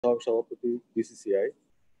সভাপতি বিসিসিআই,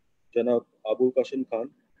 জনাব আবুল কাশেম খান,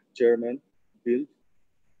 chairman build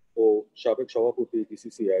ও সাবেক সভাপতি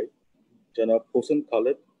বিসিসিআই, জনাব Hossain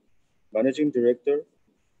Khaled, managing director,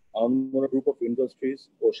 আনমোরা group of industries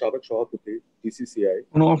ও সাবেক সভাপতি বিসিসিআই,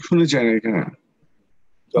 কোনো অপশনই চাই না এখানে।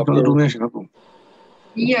 আপনাদের ডক্টর রুমে আসেন আপু।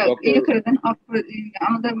 ডক্টর করে দেন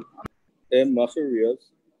আমাদের এম মাসুর রিয়াজ,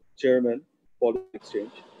 চেয়ারম্যান পলি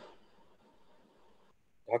এক্সচেঞ্জ,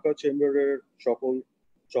 ঢাকা চেম্বারের সকল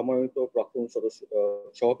সম্মানিত প্রাক্তন সদস্য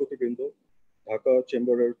সভাপতিবৃন্দ, ঢাকা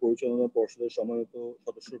চেম্বারের পরিচালনা পর্ষদের সম্মানিত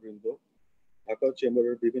সদস্যবৃন্দ, ঢাকা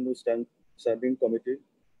চেম্বারের বিভিন্ন স্ট্যান্ডিং কমিটি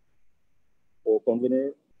ও কনভেনর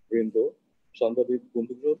বৃন্দ, সাংবাদিক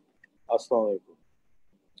বন্ধুজন, আসসালামু আলাইকুম।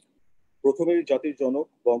 প্রথমেই জাতির জনক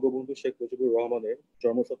বঙ্গবন্ধু শেখ মুজিবুর রহমানের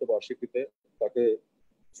জন্মশতবার্ষিকীতে তাকে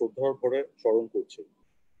শ্রদ্ধার ভরে স্মরণ করছি।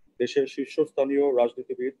 দেশের শীর্ষস্থানীয়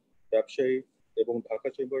রাজনীতিবিদ, ব্যবসায়ী এবং ঢাকা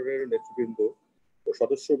চেম্বারের নেতৃবৃন্দ ও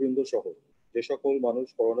সদস্যবৃন্দ সহ যে সকল মানুষ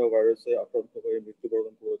করোনা ভাইরাসে আক্রান্ত হয়ে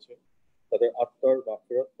মৃত্যুবরণ করেছে তাদের আত্মার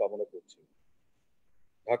মাগফিরাত কামনা করছি।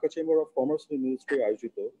 Dhaka chamber of commerce ministry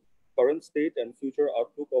আয়োজিত current state and future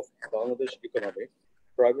Outlook of Bangladesh economy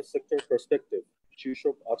private sector perspective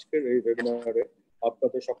শীর্ষক আজকের এই ওয়েবিনারে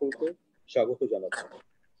আপনাদের সকলকে স্বাগত জানাচ্ছি।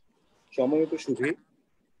 সম্মানিত সুধী,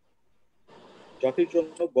 জাতির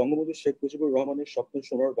জন্য বঙ্গবন্ধু শেখ মুজিবুর রহমানের স্বপ্ন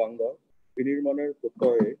সোনার বাংলা বিনির্মাণের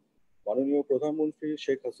প্রত্যয়ে মাননীয় প্রধানমন্ত্রী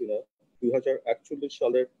শেখ হাসিনা 2041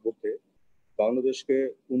 সালের মধ্যে বাংলাদেশকে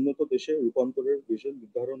উন্নত দেশে রূপান্তরের ভিশন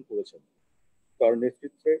নির্ধারণ করেছেন। তার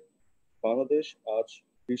নেতৃত্বে বাংলাদেশ আজ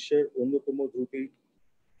বিশ্বের অন্যতম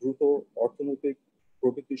দ্রুত অর্থনৈতিক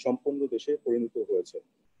প্রবৃদ্ধি সম্পন্ন দেশে পরিণত হয়েছে।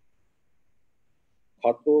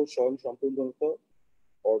 খাদ্য স্বয়ংসম্পূর্ণতা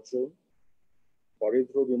অর্জন,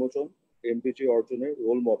 দারিদ্র বিমোচন, এমডিজি অর্জনের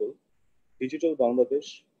role model, digital Bangladesh,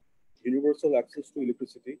 universal access to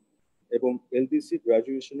electricity এবং এলডিসি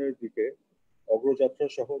গ্রাজুয়েশনের দিকে অগ্রযাত্রা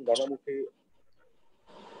সহ নানামুখী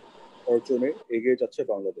অর্জনে এগিয়ে যাচ্ছে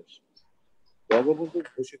বাংলাদেশ। বঙ্গবন্ধু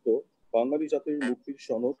ঘোষিত বাঙালি জাতির মুক্তির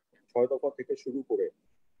সনদ 6 দফা থেকে শুরু করে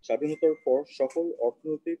স্বাধীনতার পর সকল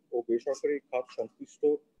অর্থনৈতিক ও বেসরকারি খাত সংশ্লিষ্ট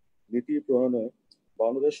নীতি প্রণয়নে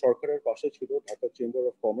বাংলাদেশ সরকারের পাশে ছিল Dhaka chamber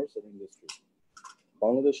of commerce and industry.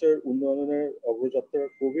 বাংলাদেশের উন্নয়নের অগ্রযাত্রা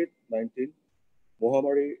কোভিড-19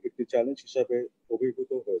 মহামারী একটি চ্যালেঞ্জ হিসাবে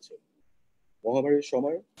অভিভূত হয়েছে। মহামারীর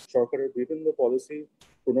সময় সরকারের বিভিন্ন পলিসি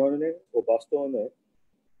প্রণয়নে ও বাস্তবায়নে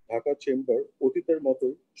ঢাকা চেম্বার অতীতের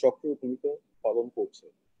মতোই সক্রিয় ভূমিকা পালন করছে।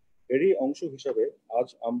 এরই অংশ হিসাবে আজ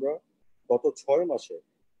আমরা গত 6 মাসে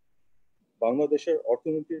বাংলাদেশের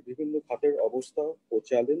অর্থনীতির বিভিন্ন খাতের অবস্থা ও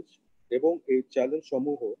চ্যালেঞ্জ এবং এই চ্যালেঞ্জ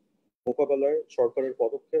সমূহ মোকাবেলায় সরকারের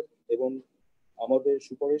পদক্ষেপ এবং আমাদের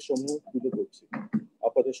সুপারিশ সমূহ তুলে ধরছি।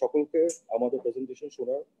 আপনাদের সকলকে আমাদের প্রেজেন্টেশন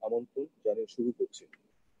শোনার আমন্ত্রণ জানিয়ে শুরু করছি।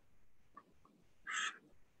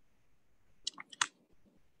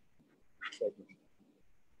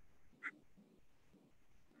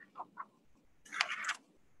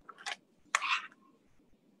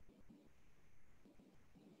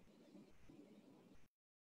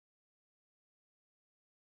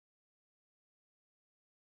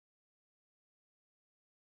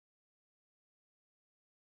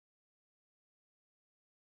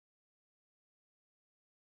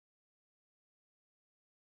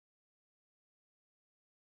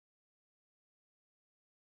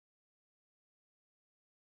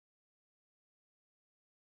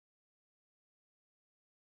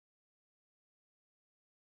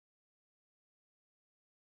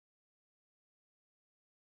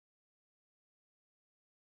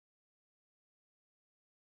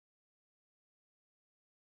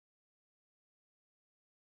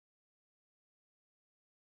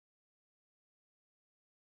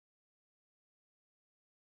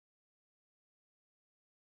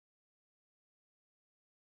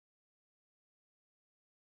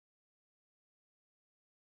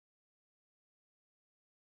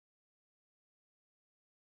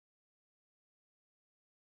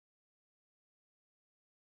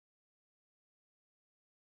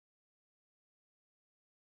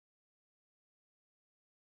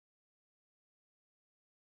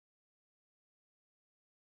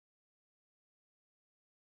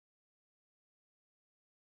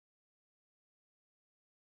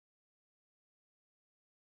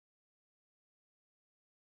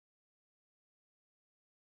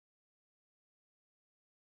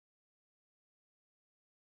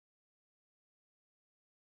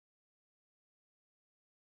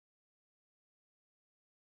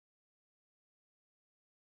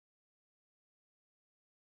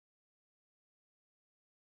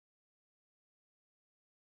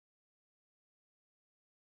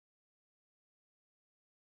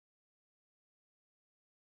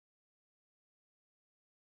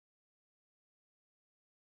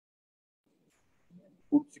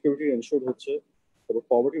 food security ensured হচ্ছে, তারপর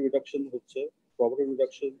poverty reduction হচ্ছে, poverty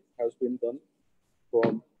reduction has been done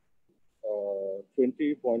from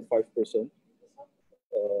 20.5%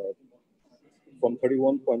 from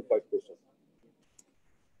 31.5%.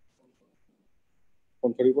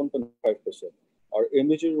 From 31.5%. Our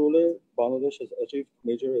MDG role, Bangladesh has achieved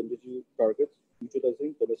major MDG targets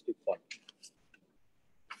utilizing domestic funds.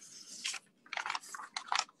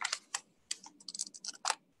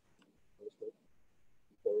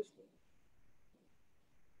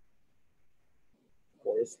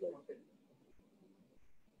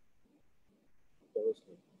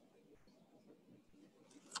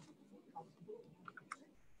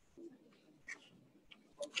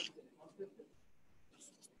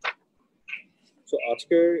 So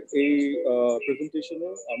আজকের এই প্রেজেন্টেশনে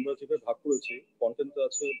আমরা যেটা ভাগ করেছি কন্টেন্ট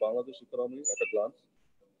আছে Bangladesh economy at a glance,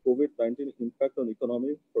 COVID-19 impact on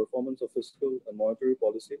economy, performance of fiscal and monetary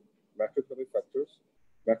policy, macroeconomic factors.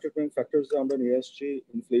 Macroeconomic factors আমরা নিয়ে আসছি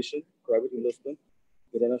inflation, private investment,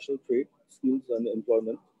 international trade, skills and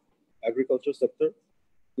employment, agriculture sector,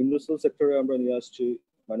 industrial sector আমরা নিয়ে আসছি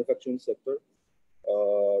manufacturing sector,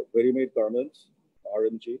 ready-made garments,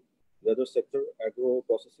 RMG, leather sector, agro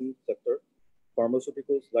processing sector,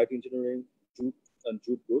 pharmaceuticals, light engineering, jute and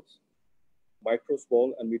jute goods, micro, small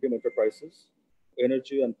and medium enterprises,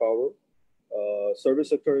 energy and power, service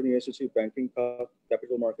sector in ESG, banking,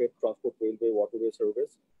 capital market, transport, railway, waterway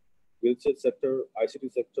service, real estate sector, ICT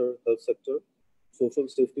sector, health sector, social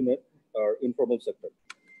safety net, or informal sector.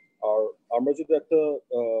 আমরা যদি একটা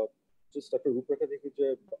just একটা রূপরেখা দেখি যে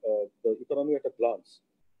the economy at a glance,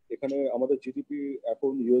 এখানে আমাদের GDP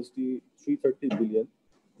এখন USD 330 বিলিয়ন,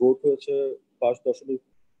 গ্রোথ হয়েছে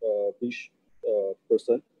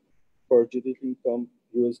 5.20%, per GDP income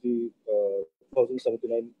USD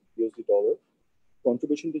 1079 USD dollar.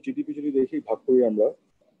 Contribution to GDP যদি দেখি ভাগ করি আমরা,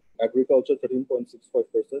 agriculture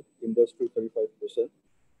 13.65%, industry 35%,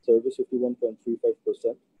 service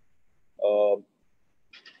 51.35%,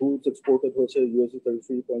 goods exported হয়েছে USD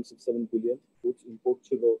 33.67 billion, goods import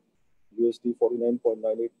ছিল USD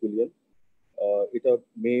 49.98 billion. এটা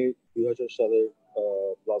মে 2000 সালের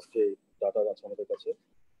লাস্টে ডাটা আছে আমাদের কাছে।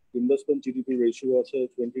 ইনভেস্টমেন্ট জিডিপি রেশিও আছে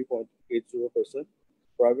 20.80%,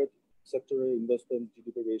 প্রাইভেট সেক্টরে ইনভেস্টমেন্ট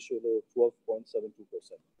জিডিপি রেশিও হলো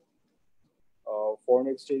 12.72%। ফরেন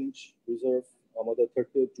এক্সচেঞ্জ রিজার্ভ আমাদের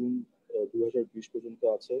 30 জুন 2020 পর্যন্ত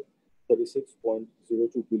আছে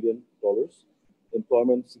 $36.02 billion,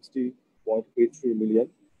 employment 60.83 million,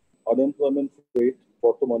 unemployment rate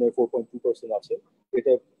বর্তমানে 4.2% আছে।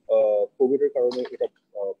 এটা কোভিড এর কারণে এটা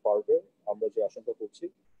বাড়বে আমরা যে আশঙ্কা করছি।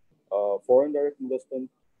 ফরেন ডাইরেক্ট ইনভেস্টমেন্ট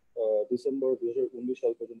ডিসেম্বর 2019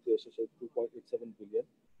 সাল পর্যন্ত এসেছে 2.87 billion.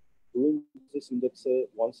 Doing this ইন্ডেক্সে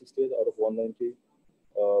 168 out of 190,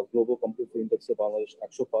 global competitive ইন্ডেক্সে Bangladesh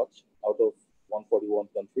 105 out of 141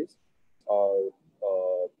 countries। R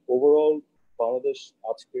overall Bangladesh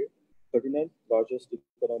আজকে 39th largest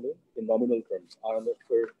economy in nominal terms, IMF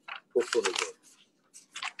এর তথ্য অনুযায়ী।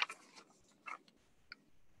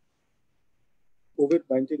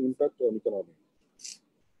 COVID-19 impact on economy.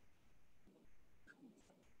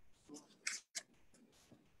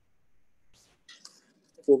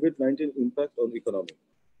 COVID-19 impact on economy.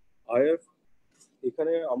 IF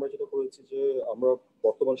এখানে আমরা যেটা করেছি যে আমরা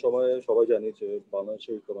বর্তমান সময়ে সবাই জানি যে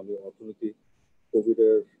বাংলাদেশের ইকোনমি অর্থনীতি কোভিড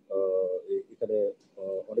এর এখানে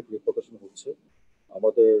অনেক রিপ্রকাশন হচ্ছে।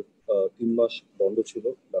 আমাদের 3 মাস বন্ধ ছিল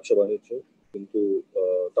ব্যবসা বাণিজ্য, কিন্তু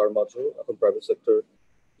তার মাঝেও এখন প্রাইভেট সেক্টর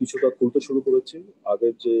কিছুটা খুলতে শুরু করেছি।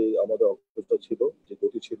 আগের যে আমাদের অগ্রতা ছিল, যে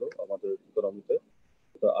গতি ছিল আমাদের ইকোনমিতে,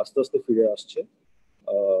 আস্তে আস্তে ফিরে আসছে।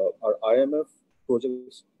 আর IMF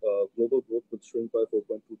projects global growth will shrink by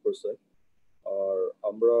 4.2%. আর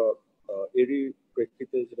আমরা এরই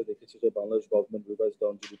প্রেক্ষিতে যেটা দেখেছি যে Bangladesh government revise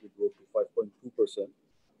down GDP growth two 5.2%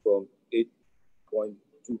 from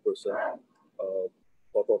 8.2%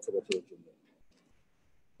 গত অর্থ বছরের জন্য।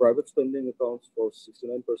 Private spending accounts for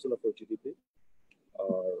 69% of our GDP.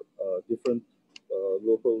 Different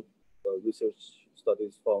local research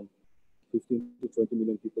studies found 15 to 20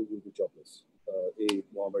 million people will be jobless in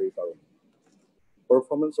মহামারীর কারণে।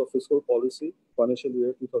 Performance of fiscal policy, financial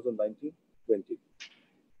year 2019-20.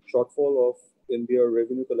 Shortfall of NBR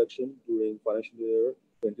revenue collection during financial year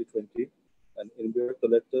 2020, and NBR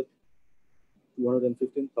collected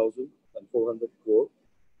 215,400 crore,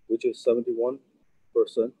 which is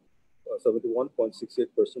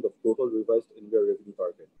 71.68% of total revised NBR revenue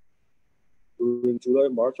target. During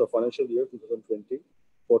July-March of financial year 2020,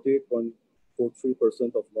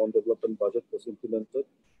 48.43% of non-development budget was implemented,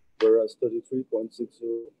 whereas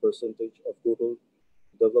 33.60% of total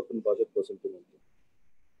development budget was implemented.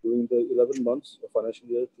 During the 11 months of financial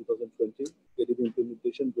year 2020, ADB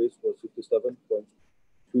implementation rate was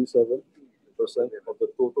 57.37% of the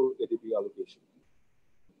total ADB allocation.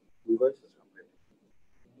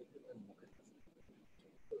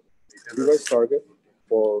 Revised target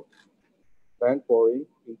for bank borrowing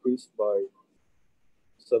increased by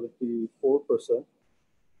 74%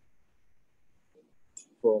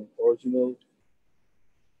 from original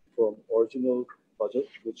budget,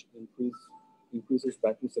 which increases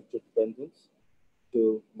banking sector dependence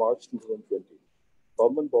till March 2020.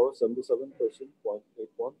 Government borrowed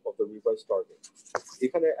 77.81% of the revised target.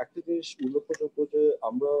 এখানে একটা জিনিস উল্লেখযোগ্য যে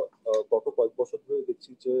আমরা গত কয়েক বছর ধরে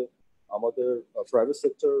দেখছি যে আমাদের private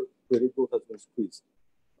sector credit growth has been squeeze.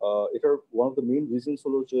 এটার one of the main reasons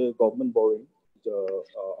হলো যে গভর্নমেন্ট বরোইং,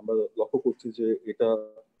 আমরা লক্ষ্য করছি যে এটা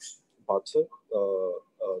বাড়ছে।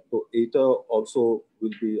 তো এইটা অলসো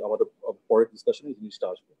উইল বি আমাদের পরের ডিসকাশনে এই জিনিসটা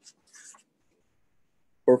আসবে।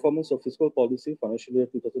 Performance of fiscal policy financial year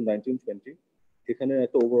 2019-20 এখানে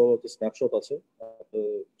একটা ওভারঅল একটা স্ন্যাপশট আছে।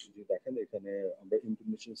 যদি দেখেন এখানে আমরা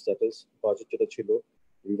ইমপ্লিমেন্টেশন স্ট্যাটাস, বাজেট যেটা ছিল,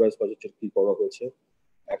 রিভাইজ বাজেট কি করা হয়েছে,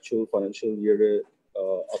 অ্যাকচুয়াল ফাইন্যান্সিয়াল ইয়ারে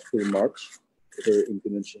আপ টু মার্চ এটার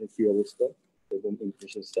ইমপ্লিমেন্টেশনের কি অবস্থা এবং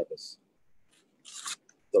ইমপ্লিমেন্টেশন স্ট্যাটাস।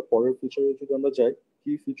 পরের ফিচারে যদি আমরা যাই,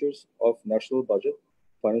 কি features of national budget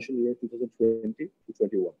financial year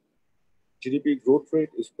 2020-21. GDP growth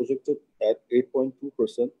rate is projected at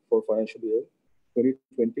 8.2% for financial year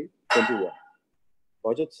 2020-21.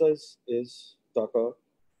 Budget size is Taka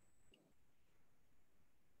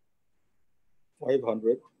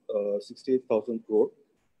 568,000 crore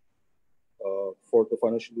for the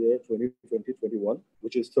financial year 2020-21,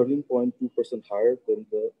 which is 13.2% higher than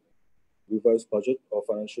the revised budget of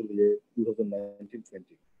financial year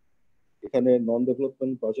 2019-20. এখানে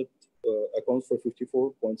non-development budget accounts for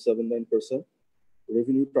 54.79%.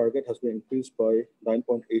 Revenue target has been increased by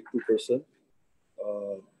 9.82%.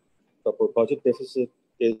 The budget deficit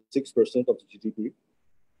is 6% of the GDP.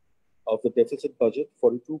 Of the deficit budget,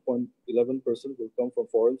 42.11% will come from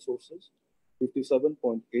foreign sources,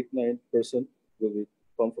 57.89% will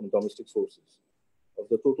come from domestic sources. Of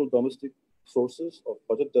the total domestic sources of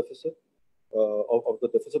budget deficit, of the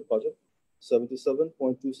deficit budget,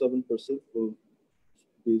 77.27% will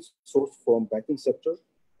be sourced from banking sector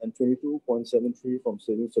and 22.73% from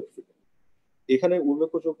savings certificate. এখানে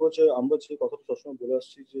উল্লেখযোগ্য যে আমরা যে কথাটা সবসময় বলে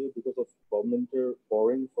আসছি যে বিকজ অফ গভর্নমেন্টের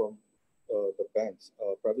borrowing from the banks,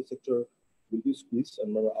 private sector will be squeezed,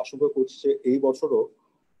 আমরা আশঙ্কা করছি যে এই বছরও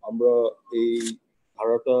আমরা এই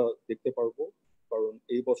ধারাটা দেখতে পারবো, কারণ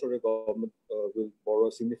এই বছরে government will borrow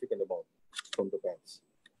a significant amount from the banks.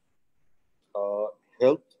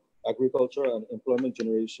 Health, agriculture and employment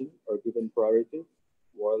generation are given priority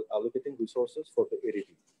while allocating resources for the ADB.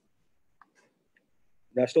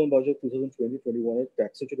 National Budget 2020-21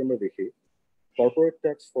 tax number dekhi, corporate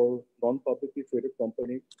tax for non-publicly traded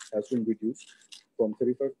company has been reduced from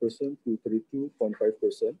 35% to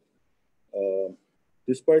 32.5%.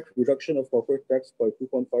 Despite reduction of corporate tax by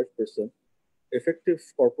 2.5%, effective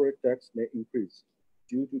corporate tax may increase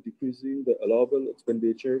due to decreasing the allowable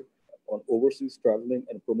expenditure on overseas traveling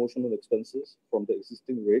and promotional expenses from the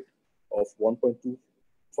existing rate of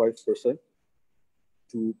 1.25%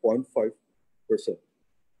 to 0.5%.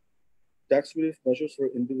 Tax relief measures for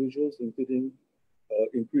individuals, including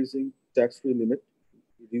increasing tax-free limit,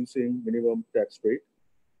 reducing minimum tax rate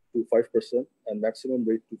to 5% and maximum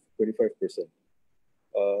rate to 25%.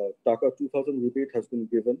 Taka 2000 rebate has been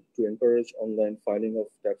given to encourage online filing of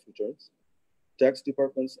tax returns. Tax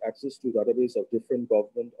department's access to database of different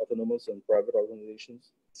government, autonomous and private organizations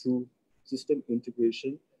through system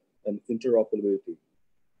integration and interoperability.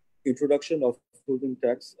 Introduction of withholding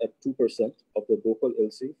tax at 2% of the local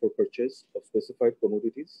LC for purchase of specified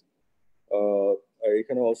commodities.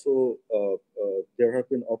 There have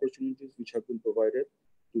been opportunities which have been provided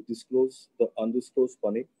to disclose the undisclosed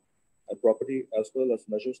money and property, as well as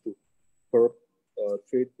measures to curb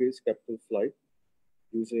trade-based capital flight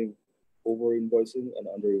using over-invoicing and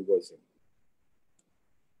under-invoicing.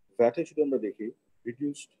 VAT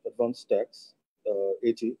reduced advance tax,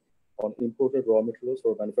 AT, on imported raw materials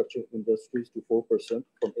for manufacturing industries to 4%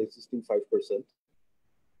 from existing 5%.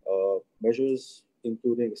 Measures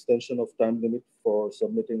including extension of time limit for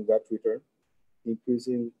submitting VAT return,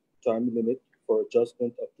 increasing time limit for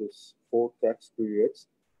adjustment up to 4 tax periods,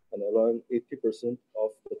 and allowing 80% of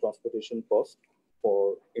the transportation cost for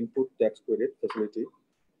input tax credit facility.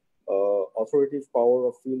 Authoritative power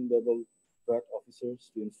of field level VAT officers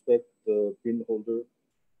to inspect the bin holder,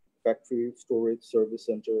 factory, storage, service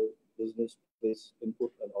center, business place,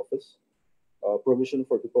 input and office. Provision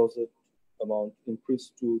for deposit amount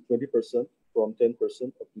increased to 20% from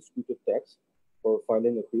 10% of disputed tax for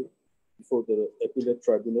filing appeal before the appellate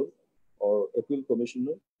tribunal or appeal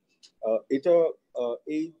commissioner. এটা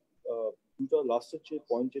এই দুটা লাস্টের যে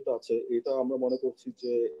point যেটা আছে এটা আমরা মনে করছি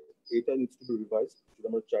যে এটা নিডস টু বি রিভাইজ যদি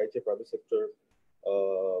আমরা চাই যে প্রাইভেট সেক্টর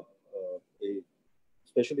এই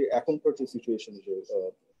স্পেশালি এখনকার যে সিচুয়েশন যে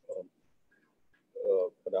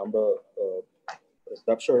মানে আমরা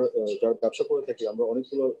যারা ব্যবসা করে থাকি আমরা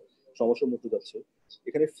অনেকগুলো সমস্যার মধ্যে যাচ্ছে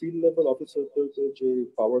এখানে ফিল্ড লেভেল অফিসারদেরকে যে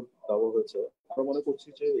পাওয়ার দেওয়া হয়েছে আমরা মনে করছি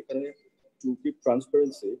যে এখানে টু কিপ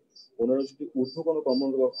ট্রান্সপারেন্সি ওনারা যদি ঊর্ধ্ব কোনো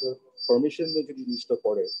কর্মকর্তার পারমিশন নিয়ে যদি জিনিসটা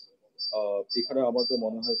করে এখানে আমাদের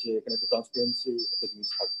মনে হয় যে এখানে একটা ট্রান্সপারেন্সি একটা জিনিস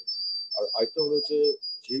থাকবে আর আরেকটা হলো যে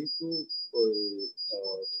যেহেতু ওই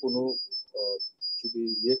কোনো যদি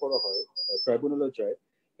ইয়ে করা হয় ট্রাইব্যুনালে যায়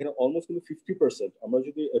এখানে অলমোস্ট কিন্তু 50% আমরা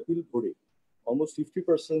যদি অ্যাপিল ধরি almost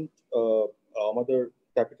 50% আমাদের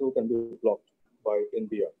capital can be blocked by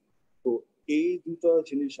NBR তো এই দুটো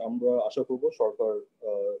জিনিস আমরা আশা করব সরকার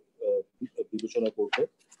বিবেচনা করবে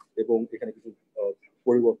এবং এখানে কিছু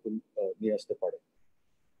পরিবর্তন নিয়ে আসতে পারে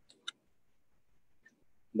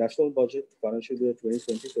national budget financial year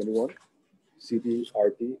 2020-21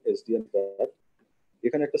 সিডিআরটি SDN bat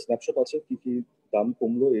এখানে একটা স্ন্যাপশট আছে কি কি দাম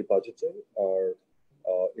কমলো এই বাজেটে আর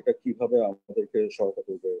এটা কিভাবে আমাদেরকে সহায়তা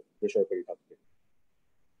করবে বেসরকারি খাতকে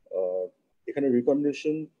এখানে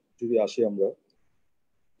রিকমেন্ডেশন যদি আসি আমরা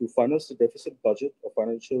to finance the deficit budget of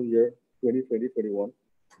financial year 2020-21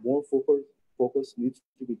 more focus needs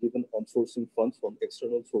to be given on sourcing funds from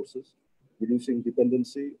external sources reducing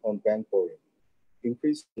dependency on bank borrowing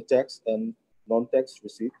increase the tax and non-tax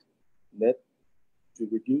receipt net to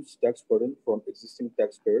reduce tax burden from existing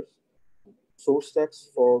taxpayers source tax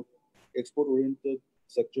for export-oriented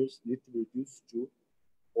sectors need to be reduced to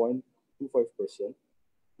 0.25%.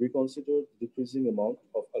 Reconsider the decreasing amount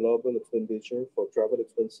of allowable expenditure for travel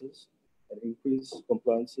expenses and increase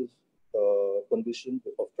compliances condition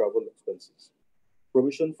of travel expenses.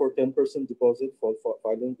 Provision for 10% deposit for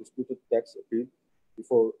filing disputed tax appeal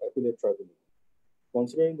before appellate tribunal.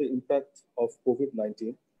 Considering the impact of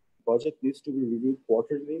COVID-19, budget needs to be reviewed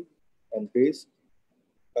quarterly and based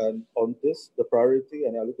and on this, the priority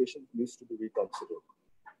and allocation needs to be reconsidered.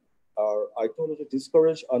 Our item is to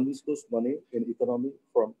discourage undisclosed money in economy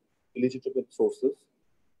from illegitimate sources.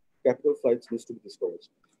 Capital flights needs to be discouraged.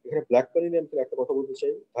 এখানে black money নিয়ে আমি একটা কথা বলতে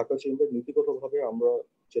চাই Dhaka chamber নীতিগতভাবে আমরা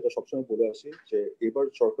যেটা সবসময় বলে আসি যে এবার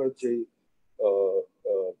সরকার যে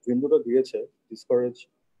উইন্ডোটা দিয়েছে ডিসকারেজ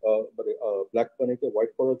মানে ব্ল্যাক মানিকে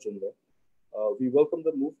হোয়াইট করার জন্য we welcome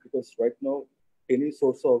the move because right now any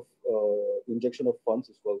source of injection of funds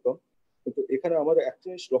is welcome কিন্তু এখানে আমাদের একটা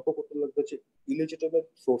জিনিস লক্ষ্য করতে লাগবে যে ইলিজিটিমেট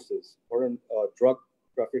সোর্সেস ধরেন ড্রাগ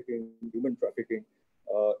ট্রাফিকিং হিউম্যান ট্রাফিকিং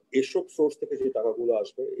এসব সোর্স থেকে যে টাকাগুলো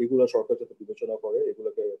আসবে এগুলো সরকার যাতে বিবেচনা করে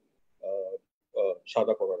এগুলোকে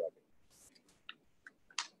সাদা করার আগে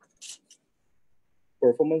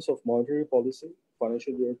performance of monetary policy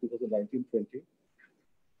financial year 2019-20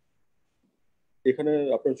 এখানে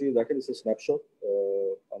আপনারা যদি দেখেন ইটস স্ন্যাপশট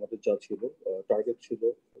আমাদের যা ছিল টার্গেট ছিল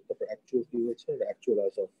তারপর অ্যাকচুয়াল কি হয়েছে অ্যাকচুয়াল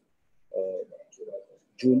অ্যাজ অফ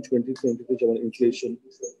জুন 2020 যেমন ইনফ্লেশন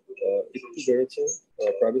একটু বেড়েছে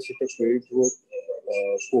প্রাইভেট সেক্টর ক্রেডিট গ্রোথ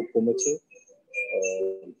খুব কমেছে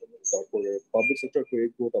তারপরে পাবলিক সেক্টর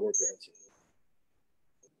ক্রেডিট গ্রোথ আবার বেড়েছে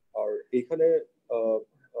আর এখানে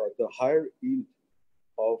the higher yield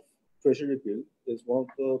of treasury bill is one of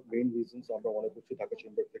the main reasons আমরা মনে করছি ঢাকা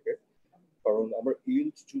চেম্বার থেকে কারণ আমার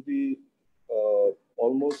yield যদি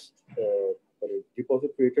অলমোস্ট মানে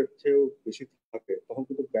ডিপোজিট রেটের চেয়েও বেশি থাকে তখন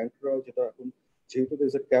কিন্তু ব্যাংকরা যেটা এখন যেহেতু there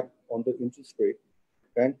is a cap on the interest rate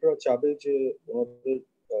ব্যাংকরা চাবে যে ওনাদের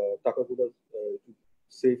টাকাগুলো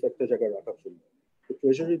সেফ একটা জায়গায় রাখার জন্য তো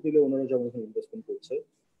ট্রেজারি বিলে ওনারা যেমন এখানে ইনভেস্টমেন্ট করছে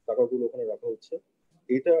টাকাগুলো ওখানে রাখা হচ্ছে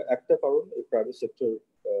এটা একটা কারণ এই প্রাইভেট সেক্টর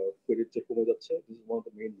ক্রেডিট যে কমে যাচ্ছে this is one of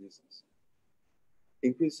the main reasons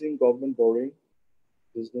increasing government borrowing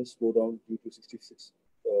business slowdown due to 66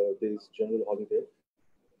 days general holiday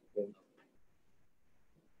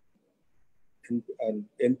and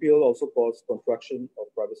NPL also caused contraction of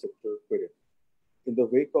private sector credit. In the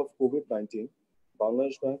wake of COVID-19,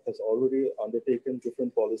 Bangladesh Bank has already undertaken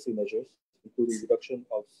different policy measures, including reduction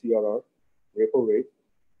of CRR, repo rate,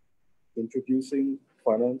 introducing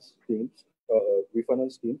refinance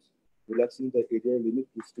schemes, relaxing the ADR limit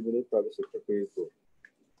to stimulate private sector credit growth.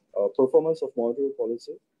 Performance of monetary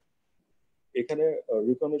policy. এখানে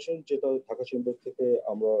recommendation যেটা Dhaka chamber থেকে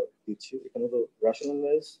আমরা দিচ্ছি এখানে তো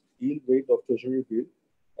rationalize yield rate of treasury bill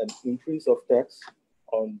and increase of tax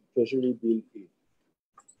on treasury bill yield.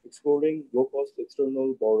 Exploring low-cost external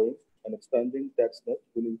borrowing and expanding tax net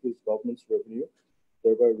will increase government's revenue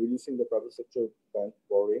thereby reducing the private sector bank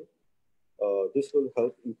borrowing. This will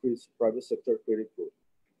help increase private sector credit growth.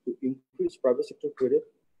 To increase private sector credit,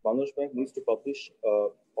 Bangladesh Bank needs to publish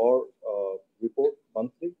or report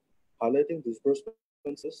monthly, highlighting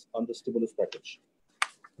disbursements under stimulus package.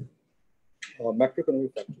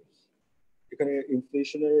 Macroeconomic factors. এখানে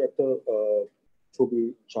ইনফ্লেশনের একটা ছবি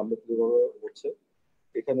সামনে তুলে ধরা হচ্ছে।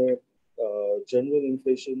 এখানে general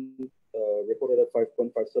inflation reported at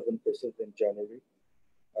 5.57% in January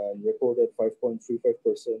and recorded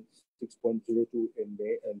 5.35%, 6.02 in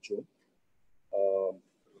May and June.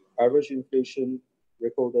 Average inflation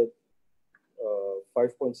recorded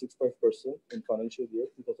 5.65% in financial year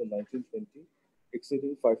 2019-20,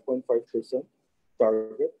 exceeding 5.5%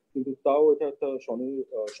 target. কিন্তু তাও এটা একটা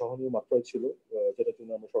সহনীয় মাত্রায় ছিল, যেটার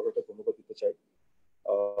জন্য আমরা সরকারকে ধন্যবাদ দিতে চাই।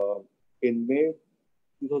 In May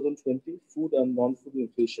 2020, food and non-food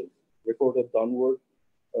inflation recorded downward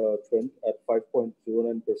trend at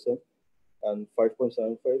 5.09% and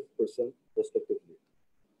 5.75% respectively.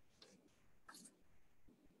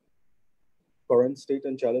 Current state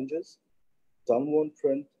and challenges. Downward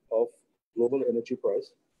trend of global energy price,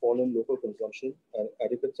 fall in local consumption, and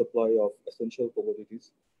adequate supply of essential commodities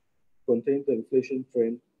contained the inflation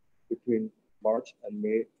trend between March and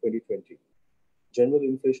May 2020. General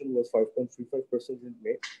inflation was 5.35% in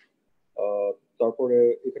May. তারপরে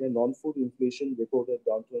এখানে non-food inflation recorded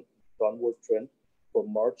downward trend from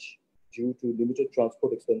March due to limited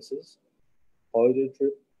transport expenses, holiday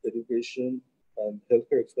trip, education, and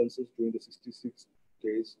healthcare expenses during the 66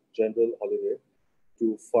 days general holiday to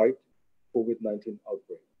fight COVID-19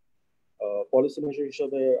 outbreak. Policy measure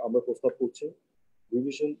হিসাবে আমরা প্রস্তাব করছি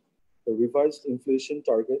revision. The revised inflation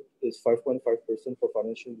target is 5.5% for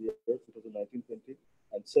financial year 2019-20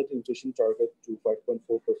 and set inflation target to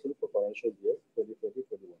 5.4% for financial year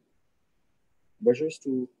 2020-21. Measures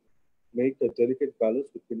to make a delicate balance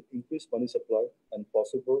between increased money supply and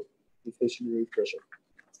possible inflationary pressure.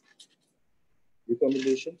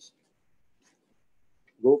 Recommendations.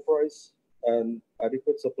 Low price and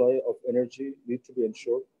adequate supply of energy need to be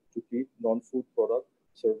ensured to keep non-food product,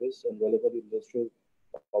 service, and relevant industrial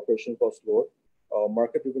operation costs lower.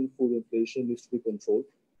 Market-driven food inflation needs to be controlled.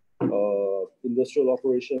 Industrial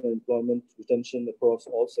operation and employment retention across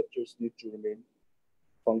all sectors need to remain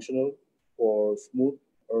functional for smooth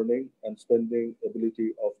earning and spending ability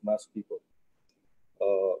of mass people.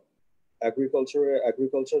 Agriculture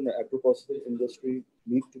and agro-processing industry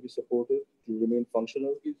need to be supported to remain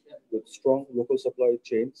functional with strong local supply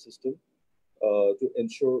chain system to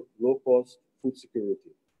ensure low-cost food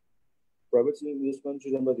security. Private investment,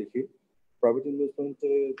 private investment,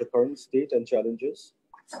 the current state and challenges.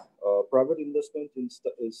 Private investment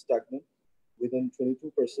is stagnant within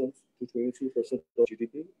 22% to 23% of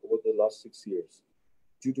GDP over the last 6 years.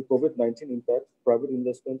 Due to COVID-19 impact, private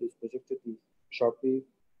investment is projected to sharply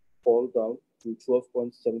fall down to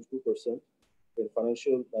 12.72% in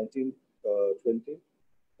financial 19-20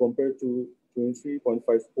 compared to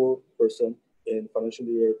 23.54% in financial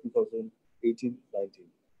year 2018-19.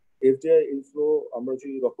 FDI inflow আমরা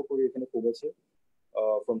যদি লক্ষ্য করি এখানে কমেছে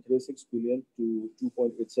from 36 billion to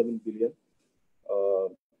 2.87 billion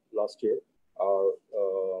last year.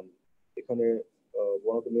 এখানে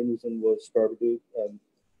one of the main reasons was targeted and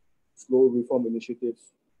slow reform initiatives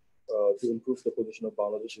to improve the position of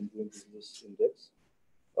Bangladesh in doing business index.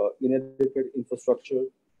 Inadequate infrastructure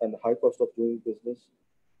and high cost of doing business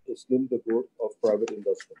to slim the growth of private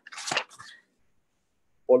investment.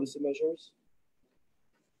 Policy measures.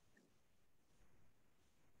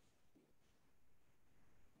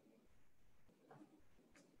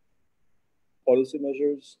 Policy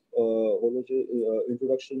measures,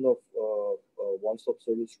 introduction of one-stop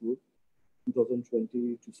service rule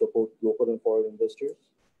 2020 to support local and foreign investors.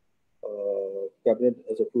 Cabinet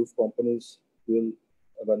has approved companies bill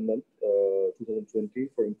amendment 2020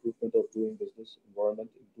 for improvement of doing business environment,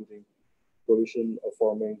 including provision of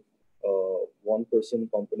forming one-person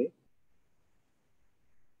company.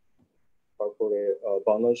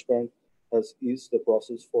 Bangladesh Bank has eased the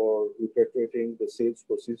process for repatriating the sales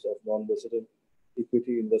proceeds of non-resident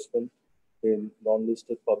equity investment in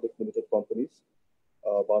non-listed public limited companies.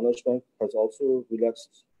 Bangladesh Bank has also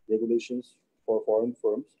relaxed regulations for foreign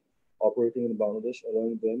firms operating in Bangladesh,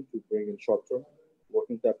 allowing them to bring in short-term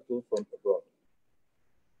working capital from abroad.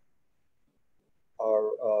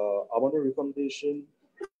 Our recommendation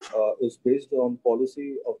is based on policy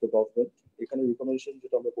of the government. এখানে recommendation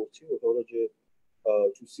যেটা আমরা করছি ওটা হলো যে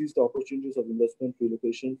to seize the opportunities of investment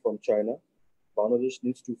relocation from China, Bangladesh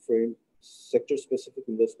needs to frame sector-specific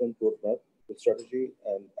investment roadmap with strategy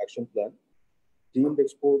and action plan. Deemed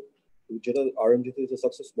export, which RMGT is a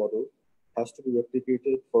success model, has to be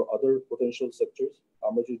replicated for other potential sectors.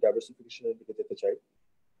 আমরা যদি diversification দিকে যেতে চাই,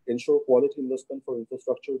 ensure quality investment for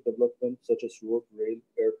infrastructure development such as road, rail,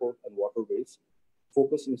 airport, and waterways,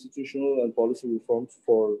 focus institutional and policy reforms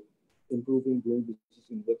for improving doing business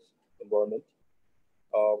environment.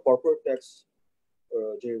 Corporate tax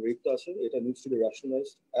যে রেটটা আছে এটা needs to be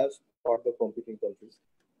rationalized as part of the competing countries.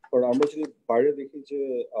 কারণ আমরা যদি বাইরে দেখি যে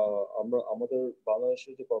আমরা আমাদের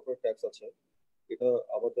বাংলাদেশের যে কর্পোরেট ট্যাক্স আছে এটা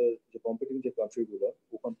আমাদের যে কম্পিটিং যে কান্ট্রিগুলো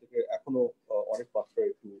ওখান থেকে এখনো অনেক মাত্রায়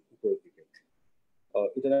একটু উপরের দিকে।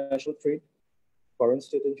 International trade, current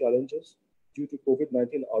state and challenges due to COVID-19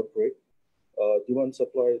 outbreak, demand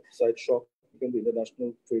supply side shock in the international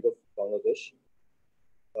trade of Bangladesh.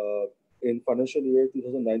 In financial year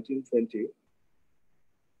 2019-20,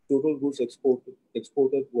 total goods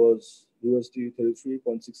exported was USD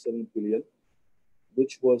 33.67 billion,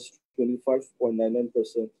 which was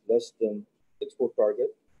 25.99% less than export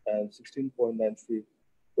target and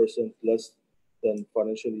 16.93% less than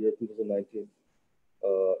financial year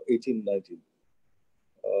 2018-19.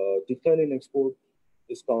 Decline in export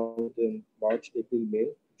is counted in March, April, May,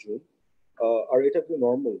 June. আর এটা কি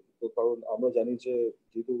normal, কারণ আমরা জানি যে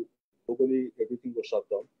যেহেতু globally everything was shut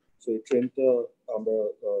down, so এই ট্রেন্ডটা আমরা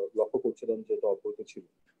লক্ষ্য করছিলাম যে এটা অব্যাহত ছিল।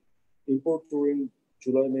 Import during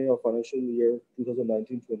July-May of financial year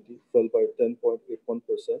 2019-20 fell by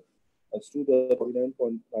 10.81% and stood at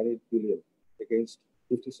 49.98 billion against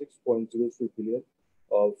 56.03 billion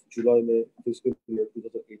of July-May fiscal year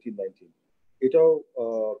 2018-19. এটাও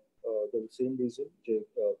the same reason যে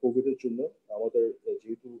কোভিডের জন্য আমাদের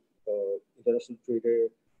যেহেতু ইন্টারন্যাশনাল ট্রেডে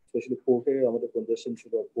স্পেশালি পোর্টে আমাদের কনজেশন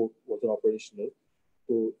ছিল, পোর্ট ওয়াজ অপারেশনাল,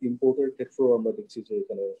 তো ইম্পোর্টের ক্ষেত্রেও আমরা দেখছি যে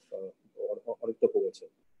এখানে অনেকটা কমেছে।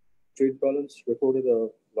 Trade balance recorded a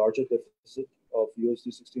larger deficit of USD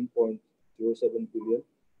 16.07 billion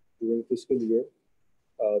during fiscal year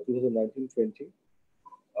 2019-20.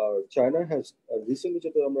 China has recently,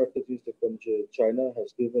 China has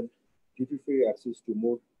given duty-free access to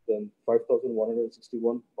more than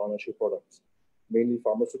 5,161 financial products, mainly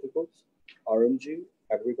pharmaceuticals, RMG,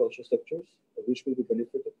 agriculture sectors, which will be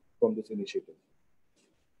benefited from this initiative.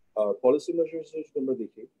 Policy measures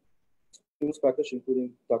stimulus package including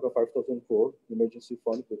Taka 5,000 crore emergency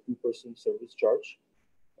fund with 2% service charge,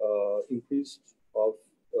 increase of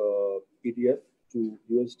EDF to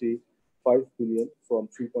USD 5 billion from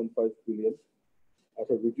 3.5 billion at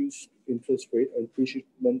a reduced interest rate and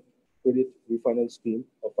pre-shipment credit refinance scheme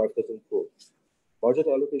of 5,000 crore. Budget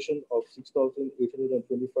allocation of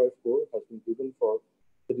 6,825 crore has been given for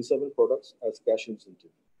 37 products as cash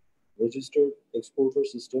incentive. Registered exporter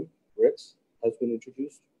system, REX, has been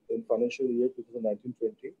introduced in financial year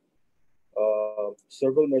 2019-20.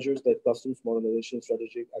 Several measures like Customs Modernization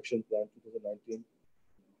Strategic Action Plan 2019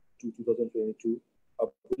 to 2022,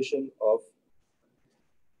 application of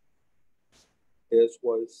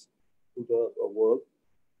ASY's to the world,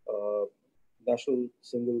 National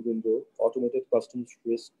Single Window, Automated Customs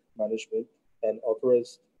Risk Management, and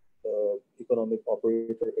Authorized Economic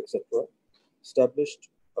Operator, etc. Established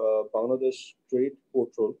Bangladesh Trade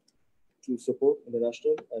Portal to support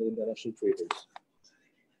international and international traders.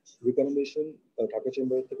 Recommendation, Dhaka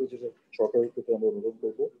Chamber থেকে যেটা সরকারের প্রতি আমরা অনুরোধ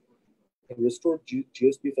করবো, restore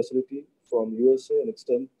GSP facility from USA and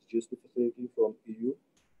extend GSP facility from EU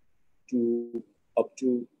to up to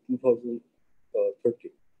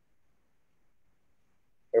 2030.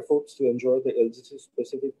 Efforts to enjoy the LDC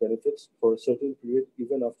specific benefits for a certain period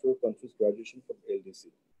even after a country's graduation from LDC.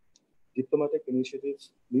 Diplomatic initiatives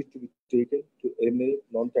need to be taken to eliminate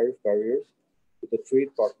non-tariff barriers with the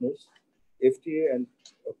trade partners. FTA and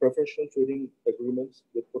preferential trading agreements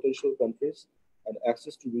with potential countries and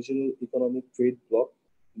access to regional economic trade bloc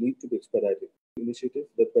need to be expedited. Initiative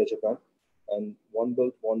led by Japan and One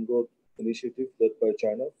Belt, One Road initiative led by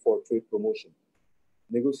China for trade promotion.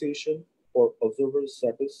 Negotiation for observer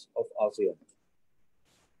status of ASEAN.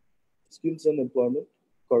 Skills and employment,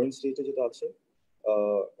 current status at ASEAN,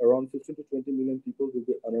 around 15 to 20 million people will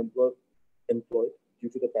be employed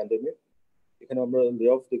due to the pandemic. এখানে আমরা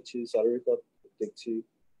layoff দেখছি, salary cut দেখছি,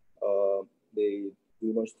 এই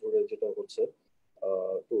 2 মাস ধরে যেটা হচ্ছে,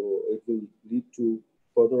 তো it will lead to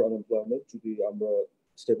further unemployment যদি আমরা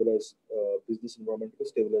stabilize business environment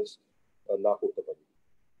stabilize না করতে পারি.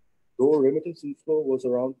 Though remittance inflow was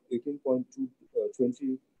around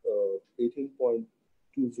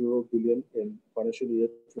 18.20 billion in financial year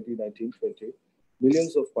 2019-20,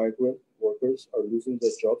 millions of migrant workers are losing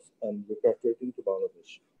their jobs and repatriating to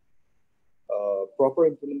Bangladesh. Proper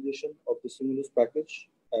implementation of the stimulus package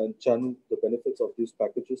and channel the benefits of these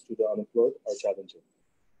packages to the unemployed are challenging.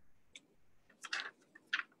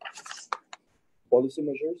 Policy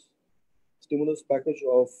measures, Stimulus package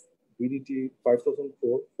of BDT 5,000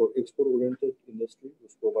 crore for export-oriented industry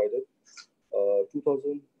was provided.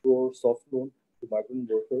 2,000 crore soft loan to migrant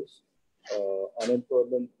workers,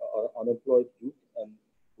 unemployed youth and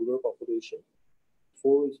rural population.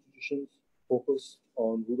 4 institutions focused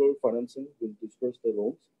on rural financing will disperse the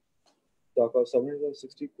loans. Taka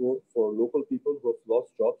 760 crore for local people who have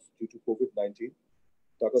lost jobs due to COVID-19.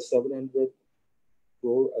 Taka 700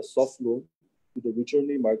 crore as soft loan to the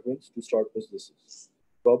returning migrants to start businesses.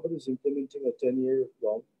 Government is implementing a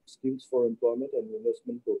 10-year-long schemes for employment and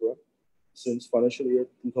investment program since financial year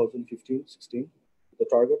 2015-16. The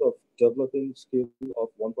target of developing skill of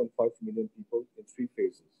 1.5 million people in 3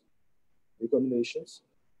 phases. Recommendations: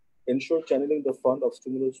 ensure channeling the fund of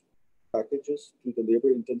stimulus packages to the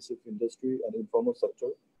labor-intensive industry and informal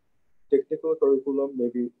sector. Technical curriculum may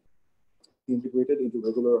be integrated into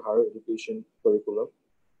regular higher education curriculum.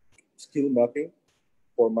 Skill mapping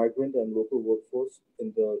for migrant and local workforce in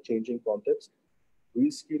the changing context.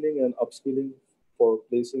 Reskilling and upskilling for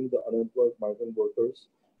placing the unemployed migrant workers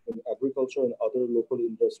in agriculture and other local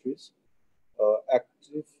industries.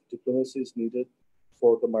 Active diplomacy is needed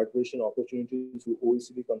for the migration opportunities to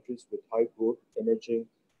OECD countries with high growth emerging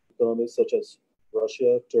economies such as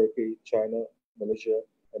Russia, Turkey, China, Malaysia,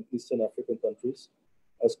 and Eastern African countries.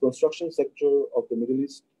 As construction sector of the Middle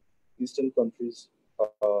East, Eastern countries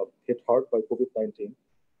hit hard by COVID-19,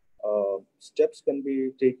 steps can be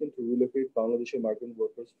taken to relocate Bangladeshi migrant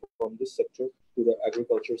workers from this sector to the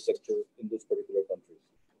agriculture sector in those particular countries.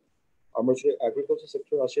 Our agriculture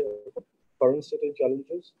sector current state and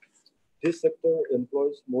challenges. This sector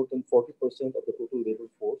employs more than 40% of the total labor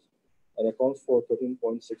force and accounts for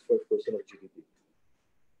 13.65% of GDP.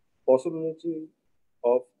 Possibility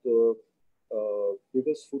of the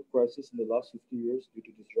biggest food crisis in the last 50 years due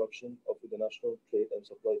to disruption of international trade and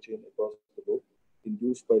supply chain across the globe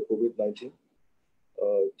induced by COVID-19.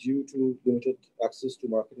 Due to limited access to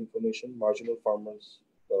market information, marginal farmers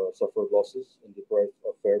suffer losses in the price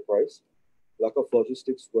of fair price. Lack of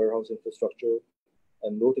logistics, warehouse infrastructure,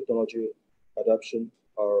 and low technology adoption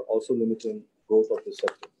are also limiting growth of this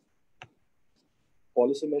sector.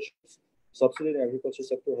 Policy measures. Subsidy in agriculture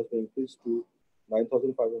sector has been increased to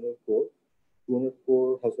 9,500 crore. 200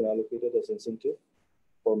 crore has been allocated as incentive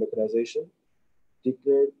for mechanization.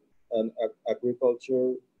 Declared an agriculture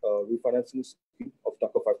refinancing scheme of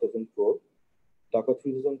Taka 5,000 crore. Taka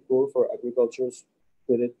 3,000 crore for agriculture's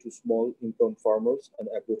credit to small income farmers and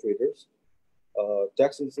agro traders.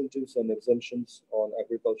 Tax incentives and exemptions on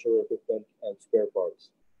agricultural equipment and spare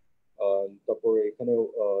parts.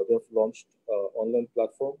 They have launched online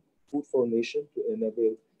platform Food for Nation to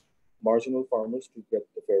enable marginal farmers to get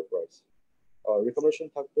the fair price. Recommendation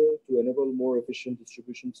to enable more efficient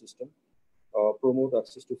distribution system, promote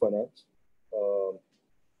access to finance,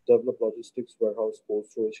 develop logistics, warehouse, cold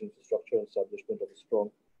storage infrastructure, and establishment of a strong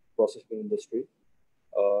processing industry,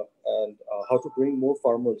 and how to bring more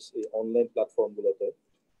farmers a online platform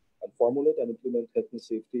and formulate and implement health and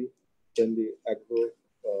safety friendly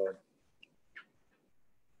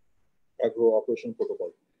agro operation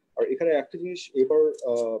protocol. আর এখানে একটা জিনিস এবার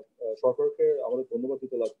সরকারকে আমাদের ধন্যবাদ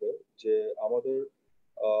দিতে লাগবে যে আমাদের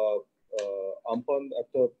আমপান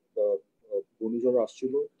একটা ঘূর্ণিঝড়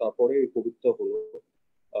আসছিল, তারপরে এই কোভিডটা হলো।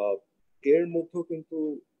 এর মধ্যেও কিন্তু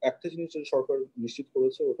একটা জিনিস সরকার নিশ্চিত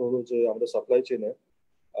করেছে, ওটা হলো যে আমাদের সাপ্লাই চেনে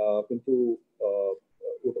কিন্তু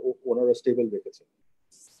ওনারা স্টেবল রেখেছে।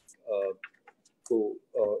 তো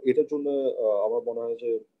এটার জন্য আমার মনে হয়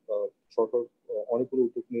যে সরকার অনেকগুলো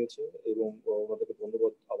উদ্যোগ নিয়েছে এবং ওনাদেরকে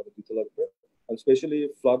ধন্যবাদ আমাদের দিতে লাগবে। এন্ড স্পেশালি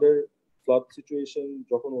ফ্লাড সিচুয়েশন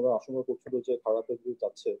যখন ওরা আশঙ্কা করছিল যে খারাপের দিকে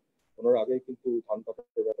যাচ্ছে, ওনারা আগেই কিন্তু ধান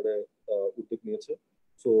কাটার ব্যাপারে উদ্যোগ নিয়েছে।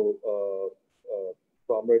 সো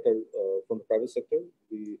আমরা এটা from the private sector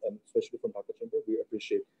and especially from Dhaka Chamber, we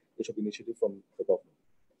appreciate এসব initiative from the government.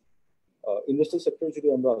 Industrial sector যদি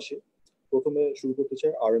আমরা আসি, প্রথমে শুরু করতে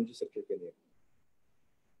চাই আরএমজি সেক্টরকে নিয়ে।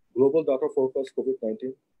 Global data forecast COVID-19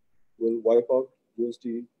 will wipe out USD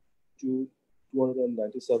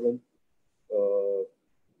 297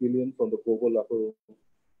 billion from the global apparel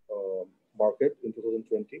market in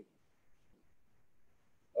 2020.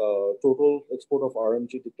 Total export of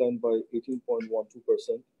RMG declined by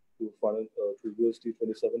 18.12% to USD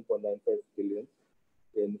 27.95 billion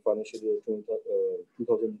in financial year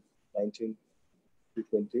 2019 to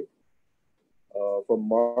 20. From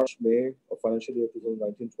March, May of financial year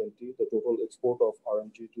 2019-20, the total export of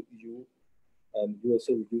RMG to EU and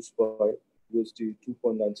USA reduced by USD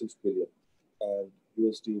 2.96 billion and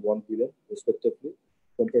USD 1 billion respectively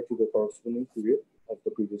compared to the corresponding period of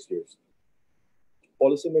the previous years.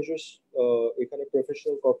 Policy measures, a kind of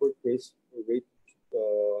professional corporate rate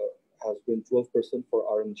has been 12% for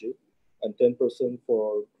RMG and 10% for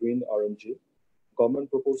green RMG. Government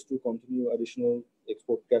proposed to continue additional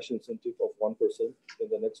export cash incentive of 1% in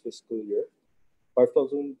the next fiscal year.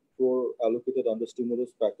 5,000 crore allocated under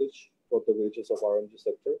stimulus package for the wages of RMG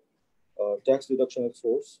sector. Tax deduction at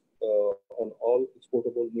source on all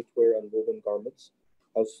exportable knitwear and woven garments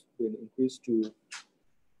has been increased to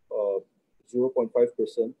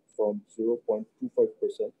 0.5% from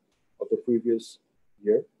 0.25% of the previous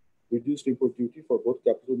year. Reduced import duty for both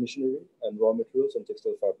capital machinery and raw materials and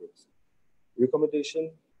textile fabrics. Recommendation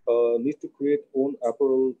need to create own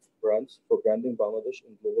apparel brands for branding Bangladesh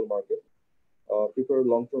in global market. Prepare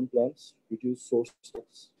long-term plans, reduce source tax,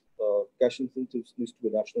 cash incentives needs to be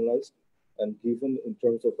nationalized and given in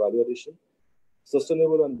terms of value addition.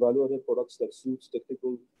 Sustainable and value-added products like suits,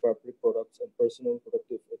 technical fabric products, and personal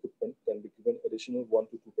protective equipment can be given additional 1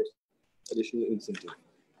 to 2% additional incentive.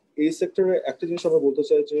 এই সেক্টরে একটা জিনিস আমরা বলতে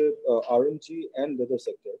চাই যে RMG and leather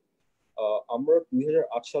sector আমরা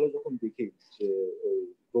 2008 সালে যখন দেখি যে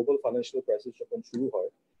গ্লোবাল ফাইন্যান্সিয়াল ক্রাইসিস যখন শুরু হয়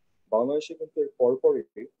বাংলাদেশে কিন্তু এর পরপরই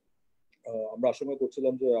আমরা আশঙ্কা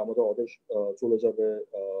করছিলাম যে আমাদের অর্ডার চলে যাবে,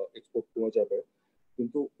 এক্সপোর্ট কমে যাবে,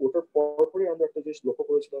 কিন্তু ওটার পরপরই আমরা একটা জিনিস লক্ষ্য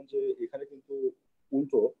করেছিলাম যে এখানে কিন্তু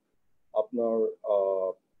উল্টো আপনার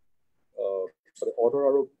অর্ডার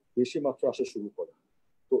আরো বেশি মাত্রা আসা শুরু করে।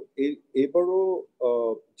 তো এবারও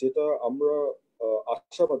যেটা আমরা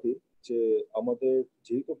আশাবাদী যে আমাদের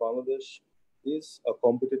যেহেতু Bangladesh is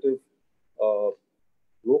competitive,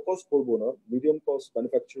 low cost বলবো না, মিডিয়াম কস্ট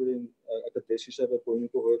ম্যানুফ্যাকচারিং একটা দেশ হিসাবে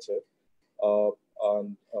পরিণত হয়েছে।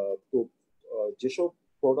 তো যেসব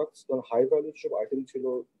প্রোডাক্টস হাই ভ্যালু যেসব আইটেম ছিল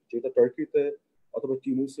যেটা টার্কিতে অথবা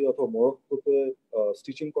টিউনিসে অথবা মরক্কোতে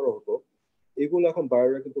স্টিচিং করা হতো, এগুলো এখন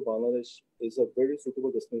বাইরে কিন্তু Bangladesh is a very suitable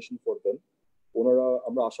destination for them. ওনারা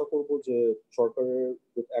আমরা আশা করব যে সরকারের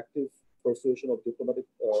with active persuasion of diplomatic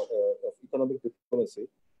economic diplomacy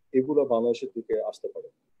এগুলো বাংলাদেশের দিকে আসতে পারে।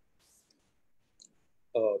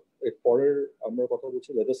 এর পরের আমরা কথা বলছি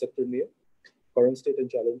লেদার সেক্টর নিয়ে, current state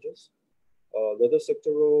and challenges. Leather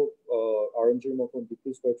সেক্টরও আরএমজির মতন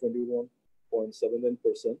decrease by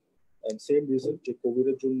 21.79%, and same reason যে কোভিড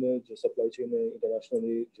এর জন্য যে সাপ্লাই চেইনে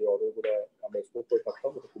ইন্টারন্যাশনালি যে অর্ডারগুলো আমরা এক্সপোর্ট করে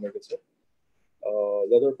থাকতাম ওটা কমে গেছে।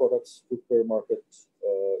 Leather products footwear market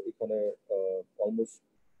ekhane almost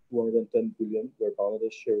 210 billion, where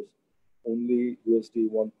Bangladesh shares only USD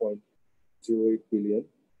 1.08 billion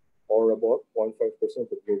or about 0.5% of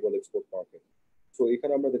the global export market. So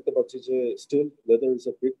ekhane amra dekhte pacchi je still leather is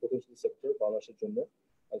a big potential sector Bangladesh's jonno,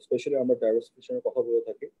 and especially amra diversification er kotha bole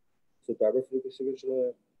thaki. So diversification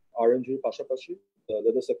RMG er pashapashi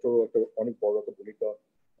leather sector ekta onek boro ekta bhumika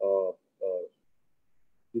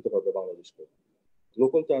dite parbe Bangladeshke.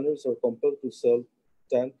 Local tanners are compelled to sell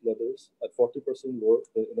tanned leathers at 40% lower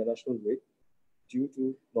than international rate due to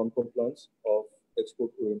non-compliance of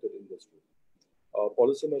export-oriented industry.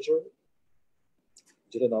 Policy measure,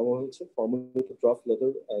 যেটা নামা হয়েছে Formulated Draft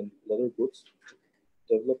Leather and Leather Goods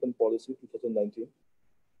Development Policy 2019.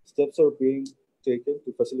 Steps are being taken to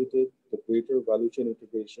facilitate the greater value chain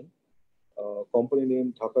integration. Company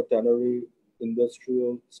named Dhaka Tannery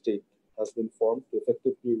Industrial State has been formed to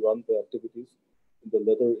effectively run the activities in the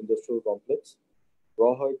leather industrial complex.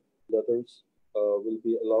 Rawhide leathers will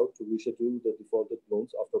be allowed to reschedule the defaulted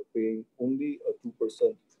loans after paying only a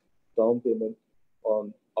 2% down payment on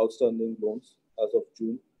outstanding loans as of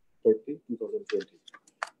June 30, 2020.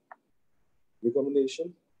 Recommendation: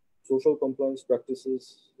 social compliance practices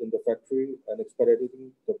in the factory and expediting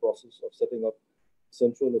the process of setting up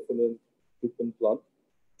central effluent treatment plant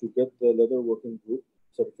to get the leather working group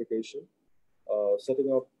certification, setting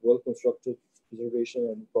up well-constructed preservation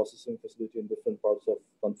and processing facility in different parts of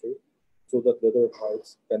the country so that leather hides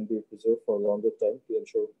can be preserved for a longer time to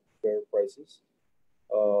ensure fair prices.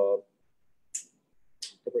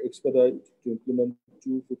 Expedite to implement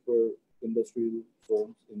 2 footwear industrial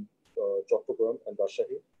zones in Chattogram and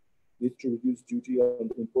Rajshahi. Needs to reduce duty on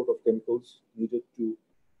the import of chemicals needed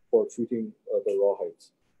for treating the raw hides.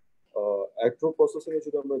 Agro processing is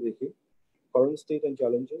current state and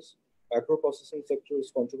challenges. Agro processing sector is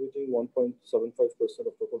contributing 1.75%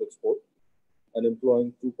 of total export and employing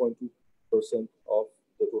 2.2% of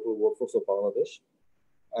the total workforce of Bangladesh.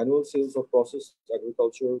 Annual sales of processed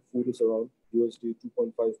agriculture food is around USD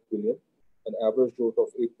 2.5 billion, an average growth of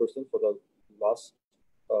 8% for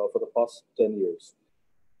the past 10 years.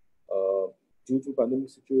 Due to pandemic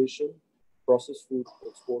situation, processed food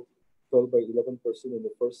export fell by 11% in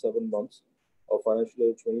the first 7 months of financial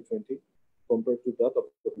year 2020 compared to that of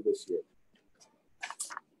the previous year.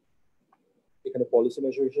 এখানে policy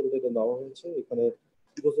measure হিসেবে যেটা নেওয়া হয়েছে, এখানে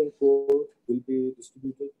 2000 crore will be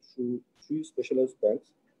distributed through 3 specialized banks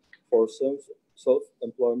for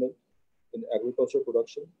self-employment in agriculture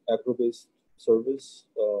production, agro-based service,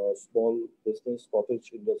 small business, cottage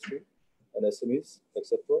industry, and SMEs,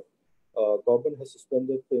 etc. Government has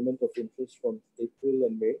suspended payment of interest from April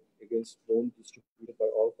and May against loans distributed by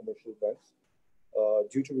all commercial banks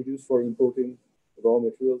due to reduce for importing raw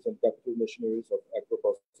materials and capital machineries of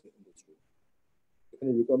agro-processing industry.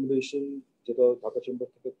 এখানে recommendation যেটা Dhaka chamber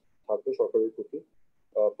থেকে থাকবে সরকারের প্রতি,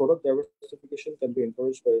 product diversification can be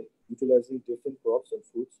encouraged by utilizing different crops and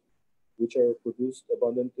fruits which are produced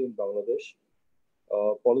abundantly in Bangladesh.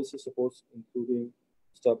 Policy supports including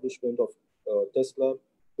establishment of test lab,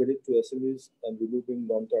 credit to SMEs, and removing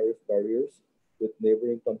non-tariff barriers with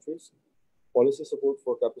neighboring countries. Policy support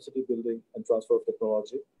for capacity building and transfer of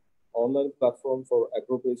technology. Online platform for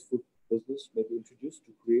agro-based food business may be introduced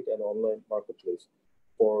to create an online marketplace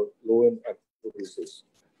for low-end agro-producers.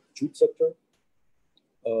 Jute sector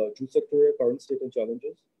current state and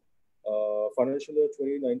challenges. Financial year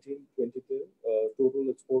 2019-20, total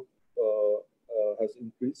export has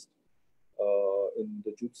increased in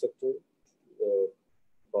the jute sector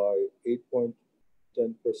by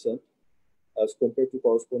 8.10% as compared to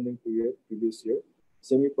corresponding period previous year.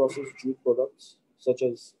 Semi-processed jute products such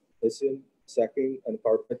as hessian, sacking, and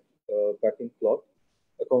carpet backing cloth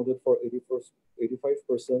accounted for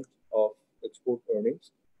 85% of export earnings,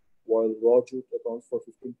 while raw jute accounts for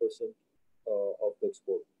 15% of the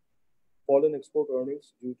export. Fall in export earnings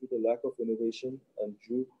due to the lack of innovation and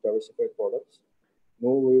jute diversified products.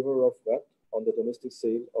 No waiver of VAT on the domestic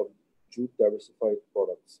sale of jute diversified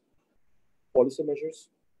products. Policy measures: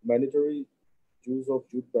 mandatory use of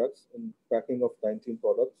jute bags in packing of 19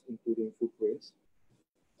 products, including food grains.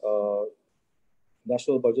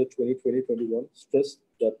 National Budget 2020-21 stressed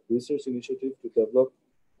that research initiative to develop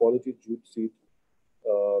quality jute seed,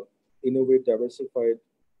 innovate diversified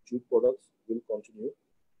jute products will continue.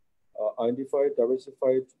 Identify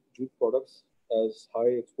diversified jute products as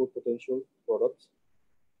high export potential products.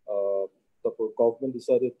 The government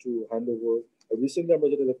decided to hand over. Recently,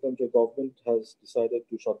 the government has decided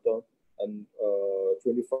to shut down and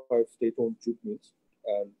 25 state-owned jute mills,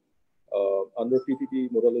 and under PPP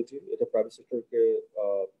modality, এটা private sector কে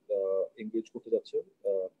engage করতে যাচ্ছে।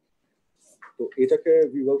 তো এটাকে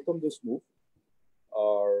we welcome this move.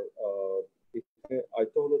 আর এখানে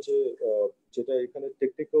আরেকটা হলো যে যেটা এখানে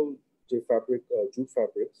টেকনিক্যাল যে fabric, jute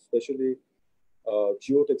fabric, specially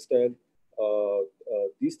geotextile,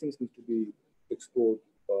 these things need to be explored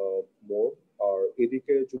more. আর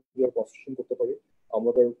এদিকে যদি কনস্ট্রাকশন করতে পারি,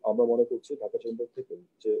 আমরা মনে করছি ঢাকা চেম্বার থেকে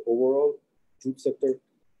যে overall jute sector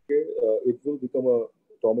it will become a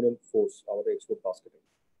dominant force আমাদের export basket.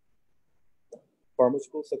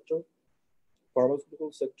 Pharmaceutical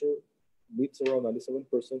sector meets around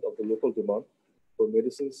 97% of the local demand for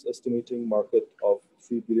medicines, estimating market of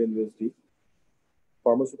 $3 billion USD.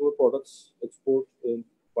 Pharmaceutical products export in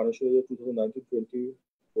financial year 2019-20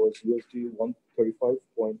 was USD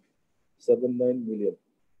 135.79 million,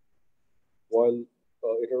 while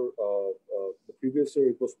the previous year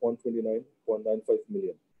it was 129.95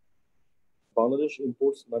 million. Bangladesh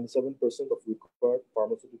imports 97% of required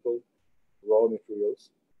pharmaceutical raw materials.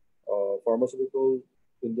 Pharmaceutical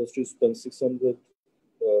industry spends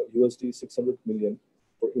USD 600 million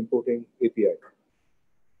for importing API.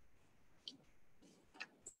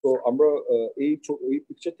 So আমরা এই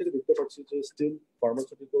picture থেকে দেখতে পাচ্ছি যে still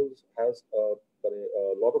pharmaceuticals has a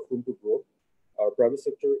lot of room to grow. Our private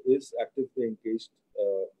sector is actively engaged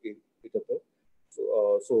in এটাতে.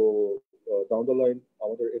 So down the line,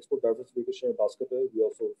 আমাদের export diversification basket, we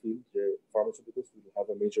also feel যে pharmaceuticals will have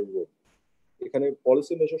a major role. এখানে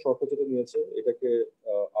policy measure সরকার যেটা নিয়েছে এটাকে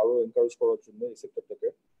আরো encourage করার জন্য এই সেক্টরটাকে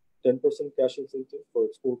 10% cash incentive for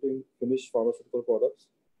exporting finished pharmaceutical products.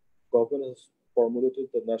 Government has formulated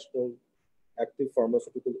the National Active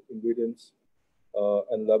Pharmaceutical Ingredients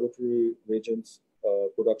and Laboratory Reagents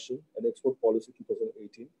Production and Export Policy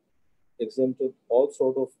 2018, exempted all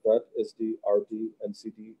sort of VAT, SD, RD, and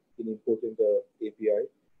CD in importing the API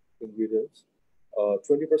ingredients.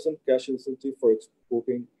 20% cash incentive for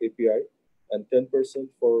exporting API and 10%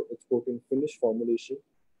 for exporting finished formulation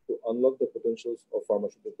to unlock the potentials of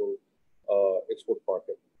pharmaceutical export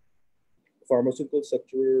market. Pharmaceutical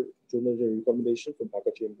sector journal recommendation from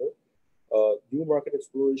Dhaka Chamber: new market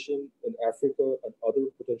exploration in Africa and other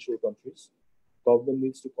potential countries. Government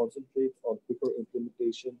needs to concentrate on quicker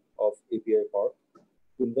implementation of API Park,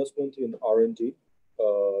 investment in R&D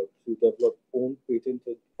to develop own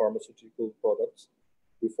patented pharmaceutical products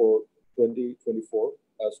before 2024,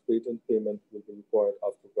 as patent payment will be required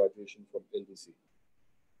after graduation from LDC.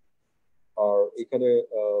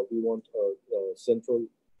 We want a central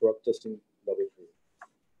drug testing laboratory.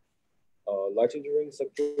 Light engineering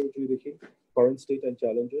sector যদি দেখি, current state and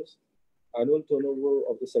challenges. Annual turnover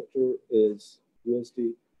of the sector is USD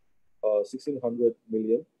 1,600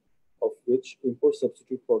 million, of which import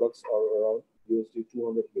substitute products are around USD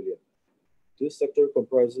 200 million. This sector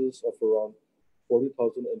comprises of around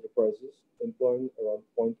 40,000 enterprises, employing around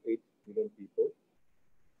 0.8 million people.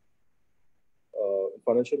 In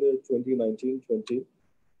financial year 2019-20,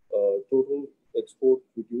 total export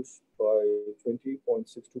reduced by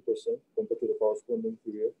 20.62% compared to the corresponding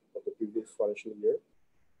period of the previous financial year.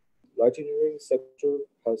 Light engineering sector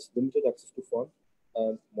has limited access to fund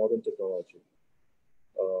and modern technology.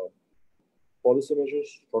 Policy measures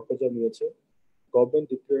সরকার যা নিয়েছে, government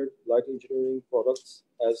declared light engineering products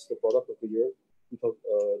as the product of the year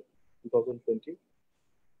 2020.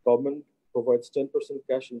 Government provides 10%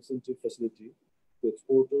 cash incentive facility to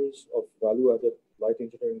exporters of value-added light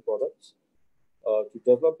engineering products. To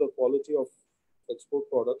develop the quality of export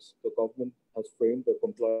products, the government has framed the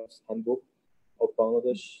compliance handbook of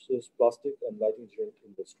Bangladesh's plastic and light engineering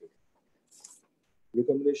industry.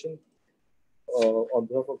 Recommendation on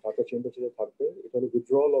behalf of Dhaka Chamber to the Thakbe, it was a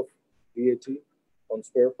withdrawal of VAT on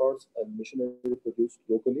spare parts and machinery produced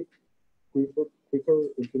locally, quicker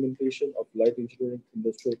implementation of light engineering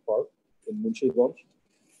industrial park in Munshi-Ganj,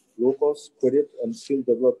 low-cost credit and skill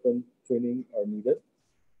development training are needed.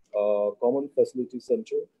 Common facility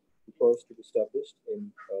center refers to be established in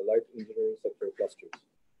light engineering sector clusters.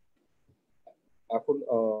 এখন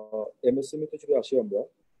MSME তে যদি আসি আমরা,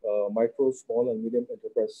 micro, small and medium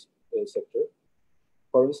enterprise sector,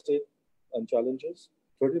 current state and challenges.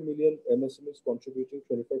 30 million MSMEs contributing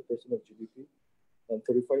 25% of GDP and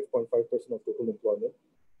 35.5% of total employment.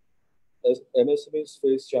 As MSMEs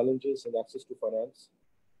face challenges in access to finance,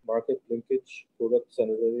 market linkage, product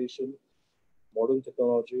standardization, modern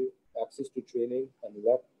technology, access to training, and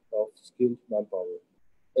lack of skilled manpower.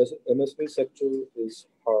 As MSME sector is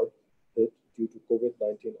hard hit due to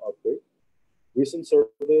COVID-19 outbreak. Recent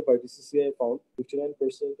survey by DCCI found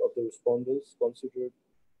 59% of the respondents considered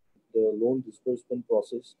the loan disbursement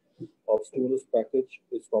process of stimulus package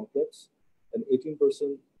is complex, and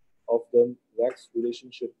 18% of them lacks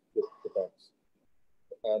relationship with the banks.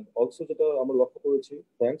 And also যেটা আমরা লক্ষ্য করেছি,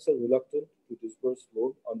 banks are reluctant to disburse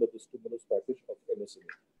loan under the stimulus package of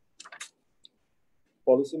MSME.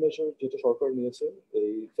 Policy measure যেটা সরকার নিয়েছে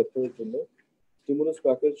এই সেক্টরের জন্য, stimulus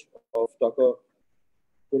package of টাকা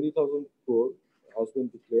 20,000 crore has been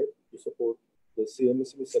declared to support the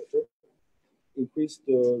CMSME sector, increase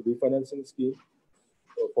the refinancing scheme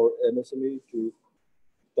for MSME to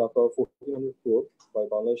Taka 1,400 crore by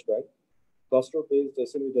Bangladesh Bank. Cluster-based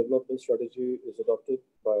SME development strategy is adopted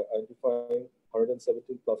by identifying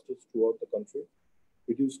 117 clusters throughout the country.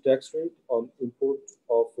 Reduce tax rate on import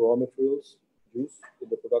of raw materials used in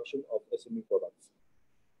the production of SME products.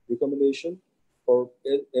 Recommendation for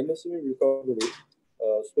MSME recovery,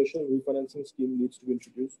 special refinancing scheme needs to be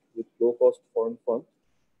introduced with low-cost foreign fund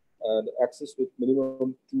and access with minimum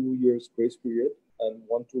 2 years grace period and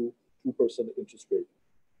 1 to 2% interest rate.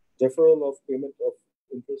 Deferral of payment of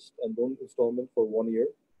interest and loan installment for 1 year,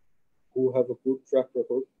 who have a good track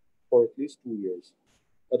record for at least 2 years.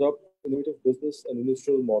 Adopt innovative business and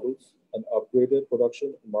industrial models and upgraded production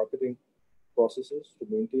and marketing processes to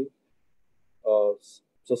maintain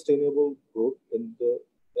sustainable growth in the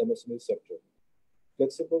MSME sector.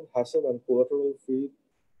 Flexible, hassle and collateral-free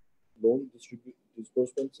loan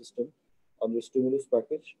disbursement system under stimulus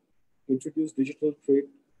package. Introduce digital trade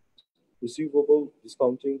receivable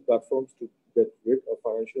discounting platforms to get rid of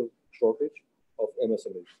financial shortage of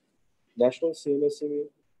MSMEs. National CMSME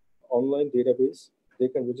online database, they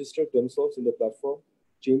can register themselves in the platform.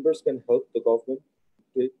 Chambers can help the government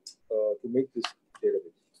to make this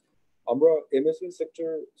database. আমরা MSME sector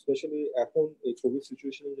especially এখন এই Covid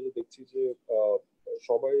সিচুয়েশনে যেটা দেখছি যে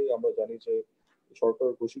সবাই আমরা জানি যে সরকার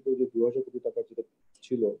ঘোষিত যে 2,000 কোটি টাকা যেটা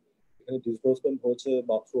ছিল, এখানে ডিসবার্সমেন্ট হয়েছে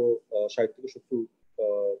মাত্র 60 থেকে 70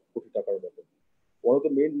 কোটি টাকার মতো। One of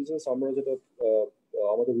the main reasons আমরা যেটা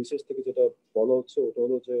আমাদের রিসার্চ থেকে যেটা বলা হচ্ছে ওটা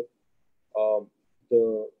হলো যে the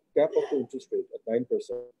cap of the interest rate এট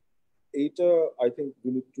 9%, এইটা I think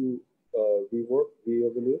we need to rework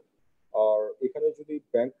রিএভালুয়েট। আর এখানে যদি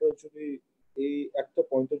ব্যাংকরা যদি এই একটা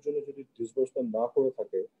পয়েন্টের জন্য যদি ডিসবার্সমেন্ট না করে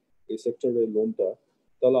থাকে এই সেক্টরের লোনটা,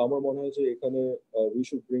 তাহলে আমার মনে হয় যে এখানে we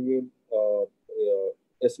should bring in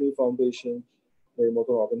SME foundation এর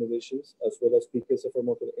মতো organisations as well as PKSF এর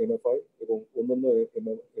মতো এমএফআই এবং অন্যান্য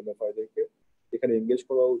এমএফআইদেরকে এখানে এনগেজ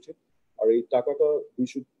করা উচিত। আর এই টাকাটা we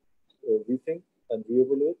should rethink and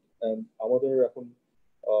রিএভালুয়েট, and আমাদের এখন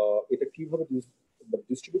এটা কিভাবে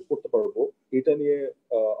ডিস্ট্রিবিউট করতে পারবো এটা নিয়ে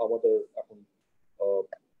আমাদের এখন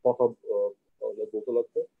কথা বলতে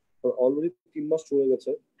লাগবে। অলরেডি মাস চলে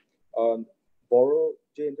গেছে। বড়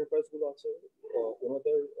যে এন্টারপ্রাইজ গুলো আছে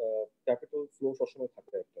ওনাদের ক্যাপিটাল ফ্লো সবসময়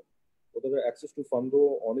থাকে একটা, ওদের অ্যাক্সেস টু ফান্ডও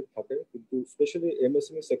অনেক থাকে, কিন্তু স্পেশালি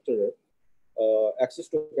এমএসএমই সেক্টরে access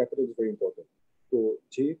to capital is very important. তো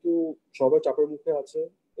যেহেতু সবাই চাপের মুখে আছে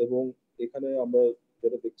এবং এখানে আমরা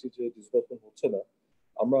যেটা দেখছি যে ডিসবার্সমেন্ট হচ্ছে না,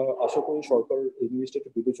 আমরা আশা করি সরকার এই জিনিসটা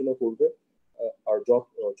একটু বিবেচনা করবে। আর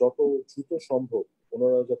যত দ্রুত সম্ভব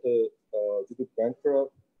ওনারা যাতে যদি ব্যাংকরা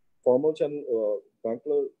ফর্মাল চ্যানেল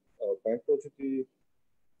ব্যাংকরা যদি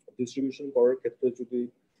ডিস্ট্রিবিউশন করার ক্ষেত্রে যদি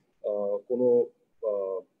কোনো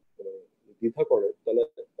মানে দ্বিধা করে, তাহলে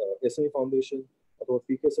এসএমই ফাউন্ডেশন অথবা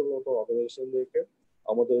পিকেএস এর মতো অর্গানাইজেশনদেরকে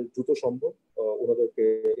আমাদের দ্রুত সম্ভব ওনাদেরকে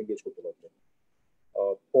এঙ্গেজ করতে পারবে।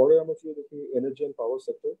 পরে আমরা যদি দেখি energy and power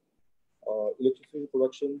sector, electricity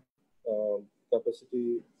production capacity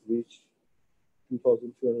reached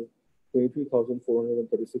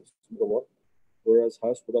 23,436 megawatt, whereas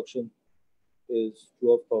highest production is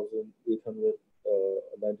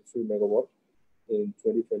 12,893 megawatt in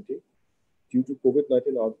 2020. Due to COVID-19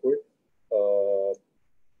 outbreak,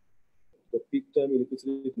 the peak time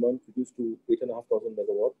electricity demand reduced to 8,500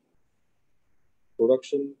 megawatt.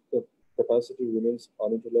 Production capacity remains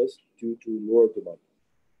unutilized due to lower demand.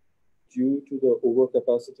 Due to the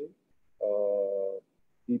overcapacity,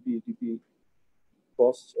 PPEDP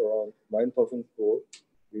costs around 9,000 crore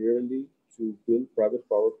yearly to build private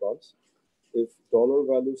power plants. If dollar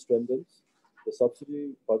value strengthens, the subsidy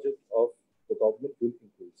budget of the government will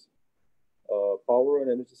increase. Power and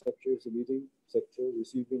energy sector is the leading sector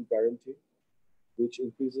receiving guarantee, which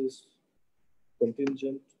increases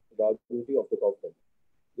contingent liability of the government.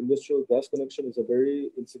 Industrial gas connection is a very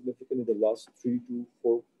insignificant in the last 3 to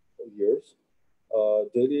 4 years.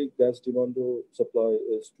 Daily gas demand supply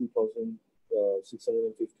is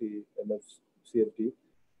 2,650 MMCFD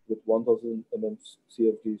with 1,000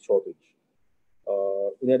 MMCFD shortage.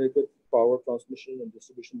 Inadequate power transmission and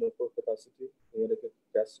distribution network capacity, inadequate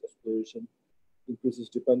gas exploration increases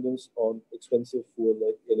dependence on expensive fuel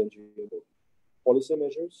like LNG. Policy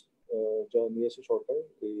measures যা নিয়েছে সরকার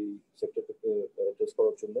এই সেক্টরটাকে address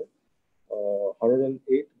করার জন্য,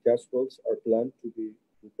 108 gas wells are planned to be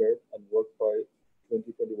repaired and worked by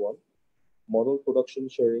 2021. Model production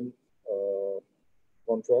sharing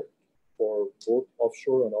contract for both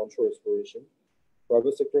offshore and onshore exploration.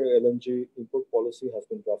 Private sector LNG import policy has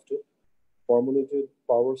been drafted. Formulated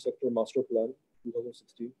power sector master plan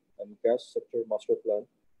 2016 and gas sector master plan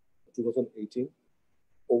 2018.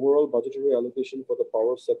 Overall budgetary allocation for the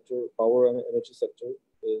power and energy sector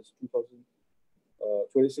is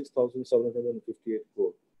 26,758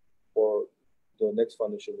 crore for the next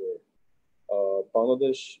financial year.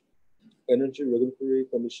 Bangladesh Energy Regulatory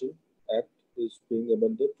Commission Act is being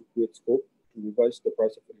amended to create scope to revise the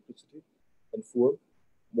price of electricity and fuel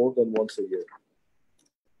more than once a year.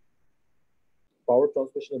 Power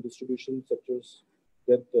transmission and distribution sectors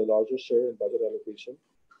get the largest share in budget allocation.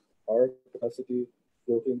 Higher capacity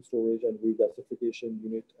floating storage and regasification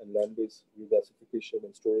unit and land-based regasification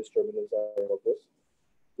and storage terminals are in progress.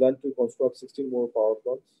 Plan to construct 16 more power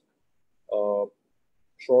plants.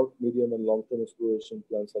 Short, medium, and long-term exploration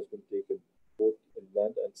plans has been taken, both in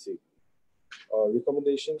land and sea.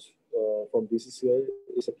 Recommendations from BCCI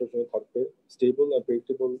is sector stable and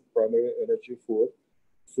predictable primary energy fuel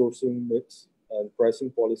sourcing mix and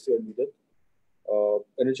pricing policy are needed.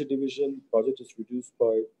 Energy division budget is reduced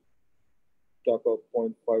by Taka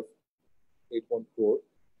 0.581 crore.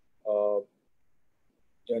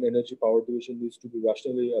 And energy power division needs to be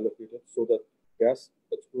rationally allocated so that gas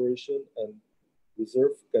exploration and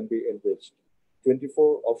reserve can be enriched.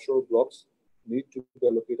 24 offshore blocks need to be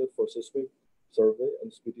allocated for seismic survey and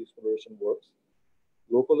speedy exploration works.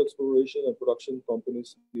 Local exploration and production companies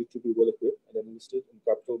need to be well equipped and enlisted in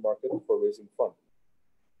capital market for raising funds.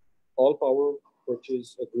 All power purchase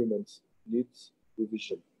agreements needs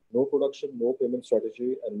revision. No production, no payment strategy,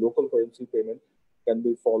 and local currency payment can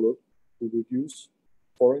be followed to reduce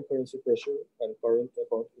foreign currency pressure and current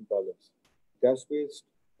account imbalance. Gas-based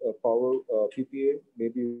power PPA may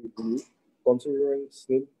be reviewed, considering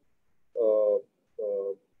slim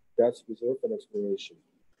gas reserve and exploration.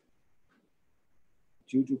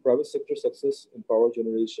 Due to private sector success in power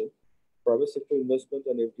generation, private sector investment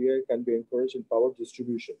and FDI can be encouraged in power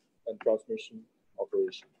distribution and transmission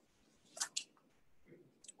operation.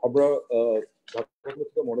 আমরা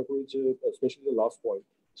মনে করি যে specially last point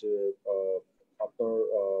যে আপনার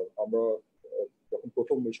আমরা যখন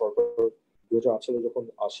প্রথম এই সরকার 2008 সালে যখন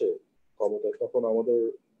আসে ক্ষমতায়, তখন আমাদের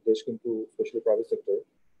দেশ কিন্তু স্পেশালি প্রাইভেট সেক্টর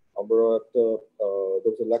আমরা একটা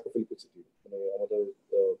there was a lack of electricity, মানে আমাদের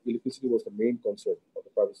electricity was the main concern of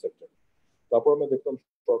the private sector. তারপর আমরা দেখলাম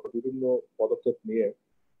সরকার বিভিন্ন পদক্ষেপ নিয়ে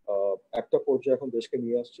একটা পর্যায়ে এখন দেশকে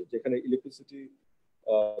নিয়ে আসছে যেখানে ইলেকট্রিসিটি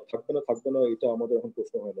থাকবে না এটা আমাদের এখন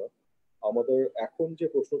প্রশ্ন হয় না। আমাদের এখন যে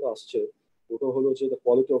প্রশ্নটা আসছে ওটা হলো যে দ্য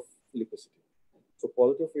কোয়ালিটি অফ ইলেকট্রিসিটি। তো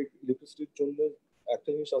কোয়ালিটি অফ ইলেকট্রিসিটির জন্য একটা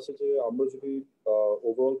জিনিস আছে যে আমরা যদি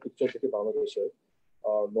ওভারঅল পিকচার থেকে বাংলাদেশে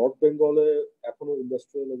নর্থ বেঙ্গলে এখনো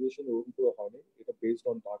ইন্ডাস্ট্রিয়ালাইজেশন ওরকম করে হয়নি, এটা বেসড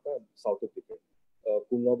অন ঢাকা সাউথের দিকে,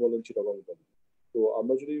 খুলনা বলেন চিটাগং বলেন। তো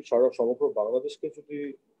আমরা যদি সারা সমগ্র বাংলাদেশকে যদি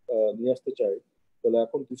নিয়ে আসতে চাই তাহলে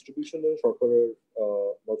এখন ডিস্ট্রিবিউশনে সরকারের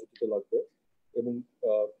নজর দিতে লাগবে এবং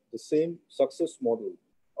the same success model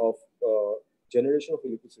of generation of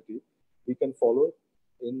electricity we can follow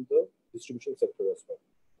in the distribution sector as well.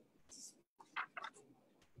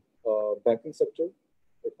 Banking sector,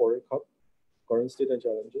 a foreign hub, current state and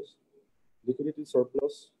challenges. Liquidity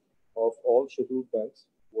surplus of all scheduled banks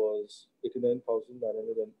was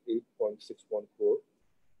 89,908.61 crore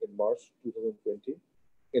in March 2020.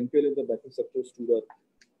 NPL in the banking sector stood at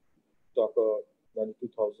Taka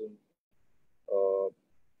 92,000.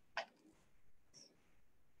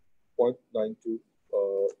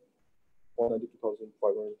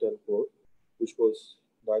 192,510 crore, which was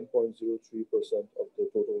 9.03% of the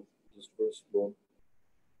total disbursed loan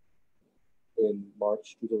in March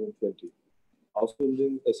 2020.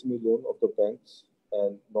 Outstanding SME loan of the banks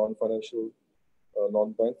and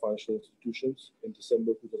non-bank financial institutions in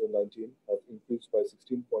December 2019 have increased by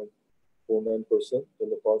 16.49% than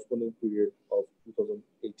the corresponding period of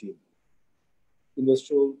 2018.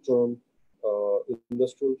 Industrial term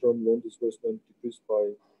loan disbursement decreased by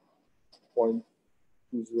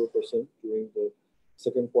 0.20% during the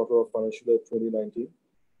second quarter of financial year 2019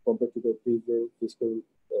 compared to the previous fiscal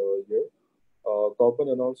year. Government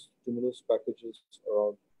announced stimulus packages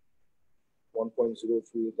around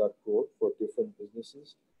 1.03 lakh crore for different businesses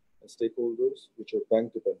and stakeholders which are bank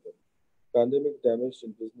dependent. Pandemic damage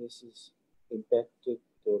in businesses impacted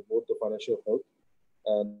both the financial health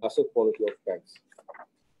and asset quality of banks.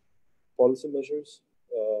 Policy measures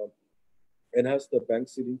enhance the bank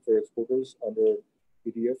ceiling for exporters under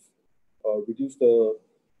PDF, reduce the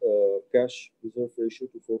cash reserve ratio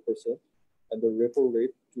to 4% and the repo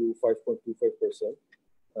rate to 5.25%,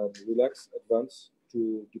 and relax advance to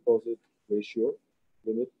deposit ratio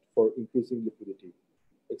limit for increasing liquidity.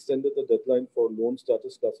 Extended the deadline for loan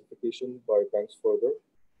status classification by banks further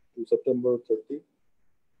to September 30,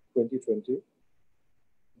 2020.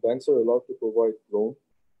 Banks are allowed to provide loan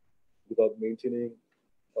without maintaining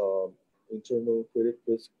internal credit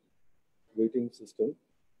risk rating system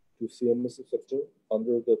to CMSE sector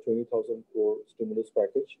under the 20,000 crore stimulus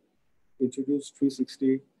package. Introduced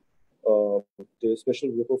 360 day special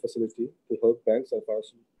repo facility to help banks and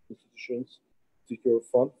financial institutions secure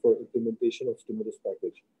fund for implementation of stimulus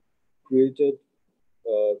package. Created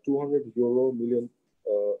 200 million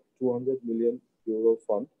euro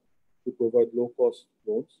fund to provide low-cost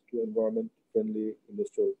loans to environment-friendly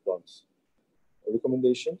industrial plants.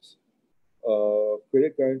 Recommendations: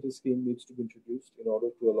 credit guarantee scheme needs to be introduced in order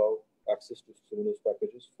to allow access to stimulus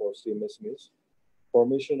packages for CMSMEs.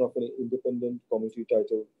 Formation of an independent committee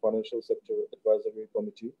titled Financial Sector Advisory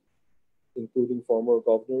Committee, including former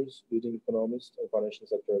governors, leading economists, and financial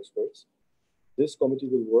sector experts. This committee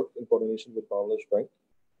will work in coordination with Bangladesh Bank,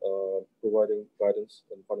 providing guidance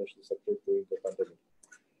in financial sector during the pandemic.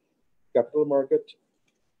 Capital market,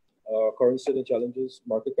 current state and challenges.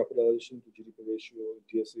 Market capitalization to GDP ratio in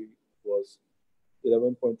TSE was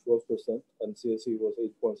 11.12% and CSE was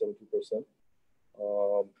 8.72%.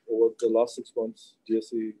 Over the last 6 months,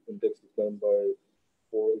 GSE index declined by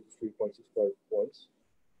 483.65 points,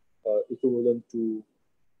 equivalent to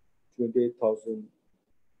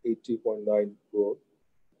 28,080.9 crore,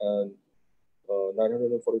 and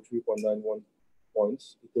 943.91 points,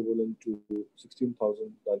 equivalent to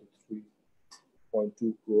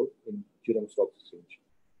 16,093.2 crore in Jiram Stock Exchange.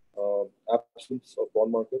 Absence of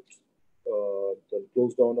bond market, the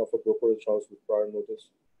close down of a brokerage house with prior notice,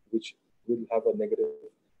 which will have a negative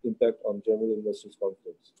impact on general investors'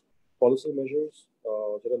 confidence. Policy measures,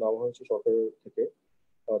 যেটা নেওয়া হয়েছে সরকারের থেকে,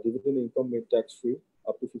 dividend income made tax-free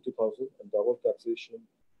up to 50,000 and double taxation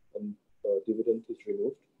on dividend is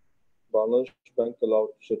removed. Bangladesh Bank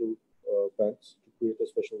allowed scheduled banks to create a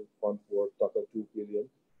special fund worth Taka 2 billion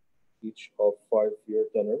each of 5-year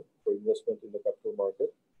tenor for investment in the capital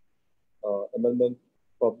market. Amendment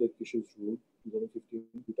Public Issues Rule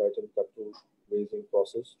 2015 to tighten capital raising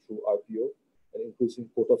process through IPO and increasing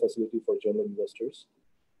quota facility for general investors.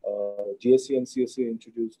 GSE and CSE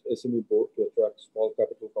introduced SME board to attract small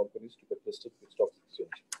capital companies to get listed with stock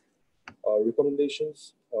exchange. Recommendations: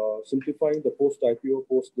 simplifying the post-IPO,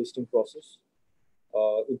 post-listing process.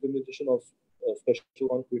 Implementation of special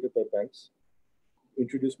fund created by banks,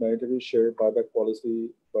 introduced mandatory share buyback policy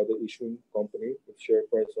by the issuing company if share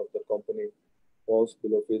price of the company falls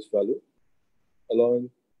below face value, allowing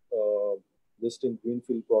listing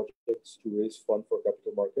greenfield projects to raise fund for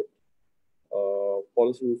capital market,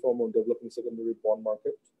 policy reform on developing secondary bond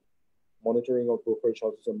market, monitoring of brokerage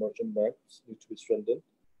houses and merchant banks need to be strengthened,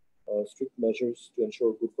 strict measures to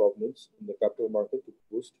ensure good governance in the capital market to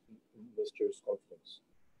boost investors' confidence.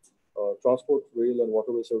 Transport, rail, and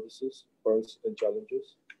waterway services, current and challenges.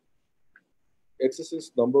 Excessive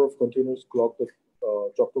number of containers clocked at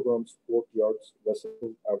Chattogram port yards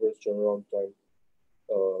vessel average turnaround time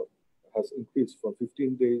has increased from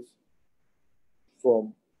 15 days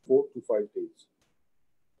from 4 to 5 days.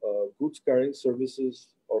 Goods carrying services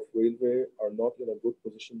of railway are not in a good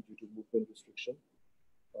position due to movement restriction.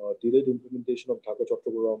 Delayed implementation of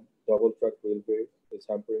Dhaka-Chattogram double-track railway is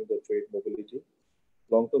hampering the trade mobility.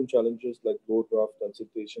 Long-term challenges like road draft and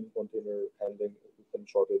siltation container handling equipment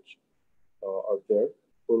shortage are there.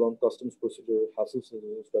 Prolonged customs procedure, hassles in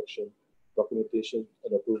inspection, documentation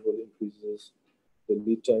and approval increases the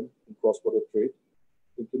lead time in cross-border trade.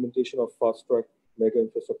 Implementation of fast-track mega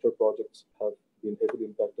infrastructure projects have been heavily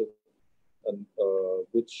impacted and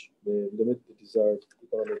which may limit the desired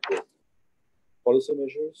economic growth. Policy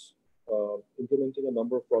measures, implementing a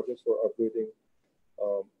number of projects for upgrading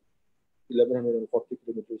 1,140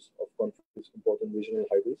 kilometers of country's important regional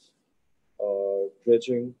highways,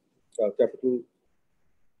 dredging, capital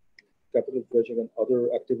dredging and other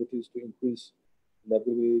activities to increase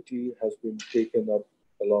navigability has been taken up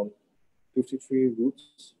along 53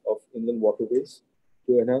 routes of inland waterways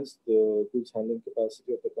to enhance the goods handling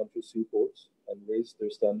capacity of the country's seaports and raise their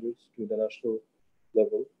standards to international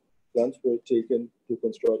level. Plans were taken to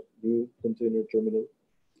construct new container terminal,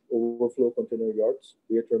 overflow container yards,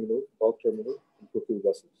 beer terminal, bulk terminal, and procure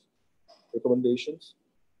vessels. Recommendations: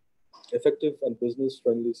 effective and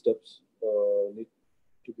business-friendly steps need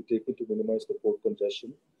to be taken to minimize the port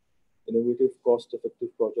congestion. Innovative, cost-effective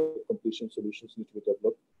project completion solutions need to be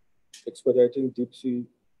developed. Expediting deep sea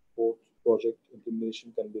port project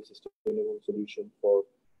implementation can be a sustainable solution for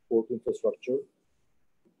port infrastructure.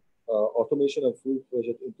 Automation and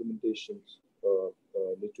full-fledged implementations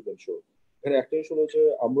need to be ensured. এখানে একটা জিনিস হলো যে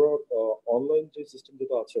আমরা online যে system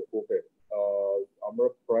যেটা আছে পোর্টে আমরা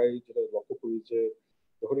প্রায় যেটা লক্ষ্য করি যে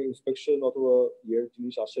যখন ইন্সপেকশন অথবা ইয়ের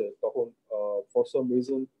জিনিস আসে তখন for some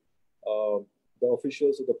reason the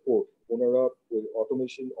officials of the port ওনারা ওই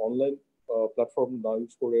অটোমেশন অনলাইন প্ল্যাটফর্ম না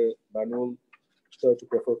ইউজ করে ম্যানুয়ালটা একটু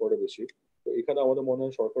প্রেফার করে বেশি। তো এখানে আমাদের মনে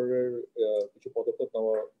হয় সরকারের কিছু পদক্ষেপ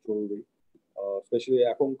নেওয়া জরুরি, স্পেশালি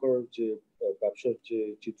এখনকার যে ব্যবসার যে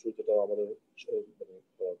চিত্র যেটা আমাদের মানে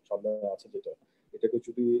সামনে আছে যেটা এটাকে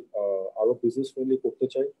যদি আরো বিজনেস ফ্রেন্ডলি করতে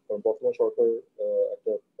চাই, কারণ বর্তমান সরকার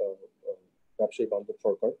একটা ব্যবসায়ী বান্ধব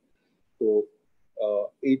সরকার। তো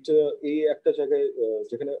এইটা এই একটা জায়গায়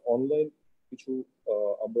যেখানে অনলাইন কিছু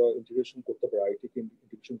আমরা ইন্টিগ্রেশন করতে পারি, আইটি কে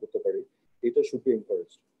ইন্টিগ্রেশন করতে পারি, এটা শুড বি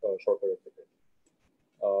এনকারেজ সরকারের থেকে।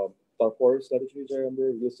 তারপর স্ট্র্যাটেজি যায় আমরা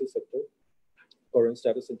real estate sector, current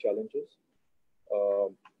status and challenges.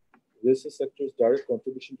 Real estate sector's direct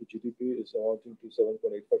contribution to GDP is amounting to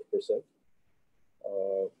 7.85%.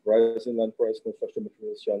 Rising land price, construction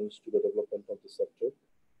materials challenge to the development of the sector.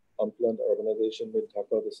 Unplanned urbanization made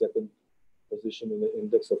Dhaka the second position in the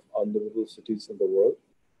index of unlivable cities in the world.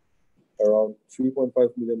 Around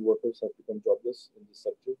 3.5 million workers have become jobless in this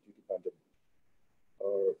sector due to pandemic.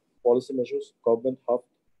 Policy measures: government halved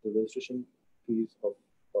the registration fees of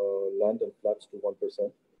land and flats to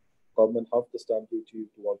 1%. Government halved the stamp duty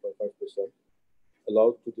to 1.5%.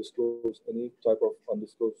 Allowed to disclose any type of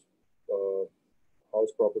undisclosed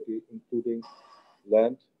house property, including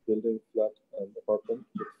land, building, flat, and apartment,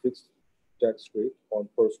 with fixed tax rate on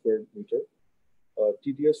per square meter.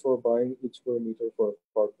 TDS for buying each square meter for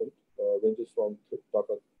apartment ranges from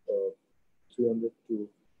Dhaka 300 to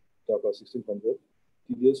Dhaka 1600.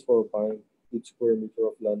 TDS for buying each square meter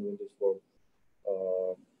of land ranges from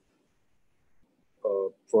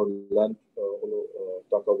for land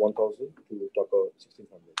Dhaka 1000 to Dhaka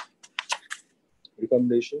 1600.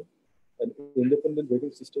 Recommendation: an independent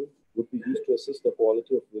rating system would be used to assess the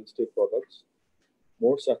quality of real estate products.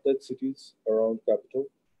 More satellite cities around capital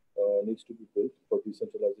needs to be built for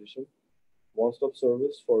decentralization. One-stop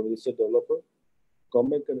service for real estate developer.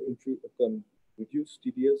 Government can reduce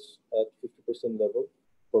TDS at 50% level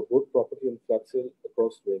for both property and flat sale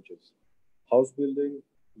across ranges. House building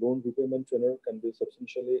loan repayment tenure can be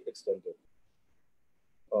substantially extended.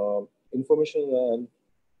 Information and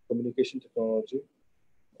communication technology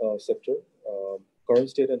sector, current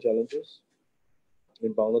state and challenges.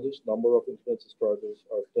 In Bangladesh, number of internet subscribers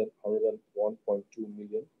are 101.2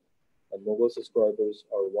 million, and mobile subscribers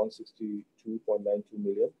are 162.92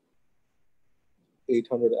 million.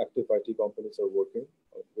 800 active IT companies are working,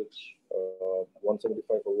 of which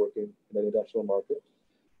 175 are working in the international market.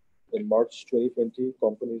 In March 2020,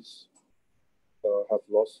 companies have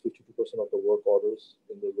lost 52% of the work orders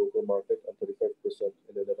in the local market and 35%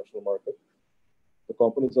 in the international market. The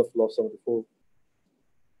companies have lost 74%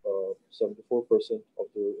 of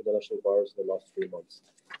the international buyers in the last 3 months.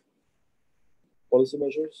 Policy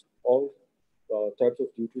measures: all types of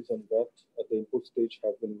duties and VAT at the import stage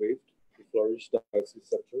have been waived to flourish the IC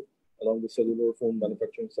sector, along with cellular phone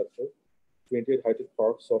manufacturing sector. 28 high-tech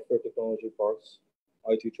parks, software technology parks,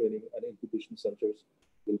 IT training and incubation centers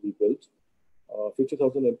will be built.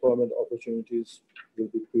 50,000 employment opportunities will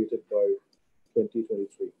be created by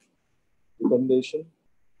 2023. Recommendation: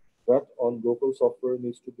 VAT on local software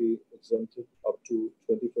needs to be exempted up to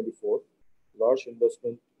 2024. Large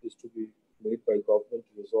investment is to be made by government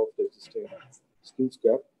to resolve the existing skills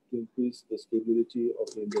gap to increase the stability of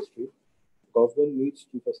the industry. Government needs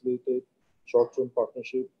to facilitate short-term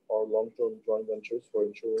partnership or long-term joint ventures for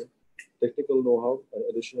ensuring technical know-how and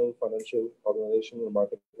additional financial, organizational, and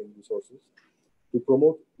marketing resources. To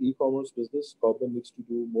promote e-commerce business, government needs to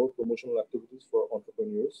do more promotional activities for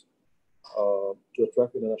entrepreneurs to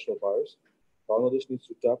attract international buyers. Bangladesh needs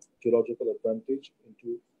to tap geological advantage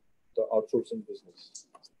into the outsourcing business.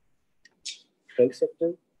 Health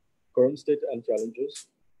sector, current state and challenges.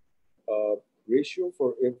 Ratio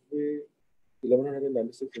for every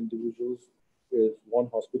 1,196 individuals is 1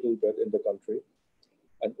 hospital bed in the country,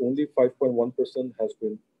 and only 5.1%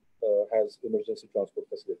 has emergency transport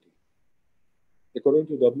facility. According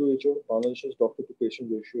to WHO, Bangladesh's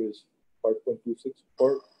doctor-to-patient ratio is 5.26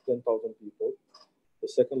 per 10,000 people, the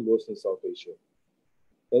second lowest in South Asia.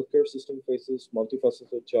 Healthcare system faces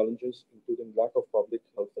multifaceted challenges, including lack of public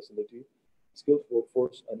health facility, skilled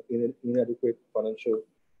workforce, and inadequate financial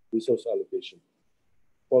resource allocation.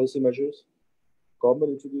 Policy measures: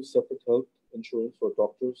 government introduced separate health insurance for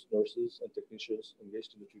doctors, nurses, and technicians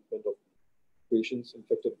engaged in the treatment of patients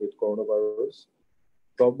infected with coronavirus.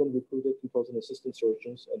 Government recruited 2,000 assistant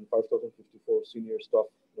surgeons and 5,054 senior staff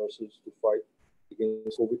nurses to fight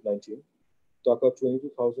against COVID-19. Taka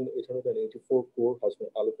 22,884 crore has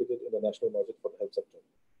been allocated in the national budget for the health sector.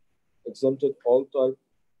 Exempted all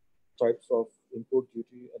types of import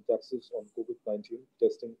duty and taxes on COVID-19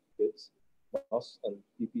 testing kits, masks, and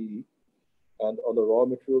PPE, and on the raw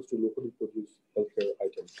materials to locally produced healthcare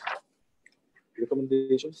items.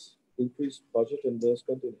 Recommendations: increase budget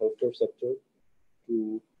investment in healthcare sector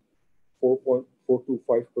to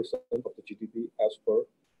 4.425% of the GDP as per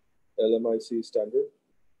LMIC standard.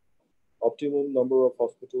 Optimum number of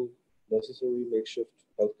hospital necessary makeshift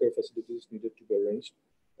healthcare facilities needed to be arranged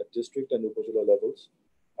at district and upazila levels.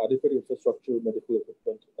 Adequate infrastructure, medical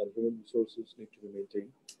equipment, and human resources need to be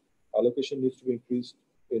maintained. Allocation needs to be increased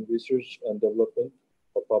in research and development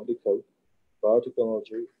for public health,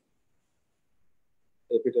 biotechnology,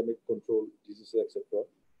 epidemic control, diseases, etc.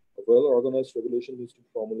 A well-organized regulation needs to be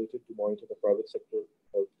formulated to monitor the private sector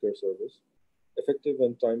healthcare service. Effective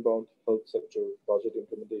and time-bound health sector budget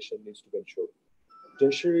implementation needs to be ensured.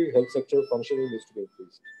 Tertiary health sector functioning needs to be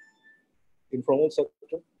increased. Informal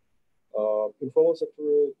sector.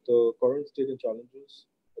 The current state and challenges,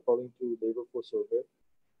 according to Labor Force Survey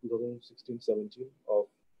 2016-17, of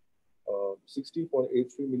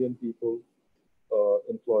 60.83 million people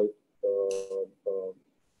employed,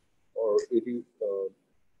 or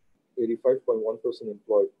 85.1%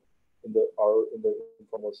 employed in the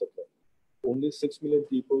informal sector. Only 6 million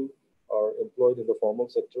people are employed in the formal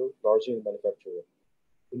sector, largely in manufacturing.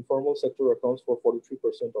 Informal sector accounts for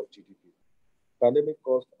 43% of GDP. Pandemic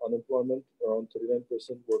caused unemployment around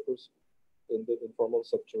 39% workers in the informal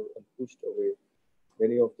sector and pushed away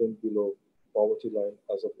many of them below poverty line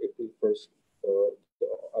as of April 1st,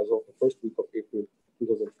 as of the first week of April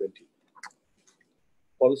 2020.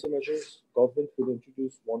 Policy measures: government will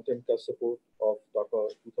introduce one-time cash support of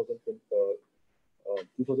Taka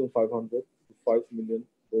 2,500 to 5 million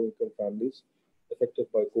low-income families affected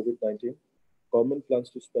by COVID-19. Government plans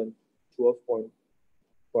to spend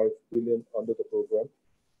 12.5 billion under the program.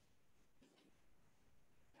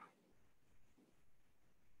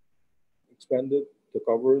 Expanded the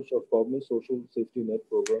coverage of government social safety net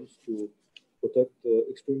programs to protect the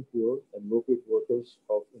extreme poor and low-paid workers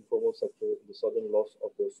of informal sector in the sudden loss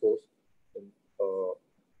of their source in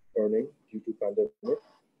earning due to pandemic.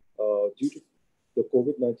 Due to the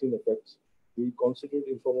COVID-19 effects, we considered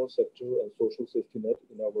informal sector and social safety net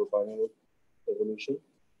in our biennial evolution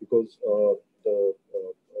because the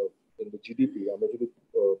in the GDP, আমরা যদি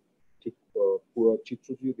ঠিক পুরো চিত্র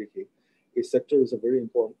যদি দেখি, a sector is a very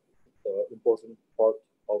important part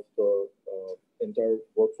of the entire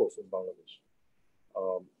workforce in Bangladesh.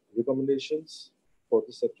 Recommendations for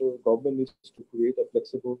the sector: government needs to create a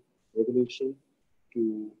flexible regulation to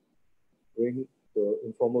bring the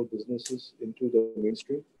informal businesses into the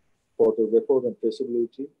mainstream for the record and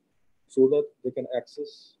traceability, so that they can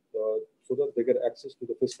get access to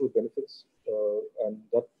the fiscal benefits, and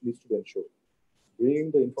that needs to be ensured. Bringing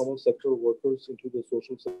the informal sector workers into the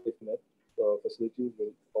social safety net facilities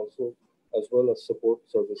will also, as well as support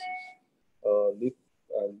services.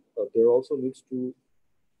 There also needs to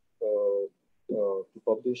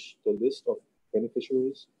publish the list of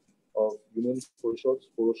beneficiaries of union parishads,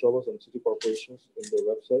 purushabas, and city corporations in their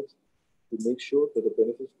websites to make sure that the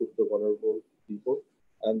benefits go to the vulnerable people,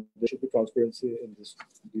 and there should be transparency in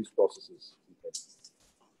these processes.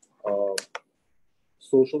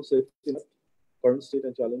 Social safety net, current state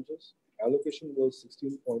and challenges. Allocation was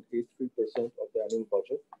 16.83% of the annual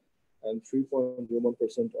budget and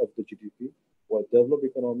 3.01% of the GDP, while developed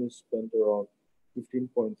economies spent around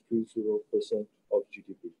 15.30% of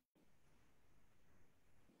GDP.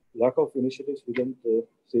 Lack of initiatives within the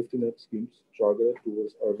safety net schemes targeted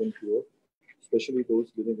towards urban poor, especially those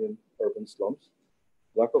living in urban slums.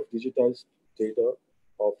 Lack of digitized data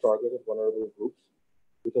of targeted vulnerable groups.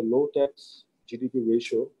 With a low tax GDP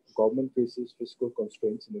ratio, government faces fiscal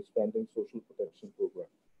constraints in expanding social protection program.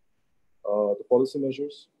 The policy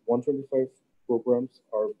measures: 125 programs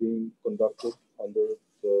are being conducted under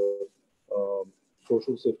the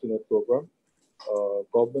social safety net program.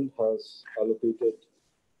 Government has allocated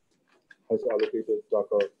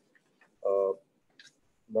Dhaka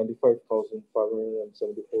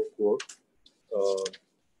 95,574 crore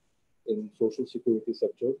in social security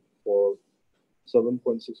sector for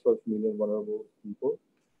 7.65 million vulnerable people,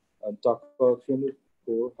 and Dhaka 300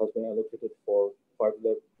 crore has been allocated for 5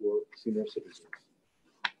 lakh crore senior citizens.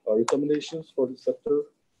 Recommendations for the sector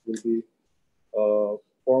will be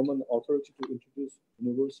form an authority to introduce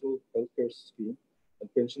universal healthcare scheme and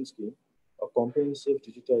pension scheme. A comprehensive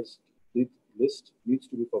digitized list needs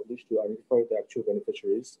to be published to identify the actual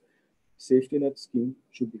beneficiaries. Safety net scheme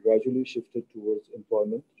should be gradually shifted towards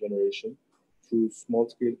employment generation through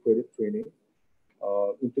small-scale credit training.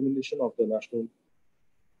 Implementation of the national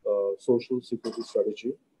social security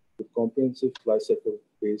strategy with comprehensive life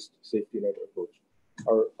cycle-based safety net approach.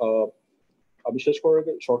 আমি শেষ করার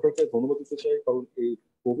আগে সরকারকে ধন্যবাদ দিতে চাই, কারণ এই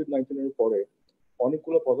কোভিড-19 পরে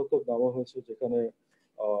অনেকগুলো পদক্ষেপ নেওয়া হয়েছে, যেখানে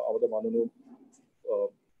আমাদের মাননীয়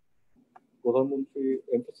প্রধানমন্ত্রী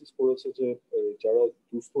এমফাসিস করেছে যে যারা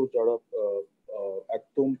দুস্থ, যারা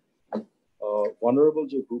একদম ভালনারেবল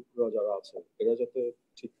যে গ্রুপরা যারা আছে, এরা যাতে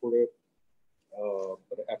ঠিক করে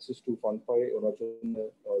অ্যাক্সেস টু ফান্ড পায়, ওনার জন্য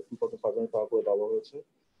 2,500 টাকা করে দেওয়া হয়েছে।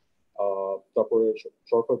 তারপরে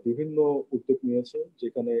সরকার বিভিন্ন উদ্যোগ নিয়েছে,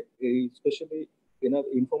 যেখানে এই স্পেশালি এনার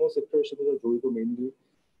ইনফর্মাল সেক্টরের সাথে জড়িত মেইনলি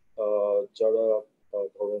যারা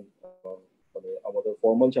ধরেন মানে আমাদের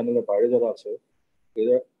ফর্মাল চ্যানেলের বাইরে যারা আছে,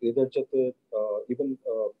 এদের যাতে ইভেন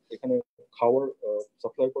এখানে খাওয়ার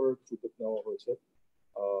সাপ্লাই করার উদ্যোগ নেওয়া হয়েছে।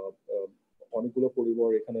 অনেকগুলো পরিবার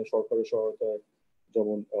এখানে সরকারের সহায়তায়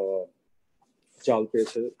যেমন চাল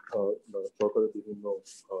পেয়েছে সরকারের বিভিন্ন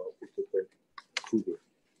উদ্যোগের থ্রুতে।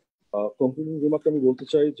 কনক্লুডিং রিমার্কে আমি বলতে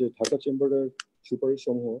চাই যে ঢাকা চেম্বারের সুপারিশ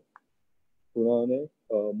সমূহ প্রণয়নে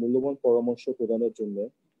মূল্যবান পরামর্শ প্রদানের জন্য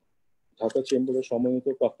ঢাকা চেম্বারের সম্মানিত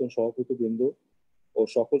প্রাক্তন সভাপতিবৃন্দ ও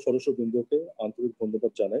সকল সদস্যবৃন্দকে আন্তরিক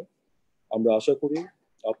ধন্যবাদ জানাই। আমরা আশা করি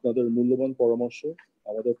আপনাদের মূল্যবান পরামর্শ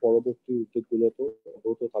আমাদের পরবর্তী উদ্যোগগুলোতে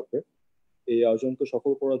অব্যাহত থাকবে। এই আয়োজনকে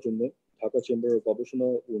সফল করার জন্য ঢাকা চেম্বারের গবেষণা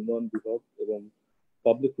উন্নয়ন বিভাগ এবং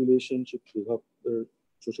পাবলিক রিলেশনশিপ বিভাগের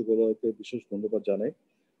সচিবালয়কে বিশেষ ধন্যবাদ জানাই।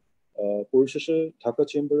 পরিশেষে ঢাকা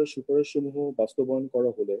চেম্বারের সুপারিশ সমূহ বাস্তবায়ন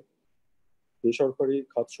করা হলে বেসরকারি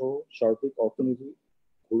খাতসহ সার্বিক অর্থনীতি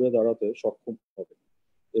ঘুরে দাঁড়াতে সক্ষম হবে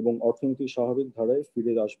এবং অর্থনীতি স্বাভাবিক ধারায়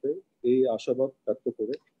ফিরে আসবে, এই আশাবাদ ব্যক্ত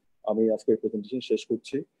করে আমি আজকের প্রেজেন্টেশন শেষ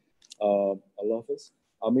করছি। আল্লাহ হাফেজ।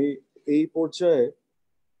 আমি এই পর্যায়ে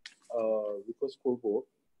রিকোয়েস্ট করব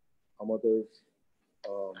আমাদের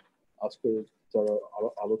আজকের যারা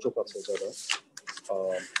আলোচক আছে, যারা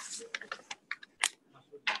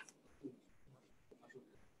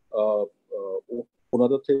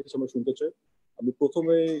ওনাদের থেকে আমরা শুনতে চাই। আমি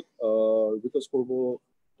প্রথমেই রিকোয়েস্ট করব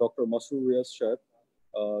ডক্টর মাসরুর রিয়াজ সাহেব,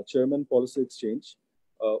 চেয়ারম্যান পলিসি এক্সচেঞ্জ।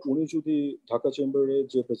 উনি যদি ঢাকা চেম্বারে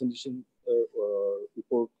যে প্রেজেন্টেশন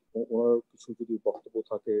উপর ওনার কিছু যদি বক্তব্য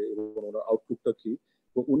থাকে এবং ওনার আউটলুকটা কি,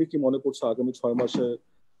 এবং উনি কি মনে করছে আগামী 6 মাসে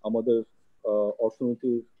আমাদের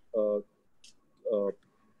অর্থনীতির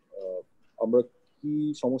আমরা কি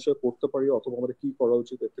সমস্যায় পড়তে পারি অথবা আমাদের কি করা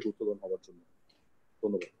উচিত এর থেকে উত্তোলন হওয়ার জন্য?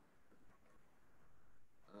 ধন্যবাদ।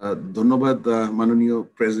 ধন্যবাদ মাননীয়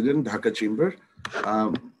প্রেসিডেন্ট ঢাকা চেম্বার,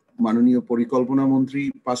 মাননীয় পরিকল্পনা মন্ত্রী,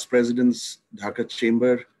 past presidents Dhaka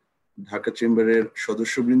chamber, Dhaka চেম্বারের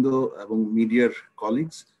সদস্যবৃন্দ এবং মিডিয়ার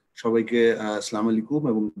কলিগস, সবাইকে আসসালামু আলাইকুম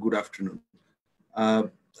এবং গুড আফটারনুন।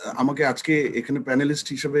 আমাকে আজকে এখানে প্যানেলিস্ট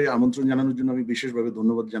হিসেবে আমন্ত্রণ জানানোর জন্য আমি বিশেষভাবে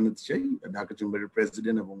ধন্যবাদ জানাতে চাই ঢাকা চেম্বারের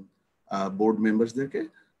প্রেসিডেন্ট এবং বোর্ড মেম্বারসদেরকে।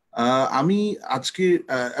 আমি আজকে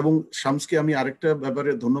এবং শামসকে আমি আরেকটা ব্যাপারে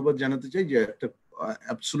ধন্যবাদ জানাতে চাই যে একটা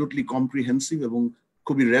অ্যাবসলিউটলি কম্প্রিহেন্সিভ এবং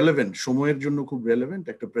খুবই রেলেভেন্ট, সময়ের জন্য খুব রেলেভেন্ট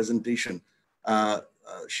একটা প্রেজেন্টেশন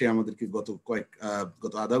সে আমাদেরকে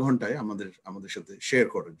গত আধা ঘন্টায় আমাদের সাথে শেয়ার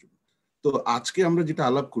করার জন্য। তো আজকে আমরা যেটা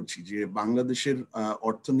আলাপ করছি যে বাংলাদেশের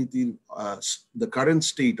অর্থনীতির the current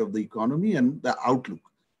state of the economy and the Outlook.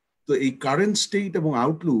 তো এই কারেন্ট স্টেট এবং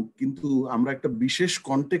আউটলুক কিন্তু আমরা একটা বিশেষ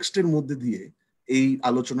কনটেক্সটের মধ্যে দিয়ে এই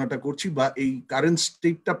আলোচনাটা করছি, বা এই কারেন্ট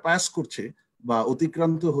স্টেটটা পাস করছে বা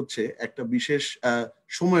অতিক্রান্ত হচ্ছে একটা বিশেষ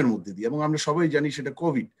সময়ের মধ্যে দিয়ে, এবং আমরা সবাই জানি সেটা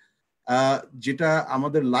কোভিড, যেটা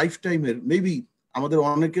আমাদের লাইফ টাইমের, মেবি আমাদের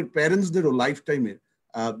অনেকের প্যারেন্টসদেরও লাইফ টাইমের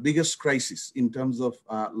biggest crisis in terms of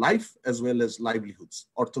life as well as livelihoods,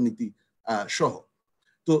 অর্থনীতি সহ।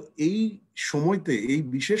 তো এই সময়তে, এই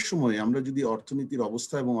বিশেষ সময়ে আমরা যদি অর্থনীতির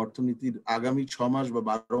অবস্থা এবং অর্থনীতির আগামী 6 মাস বা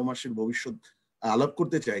 12 মাসের ভবিষ্যৎ আলাপ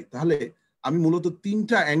করতে চাই, তাহলে আমি মূলত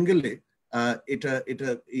 3টা অ্যাঙ্গেলে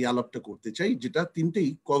এই আলাপটা করতে চাই, যেটা 3টেই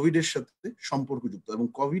কোভিডের সাথে সম্পর্কযুক্ত, এবং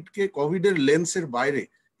কোভিডের লেন্সের বাইরে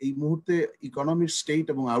এই মুহূর্তে ইকোনমির স্টেট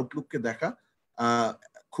এবং আউটলুককে দেখা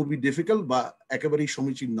খুবই ডিফিকাল্ট বা একেবারেই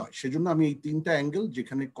সমীচীন নয়। সেজন্য আমি এই 3টা অ্যাঙ্গেল,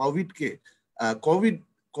 যেখানে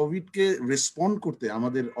কোভিডকে রেসপন্ড করতে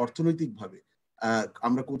আমাদের অর্থনৈতিকভাবে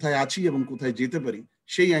আমরা কোথায় আছি এবং কোথায় যেতে পারি,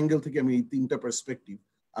 সেই অ্যাঙ্গেল থেকে আমি এই 3টা পার্সপেক্টিভ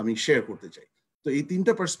আমি শেয়ার করতে চাই। তো এই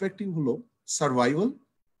 3টা পার্সপেক্টিভ হলো সার্ভাইভাল,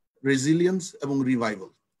 রেজিলিয়েন্স এবং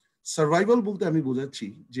রিভাইভাল। সার্ভাইভাল বলতে আমি বোঝাচ্ছি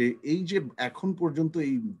যে এই যে এখন পর্যন্ত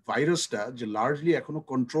এই ভাইরাসটা যে লার্জলি এখনো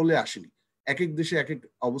কন্ট্রোলে আসেনি, এক এক দেশে এক এক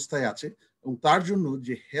অবস্থায় আছে, এবং তার জন্য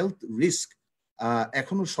যে হেলথ রিস্ক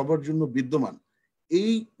এখনো সবার জন্য বিদ্যমান,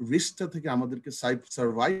 এই রিস্কটা থেকে আমাদেরকে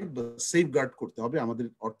সার্ভাইভ বা সেফগার্ড করতে হবে আমাদের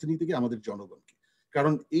অর্থনীতিকে, আমাদের জনগণকে।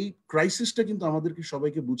 কারণ এই ক্রাইসিসটা কিন্তু আমাদেরকে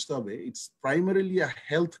সবাইকে বুঝতে হবে, it's primarily a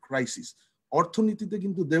health crisis. অর্থনীতিতে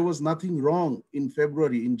কিন্তু there was nothing wrong in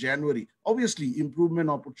February, in January. Obviously improvement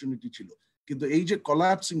opportunity ছিল, কিন্তু এই যে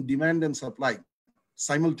collapsing demand and supply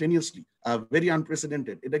simultaneously, very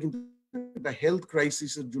unprecedented, এটা কিন্তু একটা হেলথ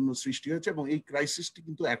ক্রাইসিসের জন্য সৃষ্টি হয়েছে, এবং এই ক্রাইসিসটি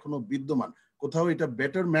কিন্তু এখনো বিদ্যমান। কোথাও এটা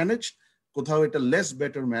বেটার ম্যানেজ, কোথাও এটা লেস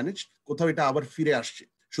বেটার ম্যানেজ, কোথাও এটা আবার ফিরে আসছে।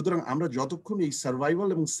 সুতরাং আমরা যতক্ষণ এই সার্ভাইভাল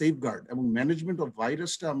এবং সেফগার্ড এবং ম্যানেজমেন্ট অফ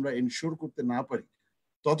ভাইরাসটা আমরা এনশিওর করতে না পারি,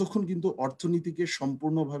 ততক্ষণ কিন্তু অর্থনীতিকে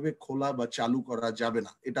সম্পূর্ণভাবে খোলা বা চালু করা যাবে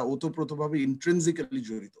না। এটা ওতপ্রোতভাবে ইন্ট্রিনজিক্যালি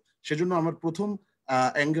জড়িত। সেজন্য আমার প্রথম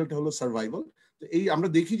অ্যাঙ্গেলটা হলো সার্ভাইভাল। তো এই আমরা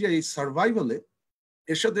দেখি যে এই সার্ভাইভালে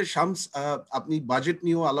এর সাথে শামস আপনি বাজেট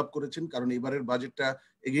নিয়েও আলাপ করেছেন, কারণ এবারের বাজেটটা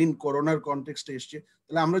এগেইন করোনার কনটেক্সটে এসছে।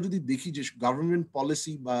 তাহলে আমরা যদি দেখি যে গভর্নমেন্ট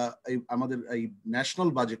পলিসি বা আমাদের এই ন্যাশনাল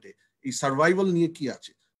বাজেটে এই সার্ভাইভাল নিয়ে কি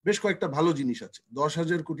আছে, বেশ কয়েকটা ভালো জিনিস আছে।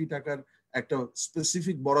 10,000 কোটি টাকার একটা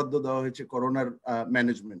স্পেসিফিক বরাদ্দ দেওয়া হয়েছে করোনার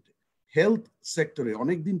ম্যানেজমেন্টে। হেলথ সেক্টরে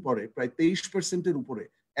অনেকদিন পরে প্রায় 23% উপরে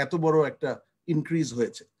এত বড় একটা ইনক্রিজ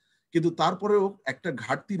হয়েছে, কিন্তু তারপরেও একটা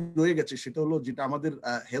ঘাটতি রয়ে গেছে। সেটা হলো, যেটা আমাদের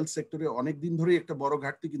হেলথ সেক্টরে অনেকদিন ধরেই একটা বড়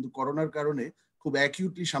ঘাটতি, কিন্তু করোনার কারণে খুব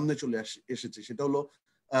অ্যাকিউটলি সামনে চলে এসেছে, সেটা হলো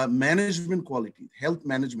ম্যানেজমেন্ট কোয়ালিটি, হেলথ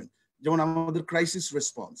ম্যানেজমেন্ট। যেমন আমাদের ক্রাইসিস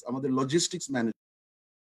রেসপন্স, আমাদের লজিস্টিক্স ম্যানেজমেন্ট,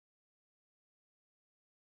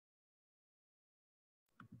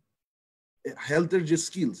 হেলথের যে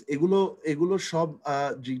স্কিলস, এগুলো সব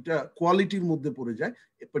যেটা কোয়ালিটির মধ্যে পড়ে যায়,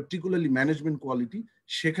 পার্টিকুলারলি ম্যানেজমেন্ট কোয়ালিটি,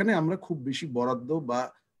 সেখানে আমরা খুব বেশি বরাদ্দ বা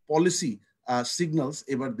পলিসি সিগন্যালস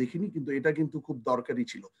এবার দেখিনি, কিন্তু এটা কিন্তু খুব দরকারি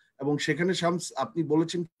ছিল। এবং সেখানে শামস আপনি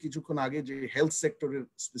বলেছেন কিছুক্ষণ আগে যে হেলথ সেক্টরের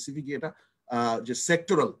স্পেসিফিক এটা যে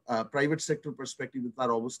সেক্টরাল প্রাইভেট সেক্টর পার্সপেক্টিভ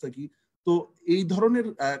তার অবস্থা কি। তো এই ধরনের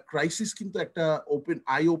ক্রাইসিস কিন্তু একটা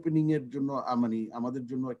আই ওপেনিং এর জন্য, মানে আমাদের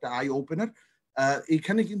জন্য একটা আই ওপেনার।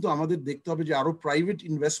 এখানে কিন্তু আমাদের দেখতে হবে যে আরো প্রাইভেট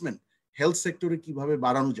ইনভেস্টমেন্ট হেলথ সেক্টরে কিভাবে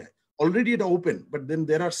বাড়ানো যায়। অলরেডি এটা open, but then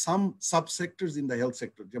there R some sub sectors in the health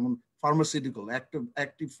sector, যেমন ফার্মাসিউটিক্যাল,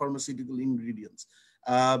 অ্যাক্টিভ ফার্মাসিউটিক্যাল ইনগ্রিডিয়েন্টস,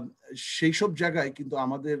 সেই সব জায়গায় কিন্তু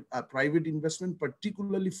আমাদের private investment,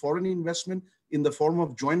 particularly foreign investment in the form of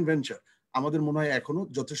joint venture, আমাদের মনে হয় এখনো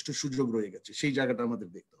যথেষ্ট সুযোগ রয়ে গেছে, সেই জায়গাটা আমাদের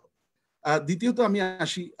দেখতে হবে। দ্বিতীয়ত আমি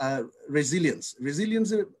আসি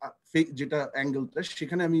রেজিলিয়েন্সের যেটা অ্যাঙ্গেলটা,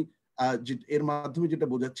 সেখানে আমি এর মাধ্যমে যেটা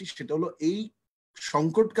বোঝাচ্ছি সেটা হলো, এই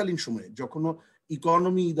সংকটকালীন সময়ে যখন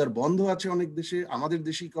ইকোনমি ইদার বন্ধ আছে অনেক দেশে, আমাদের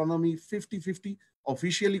দেশে ইকোনমি 50-50,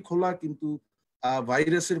 অফিসিয়ালি খোলা কিন্তু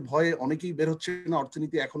ভাইরাসের ভয়ে অনেকেই বের হচ্ছে না,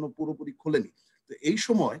 অর্থনীতি এখনো পুরোপুরি খোলেনি। তো এই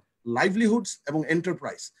সময় লাইভলিহুডস এবং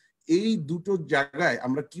এন্টারপ্রাইজ, এই দুটো জায়গায়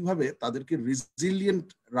আমরা কিভাবে তাদেরকে রেজিলিয়েন্ট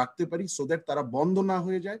রাখতে পারি সো দ্যাট তারা বন্ধ না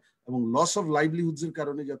হয়ে যায় এবং লস অফ লাইভলিহুডস এর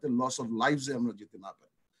কারণে যাতে লস অফ লাইভসে আমরা যেতে না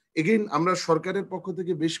পারি। এগেইন আমরা সরকারের পক্ষ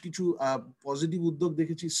থেকে বেশ কিছু পজিটিভ উদ্যোগ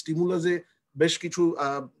দেখেছি, স্টিমুলাসে বেশ কিছু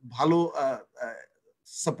ভালো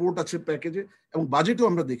সাপোর্ট আছে প্যাকেজে, এবং বাজেটও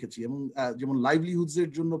আমরা দেখেছি। এবং যেমন লাইভলিহুডস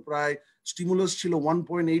এর জন্য প্রায় স্টিমুলাস ছিল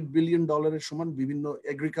 $1.8 বিলিয়ন সমান, বিভিন্ন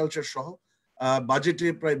এগ্রিকালচার সহ। বাজেটে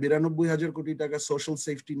প্রায় 92,000 কোটি টাকা সোশ্যাল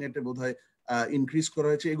সেফটি নেটে বোধহয় ইনক্রিজ করা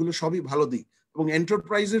হয়েছে। এগুলো সবই ভালো দিক। এবং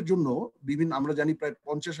এন্টারপ্রাইজের জন্য বিভিন্ন, আমরা জানি প্রায়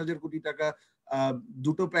 50,000 কোটি টাকা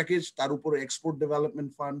দুটো প্যাকেজ, তার উপর export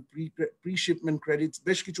development fund, pre shipment credits,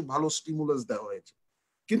 বেশ কিছু ভালো স্টিমুলাস দেওয়া হয়েছে।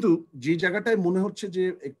 কিন্তু যে জায়গাটায় মনে হচ্ছে যে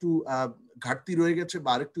একটু ঘাটতি রয়ে গেছে বা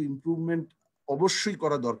আরেকটু ইমপ্রুভমেন্ট অবশ্যই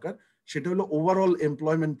করা দরকার, সেটা হলো ওভারঅল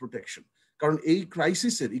এমপ্লয়মেন্ট প্রোটেকশন। কারণ এই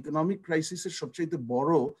ক্রাইসিসের, ইকোনমিক ক্রাইসিসের সবচেয়ে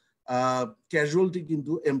বড় ক্যাজুয়ালিটি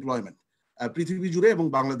কিন্তু এমপ্লয়মেন্ট, পৃথিবী জুড়ে এবং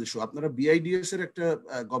বাংলাদেশেও। আপনারা বিআইডিএস এর একটা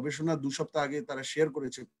গবেষণা 2 সপ্তাহ আগে তারা শেয়ার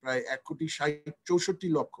করেছে, প্রায়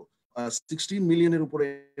 1,64,00,000 16 মিলিয়নের উপরে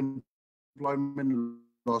এমপ্লয়মেন্ট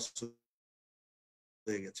লস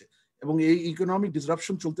হয়ে গেছে। এবং এই ইকোনমিক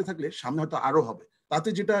ডিসরাপশন চলতে থাকলে সামনে হয়তো আরো হবে। তাতে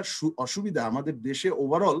যেটা অসুবিধা, আমাদের দেশে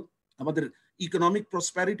ওভারঅল আমাদের ইকোনমিক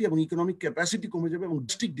প্রসপ্যারিটি এবং ইকোনমিক ক্যাপাসিটি কমে যাবে, এবং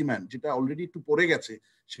ডোমেস্টিক ডিমান্ড যেটা অলরেডি একটু পড়ে গেছে,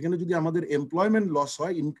 সেখানে যদি আমাদের এমপ্লয়মেন্ট লস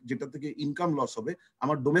হয়, যেটা থেকে ইনকাম লস হবে,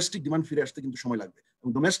 আমার ডোমেস্টিক ডিমান্ড ফিরে আসতে কিন্তু সময় লাগবে। এবং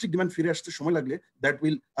ডোমেস্টিক ডিমান্ড ফিরে আসতে সময় লাগলে that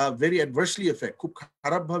will very adversely effect, খুব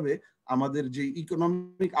খারাপ ভাবে আমাদের যে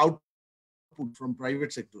economic output from private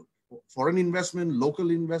sector, foreign investment, local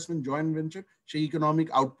investment, joint venture, সেই ইকোনমিক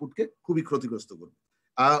আউটপুটকে খুবই ক্ষতিগ্রস্ত করবে।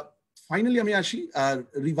 ফাইনালি আমি আসি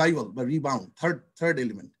রিভাইভাল বা রিবাউন্ড, থার্ড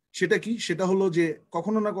এলিমেন্ট। সেটা কি? সেটা হলো যে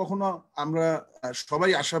কখনো না কখনো আমরা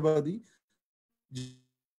সবাই আশাবাদী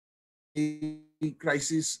এই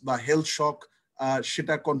ক্রাইসিস বা হেলথ শক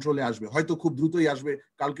সেটা কন্ট্রোলে আসবে, হয়তো খুব দ্রুতই আসবে।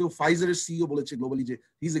 কালকেও ফাইজারের সিইও বলেছে গ্লোবালি যে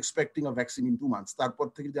he is expecting a vaccine in 2 months. তারপর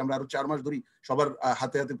থেকে যদি আমরা আরো 4 মাস ধরি সবার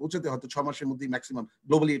হাতে হাতে পৌঁছাতে, হয়তো 6 মাসের মধ্যেই ম্যাক্সিমাম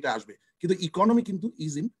গ্লোবালি এটা আসবে। কিন্তু ইকোনমি কিন্তু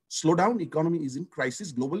is in slow down, economy is in crisis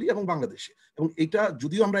globally এবং বাংলাদেশে। এবং এটা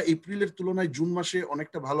যদিও আমরা এপ্রিলের তুলনায় জুন মাসে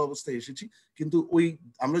অনেকটা ভালো অবস্থায় এসেছি, কিন্তু ওই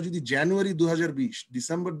আমরা যদি জানুয়ারি 2020,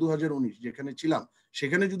 ডিসেম্বর 2019 যেখানে ছিলাম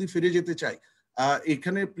সেখানে যদি ফিরে যেতে চাই,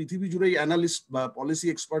 এখানে পৃথিবী জুড়েই অ্যানালিস্ট বা পলিসি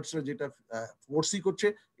এক্সপার্টসরা যেটা ফোরসি করছে,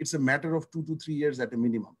 it's a matter of 2 to 3 years at A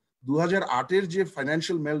minimum. 2008-এর যে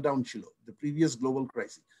ফাইন্যান্সিয়াল মেলডাউন ছিল, দ্য প্রিভিয়াস গ্লোবাল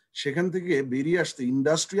ক্রাইসিস, সেখান থেকে বেরিয়ে আসতে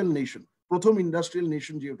ইন্ডাস্ট্রিয়াল নেশন, প্রথম ইন্ডাস্ট্রিয়াল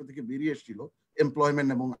নেশন যে ওটা থেকে বেরিয়ে এসেছিল এমপ্লয়মেন্ট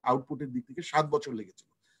এবং আউটপুটের দিক থেকে 7 বছর লেগেছিল।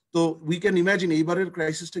 তো উই ক্যান ইমাজিন এইবারের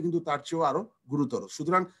ক্রাইসিসটা কিন্তু তার চেয়েও আরো গুরুতর।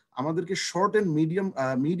 সুতরাং আমাদেরকে short and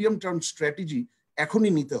medium term strategy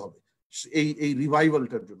এখনই নিতে হবে এই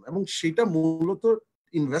রিভাইভালটার জন্য, এবং সেটা মূলত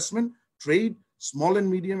investment, trade, small and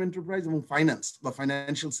medium enterprise এবং ফাইন্যান্স বা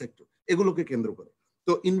ফাইন্যান্সিয়াল সেক্টর, এগুলোকে কেন্দ্র করে।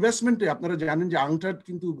 তো ইনভেস্টমেন্টে আপনারা জানেন যে আংটার্ড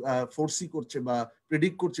কিন্তু ফোরসি করছে বা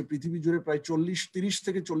প্রেডিক্ট করছে পৃথিবী জুড়ে প্রায় 30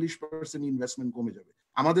 থেকে 40% ইনভেস্টমেন্ট কমে যাবে।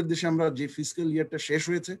 আমাদের দেশে আমরা যে ফিসক্যাল ইয়ারটা শেষ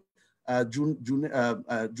হয়েছে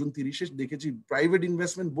জুন 30-এ দেখেছি প্রাইভেট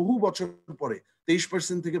ইনভেস্টমেন্ট বহু বছর পরে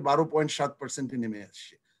 23% থেকে 12.7% নেমে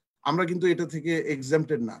আসছে। আমরা কিন্তু এটা থেকে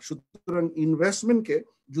এক্সাম্পটেড না। সুতরাং ইনভেস্টমেন্টকে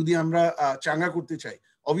যদি আমরা চাঙ্গা করতে চাই,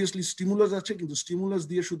 অবভিয়াসলি স্টিমুলাস আছে, কিন্তু স্টিমুলাস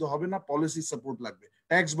দিয়ে শুধু হবে না, পলিসি সাপোর্ট লাগবে।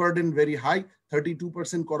 ট্যাক্স বার্ডেন ভেরি হাই,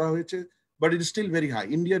 32% করা হয়েছে, but it still very high.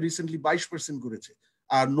 India recently 22% করেছে,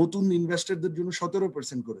 আর নতুন ইনভেস্টরদের জন্য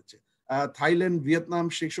 17% করেছে। থাইল্যান্ড, ভিয়েতনাম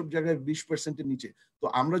সেসব জায়গায় 20%-এর নিচে। তো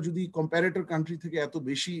আমরা যদি কম্প্যারেটর কান্ট্রি থেকে এত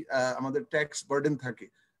বেশি আমাদের ট্যাক্স বার্ডেন থাকে,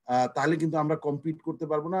 তাহলে কিন্তু আমরা কম্পিট করতে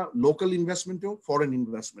পারবো না লোকাল ইনভেস্টমেন্টেও, ফরেন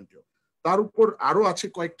ইনভেস্টমেন্টেও। তার উপর আরো আছে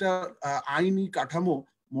কয়েকটা আইনি কাঠামো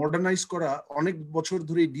মডার্নাইজ করা অনেক বছর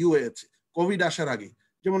ধরে ডিউ হয়েছে কোভিড আসার আগে।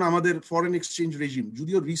 যেমন আমাদের ফরেন এক্সচেঞ্জ রেজিম,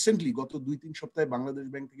 যদিও রিসেন্টলি গত 2-3 সপ্তাহে বাংলাদেশ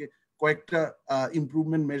ব্যাংক থেকে কয়েকটা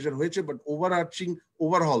ইমপ্রুভমেন্ট মেজার হয়েছে, but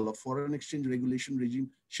overhaul of foreign exchange regulation regime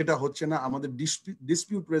সেটা হচ্ছে না। আমাদের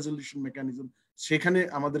ডিসপিউট রেজলিউশন মেকানিজম, সেখানে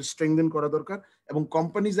আমাদের স্ট্রেংথেন করা দরকার। এবং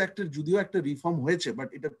কোম্পানিজ অ্যাক্টের যদিও একটা রিফর্ম হয়েছে, বাট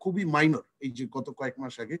এটা খুবই মাইনর। এই যে গত কয়েক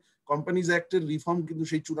মাস আগে কোম্পানিজ অ্যাক্টের রিফর্ম কিন্তু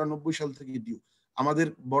সেই 94 সাল থেকে ডিউ। আমাদের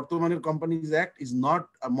বর্তমানের কোম্পানিজ অ্যাক্ট ইজ নট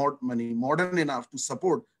মানে modern enough to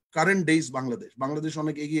support current days Bangladesh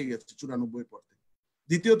অনেক এগিয়ে গেছে 94 পর থেকে।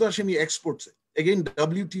 দ্বিতীয়ত আসেনি এক্সপোর্টসে। এগেইন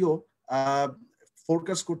ডব্লিউটিও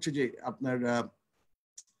ফোরকাস্ট করছে যে আপনার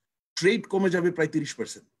ট্রেড কমে যাবে প্রায়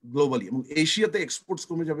 30% গ্লোবালি, এবং এশিয়াতে এক্সপোর্টস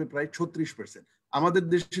কমে যাবে প্রায় 36%। আমাদের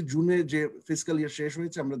দেশে জুনে যে ফিসক্যাল ইয়ার শেষ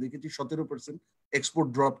হয়েছে আমরা দেখেছি 17% এক্সপোর্ট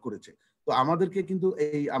ড্রপ করেছে। তো আমাদেরকে কিন্তু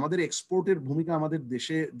এই আমাদের এক্সপোর্টের ভূমিকা আমাদের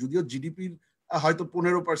দেশে, যদিও জিডিপির হয়তো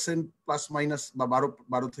 15% প্লাস মাইনাস বা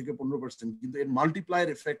 12 থেকে 15%, কিন্তু এর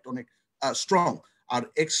মাল্টিপ্লায়ার এফেক্ট অনেক স্ট্রং। আর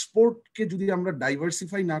এক্সপোর্টকে যদি আমরা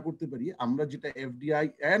ডাইভার্সিফাই না করতে পারি, আমরা যেটা এফডিআই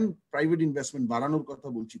এন্ড প্রাইভেট ইনভেস্টমেন্ট বাড়ানোর কথা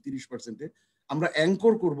বলছি 30%, আমরা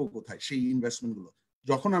অ্যাঙ্কর করব কোথায় সেই ইনভেস্টমেন্ট গুলো?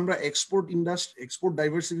 যখন আমরা এক্সপোর্ট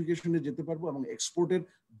ডাইভার্সিফিকেশনে যেতে পারবো এবং এক্সপোর্টের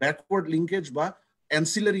ব্যাকওয়ার্ড লিঙ্কেজ বা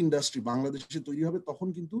অ্যান্সিলারি ইন্ডাস্ট্রি বাংলাদেশে তৈরি হবে, তখন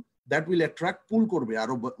কিন্তু দ্যাট উইল অ্যাট্রাক্ট পুল করবে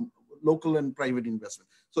আরো local and private investment.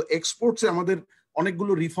 So এক্সপোর্টসে আমাদের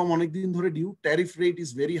অনেকগুলো রিফর্ম অনেকদিন ধরে due. Tariff rate is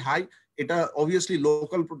very high, এটা অবভিয়াসলি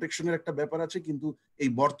লোকাল প্রোটেকশনের একটা ব্যাপার আছে, কিন্তু এই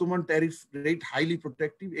বর্তমান ট্যারিফ রেট হাইলি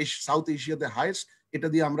প্রোটেক্টিভ, এই সাউথ এশিয়াতে হাইয়েস্ট। এটা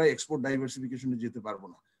দিয়ে আমরা এক্সপোর্ট ডাইভার্সিফিকেশনে যেতে পারবো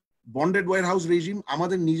না। বন্ডেড ওয়্যার হাউস রেজিম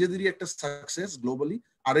আমাদের নিজেদেরই একটা সাকসেস গ্লোবালি,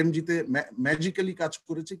 আরএমজিতে ম্যাজিক্যালি কাজ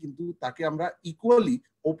করেছে, কিন্তু তাকে আমরা ইকুয়ালি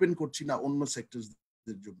ওপেন করছি না অন্য সেক্টর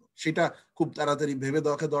জন্য। সেটা খুব তাড়াতাড়ি ভেবে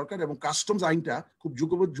দেখা দরকার। এবং কাস্টমস আইনটা খুব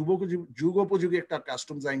যুগোপযোগী একটা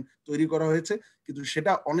কাস্টমস আইন তৈরি করা হয়েছে, কিন্তু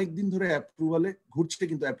সেটা অনেকদিন ধরে অ্যাপ্রুভালে ঘুরছে,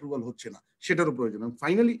 কিন্তু অ্যাপ্রুভাল হচ্ছে না, সেটারও প্রয়োজন।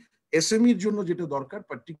 ফাইনালি এসএমইর জন্য যেটা দরকার,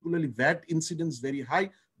 particularly VAT incidence very high,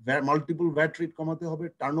 multiple VAT rate কমাতে হবে।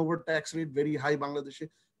 Turnover tax rate very high বাংলাদেশে,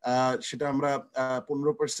 সেটা আমরা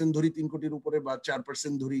 15% ধরি 3 কোটির উপরে, বা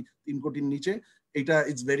 4% ধরি 3 কোটির নিচে।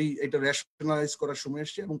 এটা রেশনালাইজ করার সময়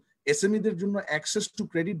এসছে। এবং এসএমইদের জন্য অ্যাক্সেস টু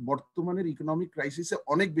ক্রেডিট বর্তমানের ইকোনমিক ক্রাইসিসে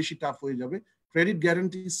অনেক বেশি টাফ হয়ে যাবে। ক্রেডিট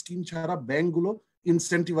গ্যারান্টি স্কিম ছাড়া ব্যাংকগুলো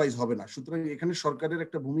ইনসেন্টিভাইজ হবে না। সুতরাং এখানে সরকারের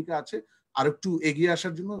একটা ভূমিকা আছে আর একটু এগিয়ে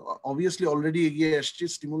আসার জন্য। অবভিয়াসলি অলরেডি এগিয়ে আসছে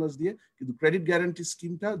স্টিমুলাস দিয়ে, কিন্তু ক্রেডিট গ্যারান্টি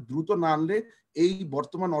স্কিমটা দ্রুত না আনলে এই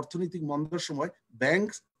বর্তমান অর্থনৈতিক মন্দার সময় ব্যাংক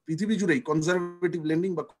পৃথিবী জুড়েই কনজারভেটিভ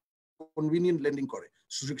লেন্ডিং বা কনভিনিয়েন্ট লেন্ডিং করে,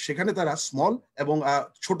 সেখানে তারা স্মল এবং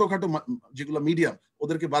ছোটখাটো যেগুলো মিডিয়াম,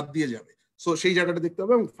 ওদেরকে বাদ দিয়ে যাবে। সো সেই জায়গাটা দেখতে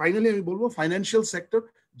হবে। এবং ফাইনালি আমি বলবো ফাইন্যান্সিয়াল সেক্টর,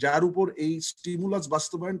 যার উপর এই স্টিমুলাস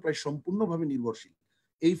বাস্তবায়ন প্রায় সম্পূর্ণভাবে নির্ভরশীল,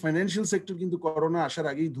 এই ফাইন্যান্সিয়াল সেক্টর কিন্তু করোনা আসার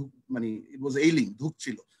আগেই মানে ইট ওয়াজ এইলিং,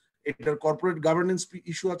 ধুকছিল। এটার কর্পোরেট গভর্নেন্স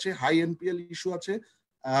ইস্যু আছে, হাই এনপিএল ইস্যু আছে,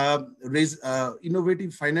 ইনোভেটিভ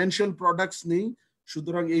ফাইন্যান্সিয়াল প্রোডাক্টস নেই।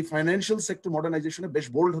 সুতরাং এই ফাইন্যান্সিয়াল সেক্টর মডার্নাইজেশনে বেশ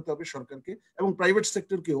বোল্ড হতে হবে সরকারকে, এবং প্রাইভেট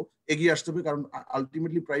সেক্টরকেও এগিয়ে আসতে হবে, কারণ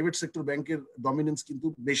আলটিমেটলি প্রাইভেট সেক্টর ব্যাংকের ডমিনেন্স কিন্তু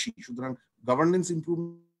বেশি। সুতরাং governance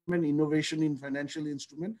improvement, innovation in financial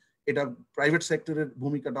instrument, এটা প্রাইভেট সেক্টরের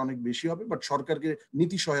ভূমিকাটা অনেক বেশি হবে, বাট সরকারকে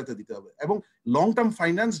নীতি সহায়তা দিতে হবে। এবং লং টার্ম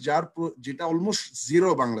ফাইন্যান্স, যেটা অলমোস্ট জিরো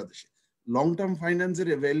বাংলাদেশে, লং টার্ম ফাইন্যান্সের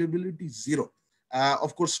অ্যাভেলেবিলিটি জিরো।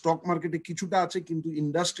 অফকোর্স স্টক মার্কেটে কিছুটা আছে, কিন্তু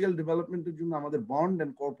ইন্ডাস্ট্রিয়াল ডেভেলপমেন্টের জন্য আমাদের bond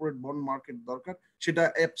and corporate bond market দরকার, সেটা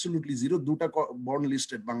অ্যাবসলিউটলি জিরো। 2টা বন্ড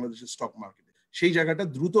লিস্টেড বাংলাদেশের স্টক মার্কেটে, সেই জায়গাটা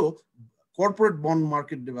দ্রুত কর্পোরেট বন্ড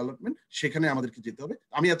মার্কেট ডেভেলপমেন্ট, সেখানে আমাদেরকে যেতে হবে।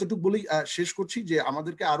 আমি এতটুকু বলেই শেষ করছি যে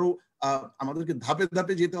আমাদেরকে ধাপে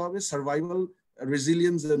ধাপে যেতে হবে। সার্ভাইভাল,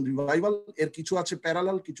 রেজিলিয়েন্স এন্ড রিভাইভাল, এর কিছু আছে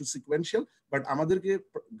প্যারালাল, কিছু সিকোয়েন্সিয়াল, বাট আমাদেরকে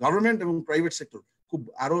গভর্নমেন্ট এবং প্রাইভেট সেক্টর খুব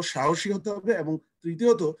আরো সাহসী হতে হবে। এবং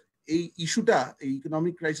তৃতীয়ত, এই ইস্যুটা, এই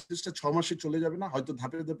ইকোনমিক ক্রাইসিসটা 6 মাসে চলে যাবে না, হয়তো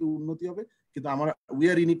ধাপে ধাপে উন্নতি হবে, কিন্তু আমরা we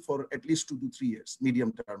are in it for at least 2 to 3 years medium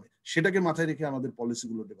টার্মে। সেটাকে মাথায় রেখে আমাদের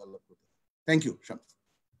পলিসিগুলো ডেভেলপ করতে হবে। থ্যাংক ইউ শান্ত।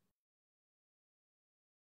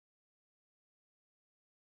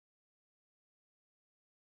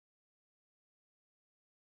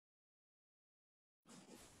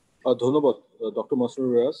 ধন্যবাদ ডক্টর মাসরুর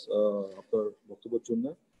রিয়াজ আপনার বক্তব্যের জন্য।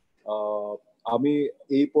 আমি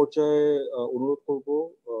এই পর্যায়ে অনুরোধ করব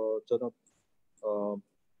জনাব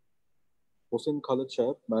হোসেন খালেদ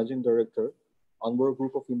সাহেব, managing director, আনবর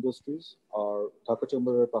group of industries আর ঢাকা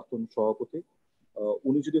চেম্বারের প্রাক্তন সভাপতি,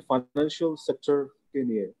 উনি যদি ফাইন্যান্সিয়াল সেক্টরকে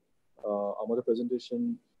নিয়ে আমাদের প্রেজেন্টেশন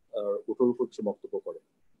ওটার উপর বক্তব্য করেন,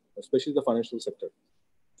 স্পেশালি দ্য ফাইন্যান্সিয়াল সেক্টর,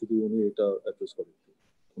 যদি উনি এটা অ্যাড্রেস করেন।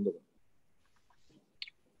 ধন্যবাদ।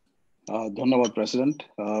 ধন্যবাদ প্রেসিডেন্ট।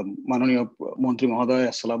 মাননীয় মন্ত্রী মহোদয়,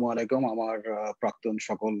 আসসালামু আলাইকুম। আমার প্রাক্তন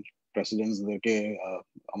সকল প্রেসিডেন্টসদেরকে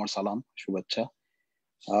আমার সালাম, শুভেচ্ছা।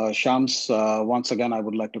 Shams, once again, I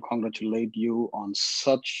would like to congratulate you on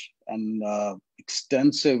such an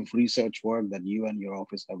extensive research work that you and your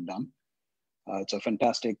office have done. It's a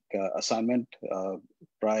fantastic assignment.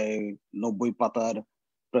 Prior 90 patar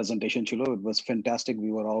presentation chilo. It was fantastic.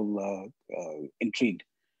 We were all intrigued.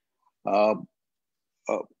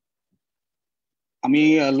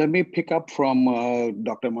 Let me pick up from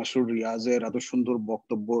Dr. Masroor Riyaz's এত সুন্দর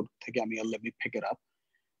বক্তব্য থেকে let me pick it up.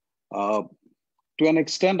 To an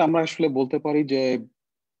extent, আমরা আসলে বলতে পারি যে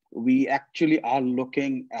we actually are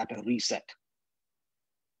looking at a reset.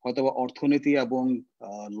 হয়তো অর্থনীতি এবং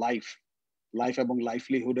লাইফ এবং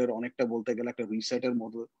লাইভলিহুডের অনেকটা বলতে গেলে একটা রিসেটের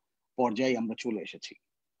মতো পর্যায়ে আমরা চলে এসেছি।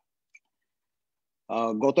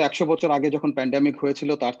 গত 100 বছর আগে যখন প্যান্ডেমিক হয়েছিল,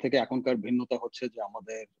 তার থেকে এখনকার ভিন্নতা হচ্ছে যে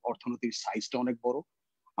আমাদের অর্থনীতির সাইজটা অনেক বড়।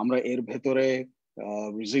 আমরা এর ভেতরে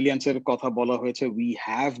রেজিলিয়েন্সের কথা বলা হয়েছে, we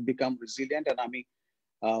have become resilient, and আমি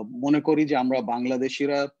মনে করি যে আমরা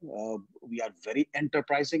বাংলাদেশিরা we are very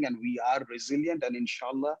enterprising and we are resilient, and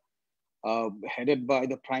ইনশাআল্লাহ headed by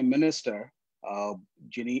the prime minister,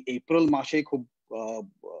 যিনি এপ্রিল মাসে খুব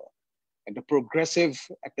একটা প্রোগ্রেসিভ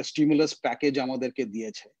একটা স্টিমুলাস প্যাকেজ আমাদেরকে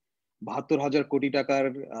দিয়েছে ৭২,০০০ কোটি টাকার,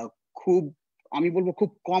 খুব আমি বলবো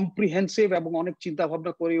খুব কম্প্রিহেন্সিভ এবং অনেক চিন্তা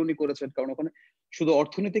ভাবনা করে উনি করেছেন, কারণ ওখানে শুধু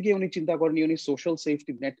অর্থনীতিকে উনি চিন্তা করেনি, উনি সোশ্যাল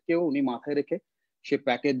সেফটি নেটকেও উনি মাথায় রেখে সে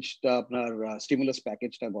প্যাকেজটা আপনার স্টিমুলাস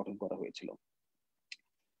প্যাকেজটা গঠন করা হয়েছিল।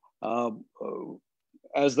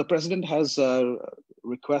 As the president has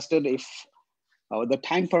requested, if the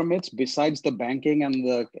time permits, besides the banking and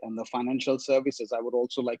the financial services, I would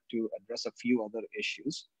also like to address a few other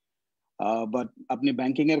issues. But আপনি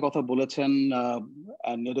ব্যাংকিং এর কথা বলেছেন,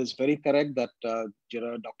 and it is very correct that যেটা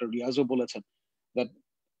doctor রিয়াজও বলেছেন, that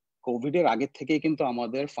Covid এর আগে থেকেই কিন্তু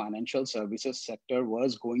আমাদের financial services sector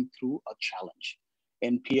was going through a challenge.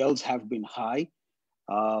 NPLs have been high,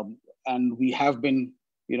 and we have been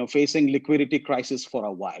facing liquidity crisis for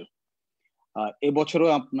a while. এবছরও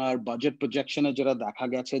আপনার budget প্রজেকশনে যেটা দেখা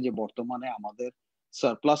গেছে যে বর্তমানে আমাদের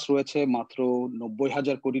সারপ্লাস রয়েছে মাত্র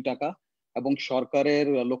 ৯০,০০০ কোটি টাকা, এবং সরকারের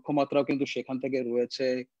লক্ষ্যমাত্রাও কিন্তু সেখান থেকে রয়েছে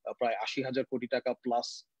প্রায় ৮০,০০০ কোটি টাকা প্লাস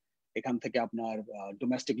এখান থেকে আপনার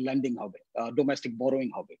ডোমেস্টিক লেন্ডিং হবে, ডোমেস্টিক বরোয়িং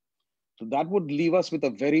হবে। So that would leave us with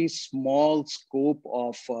a very small scope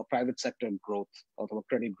of private sector growth অথবা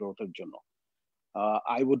credit growth এর জন্য।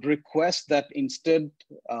 I would request that instead,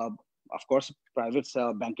 of course, private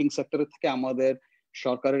banking sector থেকে আমাদের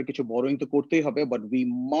সরকারের কিছু borrowing তো করতেই হবে, but we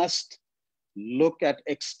must look at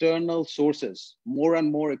external sources, more and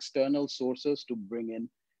more external sources to bring in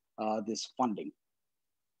this funding.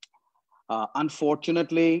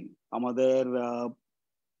 Unfortunately, আমাদের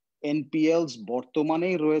NPLs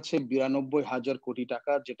বর্তমানেই রয়েছে ৯২,০০০ কোটি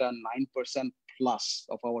টাকা, যেটা 9% plus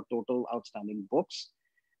of our total outstanding books,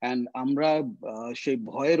 and আমরা সেই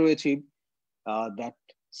ভয়ে রয়েছি that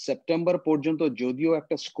সেপ্টেম্বর পর্যন্ত যদিও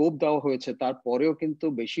একটা স্কোপ দেওয়া হয়েছে, তারপরেও কিন্তু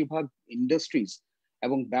বেশিরভাগ ইন্ডাস্ট্রিজ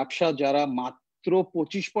এবং ব্যবসা যারা মাত্র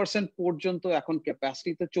 25% পর্যন্ত এখন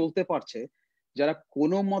ক্যাপাসিটিতে চলতে পারছে, যারা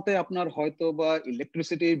কোনো মতে আপনার হয়তো বা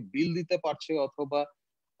ইলেকট্রিসিটি বিল দিতে পারছে অথবা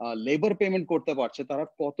লেবার পেমেন্ট করতে পারছে, তারা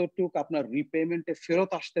কতটুকু আপনার রিপেমেন্টে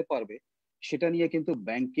ফেরত আসতে পারবে সেটা নিয়ে কিন্তু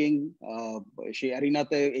ব্যাংকিং সেই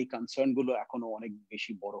অ্যারিনাতে এই কনসার্ন গুলো এখনো অনেক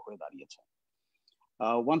বেশি বড় হয়ে দাঁড়িয়েছে।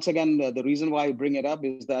 Once again, the reason why I bring it up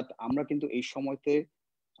is that আমরা কিন্তু এই সময়তে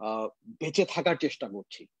বেঁচে থাকার চেষ্টা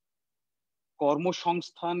করছি,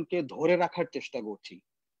 কর্মসংস্থানকে ধরে রাখার চেষ্টা করছি।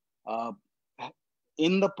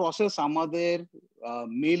 ইন দ্য প্রসেস আমাদের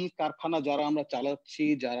মিল কারখানা যারা আমরা চালাচ্ছি,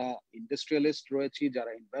 যারা ইন্ডাস্ট্রিয়ালিস্ট রয়েছি,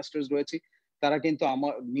 যারা ইনভেস্টার্স রয়েছি, তারা কিন্তু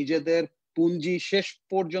আমার নিজেদের পুঁজি শেষ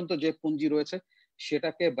পর্যন্ত যে পুঁজি রয়েছে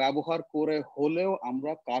সেটাকে ব্যবহার করে হলেও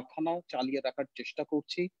আমরা কারখানা চালিয়ে রাখার চেষ্টা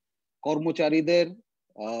করছি। কর্মচারীদের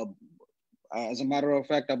as a matter of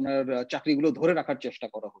fact আপনার চাকরিগুলো ধরে রাখার চেষ্টা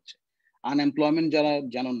করা হচ্ছে। আনএমপ্লয়মেন্ট যারা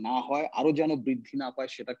যেন না হয়, আরো যেন বৃদ্ধি না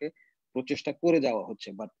পায় সেটাকে প্রচেষ্টা করে যাওয়া হচ্ছে।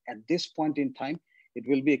 But at this point in time it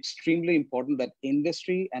will be extremely important that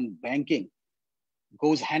industry and banking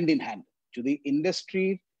goes hand in hand. যদি ইন্ডাস্ট্রি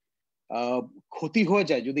ক্ষতি হয়ে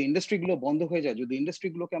যায়, যদি ইন্ডাস্ট্রিগুলো বন্ধ হয়ে যায়, যদি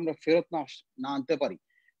ইন্ডাস্ট্রিগুলোকে আমরা ফেরত না আনতে পারি,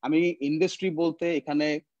 আমি ইন্ডাস্ট্রি বলতে এখানে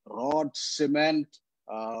রড, সিমেন্ট,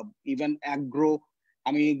 ইভেন অ্যাগ্রো,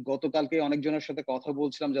 আমি গতকালকে অনেকজনের সাথে কথা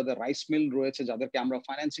বলছিলাম যাদের রাইস মিল রয়েছে, যাদেরকে আমরা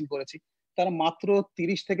ফাইন্যান্সিং করেছি, তারা মাত্র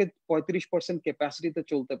 30 থেকে 35% ক্যাপাসিটিতে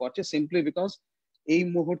চলতে পারছে, সিম্পলি বিকজ এই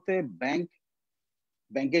মুহূর্তে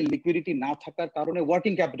ব্যাংকের লিকুইডিটি না থাকার কারণে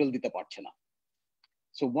ওয়ার্কিং ক্যাপিটাল দিতে পারছে না।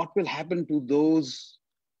 So what will happen to those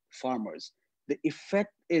farmers? The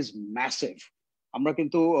effect is massive. আমরা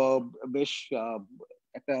কিন্তু বেশ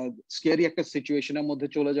একটা স্কেরি একটা সিচুয়েশনের মধ্যে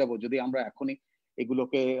চলে যাব যদি আমরা এখনই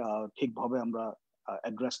এগুলোকে ঠিকভাবে আমরা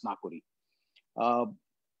অ্যাড্রেস না করি।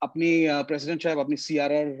 আপনি প্রেসিডেন্ট সাহেব, আপনি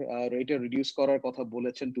সিআরআর রেটে রিডিউস করার কথা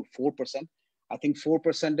বলেছেন টু 4%। I think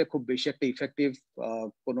 4% খুব বেশি একটা ইফেক্টিভ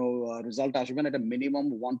কোনো রেজাল্ট আসবে না, এটা মিনিমাম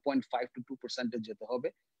 1.5 to 2% যেতে হবে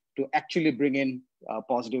to actually bring in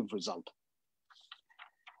positive result.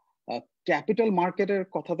 Capital মার্কেটের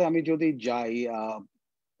কথাতে আমি যদি যাই,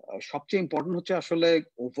 সবচেয়ে ইম্পর্টেন্ট হচ্ছে আসলে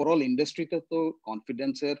ওভারঅল ইন্ডাস্ট্রিতে তো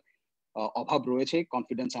কনফিডেন্সের অভাব রয়েছে,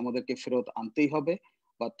 কনফিডেন্স আমাদেরকে ফেরত আনতেই হবে,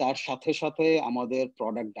 বা তার সাথে সাথে আমাদের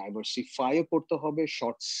প্রোডাক্ট ডাইভার্সিফাইও করতে হবে,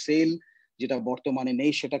 শর্ট সেল যেটা বর্তমানে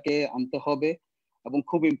নেই সেটাকে আনতে হবে, এবং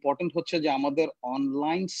খুব ইম্পর্টেন্ট হচ্ছে যে আমাদের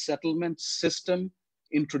অনলাইন সেটেলমেন্ট সিস্টেম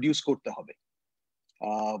ইন্ট্রোডিউস করতে হবে।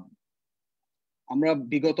 আমরা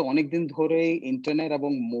বিগত অনেকদিন ধরে ইন্টারনেট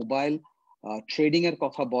এবং মোবাইল ট্রেডিং এর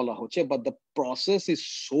কথা বলা হচ্ছে, but the process is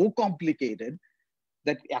so complicated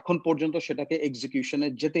that এখন পর্যন্ত সেটাকে এক্সিকিউশনে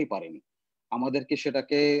যেতেই পারেনি। আমাদেরকে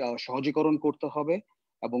সেটাকে সহজীকরণ করতে হবে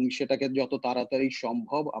এবং সেটাকে যত তাড়াতাড়ি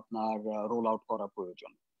সম্ভব আপনার রোল আউট করা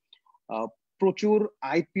প্রয়োজন। প্রচুর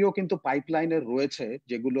আইপিও কিন্তু পাইপলাইনে রয়েছে,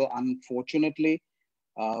 যেগুলো আনফরচুনেটলি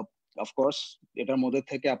অফকোর্স এটার মধ্যে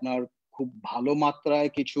থেকে আপনার খুব ভালো মাত্রায়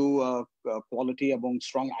কিছু কোয়ালিটি এবং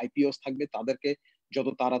স্ট্রং আইপিওস থাকবে, তাদেরকে যত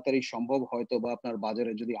তাড়াতাড়ি সম্ভব হয়তো বা আপনার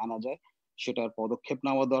বাজারে যদি আনা যায় সেটার পদক্ষেপ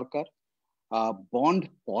নেওয়া দরকার। বন্ড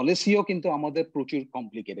পলিসিও কিন্তু আমাদের প্রচুর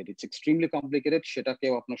কমপ্লিকেটেড, ইটস এক্সট্রিমলি কমপ্লিকেটেড,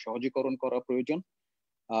 সেটাকেও আপনার সহজীকরণ করা প্রয়োজন।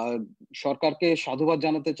 সরকারকে সাধুবাদ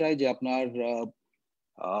জানাতে চাই যে আপনার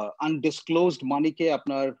আনডিসক্লোজড মানিকে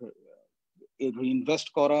আপনার ইনভেস্ট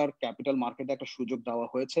করার ক্যাপিটাল মার্কেটে একটা সুযোগ দেওয়া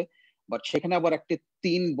হয়েছে, বাট সেখানে আবার একটা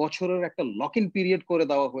 3 বছরের একটা লক ইন পিরিয়ড করে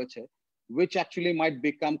দেওয়া হয়েছে, which actually might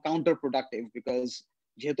become counterproductive because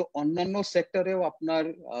যেহেতু অন্যান্য সেক্টরেও আপনার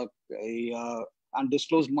এই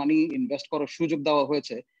আনডিসক্লোজড মানি ইনভেস্ট করার সুযোগ দেওয়া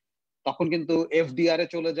হয়েছে, তখন কিন্তু এফডিআর এ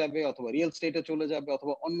চলে যাবে অথবা রিয়েল স্টেটে চলে যাবে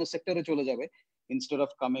অথবা অন্য সেক্টরে চলে যাবে instead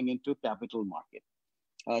of coming into capital market.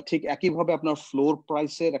 ঠিক একইভাবে আপনার ফ্লোর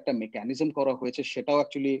প্রাইসের একটা মেকানিজম করা হয়েছে, সেটাও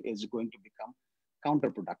actually is going to become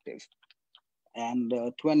কাউন্টারপ্রোডাক্টিভ। And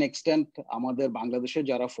to an extent আমাদের বাংলাদেশে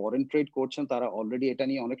যারা ফরেন ট্রেড করছেন তারা অলরেডি এটা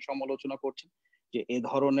নিয়ে অনেক সমালোচনা করছেন যে এ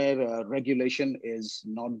ধরনের regulation is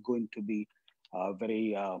not going to be very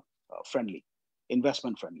friendly,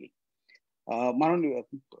 investment friendly. মাননীয়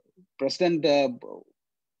president,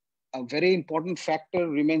 a very important factor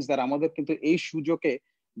remains that আমাদের কিন্তু এই সুযোগে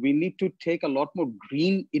we need to take a lot more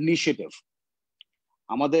green initiative.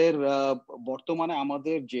 আমাদের বর্তমানে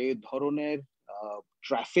আমাদের যে ধরনের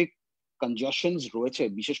ট্রাফিক কনজেশনস রয়েছে,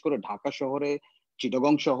 বিশেষ করে ঢাকা শহরে,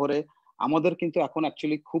 চিটাগং শহরে, আমাদের কিন্তু এখন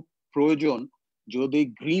অ্যাকচুয়ালি খুব প্রয়োজন যদি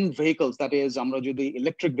গ্রিন ভেহিকলস, দ্যাট ইজ আমরা যদি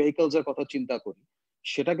ইলেকট্রিক ভেহিকলস এর কথা চিন্তা করি,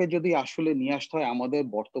 সেটাকে যদি আসলে নিয়ে আসতে হয়, আমাদের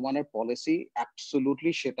বর্তমানের পলিসি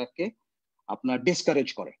অ্যাবসলিউটলি সেটাকে আপনার ডিসকারেজ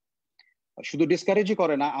করে। শুধু ডিসকারেজই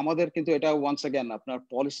করে না, আমাদের কিন্তু এটা ওয়ান্স অ্যাগেন আপনার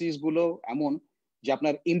পলিসিস গুলো এমন যে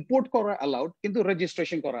আপনার ইম্পোর্ট করা অ্যালাউড কিন্তু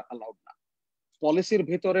রেজিস্ট্রেশন করা অ্যালাউড না। পলিসির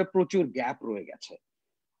ভিতরে প্রচুর গ্যাপ রয়ে গেছে।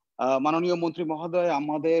 মাননীয় মন্ত্রী মহোদয়,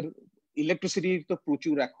 আমাদের ইলেকট্রিসিটির তো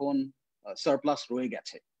প্রচুর এখন সারপ্লাস রয়ে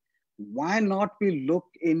গেছে। Why not we look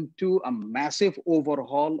into a massive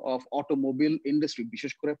overhaul of automobile industry,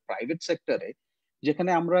 বিশেষ করে প্রাইভেট সেক্টরে,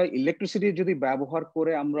 যেখানে আমরা ইলেকট্রিসিটি যদি ব্যবহার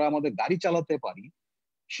করে আমরা আমাদের গাড়ি চালাতে পারি,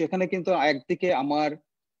 সেখানে কিন্তু একদিকে আমার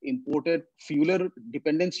ইম্পোর্টেড ফিউলের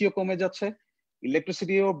ডিপেন্ডেন্সিও কমে যাচ্ছে,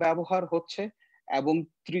 ইলেকট্রিসিটিও ব্যবহার হচ্ছে, এবং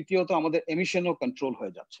তৃতীয়ত আমাদের এমিশনও কন্ট্রোল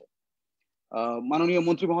হয়ে যাচ্ছে। মাননীয়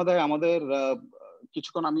মন্ত্রী মহোদয়, আমাদের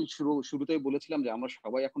কিছুক্ষণ আমি শুরুতেই বলেছিলাম যে আমরা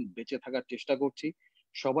সবাই এখন বেঁচে থাকার চেষ্টা করছি,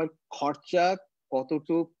 সবাই খরচা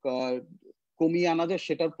কতটুক কমিয়ে আনা যায়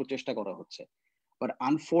সেটার প্রচেষ্টা করা হচ্ছে। বাট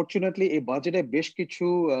আনফরচুনেটলি এই বাজেটে বেশ কিছু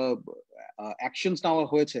অ্যাকশনস নেওয়া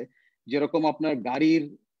হয়েছে, যেরকম আপনার গাড়ির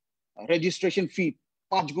রেজিস্ট্রেশন ফি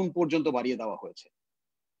 5 গুণ পর্যন্ত বাড়িয়ে দেওয়া হয়েছে।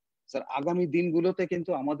 স্যার, আগামী দিনগুলোতে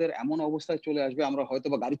কিন্তু আমাদের এমন অবস্থায় চলে আসবে আমরা হয়তো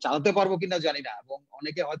বা গাড়ি চালাতে পারবো কিনা জানি না, এবং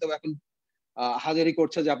অনেকে হয়তো এখন হাজারি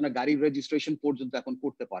করছে যে আপনার গাড়ির রেজিস্ট্রেশন পর্যন্ত এখন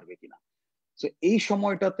করতে পারবে কিনা। তো এই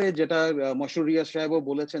সময়টাতে যেটা মশরুর রিয়াজ সাহেবও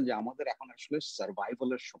বলেছেন যে আমাদের এখন আসলে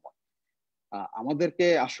সার্ভাইভালের সময়। আমাদেরকে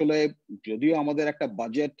আসলে, যদিও আমাদের একটা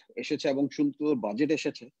বাজেট এসেছে এবং সুন্দর বাজেট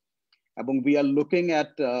এসেছে এবং we are looking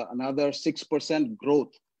at another 6%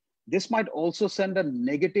 growth, this might also send a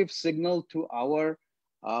negative signal to our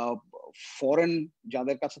foreign,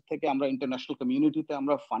 যাদের কাছ থেকে আমরা ইন্টারন্যাশনাল কমিউনিটিতে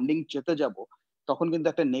আমরা ফান্ডিং চেতে যাব, তখন কিন্তু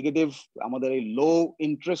একটা নেগেটিভ আমাদের এই লো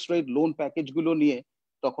ইন্টারেস্ট রেট লোন প্যাকেজ গুলো নিয়ে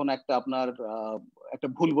তখন একটা আপনার একটা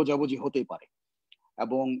ভুল বোঝাবুঝি হতেই পারে,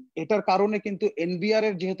 এবং এটার কারণে কিন্তু এনবিআর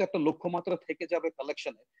এর যেহেতু একটা লক্ষ্যমাত্রা থেকে যাবে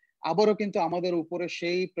কালেকশনে, আবারও কিন্তু আমাদের উপরে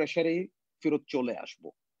সেই প্রেসারেই ফেরত চলে আসবো।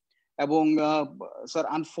 এবং স্যার,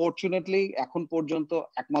 আনফরচুনেটলি এখন পর্যন্ত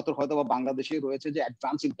একমাত্র হয়তো বা বাংলাদেশেই রয়েছে যে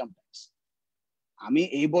অ্যাডভান্স ইনকাম ট্যাক্স। আমি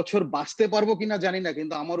এই বছর বাঁচতে পারবো কিনা জানি না,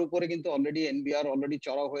 কিন্তু আমার উপরে কিন্তু অলরেডি এনবিআর অলরেডি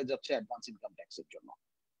চড়াও হয়ে যাচ্ছে অ্যাডভান্স ইনকাম ট্যাক্সের জন্য।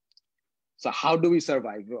 So how do we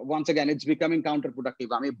survive? Once again it's becoming কাউন্টারপ্রোডাক্টিভ।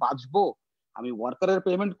 আমি বাঁচবো, আমি ওয়ার্কারের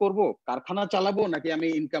পেমেন্ট করব, কারখানা চালাবো, নাকি আমি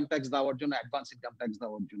ইনকাম ট্যাক্স দেওয়ার জন্য, অ্যাডভান্স ইনকাম ট্যাক্স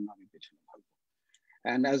দেওয়ার জন্য আমি পেছনে ভাববো?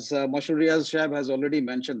 And as Mashur Riaz Shahab has already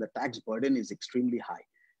mentioned, the tax burden is extremely high.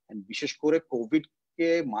 And বিশেষ করে কোভিড কে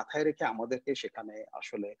মাথায় রেখে আমাদেরকে সেখানে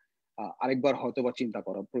আসলে আরেকবার হয়তো বা চিন্তা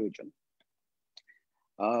করা প্রয়োজন।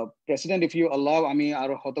 প্রেসিডেন্ট, ইফ ইউ অ্যালাউ, আমি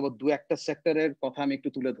আরো হয়তো বা দু একটা সেক্টরের কথা আমি একটু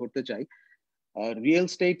তুলে ধরতে চাই। রিয়েল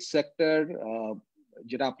স্টেট সেক্টর,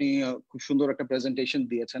 যেটা আপনি খুব সুন্দর একটা প্রেজেন্টেশন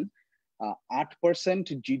দিয়েছেন, 8%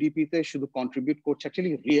 জিডিপিতে শুধু কন্ট্রিবিউট করছে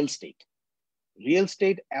actually real estate. Real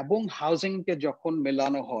estate এবং হাউজিং কে যখন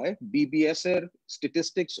মেলানো হয়, বিবিএস এর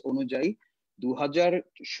স্ট্যাটিস্টিক্স অনুযায়ী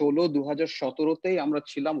 2016-2017-তেই আমরা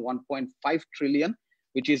ছিলাম 1.5 trillion,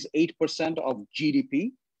 which is 8% of GDP,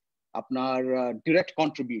 আপনার ডিরেক্ট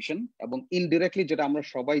কন্ট্রিবিউশন। এবং ইনডিরেক্টলি যেটা আমরা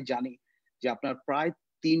সবাই জানি যে আপনার প্রায়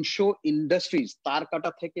 300 ইন্ডাস্ট্রিজ, তার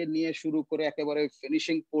কাটা থেকে নিয়ে শুরু করে একেবারে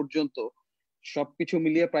ফিনিশিং পর্যন্ত সবকিছু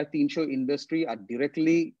মিলিয়ে প্রায় 300 ইন্ডাস্ট্রি আর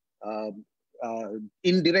ডিরেক্টলি,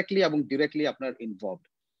 ইনডিরেক্টলি এবং ডিরেক্টলি আপনার ইনভলভড।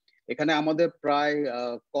 এখানে আমাদের প্রায়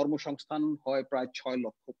কর্মসংস্থান হয় প্রায় 6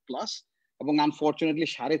 লক্ষ প্লাস, এবং আনফরচুনেটলি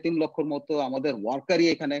 3.5 লক্ষর মতো আমাদের ওয়ার্কারই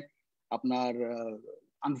এখানে আপনার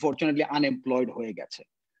আনফরচুনেটলি আনএমপ্লয়েড হয়ে গেছে।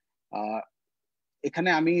 এখানে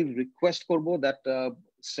আমি রিকোয়েস্ট করব দ্যাট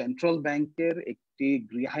সেন্ট্রাল ব্যাংকের একটি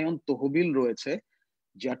গৃহায়ন তহবিল রয়েছে,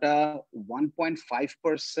 যেটা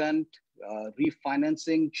 1.5%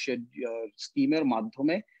 রিফাইন্যান্সিং স্কিমের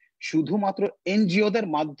মাধ্যমে শুধুমাত্র এনজিওদের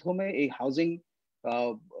মাধ্যমে এই হাউজিং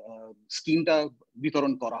স্কিমটা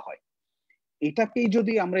বিতরণ করা হয়। এটাকেই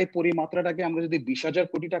যদি আমরা, এই পরিমাত্রাটাকে আমরা যদি 20,000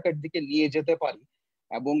 কোটি টাকার দিকে নিয়ে যেতে পারি,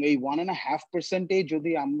 এবং এই 1.5%-এ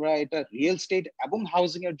যদি আমরা এটা রিয়েল স্টেট এবং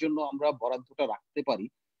হাউজিং এর জন্য আমরা বরাদ্দটা রাখতে পারি,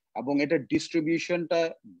 এবং এটা ডিস্ট্রিবিউশনটা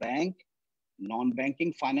ব্যাংক, নন ব্যাংকিং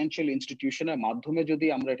ফাইন্যান্সিয়াল ইনস্টিটিউশনের মাধ্যমে যদি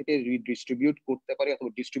আমরা এটাকে রিডিস্ট্রিবিউট করতে পারি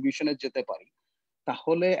অথবা ডিস্ট্রিবিউশনে যেতে পারি,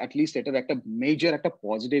 তাহলে অ্যাটলিস্ট এটার একটা মেজর একটা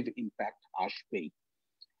পজিটিভ ইম্প্যাক্ট আসবেই।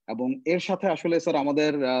 এবং এর সাথে আসলে স্যার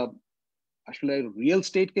আমাদের আসলে রিয়েল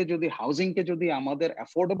স্টেটকে যদি, হাউজিংকে যদি আমাদের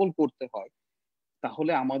অ্যাফোর্ডেবল করতে হয়,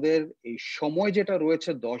 তাহলে আমাদের এই সময় যেটা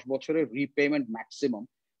রয়েছে 10 বছরের রিপেমেন্ট ম্যাক্সিমাম,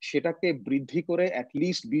 সেটাকে বৃদ্ধি করে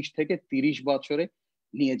অ্যাটলিস্ট 20 থেকে 30 বছরে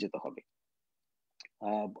নিয়ে যেতে হবে।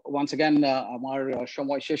 ওয়ান্স অ্যাগেন আমার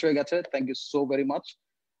সময় শেষ হয়ে গেছে। Thank you so very much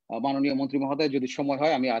মাননীয় মন্ত্রী মহোদয়। যদি সময়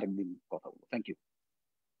হয় আমি আরেকদিন কথা বলবো। Thank you.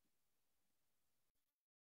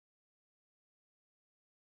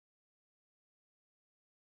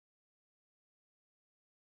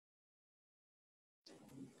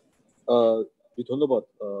 ধন্যবাদ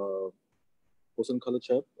Hossain Khaled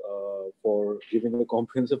Saab for giving a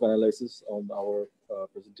comprehensive analysis on our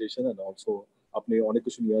presentation, and also আপনি অনেক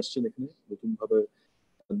কিছু নিয়ে আসছেন এখানে নতুন ভাবে।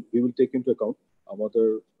 we will take into account আমাদের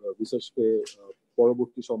রিসার্চকে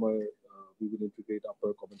পরবর্তী সময়ে we will integrate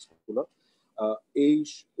আপনার কমেন্টস গুলো। এই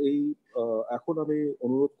এখন আমি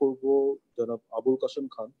অনুরোধ করব জনাব আবুল কাশেম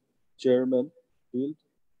খান, চেয়ারম্যান ফিল্ড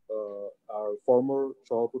আর ফর্মার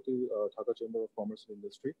সভাপতি Dhaka chamber of commerce and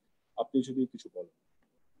industry, আপনি যদি কিছু বলেন।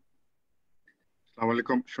 আসসালামু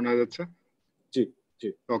আলাইকুম, শোনা যাচ্ছে? জি জি,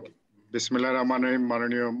 ওকে। বিসমিল্লাহির রহমানির রহিম।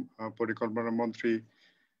 মাননীয় পরিকল্পনা মন্ত্রী,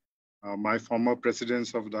 my former presidents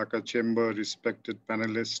of Dhaka Chamber, respected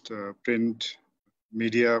panelists, print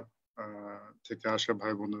media থেকে আসা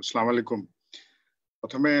ভাই বন্ধু, আসসালামু আলাইকুম।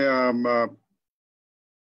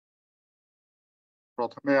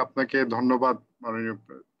 প্রথমে আপনাকে ধন্যবাদ মাননীয়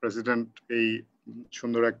প্রেসিডেন্ট এই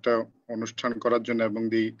সুন্দর একটা অনুষ্ঠান করার জন্য, এবং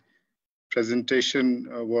দি presentation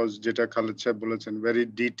was, যেটা খালেদ সাহেব বলেছেন, very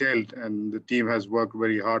detailed and the team has worked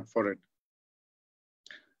very hard for it.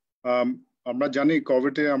 আমরা জানি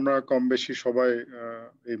কোভিডে আমরা কম বেশি সবাই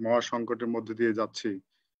এই মহা সংকটের মধ্যে দিয়ে যাচ্ছি,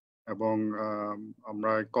 এবং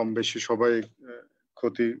আমরা কম বেশি সবাই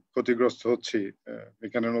ক্ষতিগ্রস্ত হচ্ছি।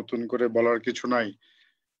 এখানে নতুন করে বলার কিছু নাই।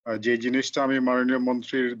 যে জিনিসটা আমি মাননীয়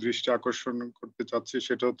মন্ত্রীর দৃষ্টি আকর্ষণ করতে চাচ্ছি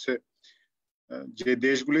সেটা হচ্ছে যে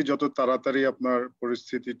দেশগুলি যত তাড়াতাড়ি আপনার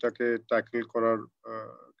পরিস্থিতিটাকে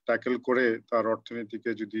ট্যাকেল করে তার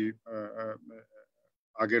অর্থনীতিকে যদি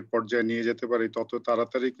আগের পর্যায়ে নিয়ে যেতে পারে, তত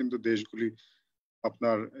তাড়াতাড়ি কিন্তু দেশগুলি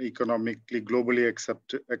আপনার ইকোনমিকলি গ্লোবালি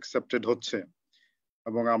অ্যাকসেপ্টেড হচ্ছে,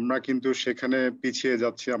 এবং আমরা কিন্তু সেখানে পিছিয়ে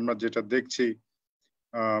যাচ্ছি। আমরা যেটা দেখছি,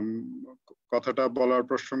 কথাটা বলার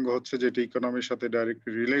প্রসঙ্গ হচ্ছে যেটা ইকোনমির সাথে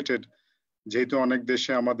ডাইরেক্টলি রিলেটেড, যেহেতু অনেক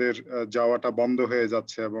দেশে আমাদের যাওয়াটা বন্ধ হয়ে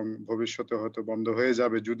যাচ্ছে এবং ভবিষ্যতে হয়তো বন্ধ হয়ে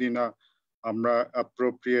যাবে যদি না আমরা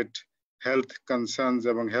অ্যাপ্রোপ্রিয়েট হেলথ কনসার্নস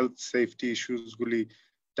এবং হেলথ সেফটি ইস্যুস গুলি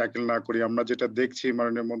ট্যাকেল না করি। আমরা যেটা দেখছি,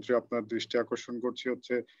 মাননীয় মন্ত্রী আপনার দৃষ্টি আকর্ষণ করছি,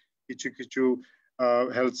 হচ্ছে কিছু কিছু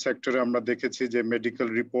হেলথ সেক্টরে আমরা দেখেছি যে মেডিকেল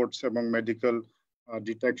রিপোর্টস এবং মেডিকেল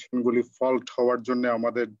ডিটেকশন গুলি ফল্ট হওয়ার জন্য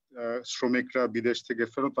আমাদের শ্রমিকরা বিদেশ থেকে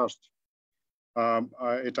ফেরত আসছে।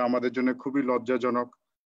 এটা আমাদের জন্য খুবই লজ্জাজনক।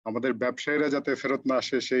 আমাদের ব্যবসায়ীরা যাতে ফেরত না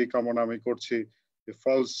আসে সেই কামনা আমি করছি।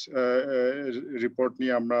 ফলস রিপোর্ট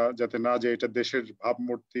নিয়ে আমরা যাতে না যাই, এটা দেশের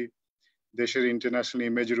ভাবমূর্তি, দেশের ইন্টারন্যাশনাল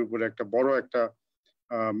ইমেজের উপর একটা বড় একটা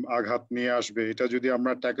আঘাত নিয়ে আসবে। এটা যদি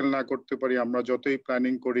আমরা ট্যাকেল না করতে পারি, আমরা যতই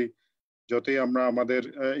প্ল্যানিং করি, যতই আমরা আমাদের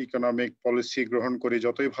ইকোনমিক পলিসি গ্রহণ করি,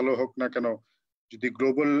 যতই ভালো হোক না কেন, যদি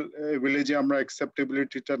গ্লোবাল ভিলেজে আমরা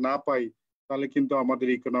অ্যাকসেপ্টেবিলিটিটা না পাই, তাহলে কিন্তু আমাদের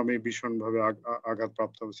ইকোনমি ভীষণভাবে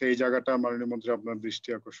আঘাতপ্রাপ্ত হবে। এই জায়গাটা মাননীয় মন্ত্রী আপনার দৃষ্টি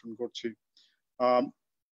আকর্ষণ করছি।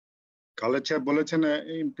 Khaled Saab বলেছেন,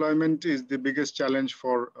 employment is the biggest challenge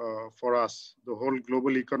for us. The whole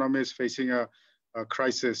global economy is facing a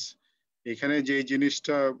crisis. এখানে যে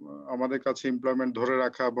জিনিসটা আমাদের কাছে এমপ্লয়মেন্ট ধরে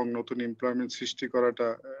রাখা এবং নতুন এমপ্লয়মেন্ট সৃষ্টি করাটা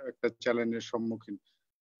একটা চ্যালেঞ্জের সম্মুখীন,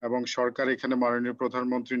 এবং সরকার এখানে মাননীয়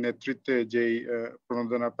প্রধানমন্ত্রীর নেতৃত্বে যেই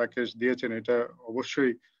প্রণোদনা প্যাকেজ দিয়েছেন এটা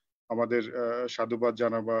অবশ্যই আমাদের সাধুবাদ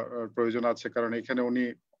জানাবার প্রয়োজন আছে, কারণ এখানে উনি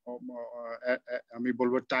আমি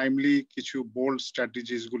বলবো টাইমলি কিছু বোল্ড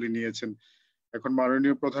স্ট্র্যাটেজিস গুলি নিয়েছেন। এখন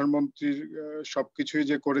মাননীয় প্রধানমন্ত্রীর সবকিছুই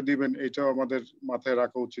যে করে দিবেন এটাও আমাদের মাথায়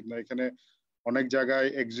রাখা উচিত না। এখানে অনেক জায়গায়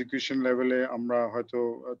এক্সিকিউশন লেভেলে আমরা হয়তো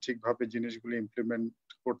ঠিকভাবে জিনিসগুলি ইমপ্লিমেন্ট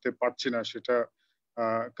করতে পারছি না, সেটা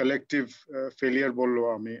কালেকটিভ ফেলিয়ার বললো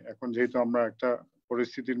আমি। এখন যেহেতু আমরা একটা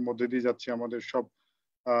পরিস্থিতির মধ্যে দিয়ে যাচ্ছি, আমাদের সব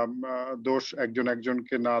দোষ একজন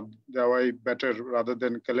একজনকে না দেওয়াই বেটার, রাদার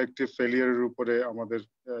দেন কালেকটিভ ফেলিয়ারের উপরে আমাদের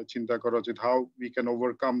চিন্তা করা উচিত। How we can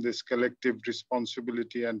overcome this collective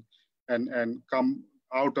responsibility and come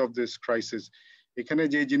out of this crisis. এখানে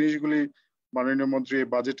যে জিনিসগুলি মাননীয় মন্ত্রী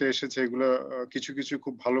বাজেটে এসেছে এগুলো কিছু কিছু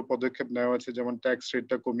খুব ভালো পদক্ষেপ নেওয়া হয়েছে, যেমন ট্যাক্স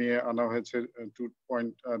রেটটা কমিয়ে আনা হয়েছে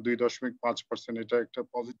 2.5%। এটা একটা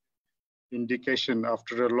positive indication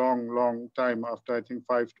after a long time, after I think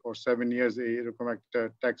 5 or 7 years এরকম একটা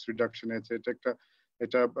ট্যাক্স রিডাকশন হয়েছে।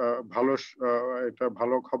 এটা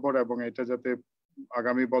ভালো খবর, এবং এটা যাতে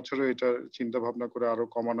আগামী বছরে এটা চিন্তা ভাবনা করে আরো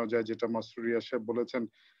কমানো যায়, যেটা মাসরুর রিয়াজ সাহেব বলেছেন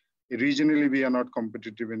regionally we are not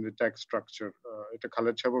competitive in the tax structure. এটা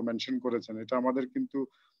খালেদ সাহেবও মেনশন করেছেন। এটা আমাদের কিন্তু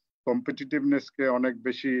কম্পিটিটিভনেস কে অনেক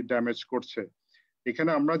বেশি ড্যামেজ করছে।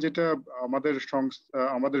 এখানে আমরা যেটা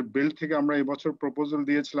আমাদের বিল থেকে আমরা এই বছর প্রপোজাল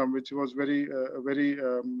দিয়েছিলাম, which was very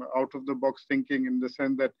out of the box thinking in the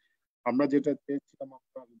sense that আমরা যেটা চেয়েছিলাম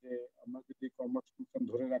আপনার যে আমরা যদি কর্মসংস্থান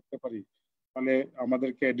ধরে রাখতে পারি তাহলে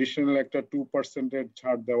আমাদেরকে এডিশনাল একটা 2% এর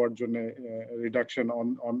ছাড় দেওয়ার জন্য রিডাকশন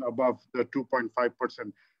অন অ্যাবাভ দ্য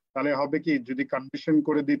 2.5%। তাহলে হবে কি, যদি কন্ডিশন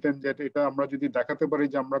করে দিতেন যে এটা আমরা যদি দেখাতে পারি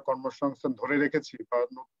যে আমরা কর্মসংস্থান ধরে রেখেছি বা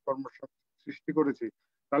নতুন কর্মসংস্থান সৃষ্টি করেছি,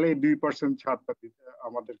 তাহলে এই 2% ছাড়টা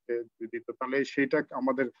আমাদেরকে দিত, তাহলে সেটা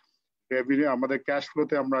আমাদের রেভিনিউ আমাদের ক্যাশ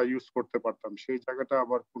ফ্লোতে আমরা ইউজ করতে পারতাম। সেই জায়গাটা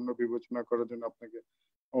আবার পূর্ণ বিবেচনা করার জন্য আপনাকে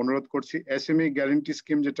অনুরোধ করছি। এসএমই গ্যারান্টি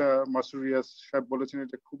স্কিম যেটা মাসরুর রিয়াজ সাহেব বলেছেন,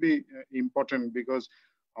 এটা খুবই ইম্পর্টেন্ট, বিকজ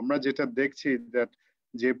আমরা যেটা দেখছি দ্যাট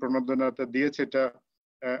যে প্রণোদনাটা দিয়েছে এটা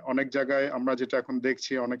অনেক জায়গায় আমরা যেটা এখন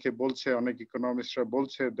দেখছি, অনেকে বলছে, অনেক ইকোনমিস্টরা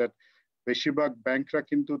বলছে দ্যাট বেশিরভাগ ব্যাংকরা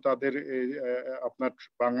কিন্তু তাদের আপনার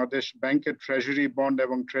বাংলাদেশ ব্যাংকের ট্রেজারি বন্ড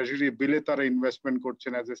এবং ট্রেজারি বিলে তারা ইনভেস্টমেন্ট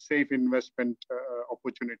করছেন as a safe investment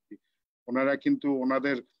opportunity. ওনারা কিন্তু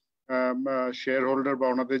ওনাদের শেয়ার হোল্ডার বা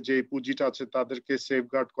ওনাদের যে পুঁজিটা আছে তাদেরকে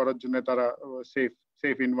সেফগার্ড করার জন্য তারা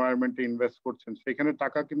সেফ এনভায়রনমেন্টে ইনভেস্ট করছেন। সেখানে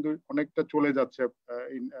টাকা কিন্তু অনেকটা চলে যাচ্ছে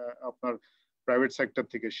আপনার প্রাইভেট সেক্টর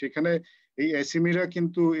থেকে। সেখানে এই এসএমইরা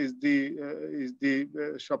কিন্তু ইজ দি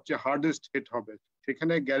সবচেয়ে হার্ডেস্ট হিট হবে।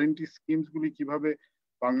 সেখানে গ্যারান্টি স্কিমস গুলি কিভাবে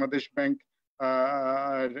বাংলাদেশ ব্যাংক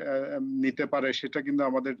নিতে পারে সেটা কিন্তু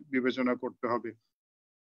আমাদের বিবেচনা করতে হবে।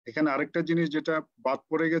 এখানে আরেকটা জিনিস যেটা বাদ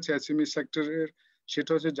পড়ে গেছে এসএমই সেক্টরের,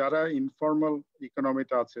 সেটা হচ্ছে যারা ইনফর্মাল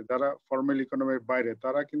ইকোনমিতে আছে, যারা ফর্মাল ইকোনমির বাইরে,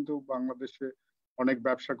 তারা কিন্তু বাংলাদেশে অনেক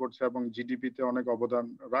ব্যবসা করছে এবং জিডিপিতে অনেক অবদান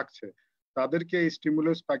রাখছে। তাদেরকে এই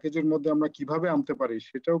স্টিমুলাস প্যাকেজের মধ্যে আমরা কিভাবে আনতে পারি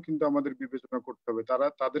সেটাও কিন্তু আমাদের বিবেচনা করতে হবে।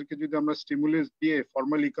 তাদেরকে যদি আমরা স্টিমুলাস দিয়ে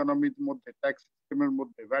ফর্মাল ইকোনমির মধ্যে, ট্যাক্স সিস্টেমের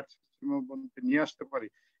মধ্যে, ভ্যাট সিস্টেমের মধ্যে নিয়ে আসতে পারি,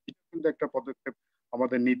 এটা কিন্তু একটা পদক্ষেপ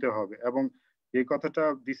আমাদের নিতে হবে। এবং এই কথাটা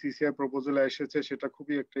বিসিসিআই প্রপোজালে এসেছে, সেটা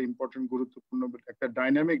খুবই একটা ইম্পর্টেন্ট গুরুত্বপূর্ণ একটা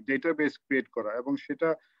ডাইনামিক ডেটাবেস ক্রিয়েট করা, এবং সেটা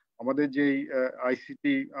আমাদের যে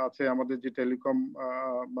আইসিটি আছে, আমাদের যে টেলিকম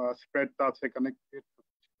স্প্রেডটা আছে, কানেক্টেড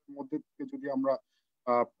মধ্যে থেকে যদি আমরা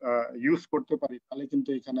ইউজ করতে পারি তাহলে কিন্তু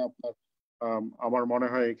এখানে আপনার আমার মনে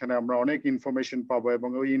হয় এখানে আমরা অনেক ইনফরমেশন পাবো, এবং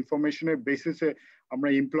ওই ইনফরমেশনের বেসিসে আমরা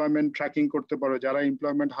এমপ্লয়মেন্ট ট্র্যাকিং করতে পারবো। যারা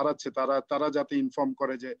এমপ্লয়মেন্ট হারাচ্ছে তারা যাতে ইনফর্ম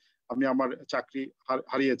করে যে আমি আমার চাকরি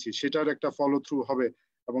হারিয়েছি, সেটার একটা ফলো থ্রু হবে,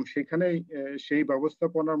 এবং সেখানে সেই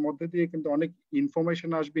ব্যবস্থাপনার মধ্যে দিয়ে কিন্তু অনেক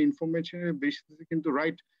ইনফরমেশন আসবে। ইনফরমেশনের বেসিসে কিন্তু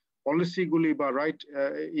রাইট পলিসিগুলি বা রাইট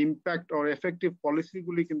ইম্প্যাক্ট অর এফেক্টিভ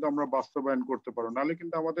পলিসিগুলি কিন্তু আমরা বাস্তবায়ন করতে পারবো। নাহলে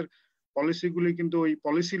কিন্তু আমাদের পলিসিগুলি কিন্তু ওই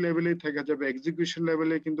পলিসি লেভেলে থেকে যাবে, এক্সিকিউশন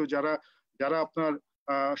লেভেলে কিন্তু যারা আপনার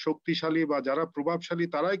শক্তিশালী বা যারা প্রভাবশালী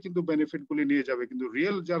তারাই কিন্তু বেনিফিট গুলি নিয়ে যাবে, কিন্তু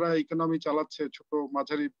রিয়েল যারা ইকোনমি চালাচ্ছে, ছোট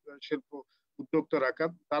মাঝারি শিল্প উদ্যোক্তারা,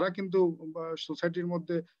 তারা কিন্তু সোসাইটির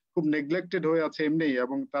মধ্যে খুব নেগলেক্টেড হয়ে আছে এমনিই,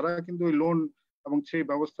 এবং তারা কিন্তু ওই লোন এবং সেই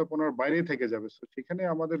ব্যবস্থাপনার বাইরে থেকে যাবে। সেখানে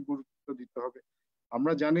আমাদের গুরুত্ব দিতে হবে।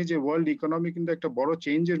 আমরা জানি যে ওয়ার্ল্ড ইকোনমি কিন্তু একটা বড়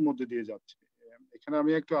চেঞ্জের মধ্যে দিয়ে যাচ্ছে। এখানে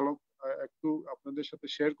আমি একটু আপনাদের সাথে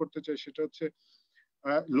শেয়ার করতে চাই, সেটা হচ্ছে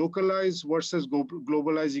লোকালাইজ ভার্সেস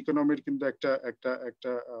গ্লোবালাইজ ইকোনমির কিন্তু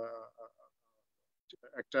একটা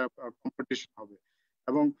কম্পিটিশন হবে,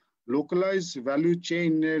 এবং লোকালাইজ ভ্যালু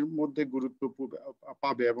চেইনের মধ্যে গুরুত্ব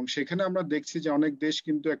পাবে, এবং সেখানে আমরা দেখছি যে অনেক দেশ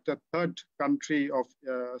কিন্তু একটা third country of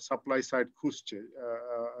supply side খুঁজছে।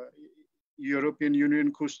 ইউরোপিয়ান ইউনিয়ন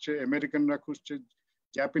খুঁজছে, আমেরিকানরা খুঁজছে,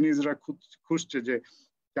 জাপানিজরা খুঁজছে যে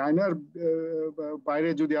চায়নার বাইরে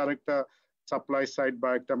যদি আরেকটা সাপ্লাই সাইড বা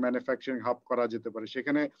একটা ম্যানুফ্যাকচারিং হাব করা যেতে পারে।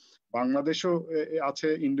 সেখানে বাংলাদেশও আছে,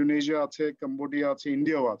 ইন্দোনেশিয়া আছে, কম্বোডিয়া আছে,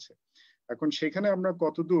 ইন্ডিয়াও আছে। এখন সেখানে আমরা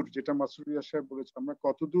কতদূর, যেটা মাসুদ রিয়াজ সাহেব বলেছে, আমরা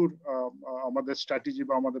কতদূর আমাদের স্ট্র্যাটেজি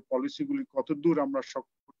বা আমাদের পলিসিগুলি কতদূর আমরা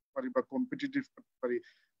সক্ষম করতে পারি বা কম্পিটিটিভ করতে পারি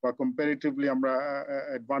বা কম্পারেটিভলি আমরা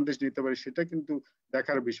অ্যাডভান্টেজ নিতে পারি, সেটা কিন্তু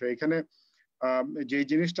দেখার বিষয়। এখানে যে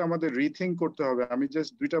জিনিসটা আমাদের রিথিঙ্ক করতে হবে, আমি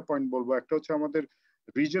জাস্ট দুইটা পয়েন্ট বলবো। একটা হচ্ছে আমাদের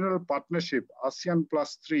রিজিওনাল পার্টনারশিপ,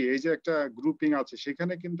 ASEAN+3, এই যে একটা গ্রুপিং আছে,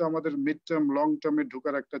 সেখানে কিন্তু আমাদের মিড টার্ম লং টার্মে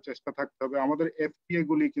ঢোকার একটা চেষ্টা থাকতে হবে। আমাদের FTA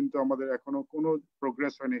গুলি কিন্তু আমাদের এখনো কোনো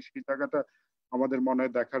প্রোগ্রেস হয়নি, সেই জায়গাটা আমাদের মনে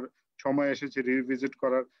হয় দেখার সময় এসেছে, রিভিজিট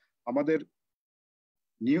করার। আমাদের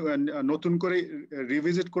নতুন করে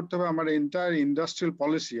রিভিজিট করতে হবে আমাদের এন্টায়ার ইন্ডাস্ট্রিয়াল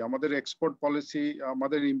পলিসি, আমাদের এক্সপোর্ট পলিসি,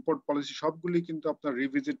 আমাদের ইম্পোর্ট পলিসি, সবগুলি কিন্তু আপনার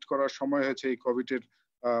রিভিজিট করার সময় হয়েছে এই কোভিডের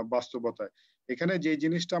বাস্তবতায়। এখানে যে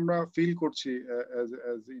জিনিসটা আমরা ফিল করছি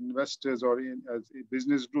as investors or as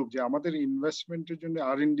business group, যে আমাদের ইনভেস্টমেন্টের জন্য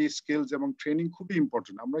R&D স্কিলস এবং ট্রেনিং খুবই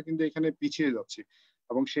ইম্পর্টেন্ট। আমরা কিন্তু এখানে পিছিয়ে যাচ্ছি,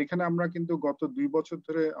 এবং সেখানে আমরা কিন্তু গত 2 বছর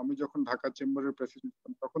ধরে, আমি যখন ঢাকা চেম্বারের প্রেসিডেন্ট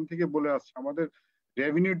তখন থেকে বলে আসছি, আমাদের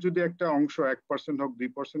রেভিনিউর যদি একটা অংশ 1% হোক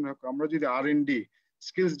 2% হোক, আমরা যদি R&D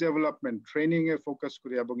স্কিলস ডেভেলপমেন্ট ট্রেনিং এ ফোকাস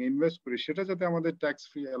করি এবং ইনভেস্ট করি, সেটা যাতে আমাদের ট্যাক্স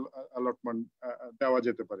ফ্রি অ্যালটমেন্ট দেওয়া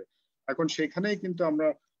যেতে পারে। এখন সেখানেই কিন্তু আমরা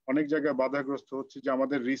অনেক জায়গায় বাধাগ্রস্ত হচ্ছে যে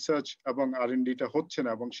আমাদের রিসার্চ এবং R&Dটা হচ্ছে না,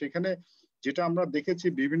 এবং সেখানে যেটা আমরা দেখেছি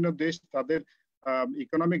বিভিন্ন দেশ তাদের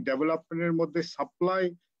ইকোনমিক ডেভেলপমেন্টের মধ্যে সাপ্লাই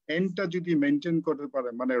এন্ডটা যদি মেনটেন করতে পারে,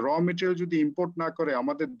 মানে র মেটেরিয়াল যদি ইম্পোর্ট না করে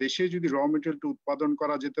আমাদের দেশে যদি র মেটেরিয়ালটা উৎপাদন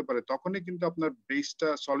করা যেতে পারে, তখনই কিন্তু আপনার বেসটা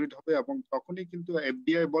সলিড হবে, এবং তখনই কিন্তু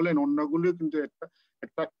FDI বলেন অন্যগুলো কিন্তু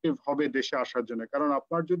অ্যাট্রাকটিভ হবে দেশে আসার জন্য। কারণ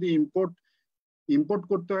আপনার যদি ইম্পোর্ট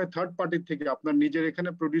করতে হয় থার্ড পার্টির থেকে, আপনার নিজের এখানে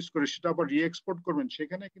প্রডিউস করে সেটা আবার রিএক্সপোর্ট করবেন,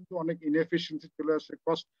 সেখানে কিন্তু অনেক ইনএফিসিয়েন্সি চলে আসে,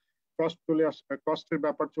 কস্ট চলে আসে, কস্টের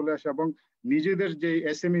ব্যাপার চলে আসে, এবং নিজেদের যে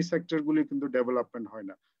SME সেক্টর গুলি কিন্তু ডেভেলপমেন্ট হয়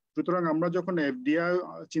না। সুতরাং আমরা যখন FDI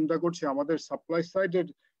চিন্তা করছি, আমাদের সাপ্লাই সাইডের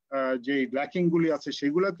যে ল্যাকিং গুলি আছে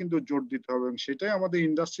সেগুলো কিন্তু জোর দিতে হবে, এবং সেটাই আমাদের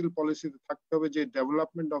ইন্ডাস্ট্রিয়াল পলিসিতে থাকতে হবে, যে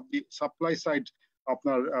development of the supply side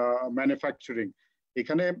আপনার ম্যানুফ্যাকচারিং।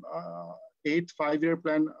 এখানে 8th 5-year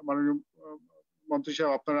প্ল্যান মানে মন্ত্রী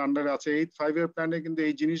সাহেব আপনার আন্ডারে আছে, 8th 5-year প্ল্যানে কিন্তু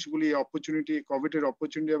এই জিনিসগুলি অপরচুনিটি, কোভিড এর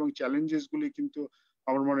অপরচুনিটি এবং চ্যালেঞ্জেস গুলি কিন্তু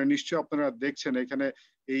আমার মনে হয় নিশ্চয়ই আপনারা দেখছেন। এখানে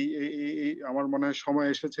এই আমার মনে হয় সময়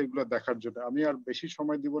এসেছে এগুলো দেখার জন্য। আমি আর বেশি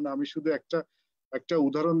সময় দিব না, আমি শুধু একটা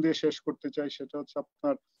উদাহরণ দিয়ে শেষ করতে চাই। সেটা হচ্ছে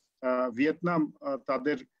আপনার ভিয়েতনাম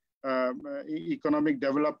তাদের ইকোনমিক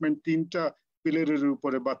ডেভেলপমেন্ট 3টা পিলারের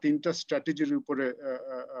উপরে বা 3টা স্ট্র্যাটেজির উপরে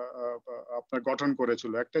আপনার গঠন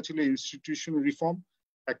করেছিল। একটা ছিল ইনস্টিটিউশন রিফর্ম,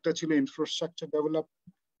 একটা ছিল ইনফ্রাস্ট্রাকচার ডেভেলপমেন্ট,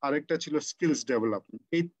 আরেকটা ছিল স্কিলস ডেভেলপমেন্ট।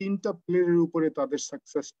 এই 3টা পিলারের উপরে তাদের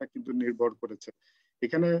সাকসেসটা কিন্তু নির্ভর করেছে।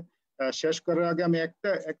 এখানে শেষ করার আগে আমি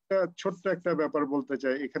একটা ছোট্ট একটা ব্যাপার বলতে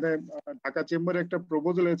চাই। এখানে ঢাকা চেম্বারে একটা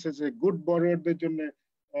প্রপোজাল আছে যে গুড বরোয়ারদের জন্য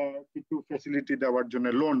কিছু ফ্যাসিলিটি দেওয়ার জন্য,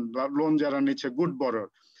 লোন যারা নিচ্ছে good borrower.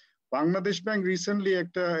 Bangladesh bank recently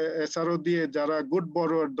একটা SRO দিয়ে যারা গুড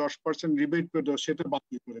বরোয়ার 10% রিবেট পেত সেটা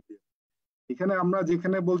বাতিল করে দিয়ে। এখানে আমরা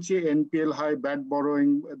যেখানে বলছি NPL হাই, ব্যাড বরোয়িং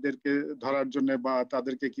এদেরকে ধরার জন্য বা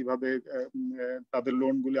তাদেরকে কিভাবে তাদের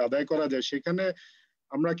লোনগুলি আদায় করা যায়, সেখানে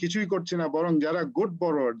আমরা কিছুই করছি না, বরং যারা গুড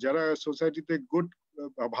বরোয়ার, যারা সোসাইটিতে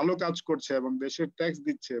ভালো কাজ করছে এবং দেশের ট্যাক্স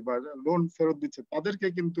দিচ্ছে বা লোন ফেরত দিচ্ছে, তাদেরকে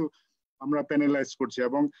কিন্তু আমরা পেনালাইজ করছি।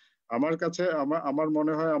 এবং আমার কাছে আমার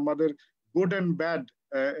মনে হয় আমাদের গুড এন্ড ব্যাড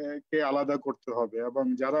কে আলাদা করতে হবে, এবং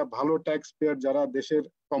যারা ভালো ট্যাক্স পেয়ার, যারা দেশের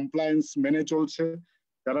কমপ্লায়েন্স মেনে চলছে,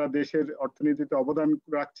 যারা দেশের অর্থনীতিতে অবদান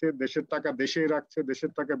রাখছে, দেশের টাকা দেশেই রাখছে,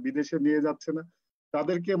 দেশের টাকা বিদেশে নিয়ে যাচ্ছে না,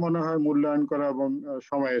 তাদেরকে মনে হয় মূল্যায়ন করা এবং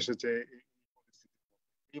সময় এসেছে।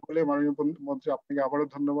 এই বলে মাননীয় মন্ত্রী আপনাকে আবারও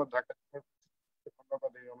ধন্যবাদ,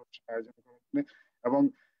 ধন্যবাদ এই অনুষ্ঠান আয়োজন করার জন্য। এবং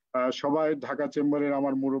সবাই ঢাকা চেম্বারের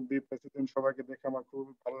আমার মুরব্বী প্রেসিডেন্ট সবাইকে দেখে আমার খুব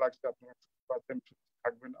ভালো লাগছে। আপনারা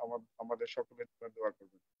থাকবেন, আমাদের সকলের জন্য দোয়া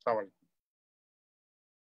করবেন। আসসালামু আলাইকুম।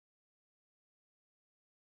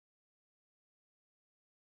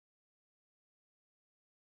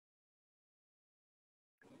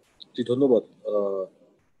 জি ধন্যবাদ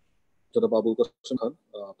জনাব আবুল কাসেম খান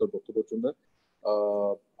আপনার বক্তব্যের জন্য।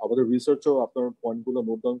 আমাদের রিসার্চও আপনার পয়েন্টগুলো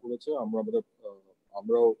নোট ডাউন করেছে।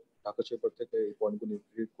 আমরাও ঢাকা চেম্বার থেকে এই পয়েন্টগুলো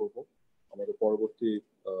ইনক্লুড করব আমাদের পরবর্তী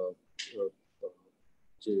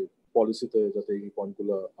যে পলিসিতে, যাতে এই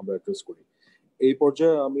পয়েন্টগুলো আমরা অ্যাড্রেস করি। এই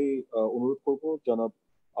পর্যায়ে আমি অনুরোধ করব জনাব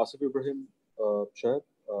আসিফ ইব্রাহিম সাহেব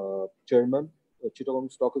চেয়ারম্যান চিটাগং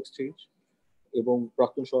স্টক এক্সচেঞ্জ এবং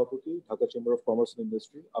প্রাক্তন সভাপতি Dhaka chamber of commerce and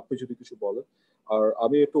industry. আপনি যদি কিছু বলেন। আর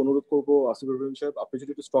আমি একটু অনুরোধ করবো আসিফুর রহিম সাহেব, আপনি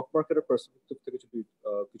যদি একটু স্টক মার্কেটের পার্সপেক্টিভ থেকে যদি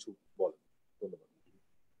কিছু বলেন। ধন্যবাদ।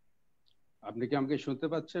 আপনি কি আমাকে শুনতে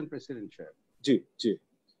পাচ্ছেন প্রেসিডেন্ট সাহেব? জি জি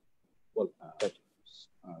বলেন।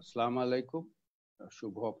 আসসালামু আলাইকুম,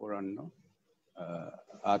 শুভ অপরাহ্ন।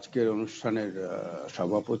 আজকের অনুষ্ঠানের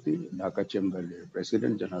সভাপতি ঢাকা চেম্বারের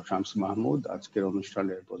প্রেসিডেন্ট জনাব শামস মাহমুদ, আজকের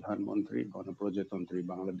অনুষ্ঠানের প্রধানমন্ত্রী গণপ্রজাতন্ত্রী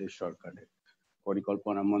বাংলাদেশ সরকারের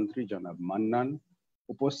পরিকল্পনা মন্ত্রী জনাব মান্নান,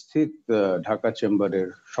 উপস্থিত ঢাকা চেম্বারের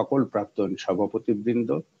সকল প্রাক্তন সভাপতিবৃন্দ,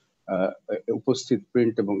 উপস্থিত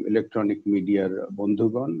প্রিন্ট এবং ইলেকট্রনিক মিডিয়ার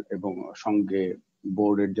বন্ধুগণ এবং সঙ্গে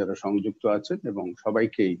বোর্ডের যারা সংযুক্ত আছেন এবং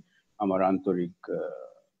সবাইকেই আমার আন্তরিক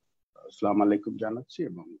আসসালামু আলাইকুম জানাচ্ছি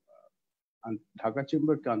এবং ঢাকা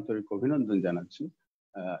চেম্বারকে আন্তরিক অভিনন্দন জানাচ্ছি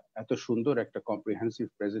এত সুন্দর একটা কম্প্রিহেন্সিভ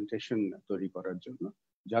প্রেজেন্টেশন তৈরি করার জন্য,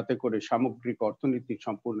 যাতে করে সামগ্রিক অর্থনীতির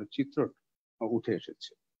সম্পূর্ণ চিত্র উঠে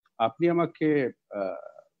এসেছে। আপনি আমাকে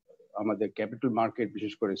আমাদের ক্যাপিটাল মার্কেট,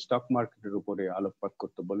 বিশেষ করে স্টক মার্কেটের উপরে আলোকপাত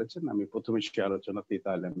করতে বলেছেন। আমি প্রথমে সেই আলোচনাতে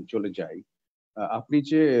তাহলে আমি চলে যাই। আপনি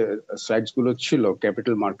যে স্লাইডস গুলো ছিল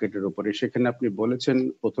ক্যাপিটাল মার্কেটের উপরে, সেখানে আপনি বলেছেন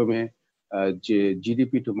প্রথমে যে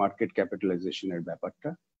জিডিপি টু মার্কেট ক্যাপিটালাইজেশনের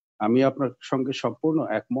ব্যাপারটা। আমি আপনার সঙ্গে সম্পূর্ণ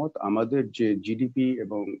একমত। আমাদের যে জিডিপি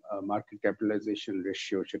এবং মার্কেট ক্যাপিটালাইজেশন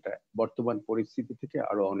রেশিও, সেটা বর্তমান পরিস্থিতি থেকে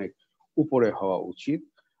আরো অনেক উপরে হওয়া উচিত।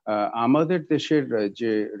 আমাদের দেশের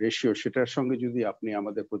যে রেশিও, সেটার সঙ্গে যদি আপনি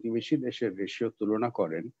আমাদের প্রতিবেশী দেশের রেশিও তুলনা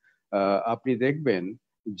করেন, আপনি দেখবেন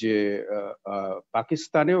যে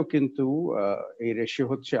পাকিস্তানেও কিন্তু এই রেশিও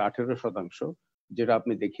হচ্ছে 18%, যেটা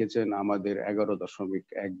আপনি দেখিয়েছেন আমাদের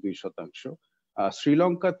 11.12%।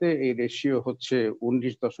 শ্রীলঙ্কাতে এই রেশিও হচ্ছে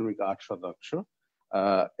 19.8%,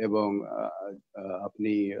 এবং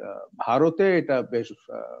আপনি ভারতে এটা বেশ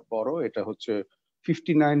বড়, এটা হচ্ছে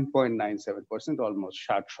 59.97%, অলমোস্ট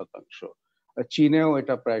 60%। চীনেও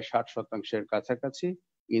এটা প্রায় 60%-এর কাছাকাছি,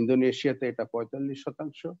 ইন্দোনেশিয়াতে এটা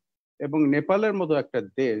 45%, এবং নেপালের মতো একটা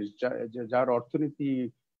দেশ যার অর্থনীতি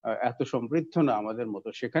এত সমৃদ্ধ না আমাদের মতো,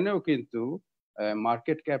 সেখানেও কিন্তু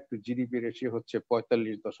market cap two GDP ratio হচ্ছে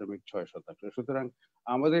 45.6%। সুতরাং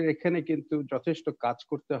আমাদের এখানে কিন্তু যথেষ্ট কাজ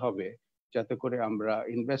করতে হবে যাতে করে আমরা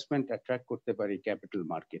ইনভেস্টমেন্ট অ্যাট্রাক্ট করতে পারি ক্যাপিটাল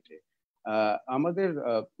মার্কেটে। আমাদের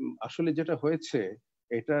আসলে যেটা হয়েছে,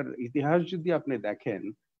 এটার ইতিহাস যদি আপনি দেখেন,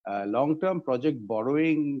 লং টার্ম প্রজেক্ট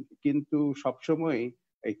বড়োয়িং কিন্তু সবসময়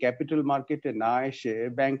এই ক্যাপিটাল মার্কেটে না এসে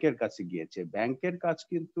ব্যাংকের কাছে গিয়েছে। ব্যাংকের কাজ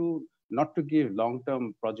কিন্তু not to give long term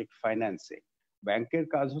project financing. ব্যাংকের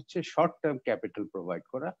কাজ হচ্ছে শর্ট টার্ম ক্যাপিটাল প্রোভাইড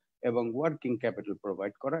করা এবং ওয়ার্কিং ক্যাপিটাল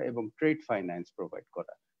প্রোভাইড করা এবং ট্রেড ফাইন্যান্স প্রোভাইড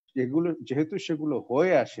করা। যেহেতু সেগুলো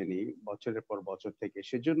হয়ে আসেনি বছরের পর বছর থেকে,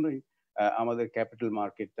 সেজন্যই আমাদের ক্যাপিটাল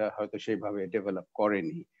মার্কেটটা হয়তো সেইভাবে ডেভেলপ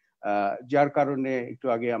করেনি। যার কারণে একটু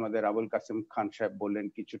আগে আমাদের আবুল কাসেম খান সাহেব বললেন,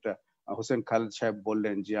 কিছুটা হোসেন খালেদ সাহেব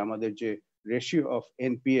বললেন যে আমাদের যে রেশিও অফ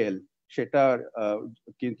এনপিএল, সেটা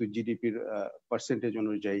কিন্তু জিডিপির পার্সেন্টেজ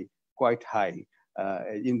অনুযায়ী কোয়াইট হাই।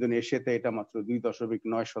 ইন্দোনেশিয়াতে এটা মাত্র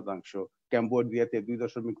 2.9%, ক্যাম্বোডিয়াতে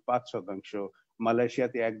 2.5%,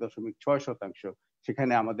 মালয়েশিয়াতে 1.6%,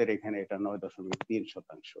 সেখানে আমাদের এখানে এটা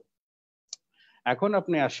 9.3%। এখন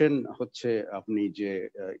আপনি আসেন হচ্ছে আপনি যে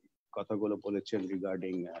কথাগুলো বলেছেন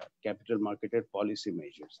রিগার্ডিং ক্যাপিটাল মার্কেটের পলিসি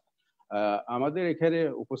মেজার্স। আমাদের এখানে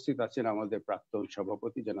উপস্থিত আছেন আমাদের প্রাক্তন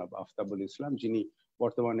সভাপতি জনাব আফতাবুল ইসলাম, যিনি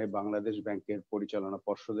বর্তমানে বাংলাদেশ ব্যাংকের পরিচালনা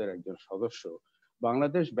পর্ষদের একজন সদস্য।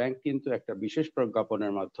 বাংলাদেশ ব্যাংক কিন্তু একটা বিশেষ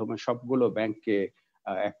প্রজ্ঞাপনের মাধ্যমে সবগুলো ব্যাংককে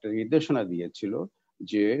একটা নির্দেশনা দিয়েছিল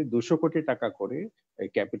যে 200 কোটি টাকা করে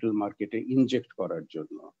ক্যাপিটাল মার্কেটে ইনজেক্ট করার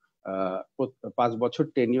জন্য। 5 বছর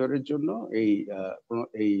টেনিয়রের জন্য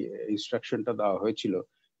এই ইনস্ট্রাকশনটা দেওয়া হয়েছিল।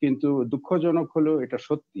 কিন্তু দুঃখজনক হলো এটা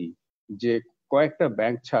সত্যি যে কয়েকটা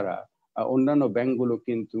ব্যাংক ছাড়া অন্যান্য ব্যাংকগুলো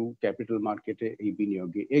কিন্তু ক্যাপিটাল মার্কেটে এই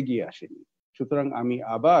বিনিয়োগে এগিয়ে আসেনি। সুতরাং আমি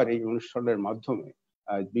আবার এই অনুষ্ঠানের মাধ্যমে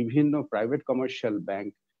বিভিন্ন প্রাইভেট কমার্শিয়াল ব্যাংক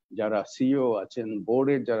যারা সিইও আছেন,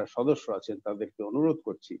 বোর্ডের যারা সদস্য আছেন, তাদেরকে অনুরোধ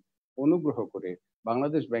করছি অনুগ্রহ করে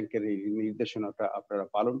বাংলাদেশ ব্যাংকের এই নির্দেশনাটা আপনারা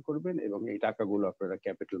পালন করবেন এবং এই টাকাগুলো আপনারা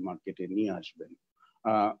ক্যাপিটাল মার্কেটে নিয়ে আসবেন।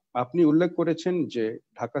 আপনি উল্লেখ করেছেন যে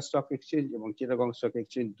ঢাকা স্টক এক্সচেঞ্জ এবং চিটাগং স্টক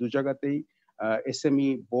এক্সচেঞ্জ দু জায়গাতেই এসএমই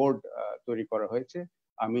বোর্ড তৈরি করা হয়েছে।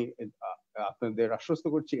 আমি আপনাদের আশ্বস্ত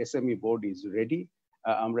করছি এসএমই বোর্ড ইজ রেডি।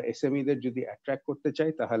 আমরা এসএমইদের যদি অ্যাট্রাক্ট করতে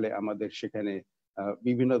চাই তাহলে আমাদের সেখানে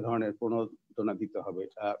বিভিন্ন ধরনের প্রণোদনা দিতে হবে।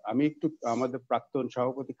 আমি একটু আমাদের প্রাক্তন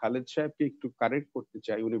সভাপতি খালেদ সাহেবকে একটু কারেক্ট করতে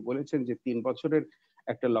চাই। উনি বলেছেন যে 3 বছরের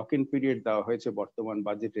একটা লক ইন পিরিয়ড দেওয়া হয়েছে বর্তমান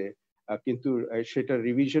বাজেটে। কিন্তু সেটা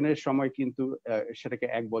রিভিশনের সময় কিন্তু সেটাকে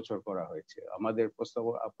 1 বছর করা হয়েছে। আমাদের প্রস্তাব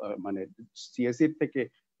মানে সিএসির থেকে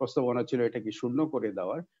প্রস্তাবনা ছিল এটাকে 0 করে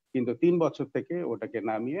দেওয়ার, কিন্তু 3 বছর থেকে ওটাকে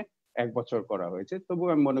নামিয়ে 1 বছর করা হয়েছে। তবু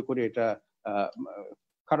আমি মনে করি এটা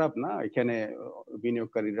খারাপ না, এখানে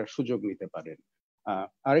বিনিয়োগকারীরা সুযোগ নিতে পারেন।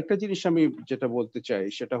 আরেকটা জিনিস আমি যেটা বলতে চাই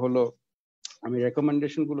সেটা হলো, আমি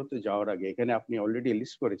রেকমেন্ডেশন গুলোতে যাওয়ার আগে, এখানে আপনি অলরেডি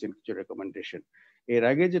লিস্ট করেছেন কিছু রেকমেন্ডেশন, এর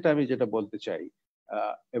আগে আমি যেটা বলতে চাই,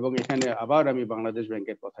 এবং এখানে আবার আমি বাংলাদেশ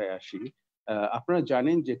ব্যাংকের কথায় আসি। আপনারা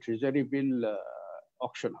জানেন যে ট্রেজারি বিল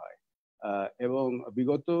অকশন হয়, এবং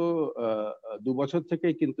বিগত 2 বছর থেকে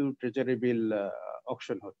কিন্তু ট্রেজারি বিল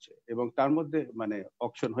অকশন হচ্ছে, এবং তার মধ্যে মানে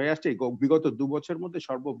অকশন হয়ে আসছে। বিগত 2 বছরের মধ্যে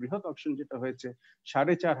সর্ববৃহৎ অকশন যেটা হয়েছে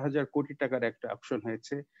 4,500 কোটি টাকার একটা অকশন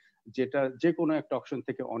হয়েছে, যেটা যে কোনো একটা অকশন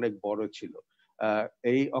থেকে অনেক বড় ছিল।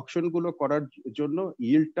 এই অকশন গুলো করার জন্য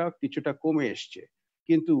ইল্ডটা কিছুটা কমে এসছে,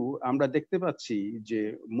 কিন্তু আমরা দেখতে পাচ্ছি যে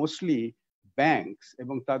মোস্টলি ব্যাংকস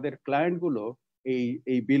এবং তাদের ক্লায়েন্ট গুলো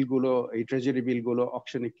এই বিলগুলো, এই ট্রেজারি বিলগুলো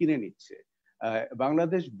অকশনে কিনে নিচ্ছে।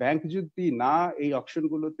 বাংলাদেশ ব্যাংক যদি না এই অকশন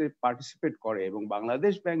গুলোতে পার্টিসিপেট করে এবং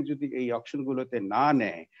বাংলাদেশ ব্যাংক যদি এই অকশন গুলোতে না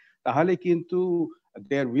নেয়, তাহলে কিন্তু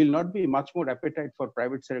there will not be much more appetite for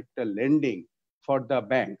private sector lending for the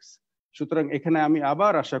banks. সুতরাং এখানে আমি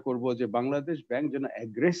আবার আশা করব যে বাংলাদেশ ব্যাংক যেন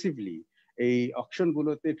অ্যাগ্রেসিভলি এই অকশন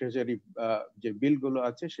গুলোতে ট্রেজারি যে বিলগুলো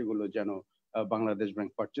আছে সেগুলো যেন বাংলাদেশ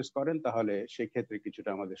ব্যাংক পারচেজ করেন, তাহলে সেই ক্ষেত্রে কিছুটা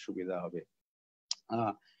আমাদের সুবিধা হবে।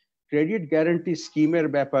 ক্রেডিট গ্যারান্টি স্কিমের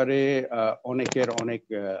ব্যাপারে অনেকের অনেক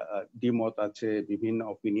দ্বিমত আছে, বিভিন্ন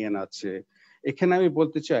অপিনিয়ন আছে। এখানে আমি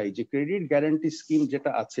বলতে চাই যে ক্রেডিট গ্যারান্টি স্কিম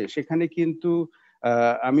যেটা আছে সেখানে কিন্তু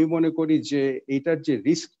আমি মনে করি যে এটার যে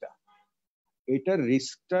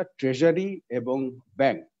রিস্কটা ট্রেজারি এবং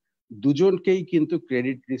ব্যাংক দুজনকেই কিন্তু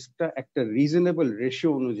ক্রেডিট রিস্কটা একটা রিজনেবল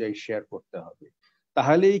রেশিও অনুযায়ী শেয়ার করতে হবে।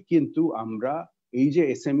 তাহলেই কিন্তু আমরা এই যে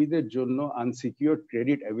এসএমইদের জন্য আনসিকিউর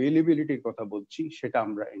ক্রেডিট অ্যাভেলেবিলিটির কথা বলছি সেটা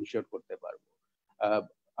আমরা এনশিওর করতে পারবো।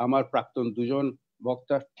 আমার প্রাক্তন দুজন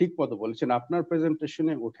বক্তা ঠিক মতো বলেছেন, আপনার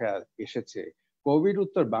প্রেজেন্টেশনে উঠে এসেছে কোভিড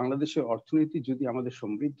উত্তর বাংলাদেশের অর্থনীতি যদি আমাদের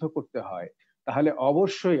সমৃদ্ধ করতে হয়, তাহলে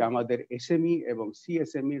অবশ্যই আমাদের এসএমই এবং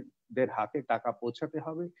সিএসএমই দের হাতে টাকা পৌঁছাতে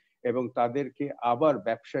হবে এবং তাদেরকে আবার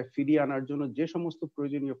ব্যবসায় ফিরিয়ে আনার জন্য যে সমস্ত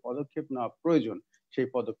প্রয়োজনীয় পদক্ষেপ নেওয়া প্রয়োজন সেই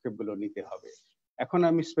পদক্ষেপগুলো নিতে হবে। এখন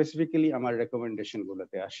আমি স্পেসিফিক্যালি আমার রেকমেন্ডেশন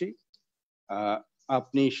গুলোতে আসি।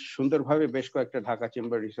 আপনি সুন্দরভাবে বেশ কয়েকটা ঢাকা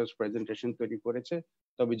চেম্বার রিসার্চ প্রেজেন্টেশন তৈরি করেছে,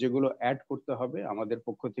 তবে যেগুলো অ্যাড করতে হবে আমাদের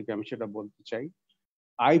পক্ষ থেকে আমি সেটা বলতে চাই।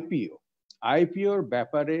 আইপিওর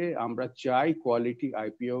ব্যাপারে আমরা চাই কোয়ালিটি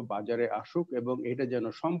আইপিও বাজারে আসুক এবং এটা যেন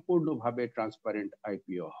সম্পূর্ণভাবে ট্রান্সপারেন্ট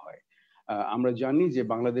আইপিও হয়। আমরা জানি যে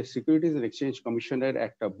বাংলাদেশ সিকিউরিটিজ এন্ড এক্সচেঞ্জ কমিশনের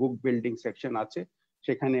একটা বুক বিল্ডিং সেকশন আছে,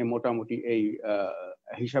 সেখানে মোটামুটি এই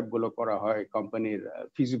হিসাবগুলো করা হয়, কোম্পানির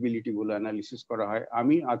ফিজিবিলিটি গুলো অ্যানালিসিস করা হয়।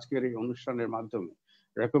 আমি আজকের এই অনুষ্ঠানের মাধ্যমে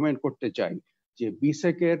রেকমেন্ড করতে চাই যে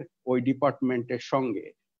বিসেকের ওই ডিপার্টমেন্টের সঙ্গে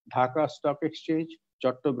Dhaka stock exchange,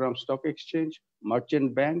 Chittagong stock exchange, merchant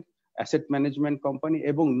bank, asset management company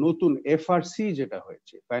এবং নতুন এফআরসি যেটা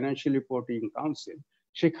হয়েছে ফাইন্যান্সিয়াল রিপোর্টিং কাউন্সিল,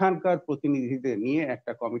 সেখানকার প্রতিনিধিদের নিয়ে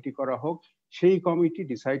একটা কমিটি করা হোক। সেই কমিটি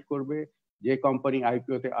ডিসাইড করবে যে কোম্পানি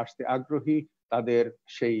আইপিওতে আসতে আগ্রহী তাদের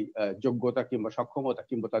সেই যোগ্যতা কিংবা সক্ষমতা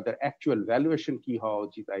কিংবা তাদের অ্যাকচুয়াল ভ্যালুয়েশন কি হওয়া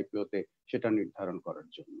উচিত আইপিওতে সেটা নির্ধারণ করার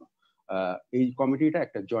জন্য এই কমিটিটা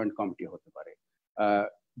একটা জয়েন্ট কমিটি হতে পারে।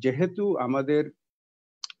 যেহেতু আমাদের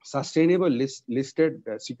সাস্টেইনেবল লিস্টেড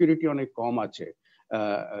সিকিউরিটি অনেক কম আছে,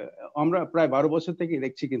 আমরা প্রায় 12 বছর থেকে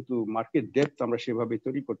দেখছি, কিন্তু মার্কেট ডেপথ আমরা সেভাবে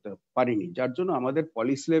তৈরি করতে পারিনি, যার জন্য আমাদের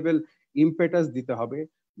পলিসি লেভেল ইম্পেটাস দিতে হবে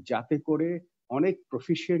যাতে করে অনেক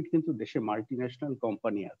প্রফিশিয়েন্ট কিন্তু দেশে মাল্টিন্যাশনাল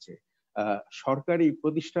কোম্পানি আছে, সরকারি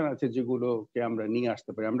প্রতিষ্ঠান আছে যেগুলোকে আমরা নিয়ে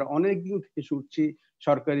আসতে পারি। আমরা অনেক দিন থেকে শুনছি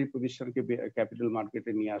সরকারি প্রতিষ্ঠানকে ক্যাপিটাল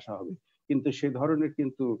মার্কেটে নিয়ে আসা হবে, কিন্তু সে ধরনের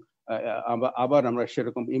কিন্তু আবার আমরা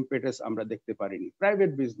সেরকম ইম্পেটাস আমরা দেখতে পারিনি।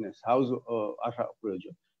 প্রাইভেট বিজনেস হাউস আসা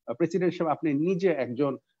প্রয়োজন। প্রেসিডেন্ট সাহেব, আপনি নিজে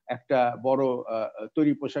একজন একটা বড়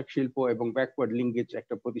তৈরি পোশাক শিল্প এবং ব্যাকওয়ার্ড লিঙ্কেজ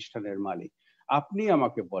একটা প্রতিষ্ঠানের মালিক, আপনি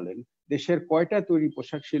আমাকে বলেন দেশের কয়টা তৈরি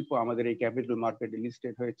পোশাক শিল্প আমাদের এই ক্যাপিটাল মার্কেটে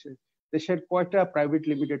লিস্টেড হয়েছে? দেশের কয়টা প্রাইভেট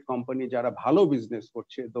লিমিটেড কোম্পানি যারা ভালো বিজনেস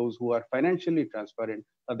করছে, those who R financially transparent,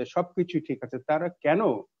 তাদের সবকিছু ঠিক আছে, তারা কেন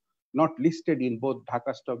not listed in both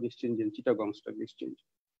Dhaka stock exchange and Chittagong stock exchange?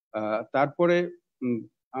 তারপরে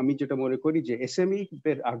আমি যেটা মনে করি যে এসএমই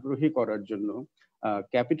দের আগ্রহী করার জন্য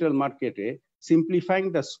ক্যাপিটাল মার্কেটে simplifying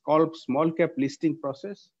the small cap listing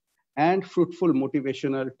process and fruitful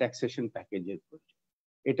motivational taxation প্যাকেজের প্রয়োজন,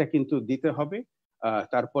 এটা কিন্তু দিতে হবে।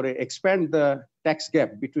 তারপরে expand the tax gap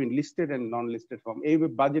between listed and non listed farm. এই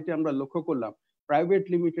বাজেটে আমরা লক্ষ্য করলাম প্রাইভেট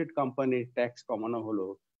লিমিটেড কোম্পানির ট্যাক্স কমানো হলো,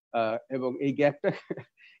 এবং এই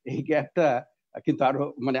গ্যাপটা কিন্তু আরো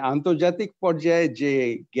মানে আন্তর্জাতিক পর্যায়ে যে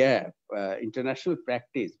gap, international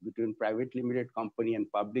practice between private limited company and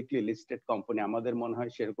publicly listed company, আমাদের মনে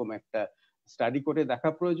হয় সেরকম একটা স্টাডি করে দেখা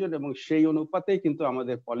প্রয়োজন, এবং সেই অনুপাতেই কিন্তু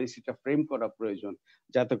আমাদের পলিসিটা ফ্রেম করা প্রয়োজন,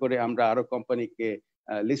 যাতে করে আমরা আরো কোম্পানিকে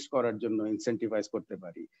লিস্ট করার জন্য ইনসেন্টিভাইজ করতে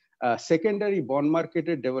পারি। সেকেন্ডারি বন্ড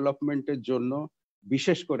মার্কেটের ডেভেলপমেন্টের জন্য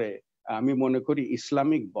বিশেষ করে আমি মনে করি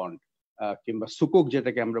ইসলামিক বন্ড কিংবা সুকুক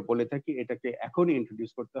যেটাকে আমরা বলে থাকি, এটাকে এখনই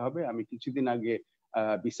ইন্ট্রোডিউস করতে হবে। আমি কিছুদিন আগে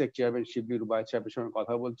বিসেক চেয়ারম্যান শিবলি রুবায়েত সাহেবের সঙ্গে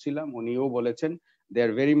কথা বলছিলাম, উনিও বলেছেন দে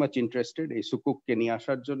আর ভেরি মাচ ইন্টারেস্টেড এই সুকুককে নিয়ে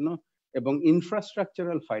আসার জন্য। এবং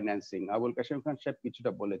ইনফ্রাস্ট্রাকচারাল ফাইন্যান্সিং, আবুল কাশেম খান সাহেব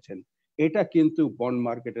কিছুটা বলেছেন, এটা কিন্তু বন্ড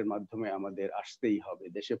মার্কেটের মাধ্যমে আমাদের আসতেই হবে।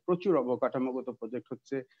 দেশে প্রচুর অবকাঠামোগত প্রজেক্ট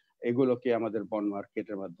হচ্ছে, এগুলোকে আমাদের বন্ড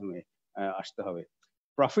মার্কেটের মাধ্যমে আসতে হবে।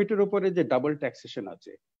 প্রফিটের উপরে যে ডাবল ট্যাক্সেশন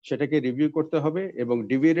আছে সেটাকে রিভিউ করতে হবে, এবং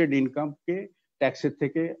ডিভিডেন্ড ইনকামকে ট্যাক্সের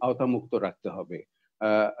থেকে আওতামুক্ত রাখতে হবে।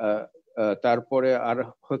 তারপরে আর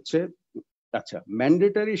হচ্ছে আচ্ছা,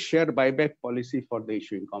 mandatory share buyback policy for the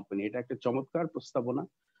issuing company, এটা একটা চমৎকার প্রস্তাবনা।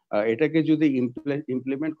 এটাকে যদি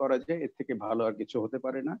ইমপ্লিমেন্ট করা যায়, এর থেকে ভালো আর কিছু হতে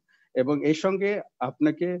পারে না। এবং এই সঙ্গে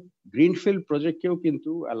আপনাকে গ্রিনফিল্ড প্রজেক্টকেও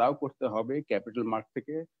কিন্তু অ্যালাউ করতে হবে ক্যাপিটাল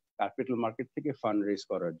মার্কেট থেকে ফান্ড রেজ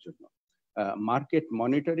করার জন্য। মার্কেট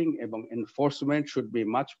মনিটরিং এবং enforcement should be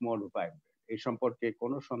much more vibrant, এই সম্পর্কে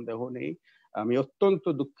কোনো সন্দেহ নেই। আমি অত্যন্ত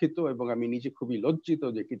দুঃখিত এবং আমি নিজে খুবই লজ্জিত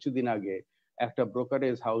যে কিছুদিন আগে একটা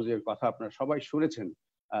ব্রোকারেজ হাউসের কথা আপনারা সবাই শুনেছেন,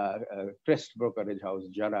 ক্রেস্ট ব্রোকারেজ হাউস,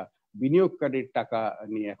 যারা বিনিয়োগকারীর টাকা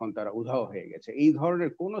নিয়ে এখন তারা উধাও হয়ে গেছে। এই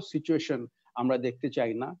ধরনের কোনো সিচুয়েশন আমরা দেখতে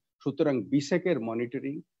চাই না। সুতরাং বিসেকের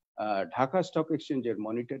মনিটরিং, ঢাকা স্টক এক্সচেঞ্জের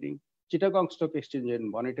মনিটরিং, চিটাগং স্টক এক্সচেঞ্জের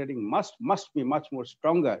monitoring must be much more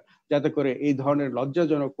stronger, যাতে করে এই ধরনের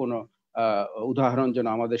লজ্জাজনক কোনো উদাহরণ যেন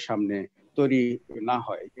আমাদের সামনে তৈরি না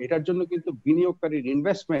হয়। এটার জন্য কিন্তু বিনিয়োগকারীর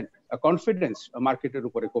ইনভেস্টমেন্ট কনফিডেন্স মার্কেটের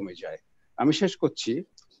উপরে কমে যায়। আমি শেষ করছি,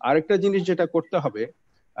 আরেকটা জিনিস যেটা করতে হবে,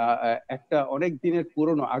 একটা অনেক দিনের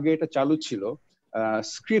পুরনো, আগে এটা চালু ছিল,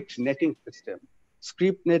 স্ক্রিপ্ট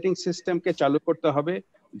নেটিং সিস্টেমকে চালু করতে হবে,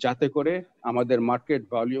 যাতে করে আমাদের মার্কেট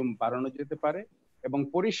ভলিউম বাড়ানো যেতে পারে। এবং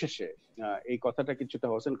পরিশেষে এই কথাটা কিছুটা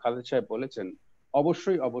হোসেন খালেদ সাহেব বলেছেন,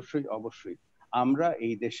 অবশ্যই আমরা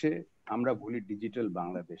এই দেশে, আমরা বলি ডিজিটাল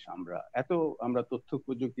বাংলাদেশ, আমরা তথ্য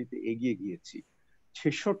প্রযুক্তিতে এগিয়ে গিয়েছি।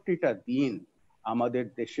 ৬৬টা দিন আমাদের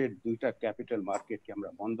দেশের 2টা ক্যাপিটাল মার্কেটকে আমরা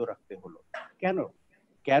বন্ধ রাখতে হলো।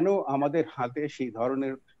 কেন আমাদের হাতে সেই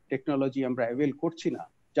ধরনের টেকনোলজি আমরা অ্যাভেল করছি না,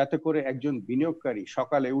 যাতে করে একজন বিনিয়োগকারী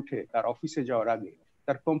সকালে উঠে তার অফিসে যাওয়ার আগে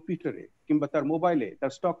তার কম্পিউটারে কিংবা তার মোবাইলে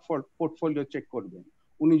তার স্টক পোর্টফোলিও চেক করবেন।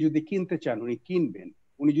 উনি যদি কিনতে চান উনি কিনবেন,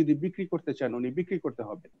 উনি যদি বিক্রি করতে চান উনি বিক্রি করতে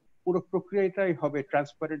হবে। পুরো প্রক্রিয়াটাই হবে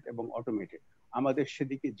ট্রান্সপারেন্ট এবং অটোমেটেড। আমাদের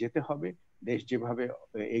সেদিকে যেতে হবে। দেশ যেভাবে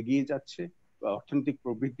এগিয়ে যাচ্ছে, অর্থনৈতিক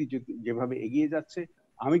প্রবৃদ্ধি যেভাবে এগিয়ে যাচ্ছে,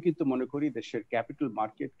 আমি কিন্তু মনে করি দেশের ক্যাপিটাল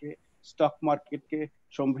মার্কেটকে, স্টক মার্কেটকে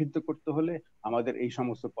সমৃদ্ধ করতে হলে আমাদের এই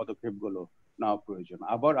সমস্ত পদক্ষেপগুলো নেওয়া প্রয়োজন।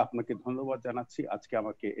 আবার আপনাকে ধন্যবাদ জানাচ্ছি আজকে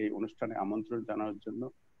আমাকে এই অনুষ্ঠানে আমন্ত্রণ জানানোর জন্য,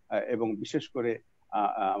 এবং বিশেষ করে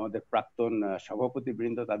আমাদের প্রাক্তন সভাপতি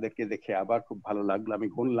বৃন্দ, তাদেরকে দেখে আবার খুব ভালো লাগলো। আমি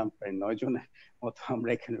গুনলাম প্রায় 9 জনের মতো আমরা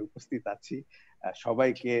এখানে উপস্থিত আছি।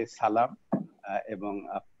 সবাইকে সালাম, এবং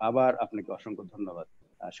আবার আপনাকে অসংখ্য ধন্যবাদ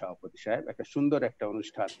সভাপতি সাহেব, একটা সুন্দর একটা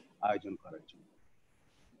অনুষ্ঠান আয়োজন করার জন্য।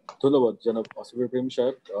 ধন্যবাদ জনাব আসিফ ইব্রাহিম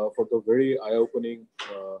সাহেব for the very eye-opening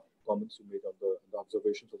comments you made on the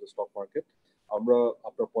observations of the stock market. আমরা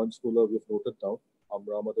আপনার পয়েন্টস গুলো we've noted down.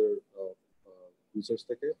 আমরা আমাদের রিসার্চ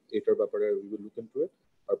থেকে এটার ব্যাপারে we will look into it.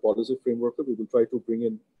 Our policy framework we will try to bring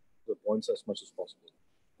in the points as much as possible.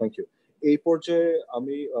 Thank you. এই পর্যায়ে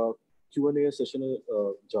আমি Q&A সেশনে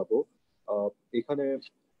যাব। এখানে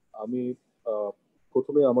আমি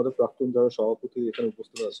প্রথমে আমাদের প্রাক্তন যারা সভাপতি এখানে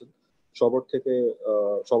উপস্থিত আছেন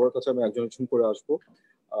সবার কাছে আমি একজন করে আসবো।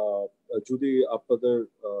 যদি আপনাদের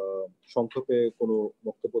সংক্ষেপে কোনো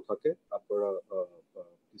বক্তব্য থাকে আপনারা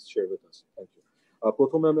please share with us. Thank you.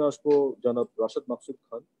 প্রথমে আমি আসবো জনাব রাশেদ মাকসুদ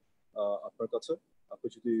খান, আপনার কাছে। আপনি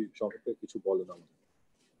যদি সংক্ষেপে কিছু বলেন আমাদের।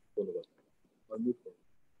 ধন্যবাদ।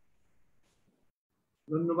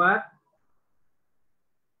 ধন্যবাদ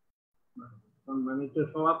সম্মানিত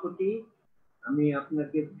সভাপতি, আমি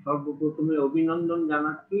আপনাকে সর্বপ্রথমে অভিনন্দন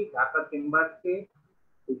জানাচ্ছি ঢাকা চেম্বারকে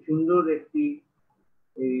এই সুন্দর একটি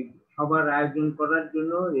সভার আয়োজন করার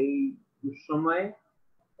জন্য এই দুঃসময়ে,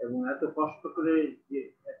 এবং এত কষ্ট করে যে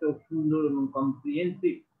এত সুন্দর এবং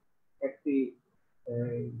কম্প্রিহেন্সিভ একটি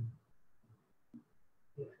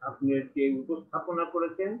আপনি যে উপস্থাপনা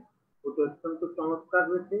করেছেন ওটা অত্যন্ত চমৎকার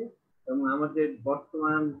হয়েছে। এবং আমাদের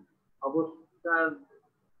বর্তমান অবস্থার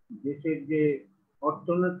দেশের যে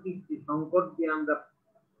অর্থনৈতিক সংকট দিয়ে আমরা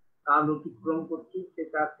কাল অতিক্রম করছি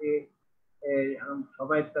সেটাকে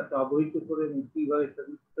সবাই তাতে অবহিত করে কিভাবে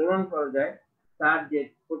উত্তোলন করা যায় তার যে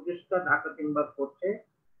প্রচেষ্টা ঢাকা চেম্বার করছে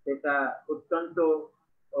সেটা অত্যন্ত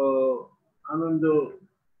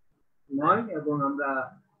আনন্দময় এবং আমরা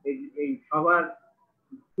এই সবার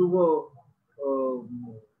শুভ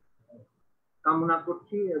কামনা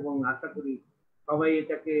করছি এবং আশা করি সবাই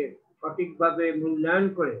এটাকে সঠিকভাবে মূল্যায়ন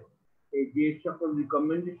করে এই যে সকল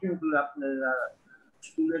রিকমেন্ডেশন গুলো আপনারা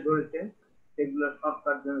তুলে ধরেছেন সেগুলো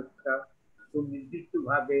সরকার যেন সুনির্দিষ্ট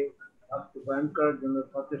ভাবে বাস্তবায়ন করার জন্য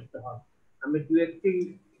সচেষ্ট হয়। আমি দু একটি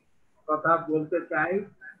কথা বলতে চাই।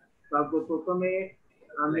 সর্বপ্রথমে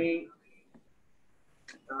আমি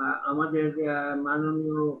আমাদের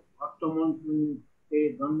মাননীয় অর্থমন্ত্রীকে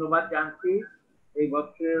ধন্যবাদ জানাচ্ছি। এই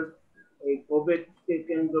বছর এই কোভিড কে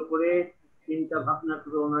কেন্দ্র করে চিন্তা ভাবনা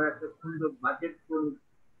করে ওনারা একটা সুন্দর বাজেট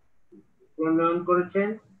প্রণয়ন করেছেন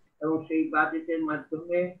এবং সেই বাজেটের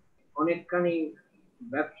মাধ্যমে অনেকখানি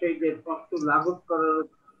ব্যবসায়ীদের কষ্ট লাঘব করার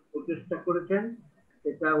প্রচেষ্টা করেছেন।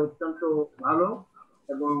 সেটা অত্যন্ত ভালো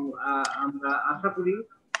এবং আমরা আশা করি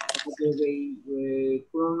আমাদের এই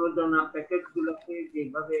প্রণোদনা প্যাকেজ গুলোকে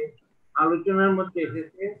যেভাবে আলোচনার মধ্যে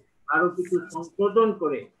এসেছে আরো কিছু সংশোধন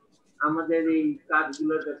করে আমাদের এই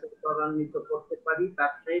কাজগুলো যাতে ত্বরান্বিত করতে পারি,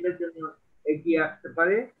 ব্যবসায়ীদের জন্য এগিয়ে আসতে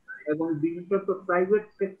পারে এবং বিশেষত প্রাইভেট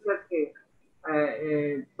সেক্টরকে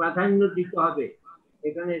প্রাধান্য দিতে হবে।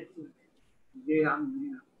 এখানে যে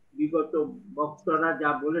বিগত বক্তারা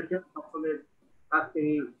যা বলেছেন সকলের কাছ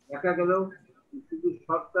থেকে দেখা গেল শুধু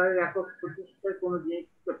সরকারের একক প্রচেষ্টায় কোনো জিনিস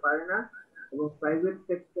করতে পারে না এবং প্রাইভেট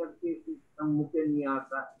সেক্টরকে সম্মুখে নিয়ে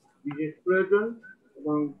আসা বিশেষ প্রয়োজন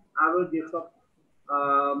এবং আরো যেসব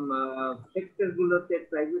সেক্টর গুলোতে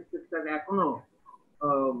প্রাইভেট সেক্টর এখনো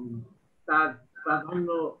তার প্রাধান্য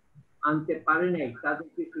আনতে পারে নাই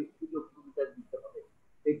তাদেরকে সেই সুযোগ সুবিধা দিতে হবে,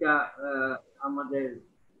 এটা আমাদের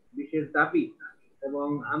বিশেষ দাবি। এবং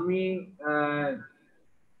আমি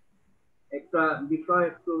একটা বিষয়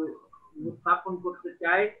একটু উপস্থাপন করতে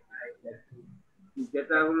চাই,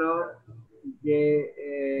 যেটা হলো যে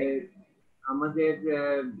আমাদের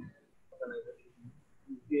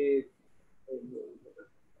যে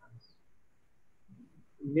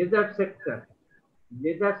লেদার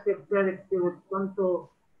সেক্টর একটি অত্যন্ত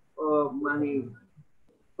মানে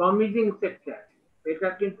প্রমিজিং সেক্টর। এটা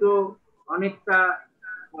কিন্তু অনেকটা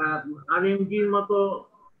আরএমজির মতো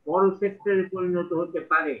বড় সেক্টরে পরিণত হতে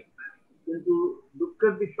পারে, কিন্তু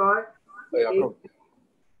দুঃখের বিষয়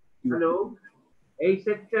এই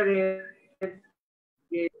সেক্টরে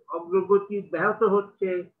যে অগ্রগতি ব্যাহত হচ্ছে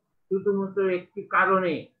শুধুমাত্র একটি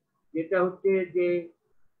কারণে, যেটা হচ্ছে যে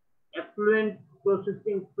অ্যাফ্লুয়েন্ট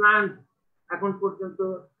প্রসেসিং প্লান্ট এখন পর্যন্ত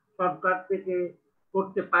সরকার থেকে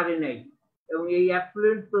করতে পারে নাই এবং এই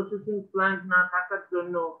অ্যাফ্লুয়েন্ট প্রসেসিং প্লান্ট না থাকার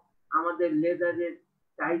জন্য আমাদের লেদারের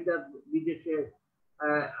চাহিদা বিদেশে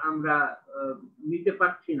আমরা নিতে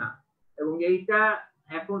পারছি না এবং এইটা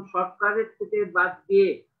এখন সরকারের থেকে বাদ দিয়ে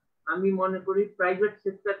আমি মনে করি প্রাইভেট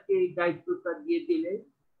সেক্টরকে এই দায়িত্বটা দিয়ে দিলে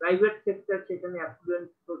প্রাইভেট সেক্টর সেখানে অ্যাফ্লুয়েন্ট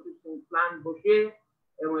প্রসেসিং প্লান্ট বসে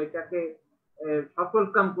এবং এটাকে সফল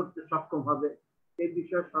কাম করতে সক্ষম হবে। সেই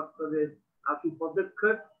বিষয়ে সরকারের আশু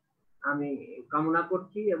পদক্ষেপ আমি কামনা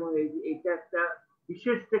করছি এবং এইটা একটা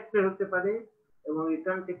বিশেষ সেক্টর হতে পারে এবং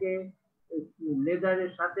এখান থেকে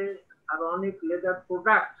লেদারের সাথে আরো অনেক লেদার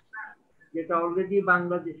প্রোডাক্ট যেটা অলরেডি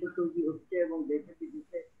বাংলাদেশে তৈরি হচ্ছে এবং দেশে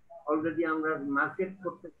বিদেশে অলরেডি আমরা মার্কেট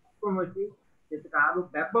করতে সক্ষম হয়েছি, সেটা আরো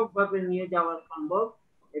ব্যাপকভাবে নিয়ে যাওয়া সম্ভব।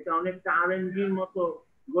 এটা অনেকটা আরএনডির মতো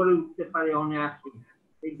গড়ে উঠতে পারে অনায়াসে।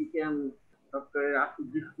 এই দিকে আমি সরকারের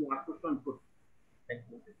দৃষ্টি আকর্ষণ করছি।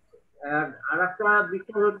 আর একটা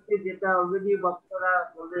বিষয় হচ্ছে যেটা অলরেডি বক্তারা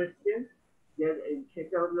বলে এসছেন, যে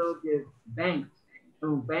সেটা হলো যে ব্যাংক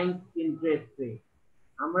এবং ব্যাংক ইন্টারেস্ট রেট।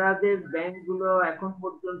 আমাদের ব্যাংক গুলো এখন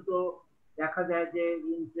পর্যন্ত দেখা যায় যে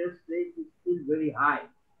interest rate is still very high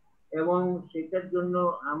এবং সেটার জন্য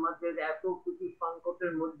আমাদের এত কিছু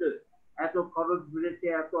সংকটের মধ্যে এত খরচ বেড়েছে,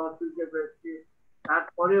 এত অসুবিধা বেড়েছে,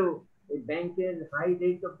 তারপরেও এই ব্যাংকের হাই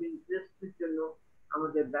রেট অফ ইন্টারেস্টের জন্য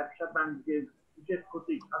আমাদের ব্যবসা বাণিজ্যের বিশেষ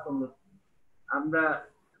ক্ষতি সাধন হচ্ছে। আমরা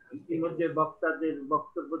ইতিমধ্যে বক্তাদের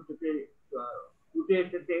বক্তব্য থেকে উঠে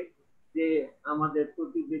এসেছে যে আমাদের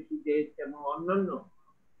প্রতিবেশী দেশ এবং অন্যান্য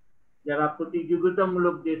যারা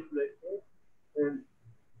প্রতিযোগিতামূলক দেশ রয়েছে,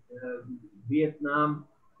 ভিয়েতনাম,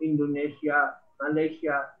 ইন্দোনেশিয়া,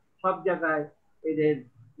 মালয়েশিয়া, সব জায়গায় এদের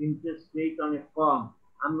ইন্টারেস্ট রেট অনেক কম।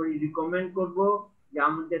 আমরা রিকমেন্ড করব যে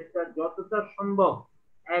আমাদেরটা যতটা সম্ভব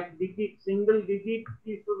এক ডিজিট, সিঙ্গেল ডিজিট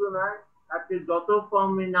কি শুধু নয়, তাতে যত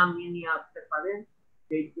কমে নামিয়ে নিয়ে আসতে পারেন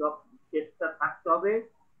সেই চেষ্টা থাকতে হবে,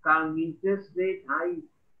 কারণ ইন্টারেস্ট রেট হাই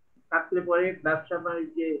থাকলে পরে ব্যবসা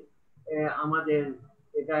বাণিজ্যে আমাদের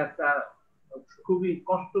এটা একটা খুবই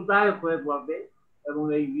কষ্টদায়ক হয়ে পড়বে এবং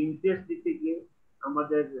এই ইন্টারেস্ট দিতে গিয়ে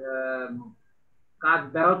আমাদের কাজ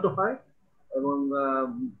ব্যাহত হয় এবং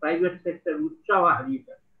প্রাইভেট সেক্টর উৎসাহ হারিয়ে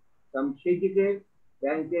যায়। আমি সেই দিকে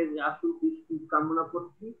ব্যাংকের আশু দৃষ্টি কামনা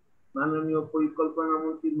করছি। মাননীয় পরিকল্পনা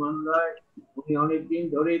মন্ত্রী মহোদয় উনি অনেকদিন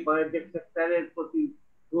ধরেই প্রাইভেট সেক্টরের প্রতি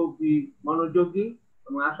খুবই মনোযোগী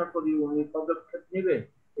এবং আশা করি উনি পদক্ষেপ নেবেন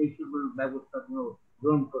এই সকল ব্যবস্থাগুলো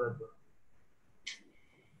গ্রহণ করার জন্য।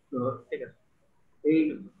 তো ঠিক আছে,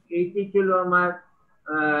 এইটি ছিল আমার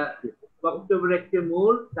বক্তব্যের একটি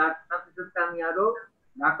মূল। তার সাথে সাথে আমি আরো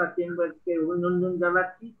ঢাকা চেম্বারকে অভিনন্দন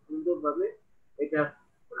জানাচ্ছি সুন্দরভাবে এটা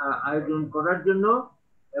আয়োজন করার জন্য,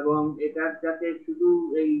 এবং এটা যাতে শুধু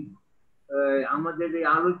এই আমাদের এই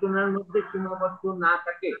আলোচনার মধ্যে সীমাবদ্ধ না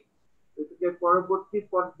থাকে, এটাকে পরবর্তী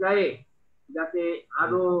পর্যায়ে যাতে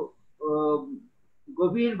আরো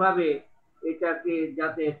গভীরভাবে এটাকে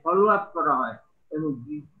যাতে ফলো আপ করা হয় এবং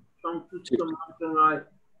সংশ্লিষ্ট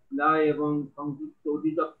মন্ত্রণালয় এবং সংশ্লিষ্ট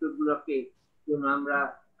অধিদপ্তর গুলোকে যেন আমরা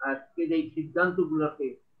আজকের এই সিদ্ধান্ত গুলোকে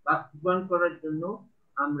বাস্তবায়ন করার জন্য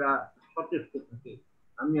আমরা সচেষ্ট থাকি।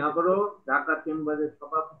 আমি আবারও ঢাকা চেম্বারের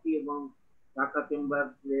সভাপতি এবং ঢাকা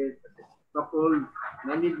চেম্বারের সকল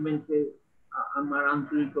ম্যানেজমেন্টে আমার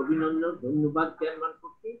আন্তরিক অভিনন্দন, ধন্যবাদ চেয়ারম্যান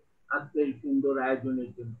করছি আজকের এই সুন্দর আয়োজনের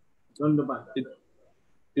জন্য। ধন্যবাদ।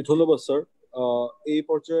 ধন্যবাদ স্যার। এই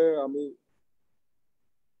পর্যায়ে আমি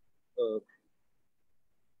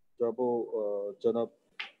যাব জনাব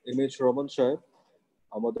এমএইচ রহমান সাহেব,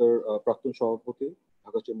 আমাদের প্রাক্তন সভাপতি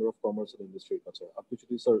Dhaka chamber of commerce and ইন্ডাস্ট্রির কাছে। আপনি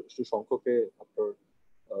যদি স্যার একটু সংক্ষেপে আপনার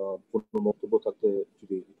কোনো বক্তব্য থাকতে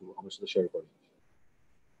যদি একটু আমার সাথে শেয়ার করেন।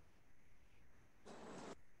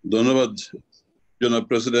 ধন্যবাদ জনাব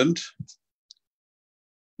প্রেসিডেন্ট।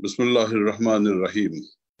 বিসমিল্লাহির রহমানির রহিম।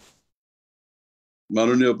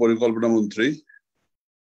 মাননীয় পরিকল্পনা মন্ত্রী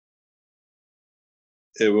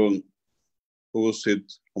এবং উপস্থিত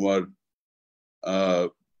আমার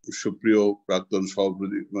সুপ্রিয় প্রাক্তন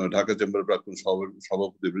সভাপতি, ঢাকা চেম্বার প্রাক্তন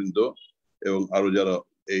সভাপতি বৃন্দ এবং আরো যারা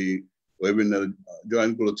এই ওয়েবিনার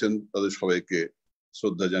জয়েন করেছেন তাদের সবাইকে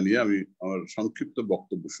শ্রদ্ধা জানিয়ে আমি আমার সংক্ষিপ্ত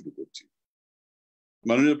বক্তব্য শুরু করছি।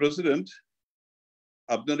 মাননীয় প্রেসিডেন্ট,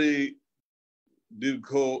 আপনার এই দীর্ঘ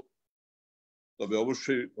তবে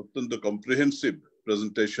অবশ্যই অত্যন্ত কম্প্রিহেন্সিভ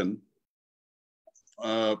প্রেজেন্টেশন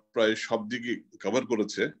প্রায় সব দিকই কভার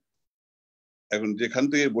করেছে। এখন যেখান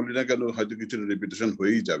থেকে বলি না কেন হয়তো কিছু রিপিটেশন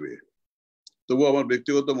হয়েই যাবে, তবু আমার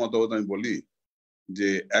ব্যক্তিগত মতামত আমি বলি যে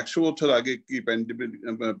 100 বছর আগে কি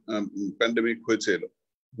প্যান্ডেমিক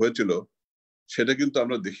হয়েছিল সেটা কিন্তু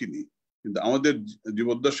আমরা দেখিনি, কিন্তু আমাদের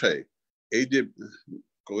জীবদ্দশায় এই যে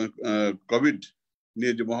কোভিড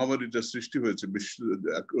নিয়ে যে মহামারীটা সৃষ্টি হয়েছে বিশ্ব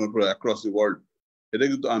অ্যাক্রস দি ওয়ার্ল্ড, এটা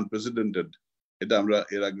কিন্তু আনপ্রেসিডেন্টেড। এটা আমরা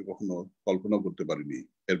এর আগে কখনো কল্পনা করতে পারিনি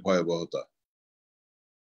এর ভয়াবহতা।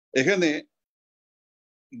 এখানে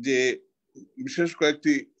যে বিশেষ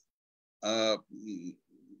কয়েকটি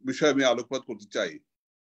বিষয় আমি আলোকপাত করতে চাই।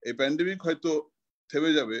 এই প্যান্ডেমিক হয়তো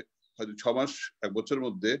থেমে যাবে, হয়তো 6 মাস 1 বছরের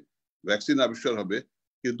মধ্যে ভ্যাকসিন আবিষ্কার হবে,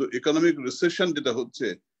 কিন্তু ইকোনমিক রিসেশন যেটা হচ্ছে,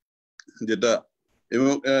 যেটা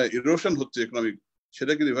এবং ইরোশন হচ্ছে ইকোনমিক,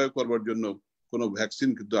 সেটাকে রিভাইভ করবার জন্য কোনো ভ্যাকসিন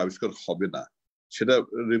কিন্তু আবিষ্কার হবে না। সেটা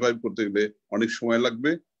রিভাইভ করতে গেলে অনেক সময়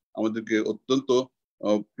লাগবে। আমাদেরকে অত্যন্ত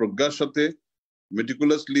প্রজ্ঞার সাথে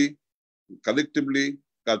মেটিকুলাসলি কালেকটিভলি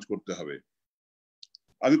কাজ করতে হবে।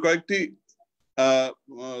 আমি কয়েকটি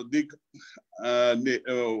দিক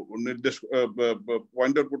নির্দেশ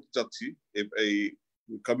পয়েন্ট আউট করতে চাচ্ছি এই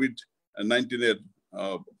কোভিড-19 এর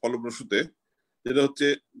ফলপ্রসূতে, যেটা হচ্ছে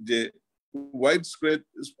যে ওয়াইড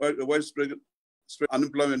স্প্রেড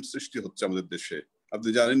আনএমপ্লয়মেন্ট সৃষ্টি হচ্ছে আমাদের দেশে। আপনি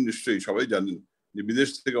জানেন, নিশ্চয়ই সবাই জানেন যে বিদেশ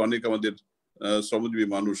থেকে অনেক আমাদের শ্রমজীবী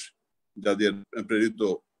মানুষ যাদের প্রেরিত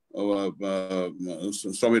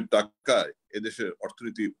শ্রমের টাকায় এদেশের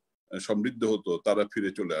অর্থনীতি সমৃদ্ধ হতো, তারা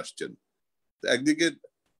ফিরে চলে আসছেন। একদিকে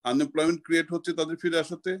আনএমপ্লয়মেন্ট ক্রিয়েট হচ্ছে তাদের ফিরে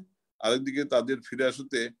আসাতে, আরেকদিকে তাদের ফিরে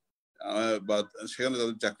আসাতে বা সেখানে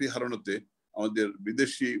তাদের চাকরি হারানোতে আমাদের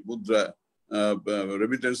বিদেশি মুদ্রা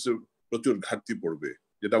রেমিটেন্স প্রচুর ঘাটতি পড়বে,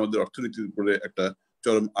 যেটা আমাদের অর্থনীতির উপরে একটা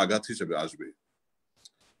চরম আঘাত হিসেবে আসবে।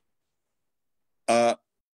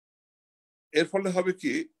 এর ফলে হবে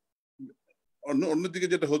কি, অন্যদিকে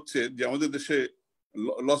যেটা হচ্ছে যে আমাদের দেশে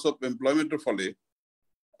লস অফ এমপ্লয়মেন্টের ফলে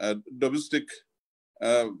ডোমেস্টিক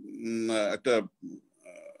একটা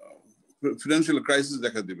ফিনান্সিয়াল ক্রাইসিস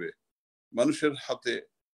দেখা দিবে। মানুষের হাতে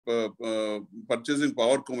পারচেজিং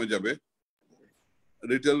পাওয়ার কমে যাবে,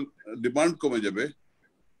 রিটেল ডিমান্ড কমে যাবে।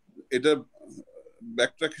 এটা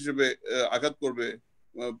ব্যাকট্র্যাক হিসেবে আঘাত করবে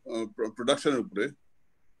প্রোডাকশনের উপরে।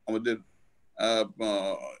 আমাদের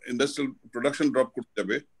ইন্ডাস্ট্রিয়াল প্রোডাকশন ড্রপ করতে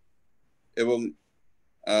যাবে এবং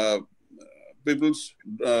পিপলস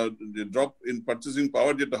ড্রপ ইন পারচেসিং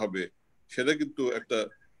পাওয়ার যেটা হবে সেটা কিন্তু একটা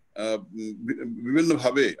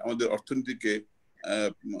বিভিন্নভাবে আমাদের অর্থনীতিকে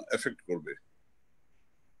এফেক্ট করবে।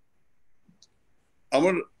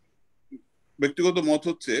 আমার ব্যক্তিগত মত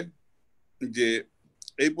হচ্ছে যে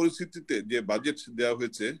এই পরিস্থিতিতে যে বাজেট দেওয়া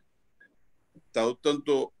হয়েছে তা অত্যন্ত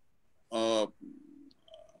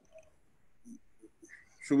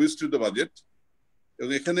সুবিস্তৃত বাজেট,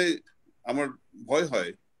 এবং এখানে আমার ভয়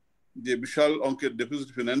হয় যে বিশাল অঙ্কের ডেফিসিট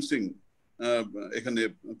ফিন্যান্সিং এখানে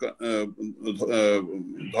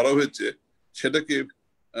ধরা হয়েছে, সেটাকে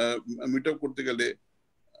মিট আপ করতে গেলে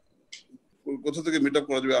কোথা থেকে মিট আপ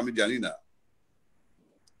করা যাবে আমি জানি না।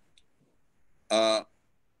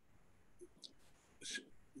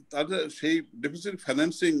 তাহলে সেই ডেফিসিট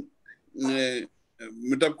ফাইন্যান্সিং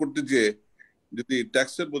মিট আপ করতে গিয়ে যদি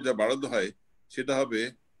ট্যাক্সের বোঝা বাড়ানো হয় সেটা হবে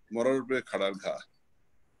মরার উপরে খাড়ার ঘা।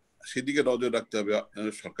 সেদিকে নজর রাখতে হবে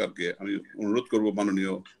সরকারকে। আমি অনুরোধ করব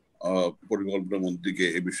মাননীয় পরিকল্পনা মন্ত্রীকে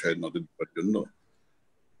এই বিষয়ে নজর দেওয়ার জন্য।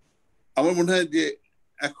 আমার মনে হয় যে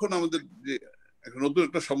এখন আমাদের যে নতুন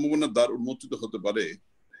একটা সম্ভাবনার দ্বার উন্মোচিত হতে পারে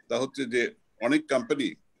তা হচ্ছে যে অনেক কোম্পানি,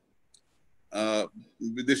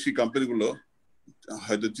 বিদেশি কোম্পানিগুলো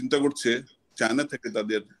হয়তো চিন্তা করছে চায়না থেকে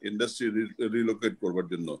তাদের ইন্ডাস্ট্রি রিলোকেট করবার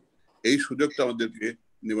জন্য। এই সুযোগটা আমাদেরকে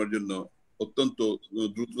নেওয়ার জন্য অত্যন্ত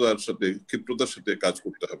দ্রুততার সাথে, ক্ষিপ্রতার সাথে কাজ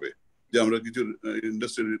করতে হবে যে আমরা কিছু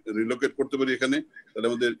ইন্ডাস্ট্রি রিলোকেট করতে পারি এখানে, তাহলে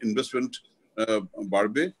আমাদের ইনভেস্টমেন্ট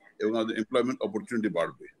বাড়বে এবং আমাদের এমপ্লয়মেন্ট অপরচুনিটি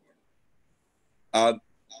বাড়বে। আর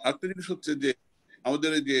একটা জিনিস হচ্ছে যে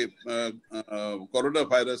আমাদের এই যে corona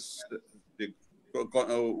virus,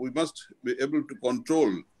 we must be able to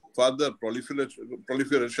control further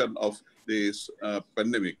proliferation of this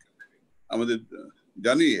pandemic. আমাদের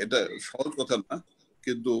জানি এটা সহজ কথা না,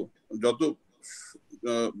 কিন্তু যত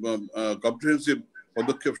কম্প্রিহেনসিভ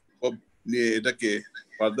পদক্ষেপ নিয়ে এটাকে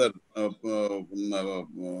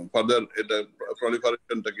ফার্দার এটা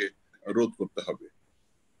প্রলিফারেশনটাকে রোধ করতে হবে।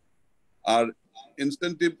 আর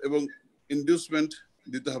ইনসেন্টিভ এবং ইনডিউসমেন্ট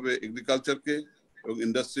দিতে হবে এগ্রিকালচারকে এবং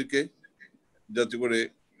ইন্ডাস্ট্রিকে, যাতে করে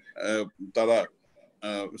তারা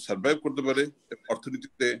সার্ভাইভ করতে পারে,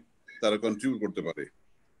 অর্থনীতিতে তারা কন্ট্রিবিউট করতে পারে।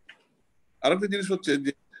 আরেকটা জিনিস হচ্ছে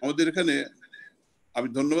যে আমাদের এখানে আমি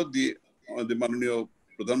ধন্যবাদ দিই আমাদের মাননীয়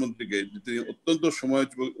প্রধানমন্ত্রীকে, যে তিনি অত্যন্ত সময়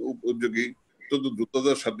উপযোগী, অত্যন্ত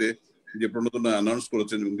দ্রুততার সাথে যে প্রণোদনা অ্যানাউন্স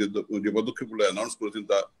করেছেন এবং যে পদক্ষেপগুলো অ্যানাউন্স করেছেন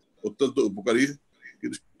তা অত্যন্ত উপকারী,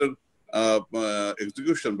 কিন্তু সেটার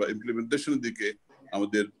এক্সিকিউশন বা ইমপ্লিমেন্টেশনের দিকে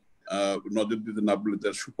আমাদের নজর দিতে না বলে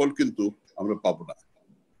তার সুফল কিন্তু আমরা পাবো না।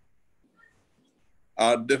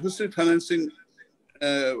 আর ডেফিসিট ফাইন্যান্সিং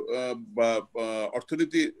বা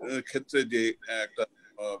অর্থনীতির ক্ষেত্রে যে একটা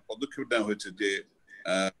পদক্ষেপ নেওয়া হয়েছে যে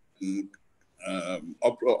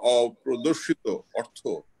অপ্রদর্শিত অর্থ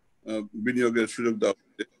বিনিয়োগের সুযোগ দেওয়া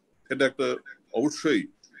হচ্ছে, সেটা একটা অবশ্যই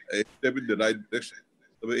step in the right direction.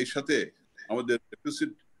 তবে এর সাথে আমাদের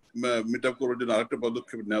ডেফিসিট মিট আপ করার জন্য আরেকটা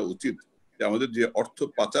পদক্ষেপ নেওয়া উচিত, যে আমাদের যে অর্থ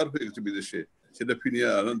পাচার হয়ে গেছে বিদেশে সেটা ফিরিয়ে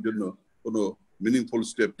আনার জন্য কোনো মিনিংফুল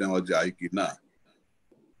স্টেপ নেওয়া যায় কি না।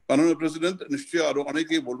 মাননীয় প্রেসিডেন্ট, নিশ্চয়ই আরো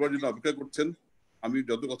অনেকেই বলবার জন্য অপেক্ষা করছেন। আমি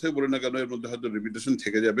যত কথাই বলি না কেন এর মধ্যে হয়তো রিপিটেশন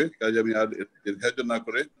থেকে যাবে, কাজে আমি আর দীর্ঘায়িত না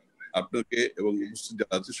করে আপনাকে এবং উপস্থিত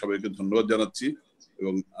যারা আছে সবাইকে ধন্যবাদ জানাচ্ছি।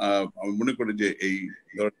 এবং আমি মনে করি যে এই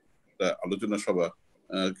ধরনের আলোচনা সভা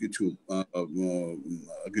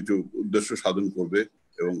কিছু উদ্দেশ্য সাধন করবে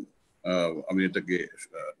এবং আমি এটাকে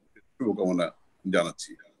শুভকামনা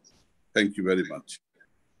জানাচ্ছি। Thank you very much.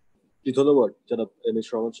 ধন্যবাদ জনাব এম.এস.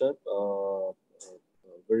 রহমান সাহেব,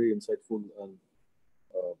 very insightful and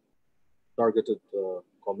targeted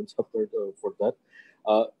comments for that.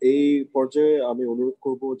 এই পর্যায়ে আমি অনুরোধ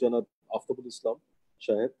করব জনাব আফতাবুল ইসলাম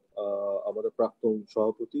সাহেব, আমাদের প্রাক্তন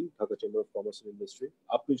সভাপতি Dhaka chamber of commerce and industry,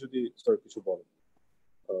 আপনি যদি স্যার কিছু বলেন।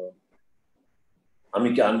 আমি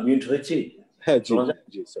কি আনমিউট হয়েছি? হ্যাঁ জি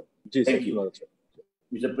জি sir. G thank you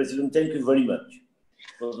mister president, thank you very much.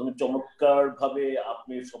 প্রথমে চমৎকার ভাবে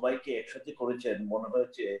আপনি সবাইকে একসাথে করেছেন, মনে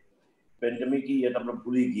হয়েছে প্যান্ডেমিকই এটা আমরা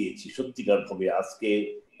ভুলে গিয়েছি সত্যিকার ভাবে। আজকে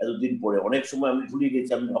এতদিন পরে অনেক সময় আমি ভুলে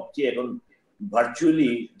গেছি, আমি ভাবছি এখন ভার্চুয়ালি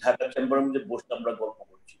ঢাকা চেম্বারের মধ্যে বসে আমরা গল্প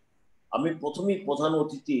করছি। আমি প্রথমেই প্রধান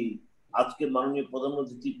অতিথি, আজকে মাননীয় প্রধান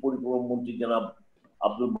অতিথি পরিবহন মন্ত্রী জনাব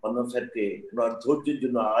আব্দুল মান্নান সাহেবকে ওনার ধৈর্যের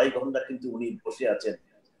জন্য 2.5 ঘন্টা কিন্তু উনি বসে আছেন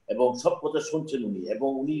এবং সব কথা শুনছেন উনি, এবং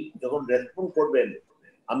উনি যখন রেসপন্ড করবেন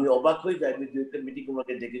আমি অবাক হয়ে যাই। আমি 2-1টা মিটিং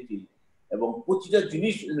ওনাকে দেখেছি এবং প্রতিটা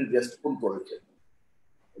জিনিস উনি রেসপন্ড করেছেন,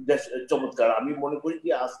 চমৎকার। আমি মনে করি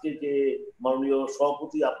যে আজকে যে মাননীয়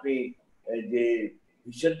সভাপতি আপনি যে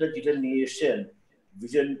ভিশনটা যেটা নিয়ে এসেছেন,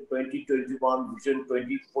 vision 2021, vision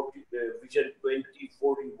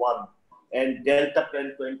 2041 and delta plan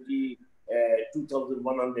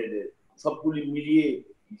 2100 সবগুলি মিলিয়ে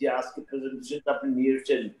যে আজকে প্রেজেন্টেশনটা আপনি নিয়ে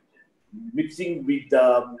এসেছেন, mixing with the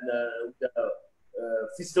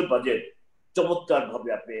fiscal budget, চমৎকার ভাবে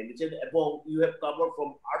আপনি এনেছেন এবং you have cover from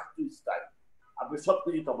earth to sky, আপনি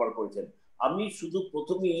সবকিছু কভার করেছেন। আমি শুধু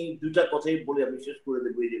প্রথমেই দুইটা কথাই বলে আমি শেষ করে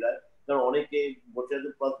দেবো এই জায়গায়, কারণ অনেকে বসে আছে,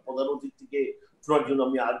 প্রধান অতিথি থেকে শোনার জন্য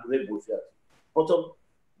আমি আগ্রহে বসে আছি। প্রথম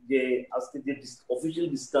যে আজকে যে অফিসিয়াল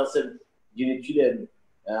ডিসকাশন যিনি ছিলেন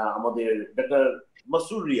আমাদের ডক্টর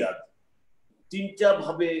মাসুর রিয়াদ,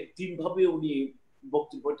 তিনভাবে উনি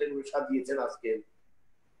বক্তব্যটা সাজিয়েছেন আজকে,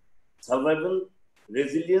 সার্ভাইভাল,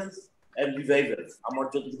 রেজিলিয়েন্স এন্ড রিভাইভাল। আমার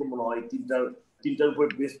যতটুকু মনে হয় তিনটার উপর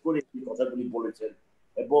বেস করে এই কথাগুলি বলেছেন।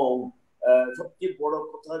 এবং সবচেয়ে বড়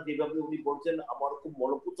কথা যেভাবে উনি বলছেন আমার খুব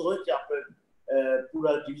মনোভূত হয়েছে, আপনার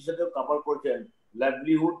পুরা জিনিসটাকে কভার করেছেন,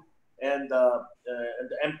 livelihood and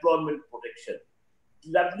employment protection.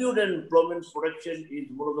 Livelihood and employment protection is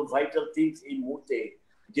one of the vital things in মুহূর্তে,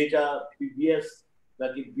 যেটা PBS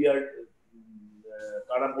নাকি বিআর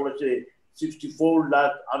কারা বলেছে 64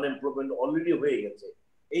 লাখ আনএমপ্লয়মেন্ট অলরেডি হয়ে গেছে।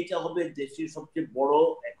 এইটা হবে দেশের সবচেয়ে বড়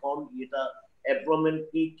এখন এটা এমপ্লয়মেন্ট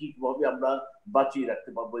কিভাবে আমরা বাঁচিয়ে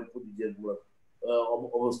রাখতে পারবো এই প্রতিযোগিতামূলক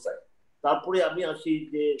অবস্থায়। তারপরে আমি আসি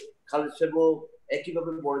যে খালেদ সাহেবও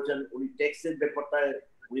একইভাবে বলেছেন, উনি ট্যাক্সের ব্যাপারটায়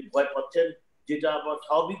উনি ভয় পাচ্ছেন, যেটা আবার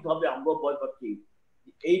স্বাভাবিকভাবে আমরাও ভয় পাচ্ছি।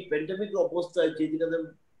 এই প্যান্ডেমিক অবস্থায় যে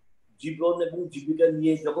জীবন এবং জীবিকা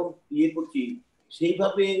নিয়ে যখন করছি,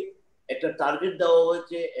 সেইভাবে একটা টার্গেট দেওয়া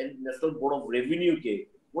হয়েছে ন্যাশনাল বোর্ড অফ রেভিনিউকে,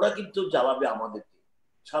 ওরা কিন্তু জ্বালাবে আমাদেরকে,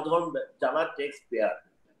 সাধারণ যারা ট্যাক্স পেয়ার,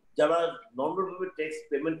 যারা নর্মালভাবে ট্যাক্স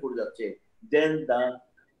পেমেন্ট করে যাচ্ছে, দেন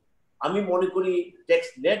আমি মনে করি ট্যাক্স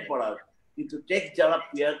নেট বাড়ার, কিন্তু ট্যাক্স যারা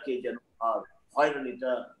পেয়ারকে যেন আর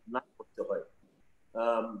হয়রানিটা না করতে হয়।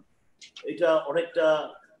 এটা অনেকটা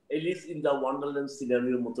এলিস ইন দা ওয়ান্ডারল্যান্ড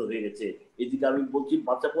সিনারিওর মতো হয়ে গেছে। এদিকে আমি বলছি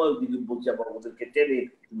বাঁচাবো, ওইদিকে বলছি আবার ওদেরকে টেনে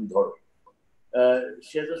তুমি ধরো।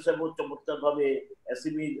 শেজার সাহেব চমৎকার ভাবে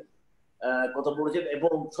এসএমইর কথা বলেছেন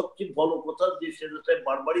এবং সবচেয়ে বড় কথা যে শেজার সাহেব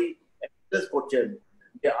বারবারই এক্সপ্রেস করছেন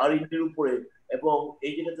যে আর&ডির উপরে, এবং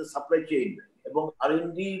এই জায়গাতে সাপ্লাই চেইন এবং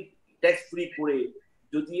আর&ডি ট্যাক্স ফ্রি করে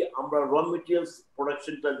যদি আমরা র মেটেরিয়ালস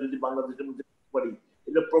প্রোডাকশনটা যদি বাংলাদেশের মধ্যে পারি,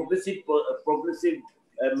 এটা প্রগ্রেসিভ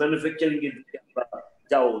ম্যানুফ্যাকচারিং এর দিকে আমরা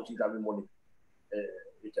যাওয়া উচিত আমি মনে করি।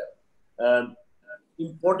 এটা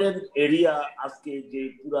ইম্পর্টেন্ট এরিয়া আজকে যে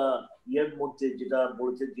পুরা ইয়ের মধ্যে যেটা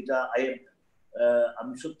বলেছে, যেটা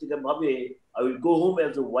আমি সত্যিকার ভাবে I will go home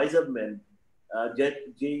as a wiser man,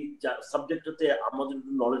 যে সাবজেক্টটাতে আমাদের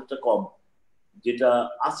নলেজটা কম, যেটা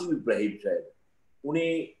আসিফ ইব্রাহিম সাহেব, উনি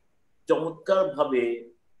চমৎকার ভাবে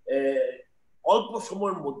অল্প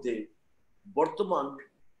সময়ের মধ্যে বর্তমান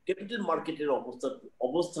ক্যাপিটাল মার্কেটের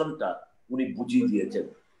অবস্থানটা উনি বুঝিয়ে দিয়েছেন।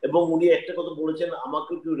 এবং উনি একটা কথা বলেছেন,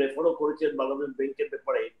 আমাকে একটু রেফারও করেছেন বাংলাদেশ ব্যাংকের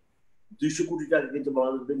ব্যাপারে, 200 কোটি টাকা কিন্তু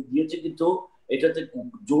বাংলাদেশ ব্যাংক দিয়েছে, কিন্তু এটাতে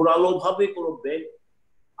জোরালো ভাবে কোনো ব্যাংক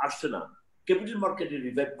আসছে না। ক্যাপিটাল মার্কেটে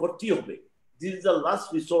রিভাইভ করতেই হবে, this is the last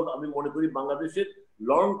resort আমি মনে করি বাংলাদেশের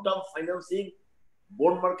লং টার্ম ফাইন্যান্সিং।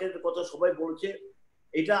 বন্ড মার্কেটের কথা সবাই বলেছে,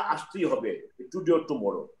 এটা আসতেই হবে টুডে অর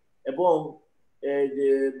টুমরো। এবং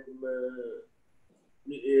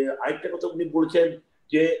আরেকটা কথা উনি বলেছেন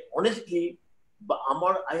যে অনেস্টলি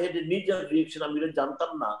আমার আই হ্যাড এ নিজের রিয়েকশন, আমি এটা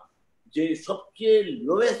জানতাম না যে সবচেয়ে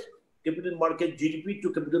lowest capital market GDP two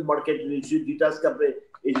capital market ratio যেটা আজকে আপনি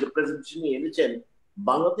এই যে প্রেজেন্টেশনে এনেছেন,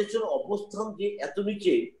 বাংলাদেশের অবস্থান যে এত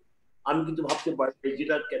নিচে আমি কিন্তু ভাবতে পারি,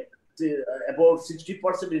 যেটা অ্যাবাউট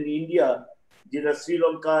 60% ইন ইন্ডিয়া, যেটা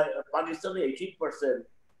শ্রীলঙ্কায় পাকিস্তানে 18%,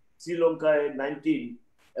 শ্রীলঙ্কায় 19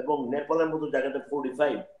 এবং নেপালের মতো জায়গাতে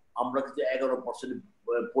 45, আমরা কিন্তু 11%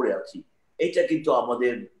 পড়ে আছি। এটা কিন্তু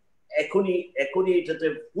আমাদের এখনই এটাতে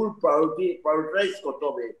ফুল প্রায়োরিটাইজ করতে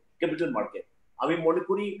হবে ক্যাপিটাল মার্কেট। আমি মনে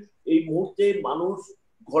করি এই মুহূর্তে মানুষ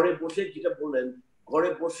ঘরে বসে, যেটা বললেন, ঘরে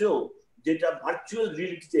বসেও যেটা ভার্চুয়াল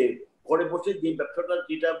রিয়েলিটিতে ঘরে বসে যে ব্যবসাটা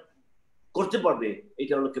যেটা করতে পারবে,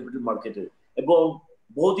 এটা হলো ক্যাপিটাল মার্কেটের। এবং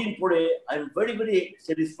বহুদিন পরে I am very very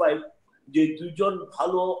satisfied যে দুইজন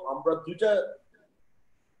ভালো, আমরা দুইটা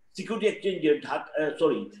সিকিউরিটি এক্সচেঞ্জে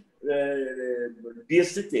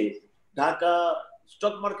ডিএসসিতে ঢাকা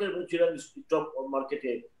স্টক মার্কেট এবং চিরাং স্টক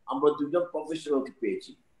মার্কেটে আমরা দুজন প্রফেশনালকে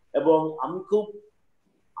পেয়েছি। এবং আমি খুব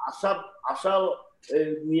আশা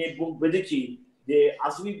নিয়ে বুক বেঁধেছি যে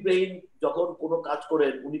আসিফ ইব্রাহিম যখন কোনো কাজ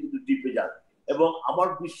করেন উনি কিন্তু ডিপে যান, এবং আমার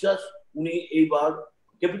বিশ্বাস উনি এইবার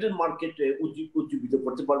ক্যাপিটাল মার্কেটে উজ্জীবিত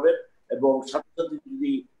করতে পারবেন। এবং সাথে সাথে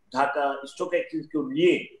যদি ঢাকা স্টক এক্সচেঞ্জকেও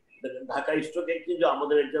নিয়ে, ঢাকা স্টক এক্সচেঞ্জ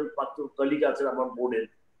আমাদের একজন পাত্র কলিগ আছেন আমার বোর্ডের,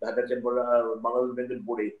 ঢাকা চেম্বার বাংলাদেশ ব্যাংকের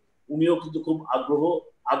বোর্ডে, উনিও কিন্তু খুব আগ্রহ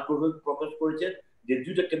প্রকাশ করেছেন যে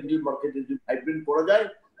দুইটা ক্যাপিটাল মার্কেটে যদি হাইব্রিড করা যায়,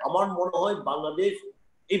 আমার মনে হয় বাংলাদেশ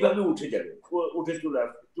এইভাবে উঠে যাবে, উঠে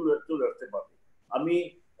চলে আসতে পারবে। আমি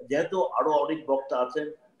যেহেতু আরো অনেক বক্তা আছেন,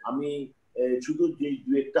 আমি শুধু যে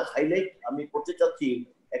দু একটা হাইলাইট আমি করতে চাচ্ছি।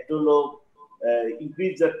 একটা হলো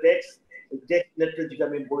ইনক্রিজ দ্য ট্যাক্স রেট, যেটা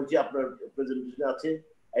আমি বলেছি আপনার প্রেজেন্টেশনে আছে।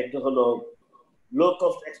 একটা হলো লো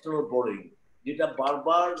কস্ট এক্সটার্নাল বোরিং, যেটা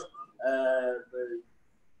বারবার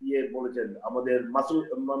বলেছেন আমাদের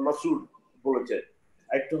মাসুদ বলেছেন।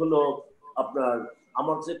 একটা হলো আপনার,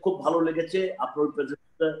 আমার কাছে খুব ভালো লেগেছে আপনার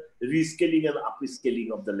presentation, রিস্কেলিং and upscaling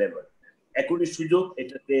of the labour. এখনই সুযোগ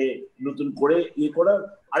এটাকে নতুন করে করার।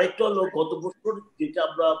 আরেকটা হলো গত বছর যেটা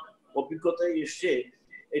আমরা অভিজ্ঞতায় এসছে,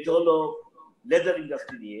 এটা হলো লেদার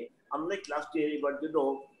ইন্ডাস্ট্রি নিয়ে। আনলাইক লাস্ট ইয়ার, এবার জন্য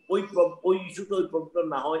ওই ইস্যুটা ওই প্রবলেম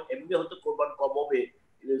না হয়। এমনি হয়তো কোরবান কম হবে,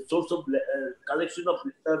 source of collection of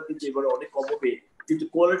leather কিন্তু এবারে অনেক কম হবে, কিন্তু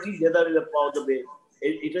কোয়ালিটি লেদার পাওয়া যাবে।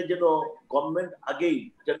 এটা যেন গভর্নমেন্ট আগেই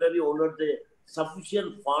জেনারেলি ওনারদের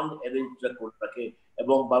সাফিসিয়েন্ট ফান্ড অ্যারেঞ্জ করে রাখে,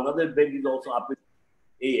 এবং Bangladesh bank is also up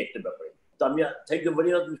এই একটা ব্যাপারে। তো আমি thank you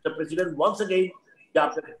very much mister president once again, যে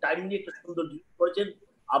আপনাকে টাইম নিয়ে একটা সুন্দর ডিসকাস করেছেন,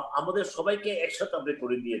 আমাদের সবাইকে একসাথে আপনি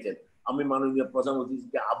করে দিয়েছেন। আমি মাননীয় প্রধান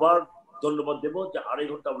অতিথিকে আবার ধন্যবাদ দেবো যে 2.5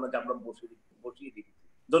 ঘন্টা আপনাকে আমরা বসিয়ে দিই।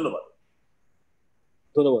 ধন্যবাদ।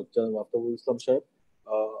 ধন্যবাদ জনাব আফতাবুল ইসলাম সাহেব।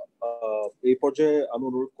 এই পর্যায়ে আমি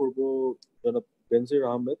অনুরোধ করব জনাব বেনজির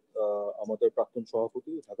আহমেদ, আমাদের প্রাক্তন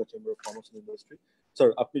সভাপতি, Dhaka chamber of commerce and industry. Sir,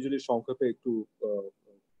 আপনি যদি সংক্ষেপে একটু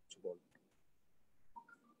কিছু বলেন।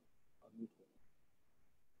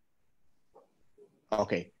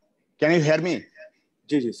 Okay. Can you hear me?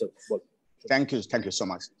 G sir, ball. Thank you so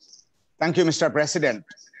much. Thank you, Mr. President,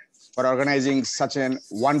 for organizing such a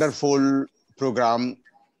wonderful program,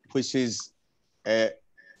 which is a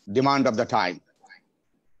demand of the time.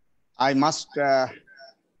 I must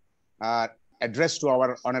address to our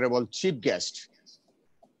honorable chief guest,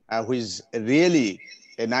 who is really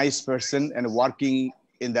a nice person and working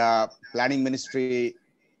in the planning ministry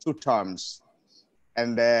 2 terms.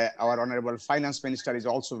 And our honorable finance minister is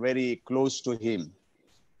also very close to him.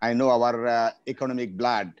 I know our economic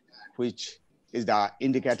blood, which is the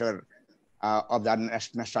indicator of the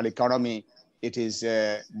national economy. It is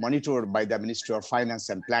monitored by the Ministry of Finance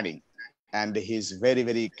and Planning. And he's very,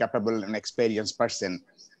 very capable and experienced person.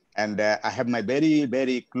 And I have my very,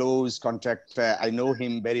 very close contact. I know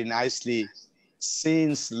him very nicely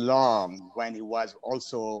since long, when he was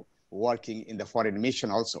also working in the foreign mission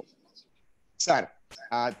also. Sir,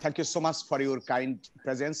 thank you so much for your kind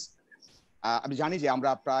presence. আমি জানি যে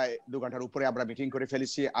আমরা প্রায় 2 ঘন্টার উপরে আমরা meeting করে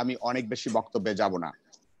ফেলেছি। আমি অনেক বেশি বক্তব্যে যাব না।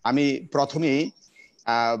 আমি প্রথমেই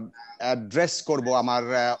অ্যাড্রেস করব আমার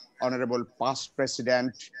honourable past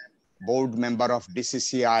president, board member of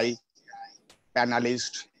DCCI,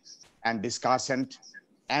 panelist and discussant,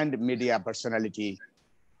 and media personality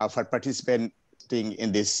for participating in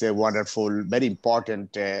this wonderful, very important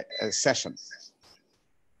session.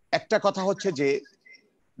 একটা কথা হচ্ছে যে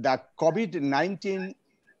the COVID-19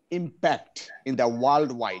 impact in the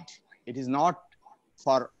worldwide, it is not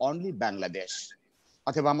for only Bangladesh.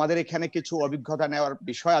 অথবা আমাদের এখানে কিছু অভিজ্ঞতা নেওয়ার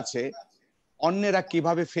বিষয় আছে, অন্যরা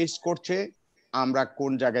কিভাবে ফেস করছে, আমরা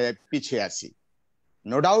কোন জায়গায় পিছিয়ে আছি।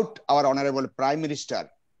 No doubt our honorable Prime Minister,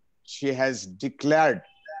 she has declared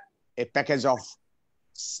a package of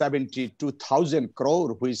 72,000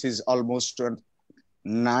 crore, which is almost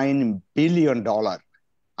 $9 billion.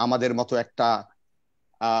 আমাদের মতো একটা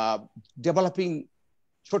ডেভেলপিং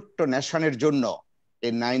ছোট্ট নেশনের জন্য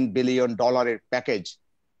এই $9 billion প্যাকেজ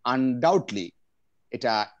আনডাউটলি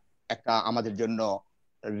এটা একটা আমাদের জন্য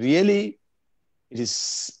really it is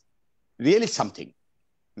really something.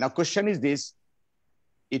 Now question is this,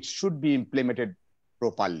 it should be implemented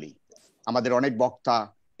properly. আমাদের অনেক বক্তা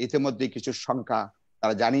ইতিমধ্যে কিছু সংখ্যা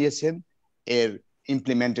তারা জানিয়েছেন, এর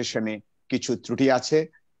ইমপ্লিমেন্টেশনে কিছু ত্রুটি আছে।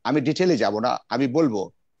 আমি ডিটেইলে যাব না, আমি বলবো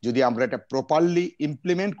যদি আমরা এটা প্রপারলি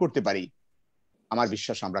ইমপ্লিমেন্ট করতে পারি, আমার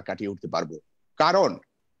বিশ্বাস আমরা কাটিয়ে উঠতে পারবো। কারণ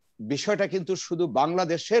বিষয়টা কিন্তু শুধু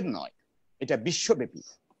বাংলাদেশের নয়, এটা বিশ্বব্যাপী।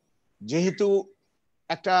 যেহেতু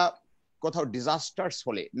একটা কোথাও ডিজাস্টার্স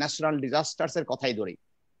হলে, ন্যাশনাল ডিজাস্টার্স এর কথাই ধরি,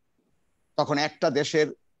 তখন একটা দেশের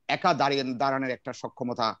একা দাঁড়ানোর একটা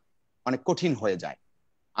সক্ষমতা অনেক কঠিন হয়ে যায়।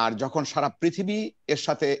 আর যখন সারা পৃথিবী এর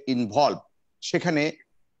সাথে ইনভলভ, সেখানে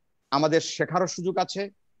আমাদের শেখারও সুযোগ আছে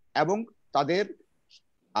এবং তাদের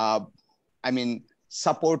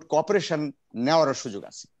সাপোর্ট কোঅপারেশন নেওয়ারও সুযোগ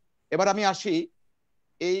আছে। এবার আমি আসি,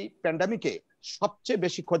 এই প্যান্ডামিকে সবচেয়ে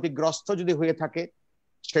বেশি ক্ষতিগ্রস্ত যদি হয়ে থাকে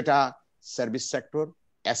সেটা service sector,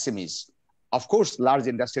 SMEs. Of course, large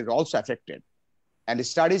industries are also affected. And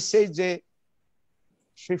studies say that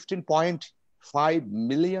 15.5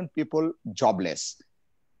 million people jobless.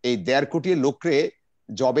 এই 1.5 কোটি লোকরে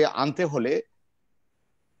জবে আনতে হলে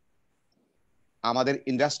আমাদের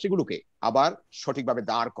ইন্ডাস্ট্রিগুলোকে আবার সঠিকভাবে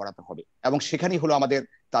দাঁড় করাতে হবে, এবং সেখানেই হলো আমাদের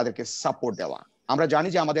তাদেরকে সাপোর্ট দেওয়া। আমরা জানি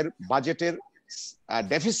যে আমাদের বাজেটের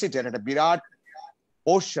ডেফিসিটের একটা বিরাট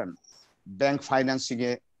পোর্শন ব্যাংক ফাইন্যান্সিং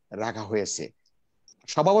এ রাখা হয়েছে।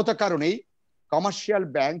 স্বভাবত কারণেই commercial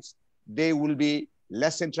banks they will be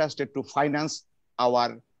less interested to finance our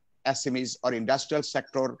SMEs or industrial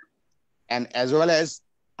sector, and as well as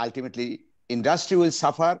ultimately industry will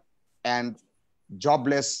suffer and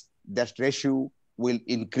jobless that ratio will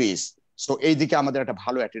increase. So এই দিকে আমাদের একটা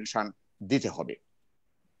ভালো attention দিতে হবে।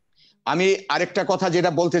 আমি আরেকটা কথা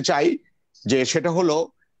যেটা বলতে চাই যে সেটা হলো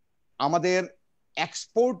আমাদের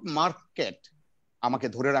এক্সপোর্ট মার্কেট আমাকে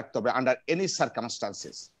ধরে রাখতে হবে আন্ডার এনি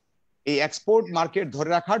সার্কামস্টান্সেস। এই এক্সপোর্ট মার্কেট ধরে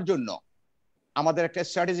রাখার জন্য আমাদের একটা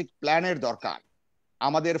স্ট্র্যাটেজিক প্ল্যানের দরকার।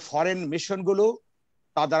 আমাদের ফরেন মিশনগুলো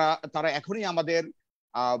তারা এখনই আমাদের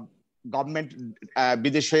গভর্নমেন্ট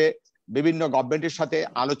বিদেশে বিভিন্ন গভর্নমেন্টের সাথে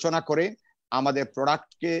আলোচনা করে আমাদের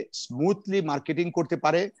প্রোডাক্টকে স্মুথলি মার্কেটিং করতে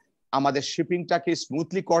পারে, আমাদের শিপিংটাকে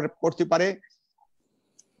স্মুথলি করতে পারে।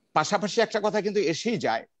 পাশাপাশি একটা কথা কিন্তু এসেই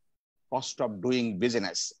যায়, কস্ট অফ ডুইং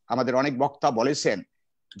বিজনেস। আমাদের অনেক বক্তা বলেছেন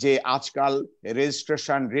যে আজকাল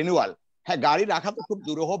রেজিস্ট্রেশন রিনিউয়াল, হ্যাঁ গাড়ি রাখা তো খুব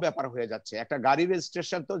দুরূহ ব্যাপার হয়ে যাচ্ছে। একটা গাড়ি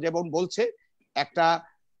রেজিস্ট্রেশন তো যেমন বলছে একটা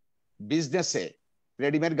বিজনেসে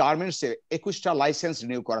রেডিমেড গার্মেন্টসে 21টা লাইসেন্স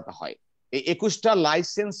রিনিউ করাতে হয়। এই 21টা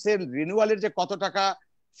লাইসেন্সের রিনিউয়ালের যে কত টাকা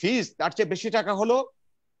ফিস, তার চেয়ে বেশি টাকা হলো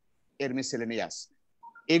এর মিসেলেনিয়াস।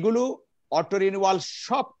 এগুলো অটো রিনিউয়াল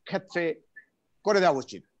সব ক্ষেত্রে করে দেওয়া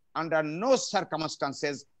উচিত। আন্ডার নো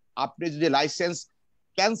সার্কামস্টান্সেস আপনি যদি লাইসেন্স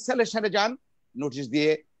ক্যান্সেলেশনে যান, নোটিশ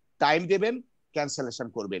দিয়ে টাইম দেবেন, ক্যান্সেলেশন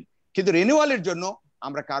করবেন, কিন্তু রিনিউয়ালের জন্য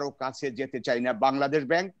আমরা কারো কাছে যেতে চাই না। বাংলাদেশ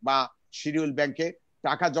ব্যাংক বা শিডিউল ব্যাংকে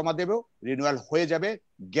টাকা জমা দেব, রিনিউয়াল হয়ে যাবে,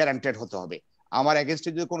 গ্যারান্টেড হতে হবে। আমার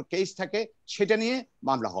এগেইনস্টে যদি কোনো কেস থাকে সেটা নিয়ে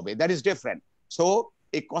মামলা হবে, দ্যাট ইজ ডিফারেন্ট। সো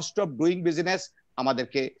এই কস্ট অফ ডুইং বিজনেস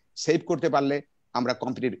আমাদেরকে সেভ করতে পারলে আমরা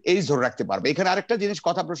কম্পিটিটিভ এজ ধরে রাখতে পারবো। এখানে আরেকটা জিনিস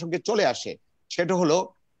কথা প্রসঙ্গে চলে আসে, সেটা হলো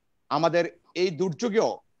আমাদের এই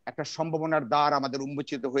দুর্যোগেও একটা সম্ভাবনার দ্বার আমাদের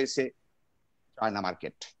উন্মোচিত হয়েছে China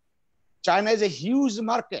market. China is a huge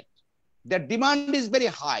market, that demand is very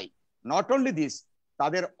high. Not only this,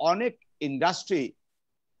 তাদের অনেক ইন্ডাস্ট্রি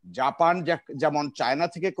জাপান যেমন চায়না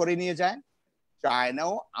থেকে করে নিয়ে যায়,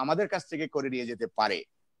 চায়নাও আমাদের কাছ থেকে করে নিয়ে যেতে পারে।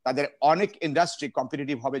 তাদের অনেক ইন্ডাস্ট্রি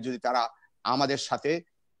কম্পিটিটিভ হবে যদি তারা আমাদের সাথে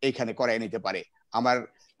এইখানে করাই নিতে পারে।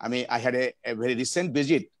 আমি I had a very recent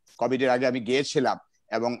visit, Covid এর আগে আমি গিয়েছিলাম,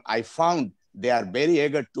 এবং I found they are very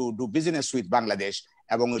এগার to do business with Bangladesh.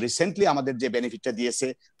 এবং রিসেন্টলি আমাদের যে বেনিফিটটা দিয়েছে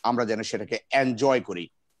আমরা যেন সেটাকে এনজয় করি,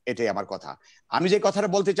 এটাই আমার কথা। আমি যে কথাটা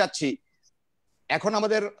বলতে চাচ্ছি, এখন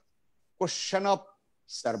আমাদের question of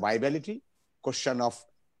সার্ভাইভালিটি, question of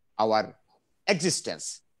our existence,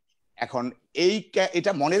 এখন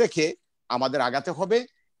এটা মনে রেখে আমাদের আগাতে হবে।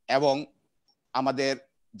 এবং আমাদের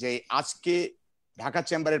যে আজকে ঢাকা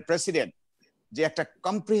চেম্বারের প্রেসিডেন্ট যে একটা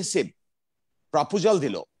কম্প্রিহেন্সিভ প্রপোজাল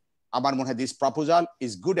দিল, আমার মনে হয় this proposal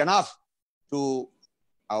is good enough to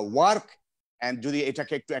work. And যদি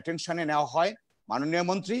এটাকে একটু অ্যাটেনশনে নেওয়া হয়, মাননীয়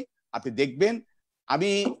মন্ত্রী আপনি দেখবেন,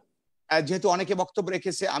 আমি যেহেতু অনেকে বক্তব্য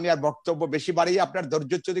রেখেছে, আমি আর বক্তব্য বেশি বাড়িয়ে আপনার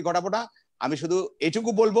ধৈর্যচ্যুতি ঘটাবো না। আমি শুধু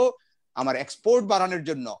এটুকু বলবো, আমার এক্সপোর্ট বাড়ানোর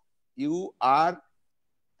জন্য you R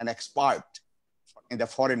an expert in the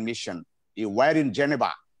foreign mission, you were in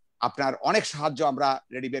Geneva. আপনার অনেক সাহায্য আমরা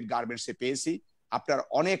রেডিমেড গার্মেন্টসে পেয়েছি, আপনার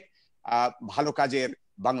অনেক ভালো কাজের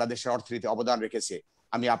বাংলাদেশের অর্থনীতি অবদান রেখেছে।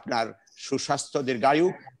 আমি আপনার সুস্বাস্থ্য, দীর্ঘায়ু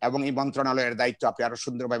এবং এই মন্ত্রণালয়ের দায়িত্ব আপনি আরো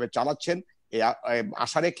সুন্দরভাবে চালাচ্ছেন এই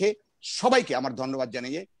আশা রেখে সবাইকে আমার ধন্যবাদ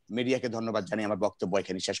জানিয়ে, মিডিয়াকে ধন্যবাদ জানিয়ে আমার বক্তব্য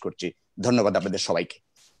এখানে শেষ করছি। ধন্যবাদ আপনাদের সবাইকে।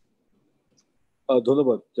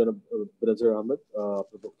 ধন্যবাদ জনাব বেনাজির আহমেদ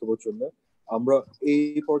আপনার বক্তব্যের জন্য। আমরা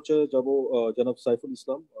এই পর্যায়ে যাব জনাব সাইফুল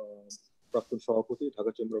ইসলাম, প্রাক্তন সভাপতি,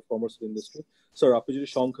 Dhaka chamber of commerce and industry. Sir, আপনি যদি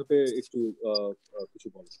সংক্ষেপে একটু কিছু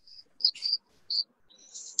বলেন।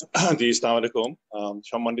 জি, আসসালামু আলাইকুম।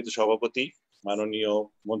 সম্মানিত সভাপতি, মাননীয়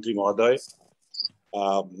মন্ত্রী মহোদয়,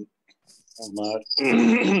 আমার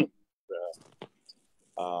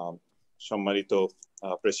সম্মানিত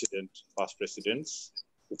প্রেসিডেন্ট, ফার্স্ট প্রেসিডেন্ট,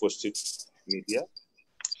 উপস্থিত মিডিয়া,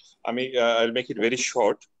 আমি I'll make it very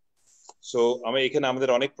short. So আমি এখানে আমাদের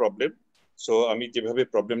অনেক প্রবলেম। সো আমি যেভাবে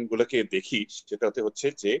প্রবলেম গুলোকে দেখি সেটাতে হচ্ছে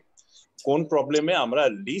যে কোন প্রবলেমে আমরা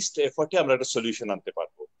লিস্ট এফর্টে আমরা একটা সলিউশন আনতে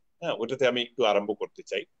পারবো। হ্যাঁ, ওটাতে আমি একটু আরম্ভ করতে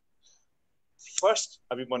চাই। ফার্স্ট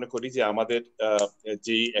আমি মনে করি যে আমাদের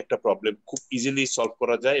যে একটা প্রবলেম খুব ইজিলি সলভ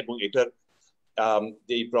করা যায় এবং এটার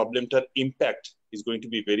যে এই প্রবলেমটার impact is going to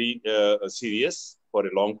be very serious for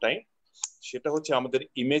a long time, সেটা হচ্ছে আমাদের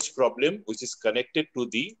image problem, which is connected to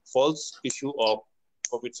the false issue of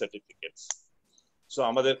COVID certificates. So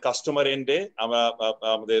আমাদের কাস্টমার এন্ডে আমরা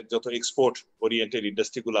আমাদের যত এক্সপোর্ট ওরিয়েন্টেড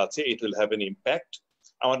ইন্ডাস্ট্রি গুলো আছে it will have an impact.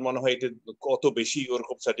 আমার মনে হয় এটা কত বেশি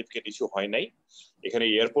ওরকম সার্টিফিকেট ইস্যু হয় নাই এখানে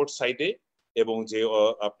এয়ারপোর্ট সাইডে, এবং যে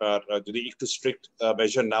আপনার যদি একটু স্ট্রিক্ট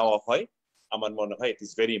মেজার নেওয়া হয় আমার মনে হয় ইট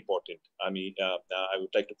ইজ ভেরি ইম্পর্টেন্ট। আমি I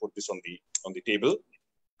would like to put this on the table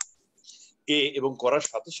এবং করার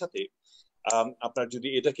সাথে সাথে আপনার যদি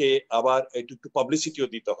এটাকে আবার একটু পাবলিসিটিও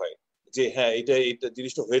দিতে হয় যে হ্যাঁ এটা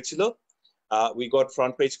জিনিসটা হয়েছিল, we got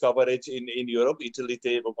front page coverage in Europe, ইটালিতে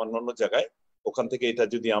এবং অন্যান্য জায়গায়, ওখান থেকে এটা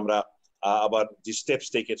যদি আমরা আবার যে স্টেপস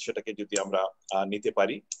টেকেন সেটাকে যদি আমরা নিতে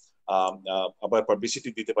পারি, আবার পাবলিসিটি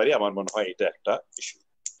দিতে পারি, আমার মনে হয় এটা একটা ইস্যু।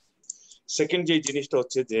 সেকেন্ড যে জিনিসটা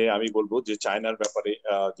হচ্ছে যে আমি বলবো যে চায়নার ব্যাপারে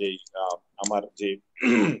যে আমার যে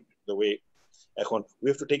ওয়ে এখন we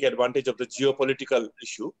have to take advantage of the geopolitical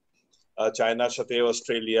issue. চায়নার সাথে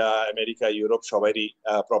অস্ট্রেলিয়া, আমেরিকা, ইউরোপ সবারই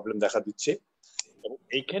প্রবলেম দেখা দিচ্ছে, এবং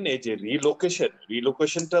এইখানে যে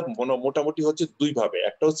রিলোকেশনটা মোটামুটি হচ্ছে দুই ভাবে।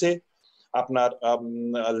 একটা হচ্ছে আপনার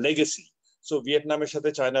লেগেসি। সো ভিয়েতনামের সাথে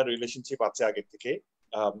চায়নার রিলেশনশিপ আছে আগে থেকে,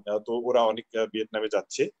 তো ওরা অনেক ভিয়েতনামে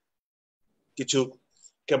যাচ্ছে, কিছু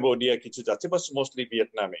ক্যাম্বোডিয়া কিছু যাচ্ছে, বাস মোস্টলি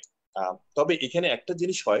ভিয়েতনামে। তবে এখানে একটা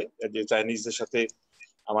জিনিস হয় যে চাইনিজদের সাথে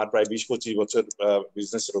আমার প্রায় 20-25 বছর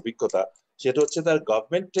বিজনেসের অভিজ্ঞতা, সেটা হচ্ছে তার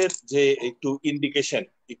গভর্নমেন্টের যে একটু ইন্ডিকেশন,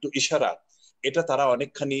 একটু ইশারা, এটা তারা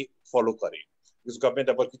অনেকখানি ফলো করে। গভর্নমেন্ট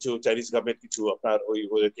আবার কিছু চাইনিজ গভর্নমেন্ট কিছু আপনার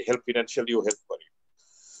ওদেরকে হেল্প, ফিনান্সিয়ালিও হেল্প করে।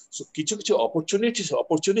 সো কিছু কিছু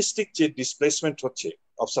অপরচুনিস্টিক যে ডিসপ্লেসমেন্ট হচ্ছে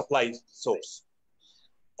অফ সাপ্লাই সোর্স,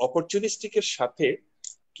 অপরচুনিস্টিকের সাথে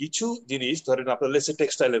কিছু জিনিস ধরেন আপনার লেসে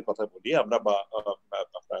টেক্সটাইলের কথা বলি আমরা, বা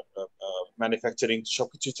আপনার ম্যানুফ্যাকচারিং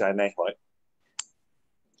সবকিছু চায়নায় হয়।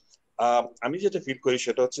 আমি যেটা ফিল করি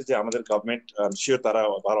সেটা হচ্ছে যে আমাদের গভর্নমেন্ট শিওর তারা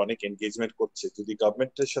আবার অনেক এনগেজমেন্ট করছে। যদি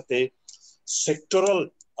গভর্নমেন্টের সাথে সেক্টরাল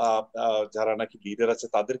যারা নাকি লিডার আছে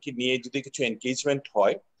তাদেরকে নিয়ে যদি কিছু এনগেজমেন্ট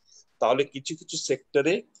হয়, তাহলে কিছু কিছু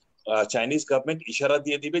সেক্টরে চাইনিজ গভর্নমেন্ট ইশারা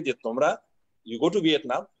দিয়ে দিবে যে তোমরা you go to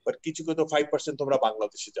Vietnam, but কিছু কিছু 5% তোমরা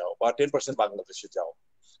বাংলাদেশে যাও বা 10% বাংলাদেশে যাও,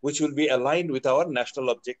 which will be aligned with our national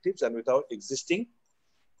objectives and with our existing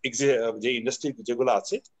যে ইন্ডাস্ট্রি যেগুলো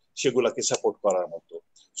আছে সেগুলাকে সাপোর্ট করার মতো।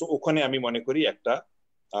 সো ওখানে আমি মনে করি একটা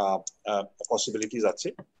পসিবিলিটিস আছে।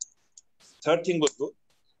 থার্ড থিং বলবো,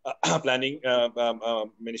 প্ল্যানিং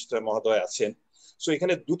মিনিস্টার মহোদয় আছেন, সো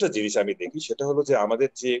এখানে দুটো জিনিস আমি দেখি, সেটা হলো যে আমাদের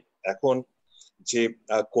যে এখন যে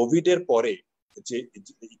কোভিড এর পরে যে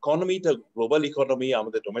ইকোনমিটা, গ্লোবাল ইকোনমি,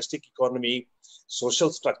 আমাদের ডোমেস্টিক ইকোনমি, সোশ্যাল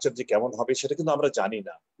স্ট্রাকচার যে কেমন হবে সেটা কিন্তু আমরা জানি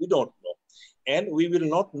না, we don't know, and we will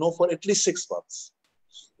not know for at least 6 months।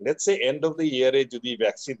 Let's say end of the ইয়ারে যদি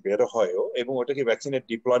ভ্যাকসিন বের হয় এবং ওটাকে ভ্যাকসিনের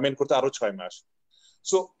ডিপ্লয়মেন্ট করতে আরো 6 মাস,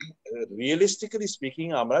 সো রিয়েলিস্টিক্যালি স্পিকিং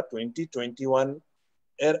আমরা 2021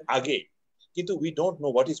 এর আগে কিন্তু we don't know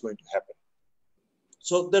what is going to happen.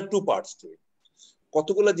 So there to parts to ইট।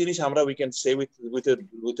 কতগুলো জিনিস আমরা we can say with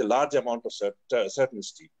a large amount of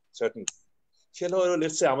certainty, সেটা হলো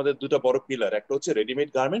লেটস সে আমাদের দুটো বড় পিলার, একটা হচ্ছে রেডিমেড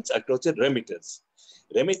গার্মেন্টস, একটা হচ্ছে রেমিটেন্স।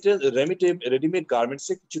 রেডিমেড গার্মেন্টস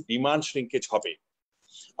এ কিছু ডিমান্ড শ্রিঙ্কেজ হবে।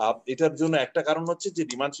 এটার জন্য একটা কারণ হচ্ছে যে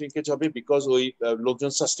ডিমান্ড শ্রিঙ্কেজ হবে বিকজ ওই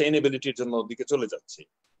লোকজন সাস্টেইনেবিলিটির জন্য ওদিকে চলে যাচ্ছে।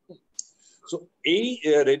 সো এই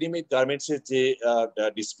রেডিমেড গার্মেন্টস এর যে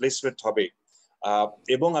ডিসপ্লেসমেন্ট হবে,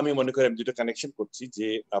 এবং আমি মনে করি আমি দুটো কানেকশন করছি যে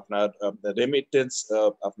আপনার রেমিটেন্স,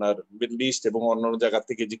 আপনার মিডল ইস্ট এবং অন্যান্য জায়গা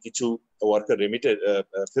থেকে যে কিছু ওয়ার্কার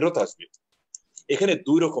ফেরত আসবে, এখানে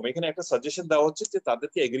দুই রকম। এখানে একটা সাজেশন দেওয়া হচ্ছে যে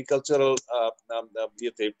তাদেরকে এগ্রিকালচারাল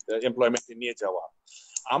এমপ্লয়মেন্টে নিয়ে যাওয়া।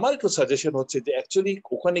 আমার একটু সাজেশন হচ্ছে যে অ্যাকচুয়ালি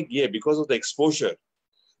ওখানে গিয়ে because of the exposure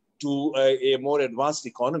two A more advanced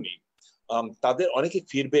economy, তাদের অনেকে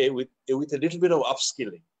ফিরবে with a little bit of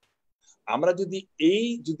upskilling. আমরা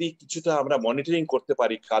যদি কিছুটা আমরা মনিটরিং করতে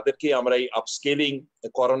পারি, কাদেরকে আমরা এই আপস্কেলিং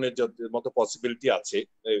করানোর মতো পসিবিলিটি আছে,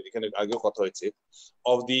 এখানে আগেও কথা হয়েছে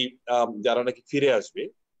অফ দি যারা নাকি ফিরে আসবে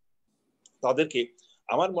তাদেরকে,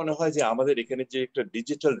 আমার মনে হয় যে আমাদের এখানে যে একটা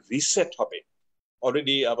ডিজিটাল রিসেট হবে।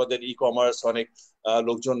 অলরেডি আমাদের ই কমার্স অনেক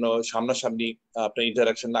লোকজন সামনাসামনি আপনার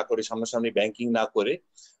ইন্টারাকশন না করে, সামনাসামনি ব্যাংকিং না করে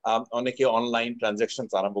অনেকে অনলাইন ট্রানজাকশন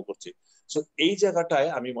আরম্ভ করছে। সো এই জায়গাটায়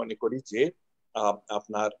আমি মনে করি যে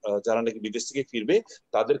আপনার যারা নাকি বিদেশ থেকে ফিরবে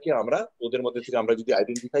তাদেরকে আমরা ওদের মধ্যে থেকে আমরা যদি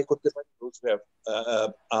আইডেন্টিফাই করতে পারি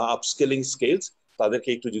আপস্কেলিং স্কিলস, তাদেরকে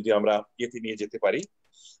একটু যদি আমরা ইয়েতে নিয়ে যেতে পারি,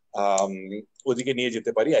 ওদিকে নিয়ে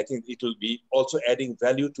যেতে পারি, I think it will be also adding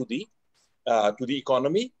value to the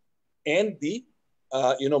economy and the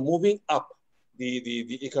moving up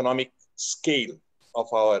the economic scale of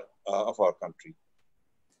our country.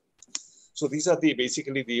 So these are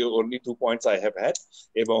basically the only 2 points I have had.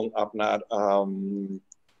 Ebong apnar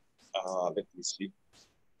let me see.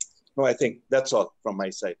 No, I think that's all from my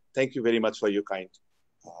side. Thank you very much for your kind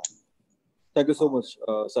thank you so much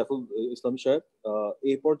Saiful Islam সাহেব।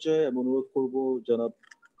 এই পর্যায়ে আমি অনুরোধ করব জনাব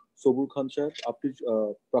সবুর খান সাহেব, আপনি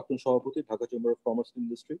প্রাক্তন সভাপতি Dhaka chamber of commerce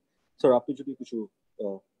industry, sir আপনি যদি কিছু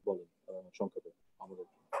বলেন সংক্ষেপে আমাদের।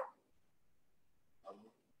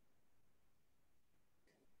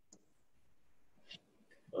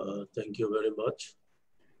 Thank you very much.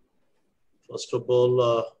 First of all,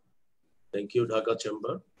 thank you Dhaka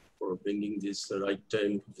Chamber for bringing this right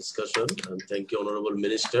time discussion, and thank you Honorable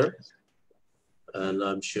Minister. And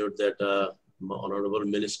I'm sure that Honorable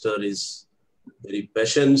Minister is very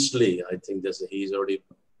patiently, I think that he's already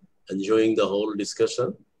enjoying the whole discussion.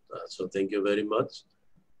 So thank you very much.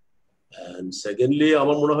 And secondly,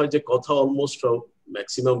 আমার মনে হয় যে কথা almost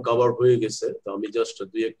maximum cover হয়ে গেছে। তো আমি just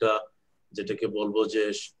দুই একটা যেটাকে বলবো যে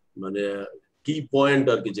মানে কি পয়েন্ট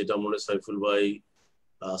আর কি, যেটা মনে সাইফুল ভাই,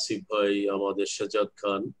 আসিফ ভাই, আমাদের সাজ্জাদ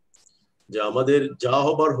খান, যে আমাদের যা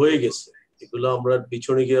হবার হয়ে গেছে এগুলো আমরা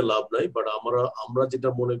পিছনে গিয়ে লাভ নাই। বাট আমরা যেটা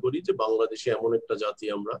মনে করি যে বাংলাদেশে এমন একটা জাতি,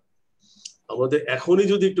 আমাদের এখনই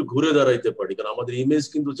যদি একটু ঘুরে দাঁড়াইতে পারি, কারণ আমাদের ইমেজ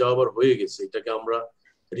কিন্তু যা হবার হয়ে গেছে এটাকে আমরা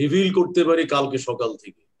রিভিল করতে পারি কালকে সকাল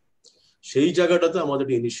থেকে, সেই জায়গাটাতে আমাদের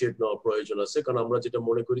ইনিশিয়েট নেওয়া প্রয়োজন আছে। কারণ আমরা যেটা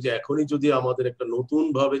মনে করি যে এখনই যদি আমাদের একটা নতুন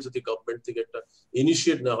ভাবে যদি গভর্নমেন্ট থেকে একটা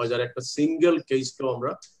ইনিশিয়েট নেওয়া হয়, যার একটা সিঙ্গেল কেসকেও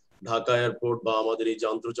আমরা ঢাকা এয়ারপোর্ট বা আমাদের এই যে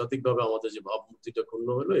আন্তর্জাতিক ভাবে আমাদের যে ভাবমূর্তিটা ক্ষুণ্ণ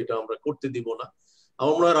হলো, এটা আমরা করতে দিব না।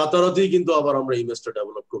 আমরা রাতারাতি কিন্তু আবার আমরা ইমেজটা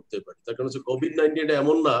ডেভেলপ করতে পারি। তার কারণ হচ্ছে কোভিড-19 এটা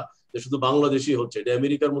এমন না যে শুধু বাংলাদেশই হচ্ছে, এটা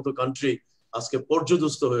আমেরিকার মতো কান্ট্রি আজকে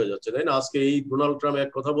পর্যদস্ত হয়ে যাচ্ছে, তাই না? আজকে এই ডোনাল্ড ট্রাম্প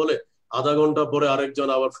এক কথা বলে, আধা ঘন্টা পরে আরেকজন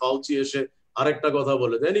আবার ফাউচি এসে আরেকটা কথা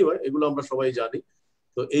বলে। এনিওয়ে, এগুলো আমরা সবাই জানি।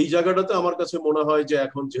 তো এই জায়গাটাতে আমার কাছে মনে হয় যে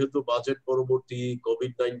এখন যেহেতু বাজেট পরবর্তী,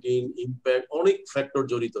 কোভিড-19 ইম্প্যাক্ট, অনেক ফ্যাক্টর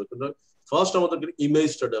জড়িত, কিন্তু ফার্স্ট আমাদেরকে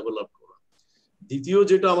ইমেজটা ডেভেলপ করা। দ্বিতীয়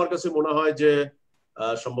যেটা আমার কাছে মনে হয় যে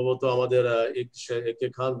সম্ভবত আমাদের একে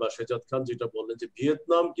খান বা শেজাদ খান যেটা বললেন যে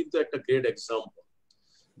ভিয়েতনাম কিন্তু একটা গ্রেট এক্সাম্পল,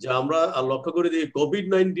 যে আমরা লক্ষ্য করে দিই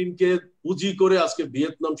কোভিড-19 কে পুঁজি করে আজকে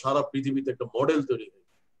ভিয়েতনাম সারা পৃথিবীতে একটা মডেল তৈরি হয়,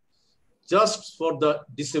 just for the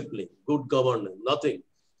discipline, good governance, nothing,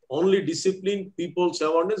 only discipline, people's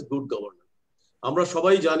awareness, good governance. আমরা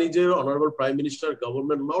সবাই জানি যে honourable prime minister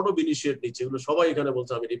government lot of initiate নিচ্ছে, এগুলো সবাই এখানে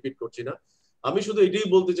বলছে, আমি রিপিট করছি না। আমি শুধু এটাই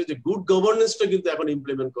বলতে চাই যে গুড গভর্নেন্সটা কিন্তু এখন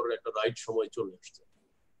ইমপ্লিমেন্ট করার একটা রাইট সময় চলে আসছে।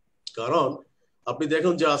 কারণ আপনি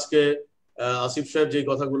দেখুন যে আজকে আসিফ সাহেব যে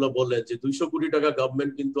কথাগুলো বললেন যে 200 কোটি টাকা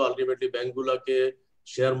গভর্নমেন্ট কিন্তু আলটিমেটলি ব্যাংকগুলোকে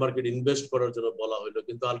শেয়ার মার্কেট ইনভেস্ট করার জন্য বলা হলো,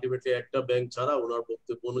 কিন্তু আলটিমেটলি একটা ব্যাংক ছাড়া ওনার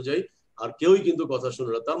বক্তব্য অনুযায়ী আর কেউই কিন্তু কথা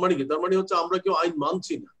শুনে না। তার মানে কি? তার মানে হচ্ছে আমরা কেউ আইন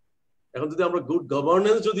মানছি না। এখন যদি আমরা গুড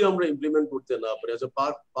গভর্নেন্স যদি আমরা ইমপ্লিমেন্ট করতে না পারি,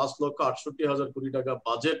 5,68,000 কোটি টাকা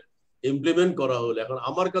বাজেট ইমপ্লিমেন্ট করা হলো, এখন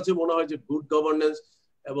আমার কাছে মনে হয় যে গুড গভর্নেন্স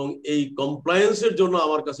এবং এই কমপ্লায়েন্সের জন্য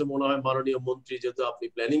আমার কাছে মনে হয় মাননীয় মন্ত্রী, যেহেতু আপনি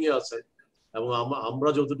প্ল্যানিং এ আছেন এবং আমরা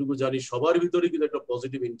যতটুকু জানি সবার ভিতরে কিন্তু একটা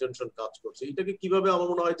পজিটিভ ইন্টেনশন কাজ করছে, এটাকে কিভাবে আমার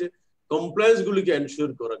মনে হয় যে কমপ্লায়েন্স গুলিকে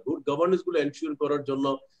এনশিওর করা, গুড গভর্নেন্স গুলো এনশিওর করার জন্য,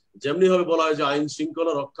 যেমনি ভাবে বলা হয় যে আইন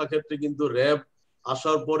শৃঙ্খলা রক্ষা ক্ষেত্রে কিন্তু র্যাব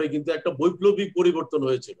আসার পরে কিন্তু একটা বৈপ্লবিক পরিবর্তন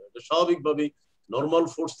হয়েছিল। স্বাভাবিকভাবেই নর্মাল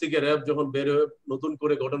ফোর্স থেকে র্যাব যখন বের হয়ে নতুন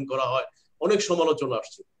করে গঠন করা হয়, অনেক সমালোচনা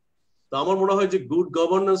আসছে। তো আমার মনে হয় যে গুড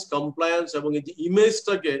গভর্নেন্স, কমপ্লায়েন্স এবং এই যে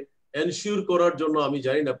ইমেজটাকে এনশিওর করার জন্য আমি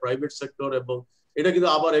জানি না প্রাইভেট সেক্টর, এবং এটা কিন্তু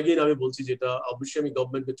আবার এগেইন আমি বলছি যেটা অবশ্যই আমি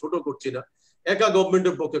গভর্নমেন্টকে ছোট করছি না, একা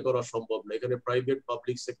গভর্নমেন্টের পক্ষে করা সম্ভব না, এখানে প্রাইভেট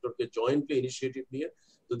পাবলিক সেক্টরকে জয়েন্টলি ইনিশিয়েটিভ নিয়ে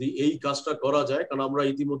যদি এই কাজটা করা যায়। কারণ আমরা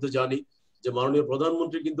ইতিমধ্যে জানি যে মাননীয়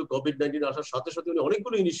প্রধানমন্ত্রী কিন্তু কোভিড-19 আসার সাথে সাথে উনি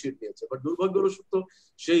অনেকগুলো ইনিশিয়েটিভ নিয়েছে, বাট দুর্ভাগ্যবশত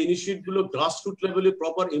সেই ইনিশিয়েটিভ গুলো গ্রাসরুট লেভেলে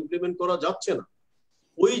প্রপার ইমপ্লিমেন্ট করা যাচ্ছে না।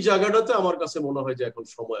 ওই জায়গাটাতে আমার কাছে মনে হয় যে এখন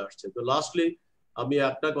সময় আসছে। তো লাস্টলি আমি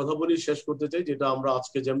একটা কথা বলি শেষ করতে চাই, যেটা আমরা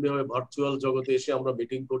আজকে যেমনি ভাবে ভার্চুয়াল জগতে এসে আমরা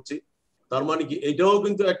মিটিং করছি, তার মানে কি এটাও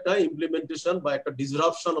কিন্তু একটা ইমপ্লিমেন্টেশন বা একটা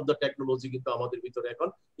ডিসরাপশন অফ দ্য টেকনোলজি কিন্তু আমাদের ভিতরে এখন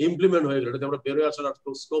ইমপ্লিমেন্ট হয়ে গেল, এটাতে আমরা বেরোয় আসার আর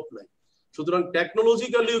কোনো স্কোপ নাই। সুতরাং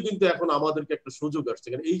টেকনোলজিক্যালিও কিন্তু এখন আমাদেরকে একটা সুযোগ আসছে।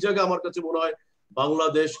 এই জায়গায় আমার কাছে মনে হয়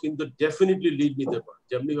বাংলাদেশ কিন্তু ডেফিনেটলি লিড নিতে পারে।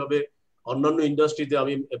 যেমনি ভাবে অন্যান্য ইন্ডাস্ট্রিতে,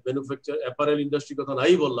 আমি ম্যানুফ্যাকচার অ্যাপারেল ইন্ডাস্ট্রির কথা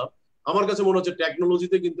নাই বললাম, আমার কাছে মনে হচ্ছে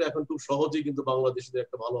টেকনোলজিতে কিন্তু এখন খুব সহজেই কিন্তু বাংলাদেশে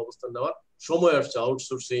একটা ভালো অবস্থান নেওয়ার সময় আসছে।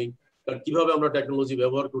 আউটসোর্সিং, কারণ কিভাবে আমরা টেকনোলজি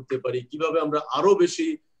ব্যবহার করতে পারি, কিভাবে আমরা আরো বেশি,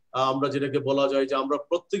 আমরা যেটাকে বলা যায় যে আমরা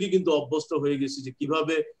প্রত্যেকে কিন্তু অভ্যস্ত হয়ে গেছি যে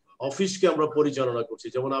কিভাবে অফিসকে আমরা পরিচালনা করছি।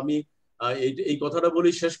 যেমন আমি এই কথাটা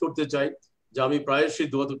বলি শেষ করতে চাই যে আমি প্রায়শই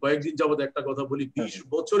কয়েকদিন যাবত একটা কথা বলি, 20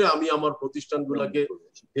 বছরে আমি আমার প্রতিষ্ঠানগুলোকে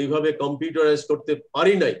এইভাবে কম্পিউটারাইজ করতে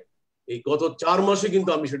পারি নাই, এই গত 4 মাসে কিন্তু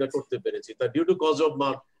আমি সেটা করতে পেরেছি। তা ডিউ টু কজ অফ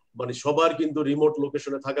মানে সবার কিন্তু রিমোট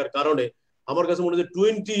লোকেশনে থাকার কারণে আমার কাছে মনে হয়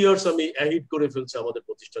 20 ইয়ার্স আমি অ্যাহিড করে ফেলছি আমাদের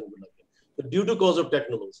প্রতিষ্ঠানগুলোকে, due to cause of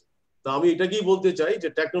technology. তো আমি এটাকেই বলতে চাই যে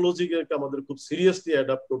টেকনোলজিকে আমাদের খুব সিরিয়াসলি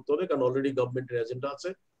অ্যাডাপ্ট করতে হবে, কারণ অলরেডি গভর্নমেন্টের এজেন্ডা আছে,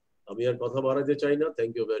 আমি আর কথা বাড়াতে চাই না।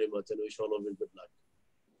 Thank you very much and wish all of you good luck.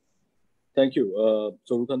 Thank you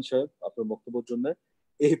Zahur খান সাহেব আপনার বক্তব্যের জন্য।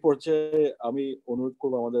 এই পর্যায়ে আমি অনুরোধ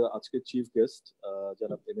করবো আমাদের আজকের চিফ গেস্ট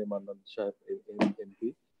জনাব এম এ মান্নান সাহেব MP,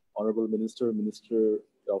 honourable minister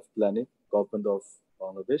of planning, government of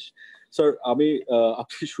Bangladesh. Sir আমি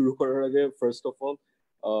আপনি শুরু করার আগে ফার্স্ট অফ অল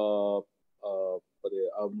মানে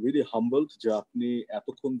আই এম রিয়েলি হাম্বলড যে আপনি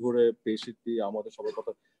এতক্ষণ ধরে পেশেন্টলি আমাদের সবার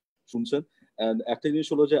কথা শুনছেন। And একটা জিনিস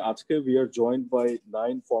হলো যে আজকে we are joined by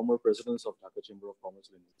 9 former presidents of Dhaka Chamber of Commerce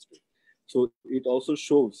and Industry. So it also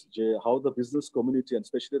shows how the business community and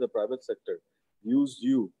especially the private sector views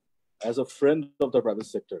you as a friend of the private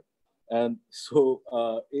sector. And so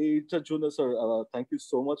এইটার জন্য sir thank you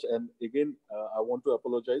so much. And again I want to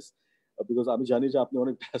apologize because আমি জানি যে আপনি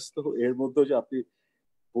অনেক ব্যস্ত, এর মধ্যে যে আপনি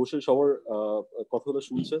বসে সবার কথাগুলো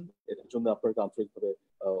শুনছেন, এটার জন্য আপনাকে আন্তরিকভাবে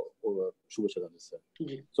শুভেচ্ছা জানাচ্ছি।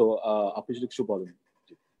 তো আপনি যদি কিছু বলেন।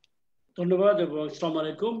 ধন্যবাদ এবং আসসালামু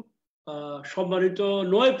আলাইকুম। সম্মানিত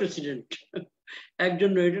 9 প্রেসিডেন্ট, একজন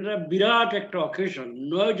নয়, এটা বিরাট একটা অকেশন।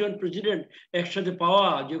 9 জন প্রেসিডেন্ট একসাথে পাওয়া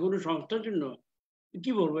যে কোনো সংস্থার জন্য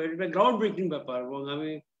কি বলবো, এটা গ্রাউন্ড ব্রেকিং ব্যাপার এবং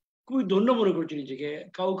আমি খুবই ধন্য মনে করছি নিজেকে।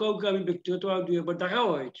 কাউকে আমি ব্যক্তিগত 2-একবার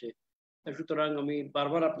দেখাও হয়েছে, সুতরাং আমি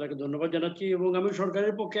বারবার আপনাকে ধন্যবাদ জানাচ্ছি এবং আমি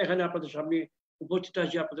সরকারের পক্ষে এখানে আপনাদের সামনে উপস্থিত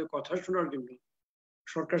আছি আপনাদের কথা শোনার জন্য।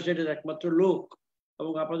 সরকার সাইডের একমাত্র লোক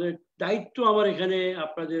এবং আপনাদের দায়িত্ব আমার এখানে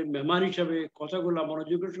আপনাদের মেহমান হিসাবে কথাগুলো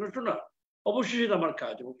মনোযোগের সঙ্গে শোনা, অবশ্যই সেটা আমার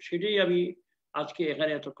কাজ এবং সেটাই আমি আজকে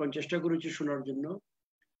এখানে এতক্ষণ চেষ্টা করেছি শোনার জন্য।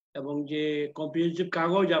 এবং যে কম্প্রিহেন্সিভ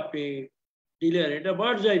কাগজ আপনি দিলেন, এটা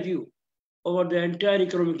birds eye view over the entire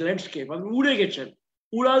economic landscape. আপনি উড়ে গেছেন,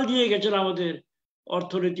 উড়াল দিয়ে গেছেন আমাদের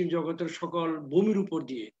অর্থনীতির জগতের সকল ভূমির উপর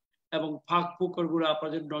দিয়ে এবং ফাঁক ফোকরগুলো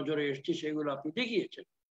আপনাদের নজরে এসছে, সেগুলো আপনি দেখিয়েছেন।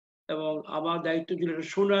 এবং আমার দায়িত্ব ছিল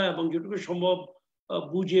শোনা এবং যেটুকু সম্ভব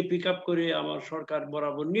বুঝে পিক আপ করে আমার সরকার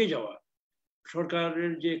বরাবর নিয়ে যাওয়া।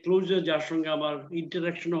 সরকারের যে ক্লোজার, যার সঙ্গে আমার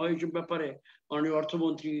ইন্টারাকশন হয় এইসব ব্যাপারে, মাননীয়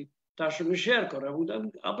অর্থমন্ত্রী তার সঙ্গে শেয়ার করা এবং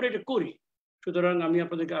আমরা এটা করি। সুতরাং আমি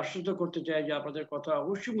আপনাদেরকে আশ্বস্ত করতে চাই যে আপনাদের কথা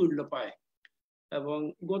অবশ্যই মূল্য পায়। এবং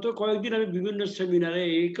গত কয়েকদিন আমি বিভিন্ন সেমিনারে,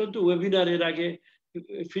 এই কিন্তু ওয়েবিনারের আগে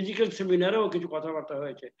ফিজিক্যাল সেমিনারেও কিছু কথাবার্তা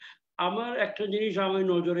হয়েছে। আমার একটা জিনিস আমার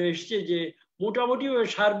নজরে এসছে যে মোটামুটি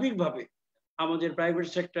সার্বিকভাবে আমাদের প্রাইভেট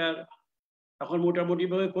সেক্টর এখন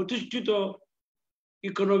মোটামুটিভাবে প্রতিষ্ঠিত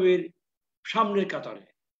ইকোনমির সামনের কাতারে।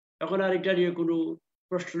 এখন আর এটা নিয়ে কোনো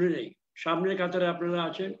প্রশ্ন নেই, সামনের কাতারে আপনারা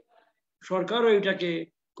আছেন। সরকারও এটাকে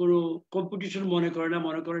কোনো কম্পিটিশন মনে করে না,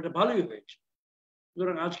 মনে করে এটা ভালোই হয়েছে।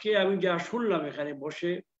 সুতরাং আজকে আমি যা শুনলাম এখানে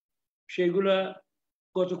বসে, সেগুলা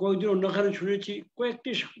গত কয়েকদিন অন্যখানে শুনেছি,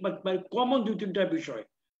 কয়েকটি মানে কমন 2-3টা বিষয়।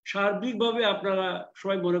 সার্বিকভাবে আপনারা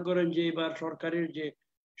সবাই মনে করেন যে এবার সরকারের যে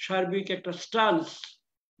সার্বিক একটা স্টান্স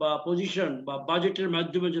বা পজিশন বা বাজেটের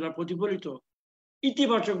মাধ্যমে যেটা প্রতিফলিত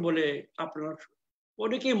ইতিবাচক বলে আপনারা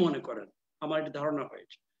অনেকেই মনে করেন, আমার একটা ধারণা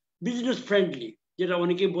হয়েছে। বিজনেস ফ্রেন্ডলি, যেটা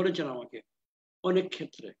অনেকেই বলেছেন আমাকে অনেক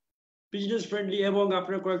ক্ষেত্রে বিজনেস ফ্রেন্ডলি। এবং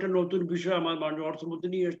আপনার কয়েকটা নতুন বিষয় আমার মাননীয় অর্থমন্ত্রী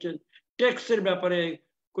নিয়ে এসছেন। ট্যাক্সের ব্যাপারে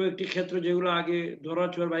কয়েকটি ক্ষেত্র যেগুলো আগে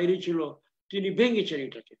ধরাছোঁয়ার বাইরে ছিল, তিনি ভেঙেছেন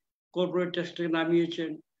এটাকে। কর্পোরেট ট্যাক্সটাকে নামিয়েছেন,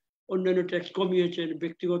 অন্যান্য ট্যাক্স কমিয়েছেন,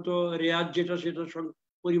 ব্যক্তিগত রেয়াজ যেটা সেটার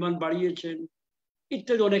পরিমাণ বাড়িয়েছেন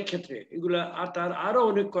ইত্যাদি অনেক ক্ষেত্রে। এগুলা আর তার আরো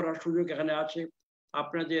অনেক করার সুযোগ এখানে আছে।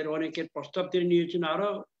 আপনাদের অনেকের প্রস্তাব তিনি নিয়েছেন, আরো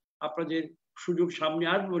আপনাদের সুযোগ সামনে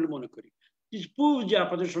আসবে বলে মনে করি। যে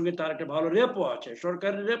আপনাদের সঙ্গে তার একটা ভালো রেপো আছে,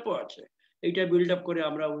 সরকারের রেপো আছে, এইটা বিল্ড আপ করে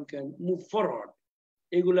আমরা উই ক্যান মুভ ফরওয়ার্ড।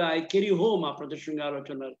 এগুলো আই ক্যারি হোম আপনাদের সঙ্গে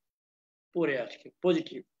আলোচনার পরে আজকে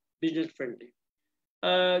পজিটিভ বিজনেস ফ্রেন্ডলি।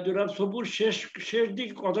 জনাব সবুর শেষ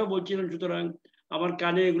দিকে কথা বলছিলেন, সুতরাং আমার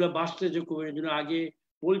কানে এগুলো বাঁচতেছে খুব। এই জন্য আগে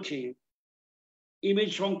বলছি,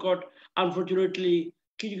 ইমেজ সংকট আনফর্চুনেটলি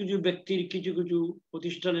কিছু কিছু ব্যক্তির, কিছু কিছু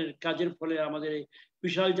প্রতিষ্ঠানের কাজের ফলে আমাদের এই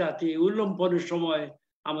বিশাল জাতি উল্লম্পনের সময়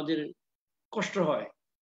আমাদের কষ্ট হয়।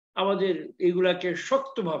 আমাদের এইগুলাকে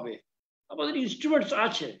শক্তভাবে, আমাদের ইনস্ট্রুমেন্টস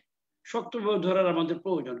আছে, শক্তভাবে ধরার আমাদের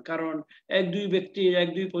প্রয়োজন। কারণ 1-2 ব্যক্তির,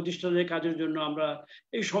 1-2 প্রতিষ্ঠানের কাজের জন্য আমরা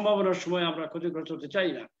এই সম্ভাবনার সময় আমরা ক্ষতিগ্রস্ত হতে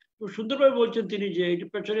চাই না। তো সুন্দরভাবে বলছেন তিনি যে এটি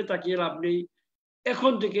পেছনে তাকিয়ে লাভ নেই,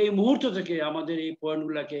 এখন থেকে এই মুহূর্ত থেকে আমাদের এই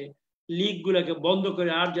পয়েন্টগুলাকে, লিগগুলাকে বন্ধ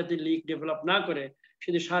করে আর যাতে লিগ ডেভেলপ না করে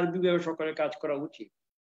সেটি সার্বিকভাবে সকলের কাজ করা উচিত।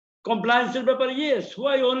 কমপ্লায়েন্সের ব্যাপারে yes,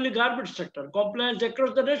 why only garment sector, compliance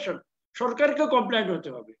across the nation. সরকারকেও compliant হতে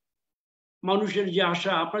হবে। মানুষের যে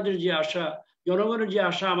আশা, আপনাদের যে আশা, জনগণের যে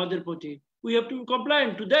আশা আমাদের প্রতি, we have to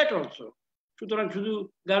compliant to that also. সুতরাং শুধু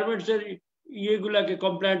গার্মেন্টসের ইয়েগুলাকে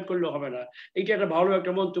কমপ্লায়েন্ট করলে হবে না। এটা একটা ভালো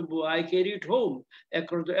একটা মন্তব্য, আই ক্যারি ইট হোম।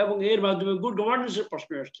 এবং এর মাধ্যমে গুড গভর্নেন্সের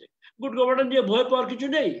প্রশ্ন আসছে। গুড গভর্নেন্স দিয়ে ভয় পাওয়ার কিছু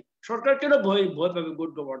নেই। সরকার কেন ভয় পাবে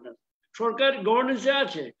গুড গভর্নেন্স? সরকার গভর্নেন্সে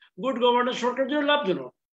আছে। গুড গভর্নেন্স সরকারের জন্য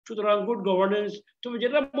লাভজনক। সুতরাং গুড গভর্নেন্স, তুমি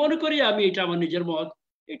যেটা মনে করি আমি, এটা আমার নিজের মত,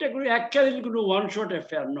 এটা কোনো এককালীন কোনো ওয়ান শট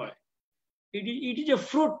অ্যাফেয়ার নয়। It is a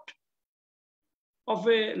fruit of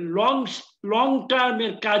a long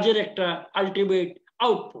টার্মের কাজের একটা আলটিমেট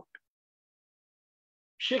আউটপুট।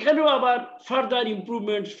 সেখানেও আবার ফার্দার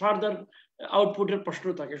ইমপ্রুভমেন্ট, ফার্দার আউটপুটের প্রশ্ন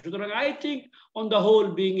থাকে। সুতরাং I think on the whole,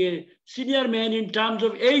 being a senior man in terms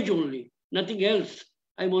of age only, nothing else,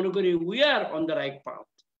 আমি মনে করি we are on the right path.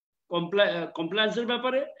 কমপ্লায়েন্সের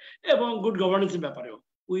ব্যাপারে এবং গুড গভর্নেন্সের ব্যাপারেও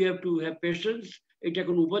we have to have patience. এটা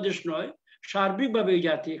কোনো উপদেশ নয়, সার্বিকভাবে এই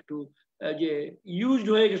জাতি একটু যে ইউজড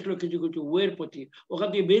হয়ে গেছিল কিছু কিছু ওয়ের প্রতি, ওখান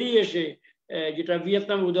থেকে বেরিয়ে এসে যেটা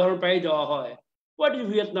ভিয়েতনামের উদাহরণ পাই দেওয়া হয়। হোয়াট ইজ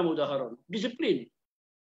ভিয়েতনাম উদাহরণ? ডিসিপ্লিন।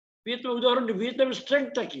 ভিয়েতনাম উদাহরণ, ভিয়েতনামের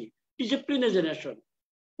স্ট্রেংথটা কি? Discipline as a nation.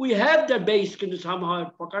 We have the base, কিন্তু সামহাও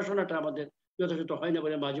প্রকাশনাটা আমাদের যথাযথ হয় না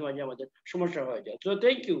বলে মাঝে মাঝে আমাদের সমস্যা হয়ে যায়। তো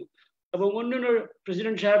থ্যাংক ইউ। এবং অন্যান্য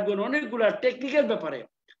প্রেসিডেন্ট সাহেবগণ অনেকগুলা টেকনিক্যাল ব্যাপারে,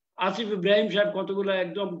 আসিফ ইব্রাহিম সাহেব কতগুলো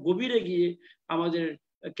একদম গভীরে গিয়ে আমাদের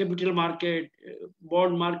ক্যাপিটাল মার্কেট,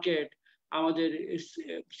 বন্ড মার্কেট, আমাদের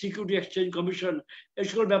সিকিউরিটি এক্সচেঞ্জ কমিশন,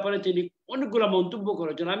 এসব ব্যাপারে তিনি অনেকগুলো মন্তব্য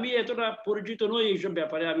করেছেন। আমি এতটা পরিচিত নই এইসব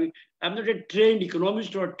ব্যাপারে, আমি নট এ ট্রেন্ড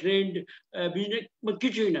ইকোনমিস্ট বা ট্রেন্ড বিজনেস,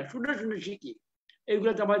 কিছুই না, শুনে শুনে শিখি।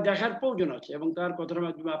 এইগুলোতে আমার দেখার প্রয়োজন আছে এবং তার কথার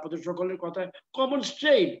মাধ্যমে আপনাদের সকলের কথা common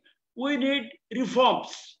strain, we need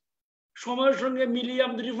reforms. সময়ের সঙ্গে মিলিয়ে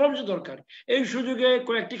আমাদের রিফর্মস দরকার। এই সুযোগে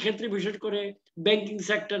কয়েকটি ক্ষেত্রে, বিশেষ করে ব্যাংকিং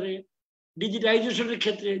সেক্টরে, ডিজিটাইজেশনের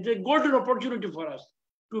ক্ষেত্রে, যে golden opportunity for us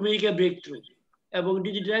to make a break through. এবং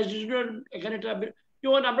ডিজিটাইজেশনের এখানে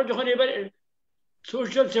যেমন আমরা যখন এবার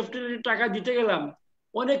সোশ্যাল সেফটির টাকা দিতে গেলাম,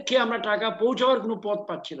 অনেককে আমরা টাকা পৌঁছাবার কোনো পথ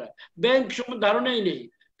পাচ্ছি না, ব্যাংক সম্বন্ধে ধারণাই নেই,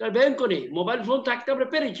 তার ব্যাংকও নেই, মোবাইল ফোন থাকতে আমরা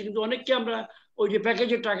পেরেছি, কিন্তু অনেককে আমরা ওই যে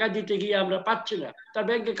প্যাকেজের টাকা দিতে গিয়ে আমরা পাচ্ছি না, তার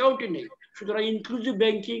ব্যাংক অ্যাকাউন্টে নেই। সুতরাং inclusive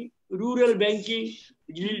banking, rural banking,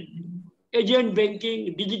 agent banking,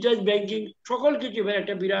 digital banking, সকল কিছু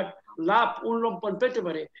একটা বিরাট লাভ উন্নয়ন পেতে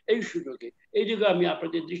পারে এই সুযোগে। এই দিকে আমি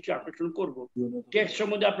আপনাদের দৃষ্টি আকর্ষণ করব। ট্যাক্স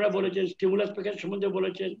সম্বন্ধে আপনারা বলেছেন, স্টিমুলাস প্যাকেজ সম্বন্ধে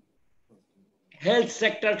বলেছেন, হেলথ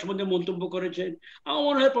সেক্টর সম্বন্ধে মন্তব্য করেছেন। আমার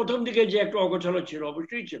মনে হয় প্রথম দিকে যে একটু অগোছালো ছিল,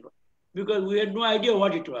 অবশ্যই ছিল, because we had no idea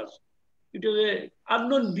what it was. It was A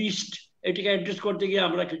unknown beast. এটিকে অ্যাড্রেস করতে গিয়ে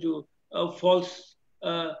আমরা কিছু ফলস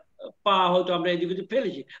পা হয়তো আমরা এদিকে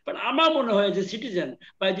ফেলেছি। বাট আমার মনে হয় যে citizen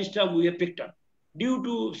by this time we have picked up due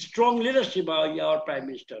to strong leadership by our prime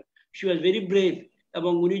minister. She was very brave.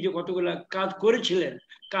 এবং উনি যে কতগুলো কাজ করেছিলেন,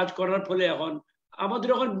 কাজ করার ফলে এখন আমাদের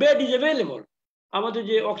এখন বেড ইজ অ্যাভেলেবল। আমাদের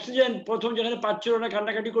যে অক্সিজেন প্রথম যেখানে পাচ্ছিল না,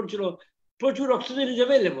 কান্নাকাটি করছিল, প্রচুর oxygen is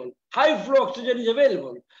available, high flow oxygen is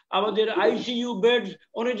available. আমাদের আইসিইউ বেড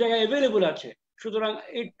অনেক জায়গায় অ্যাভেলেবল আছে। সুতরাং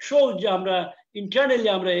ইট শোজ যে আমরা ইন্টারনালি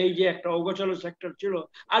আমরা এই যে একটা অগোছালো সেক্টর ছিল,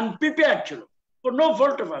 আনপ্রিপেয়ার্ড ছিল, for no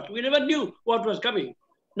fault of us, we never knew what was coming.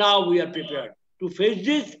 Now we are prepared to face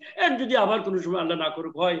this, and যদি আবার কোনো সময় আল্লাহ না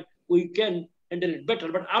করুক হয়, we can handle it better,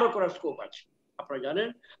 but আরো করার স্কোপ আছে। আপনারা জানেন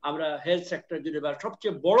আমরা হেলথ সেক্টর যদি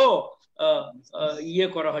সবচেয়ে বড় ইয়ে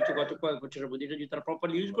করা হচ্ছে গত কয়েক বছরের মধ্যে, এটা যদি তারা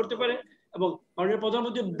প্রপারলি ইউজ করতে পারে। এবং মাননীয়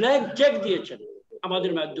প্রধানমন্ত্রী ব্ল্যাঙ্ক চেক দিয়েছেন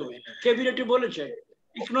আমাদের মাধ্যমে, ক্যাবিনেটে বলেছেন,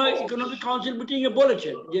 ইকোনমিক কাউন্সিল মিটিং এ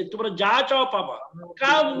বলেছেন যে তোমরা যা চাও পাবা,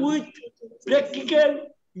 come with practical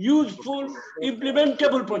useful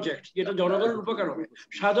implementable project, যেটা জনগণের উপকার হবে,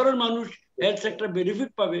 সাধারণ মানুষ হেলথ সেক্টর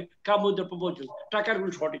বেনিফিট পাবে, কাম উইথ দ্য প্রপোজাল, টাকার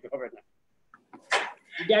কোনো শর্টেজ হবে না।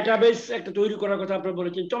 ডেটাবেস একটা তৈরি করার কথা আপনারা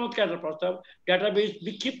বলেছেন, চমৎকার একটা প্রস্তাব। ডেটাবেস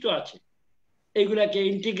বিক্ষিপ্ত আছে, এইগুলাকে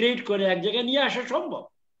ইন্টিগ্রেট করে এক জায়গায় নিয়ে আসা সম্ভব,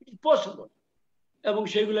 পসিবল। এবং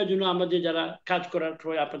সেইগুলোর জন্য আমাদের যারা কাজ করার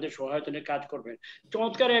সময় আপনাদের সহায়তা নিয়ে কাজ করবেন।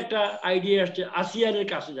 চমৎকার একটা আইডিয়া আসছে আসিয়ানের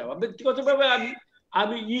কাছে যাওয়া। ব্যক্তিগতভাবে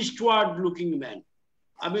আমি ইস্টওয়ার্ড লুকিং ম্যান,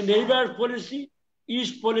 আমি নেইবার পলিসি,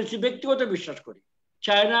 ইস্ট পলিসি ব্যক্তিগত বিশ্বাস করি।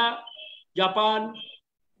 China, Japan,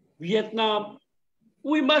 Vietnam,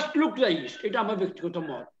 we must look like east, এটা আমার ব্যক্তিগত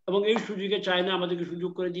মত। এবং এই সুযোগে চায়না আমাদেরকে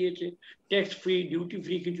সুযোগ করে দিয়েছে, ট্যাক্স ফ্রি, ডিউটি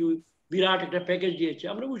ফ্রি কিছু বিরাট একটা প্যাকেজ দিয়েছে,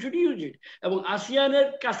 আমরা উই শুড ইউজ ইট। এবং আসিয়ানের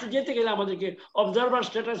কাছে যেতে গেলে আমাদেরকে অবজারভার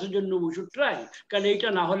স্ট্যাটাসের জন্য উই শুড ট্রাই, কারণ এইটা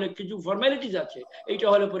না হলে কিছু ফর্মালিটিস আছে, এইটা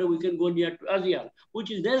হলে পরে we can go near to ASEAN, which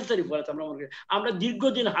is necessary for us. আমরা মনে করি আমরা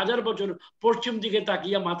দীর্ঘদিন 1000 বছর পশ্চিম দিকে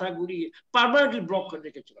তাকিয়ে মাথা ঘুরিয়ে পার্মানেন্টলি ব্লক করে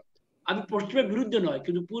রেখেছিলাম। আমি পশ্চিমের বিরুদ্ধে নয়,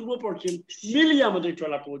 কিন্তু পূর্ব পশ্চিম মিলিয়ে আমাদের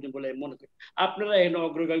চলা প্রয়োজন বলে মনে করি। আপনারা এখানে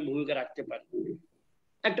অগ্রগামী ভূমিকা রাখতে পারেন।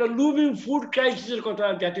 একটা লুমিং ফুড ক্রাইসিসের কথা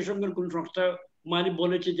জাতিসংঘের কোন সংস্থা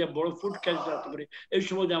বলেছে যে বড় ফুড ক্রাইসিস আসতে পারে, এই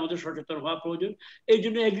সময় আমাদের সচেতন হওয়া প্রয়োজন। এই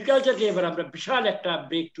জন্য এগ্রিকালচারকে এবার আমরা বিশাল একটা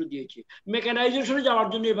ব্রেক থ্রু দিয়েছি। মেকানাইজেশনে যাওয়ার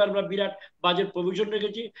জন্য এবার আমরা বিরাট বাজেট প্রভিশন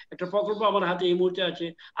রেখেছি। একটা প্রকল্প আমার হাতে এই মুহূর্তে আছে,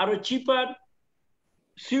 আরো চিপার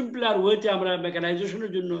সিম্পলার ওয়েতে আমরা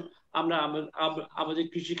মেকানাইজেশনের জন্য আমরা আমাদের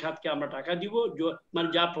কৃষি খাতকে আমরা টাকা দিব, মানে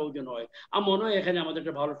যা প্রয়োজন হয়। আমার মনে হয় এখানে আমাদের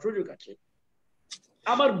একটা ভালো সুযোগ আছে।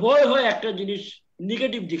 আমার ভয় হয় একটা জিনিস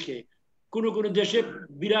নেগেটিভ দিকে, কোনো কোনো দেশে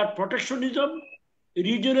বিরাট প্রোটেকশনিজম,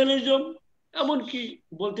 রিজিওনালিজম, এমনকি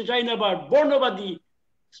বলতে চাই না বা বর্ণবাদী,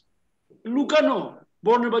 লুকানো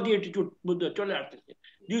বর্ণবাদী অ্যাটিটিউড মধ্যে চলে আসতেছে।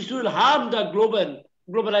 This will harm the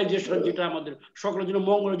globalization, যেটা আমাদের সকলের জন্য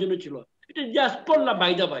মঙ্গলের জন্য ছিল। এটা জাস্ট পড়লাম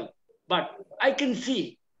by the by, but I can see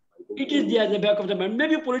it is the back of the mind,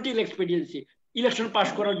 maybe political এক্সপেরিয়েন্সি। Election pass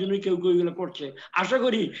করার জন্য কেউ কেউ এগুলো করছে। আশা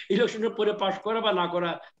করি ইলেকশনের পরে পাস করা বা না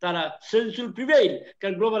করা তারা সেন্স উইল প্রিভেইল,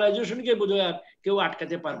 কারণ গ্লোবালাইজেশনকে বোধহয় আর কেউ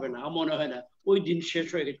আটকাতে পারবে না, মনে হয় না। ওই দিন শেষ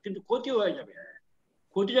হয়ে গেছে, কিন্তু ক্ষতি হয়ে যাবে।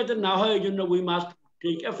 ক্ষতি যাতে না হয় এই জন্য উই মাস্ট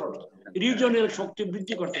টেক এফোর্ট। রিজনের শক্তি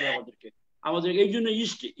বৃদ্ধি করতে হবে আমাদের এই জন্য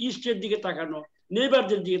ইস্টের দিকে তাকানো,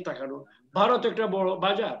 নেইবারদের দিকে তাকানো। ভারত একটা বড়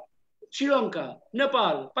বাজার, Sri Lanka,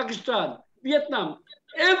 Nepal, Pakistan, Vietnam,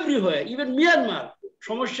 everywhere, even Myanmar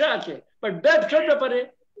সমস্যা আছে, বাট ব্যবসার ব্যাপারে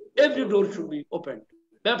every door should be open.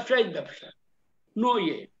 ব্যবসায়ী ব্যবসা, নো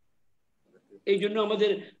ইয়ে। এই জন্য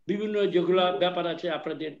আমাদের বিভিন্ন যেগুলা ব্যাপার আছে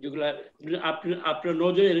আপনাদের, যেগুলা আপনার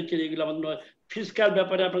নজরে এনেছেন, এগুলো আমাদের ফিসকাল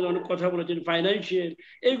ব্যাপারে আপনাদের অনেক কথা বলেছেন, ফাইন্যান্সিয়াল,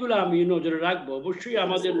 এইগুলো আমি নজরে রাখবো। অবশ্যই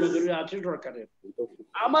আমাদের নজরে আছে সরকারের।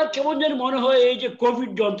 আমার কেমন যেন মনে হয় এই যে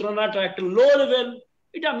কোভিড যন্ত্রণাটা একটা লো লেভেল,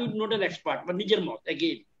 এটা আমি নট এন এক্সপার্ট বা নিজের মত,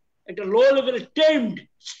 এগেইন একটা লো লেভেল টেমড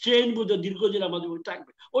স্ট্রেন বোধ দীর্ঘদিন আমাদের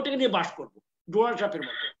থাকবে, ওটাকে নিয়ে বাস করবো ডোয়া সাপের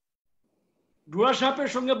মতো। ডোয়া সাপের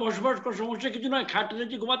সঙ্গে বসবাস করার সমস্যা কিছু নয়, খাটলে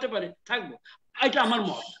যে ঘুমাতে পারে থাকবো, এটা আমার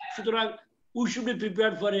মত। সুতরাং we should be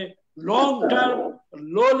prepared for a long term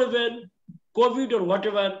low level Covid or what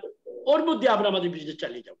ever, ওর মধ্যে আমরা আমাদের বিজনেস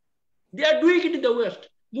চালিয়ে যাবো। দে are doing it in the West,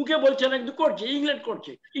 মুখে বলছে না কিন্তু করছে। ইংল্যান্ড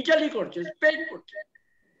করছে, ইটালি করছে, স্পেন করছে,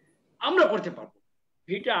 আমরা করতে পারবো।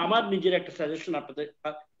 এটা আমার নিজের একটা সাজেশন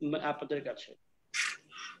আপনাদের কাছে।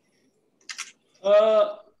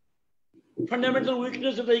 Fundamental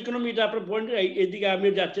weakness of the economy, এটা আপনার পয়েন্ট, এদিকে আমি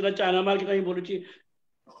যাচ্ছি না। চায়না মার্কেট আমি বলেছি,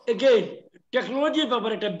 এগেইন টেকনোলজির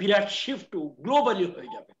ব্যাপারে একটা বিরাট শিফট গ্লোবালি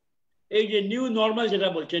হয়ে যাবে। এই যে নিউ নর্মাল যেটা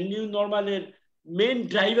বলছেন, নিউ নর্মালের মেন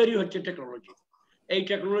ড্রাইভারই হচ্ছে টেকনোলজি। এই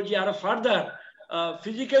টেকনোলজি আরো ফার্দার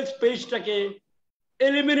ফিজিক্যাল স্পেসটাকে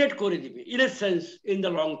এলিমিনেট করে দিবে in a sense in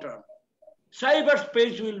the long term. Cyber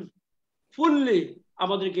space will fully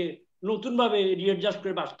আমাদেরকে নতুন ভাবে রিঅ্যাডজাস্ট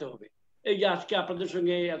করে বাঁচতে হবে। এই যে আজকে আপনাদের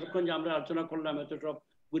সঙ্গে এতক্ষণ যে আমরা আলোচনা করলাম এত সব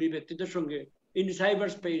গুণী ব্যক্তিদের সঙ্গে ইন সাইবার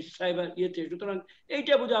স্পেস, সাইবার ইয়েতে, সুতরাং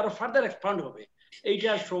এইটা বোধহয় আরো ফার্দার এক্সপান্ড হবে।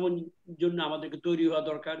 এইটার সময়ের জন্য আমাদেরকে তৈরি হওয়া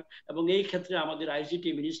দরকার। এবং এই ক্ষেত্রে আমাদের আইসিটি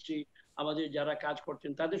মিনিস্ট্রি, আমাদের যারা কাজ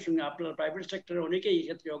করছেন তাদের সঙ্গে, আপনারা প্রাইভেট সেক্টরে অনেকেই এই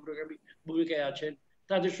ক্ষেত্রে অগ্রগামী ভূমিকায় আছেন,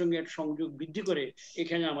 তাদের সঙ্গে একটা সংযোগ বৃদ্ধি করে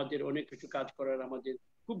এখানে আমাদের অনেক কিছু কাজ করার আমাদের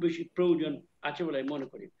খুব বেশি প্রয়োজন আছে বলে আমি মনে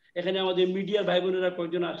করি। এখানে আমাদের মিডিয়ার ভাই বোনেরা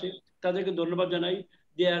কয়েকজন আছে, তাদেরকে ধন্যবাদ জানাই।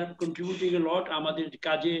 দে আর কন্ট্রিবিউটিং এ লট আমাদের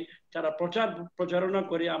কাজে। তারা প্রচারণা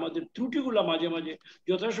করে আমাদের ত্রুটিগুলো মাঝে মাঝে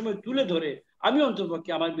যথাসময় তুলে ধরে। আমি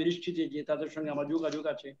অন্তর্পক্ষে আমার মিনিস্ট্রিতে যে তাদের সঙ্গে আমার যোগাযোগ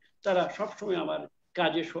আছে, তারা সবসময় আমার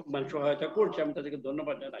কাজে মানে সহায়তা করছে, আমি তাদেরকে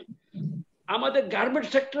ধন্যবাদ জানাই। আমাদের গার্মেন্ট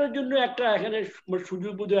সেক্টরের জন্য একটা এখানে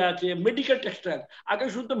সুযোগ বোধহয় আছে। মেডিকেল টেক্সটাইল, আগে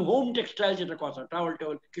শুনতাম হোম টেক্সটাইল, যেটা কথা টাওয়াল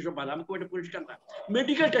টাওয়াল কিসব বানায়, আমি খুব একটা পরিষ্কার না।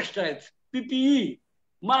 Medical textiles, PPE,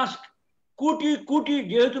 mask, crore crore,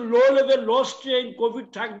 যেহেতু লো লেভেল লো স্ট্রেন কোভিড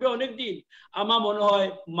থাকবে অনেকদিন, আমার মনে হয়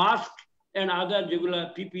মাস্ক এন্ড আদার যেগুলা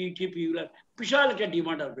পিপিই টিপি, এগুলা বিশাল একটা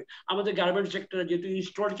ডিমান্ড আসবে আমাদের গার্মেন্ট সেক্টরে। যেহেতু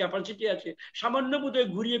ইনস্টলড ক্যাপাসিটি আছে, সামান্য বোধহয়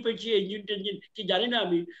ঘুরিয়ে পেঁচিয়ে ইঞ্জিন টেঞ্জিন কি জানি না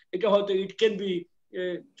আমি, এটা হয়তো it can be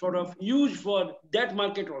sort of used for that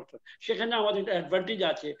market also. সেখানে আমাদের একটা অ্যাডভান্টেজ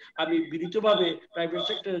আছে। আমি বিনীতভাবে প্রাইভেট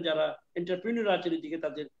সেক্টরে যারা এন্টারপ্রেনিউর আছেন এদিকে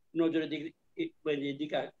তাদের নজরে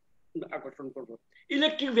দিকে আকর্ষণ করবো।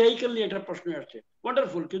 ইলেকট্রিক ভেহিকেল নিয়ে একটা প্রশ্ন আসছে,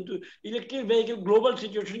 ওয়ান্ডারফুল, কিন্তু ইলেকট্রিক ভেহিকেল গ্লোবাল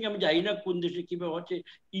সিচুয়েশন আমি জানি না কোন দেশে কিভাবে হচ্ছে,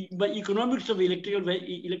 বা ইকোনমিক্স অফ ইলেকট্রিক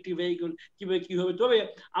ভেহিকেল কিভাবে কি হবে। তবে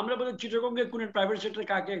আমরা বলি চিটাগংয়ে কোন প্রাইভেট সেক্টরে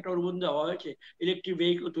কাকে একটা অনুমোদন দেওয়া হয়েছে ইলেকট্রিক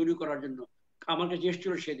ভেহিকেল তৈরি করার জন্য, আমার কাছে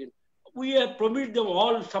এসেছিল সেদিন। We have promised them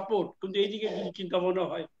all support, কিন্তু এইদিকে যদি চিন্তা ভাবনা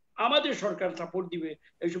হয় আমাদের সরকার সাপোর্ট দিবে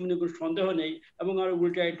এই সম্বন্ধে কোনো সন্দেহ নেই, এবং আমরা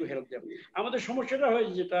will try to help them. আমাদের সমস্যাটা হয়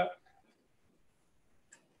যেটা,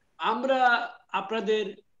 আমরা আপনাদের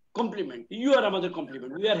কমপ্লিমেন্ট, ইউ আর আমাদের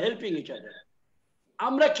complement, we are helping each other.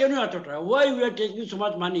 আমরা কেন এতটা, why we are taking so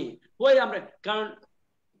much money, Y আমরা, কারণ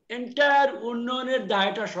এন্টায়ার উন্নয়নের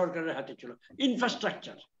দায়টা সরকারের হাতে ছিল।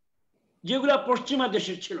 ইনফ্রাস্ট্রাকচার যেগুলা পশ্চিমা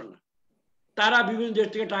দেশের ছিল না, তারা বিভিন্ন দেশ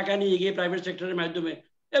থেকে টাকা নিয়ে গিয়ে প্রাইভেট সেক্টরের মাধ্যমে,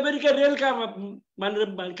 আমেরিকার রেল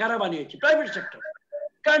কারা বানিয়েছে? Private sector,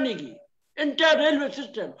 Carnegie, entire railway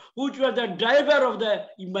system which was the driver of the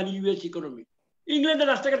US economy.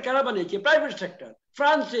 ইংল্যান্ডের রাস্তাঘাট কারা বানিয়েছে? Private sector.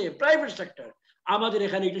 ফ্রান্সে প্রাইভেট সেক্টর। আমাদের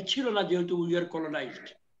এখানে এটা ছিল না, যেহেতু উই আর কলোনাইজড।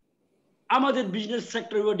 আমাদের বিজনেস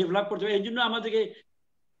সেক্টরও ডেভেলপ করতে হবে। এই জন্য আমাদেরকে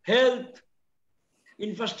হেলথ,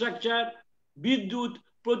 ইনফ্রাস্ট্রাকচার, বিদ্যুৎ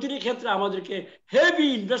প্রতিটি ক্ষেত্রে আমাদেরকে হেভি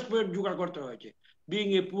ইনভেস্টমেন্ট জোগাড় করতে হয়েছে। বিং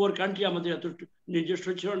এ পুয়ার কান্ট্রি আমাদের এত নিজস্ব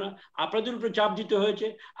ছিল না, আপনাদের উপরে চাপ দিতে হয়েছে,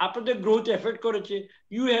 আপনাদের গ্রোথ এফেক্ট করেছে।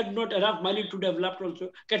 You had not enough money to develop also,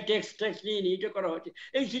 tax নিয়ে এটা করা হয়েছে।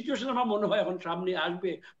 এই সিচুয়েশন আমার মনে হয় এখন সামনে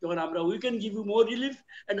আসবে যখন আমরা we can give you more relief.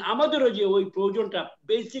 And আমাদেরও যে ওই প্রয়োজনটা,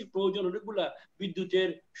 বেসিক প্রয়োজন অনেকগুলা বিদ্যুতের,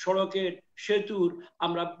 সড়কের, সেতুর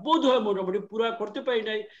আমরা বোধ হয় মোটামুটি পুরা করতে পারি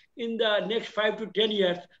নাই। In the next 5 to 10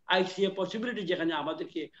 years I C a possibility যেখানে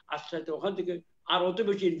আমাদেরকে আস্তে আস্তে ওখান থেকে আর অত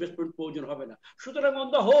বেশি ইনভেস্টমেন্ট প্রয়োজন হবে না। সুতরাং অন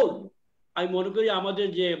দ্য হোল আমি মনে করি আমাদের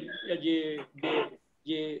যে যে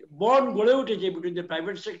যে বন্ড গড়ে উঠেছে between the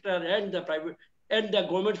private sector and the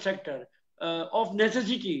government sector of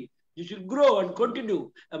necessity you should grow and continue,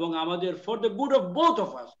 এবং আমাদের for the good of both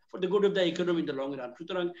of us, for the good of the economy in the long run.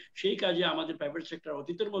 সুতরাং সেই কাজে আমাদের private sector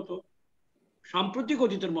অতীতের মতো, সাম্প্রতিক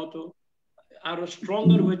অতীতের মতো আরো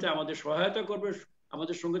স্ট্রঙ্গার হইতে আমাদের সহায়তা করবে,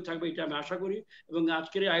 আমাদের সঙ্গে থাকবে, এটা আমি আশা করি। এবং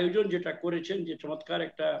আজকের আয়োজন যেটা করেছেন, যে চমৎকার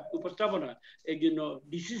একটা উপস্থাপনা, এই জন্য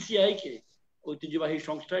ডিসিসিআই কে, ঐতিহ্যবাহী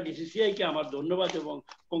সংস্থা ডিসিসিআই কে আমার ধন্যবাদ এবং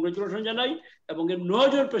কংগ্রেচুলেশন জানাই। এবং এর 9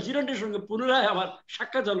 জন প্রেসিডেন্টের সঙ্গে পুনরায় আমার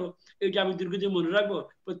সাক্ষাৎ হলো, এইটা আমি দীর্ঘদিন মনে রাখবো।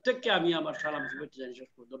 প্রত্যেককে আমি আমার সালাম শুভেচ্ছা জানিয়ে শেষ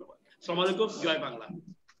করব। ধন্যবাদ। আসসালামু আলাইকুম, জয় বাংলা।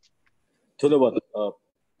 ধন্যবাদ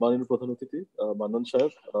মাননীয় প্রধান অতিথি মান্নান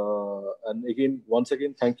সাহেব, and once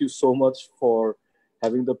again thank you so much for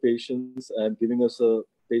having the patience and giving us a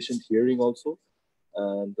patient hearing also.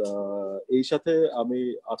 And এই সাথে আমি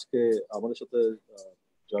আজকে আমাদের সাথে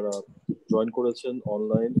যারা জয়েন করেছেন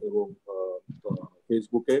অনলাইন এবং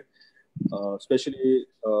ফেসবুকে, স্পেশালি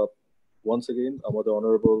once again আমাদের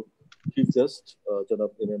অনারেবল চিফ গেস্ট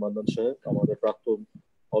জনাব এম এ মান্নান সাহেব, আমাদের প্রাক্তন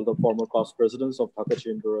all the former past presidents of Dhaka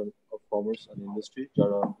Chamber of Commerce and Industry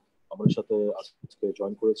যারা আমাদের সাথে আজকে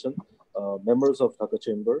জয়েন করেছেন, members of Dhaka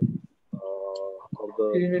Chamber, all the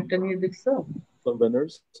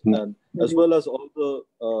conveners, and as well as all the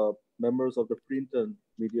members of the print and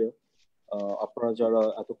media, আপনারা যারা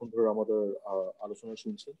এতক্ষণ ধরে আমাদের আলোচনা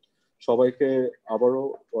শুনছেন, সবাইকে আবারও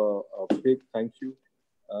big thank you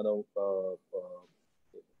and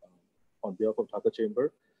on behalf of Dhaka Chamber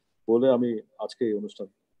বলে আমি আজকে এই অনুষ্ঠান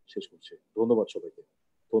শেষ করছি। ধন্যবাদ সবাইকে।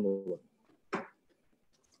 ধন্যবাদ।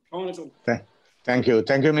 Thank you,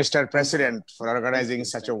 Mr. President, for organizing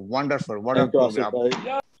such a wonderful program.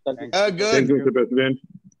 Good. Thank you, Mr. President.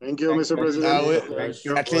 Thank you, Mr. President.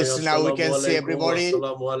 At least now we can see everybody.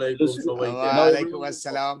 Walaikum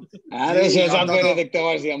assalam. আরে শেজাদ ভাইরে দেখতে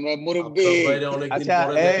পারছি আমরা, মুরব্বি। আচ্ছা,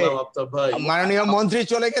 মাননীয় মন্ত্রী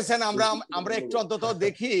চলে গেছেন, আমরা একটু অন্তত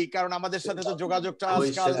দেখি, কারণ আমাদের সাথে তো যোগাযোগটা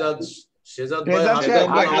আজকাল শেজাদ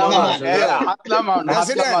ভাই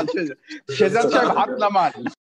হাত নামান।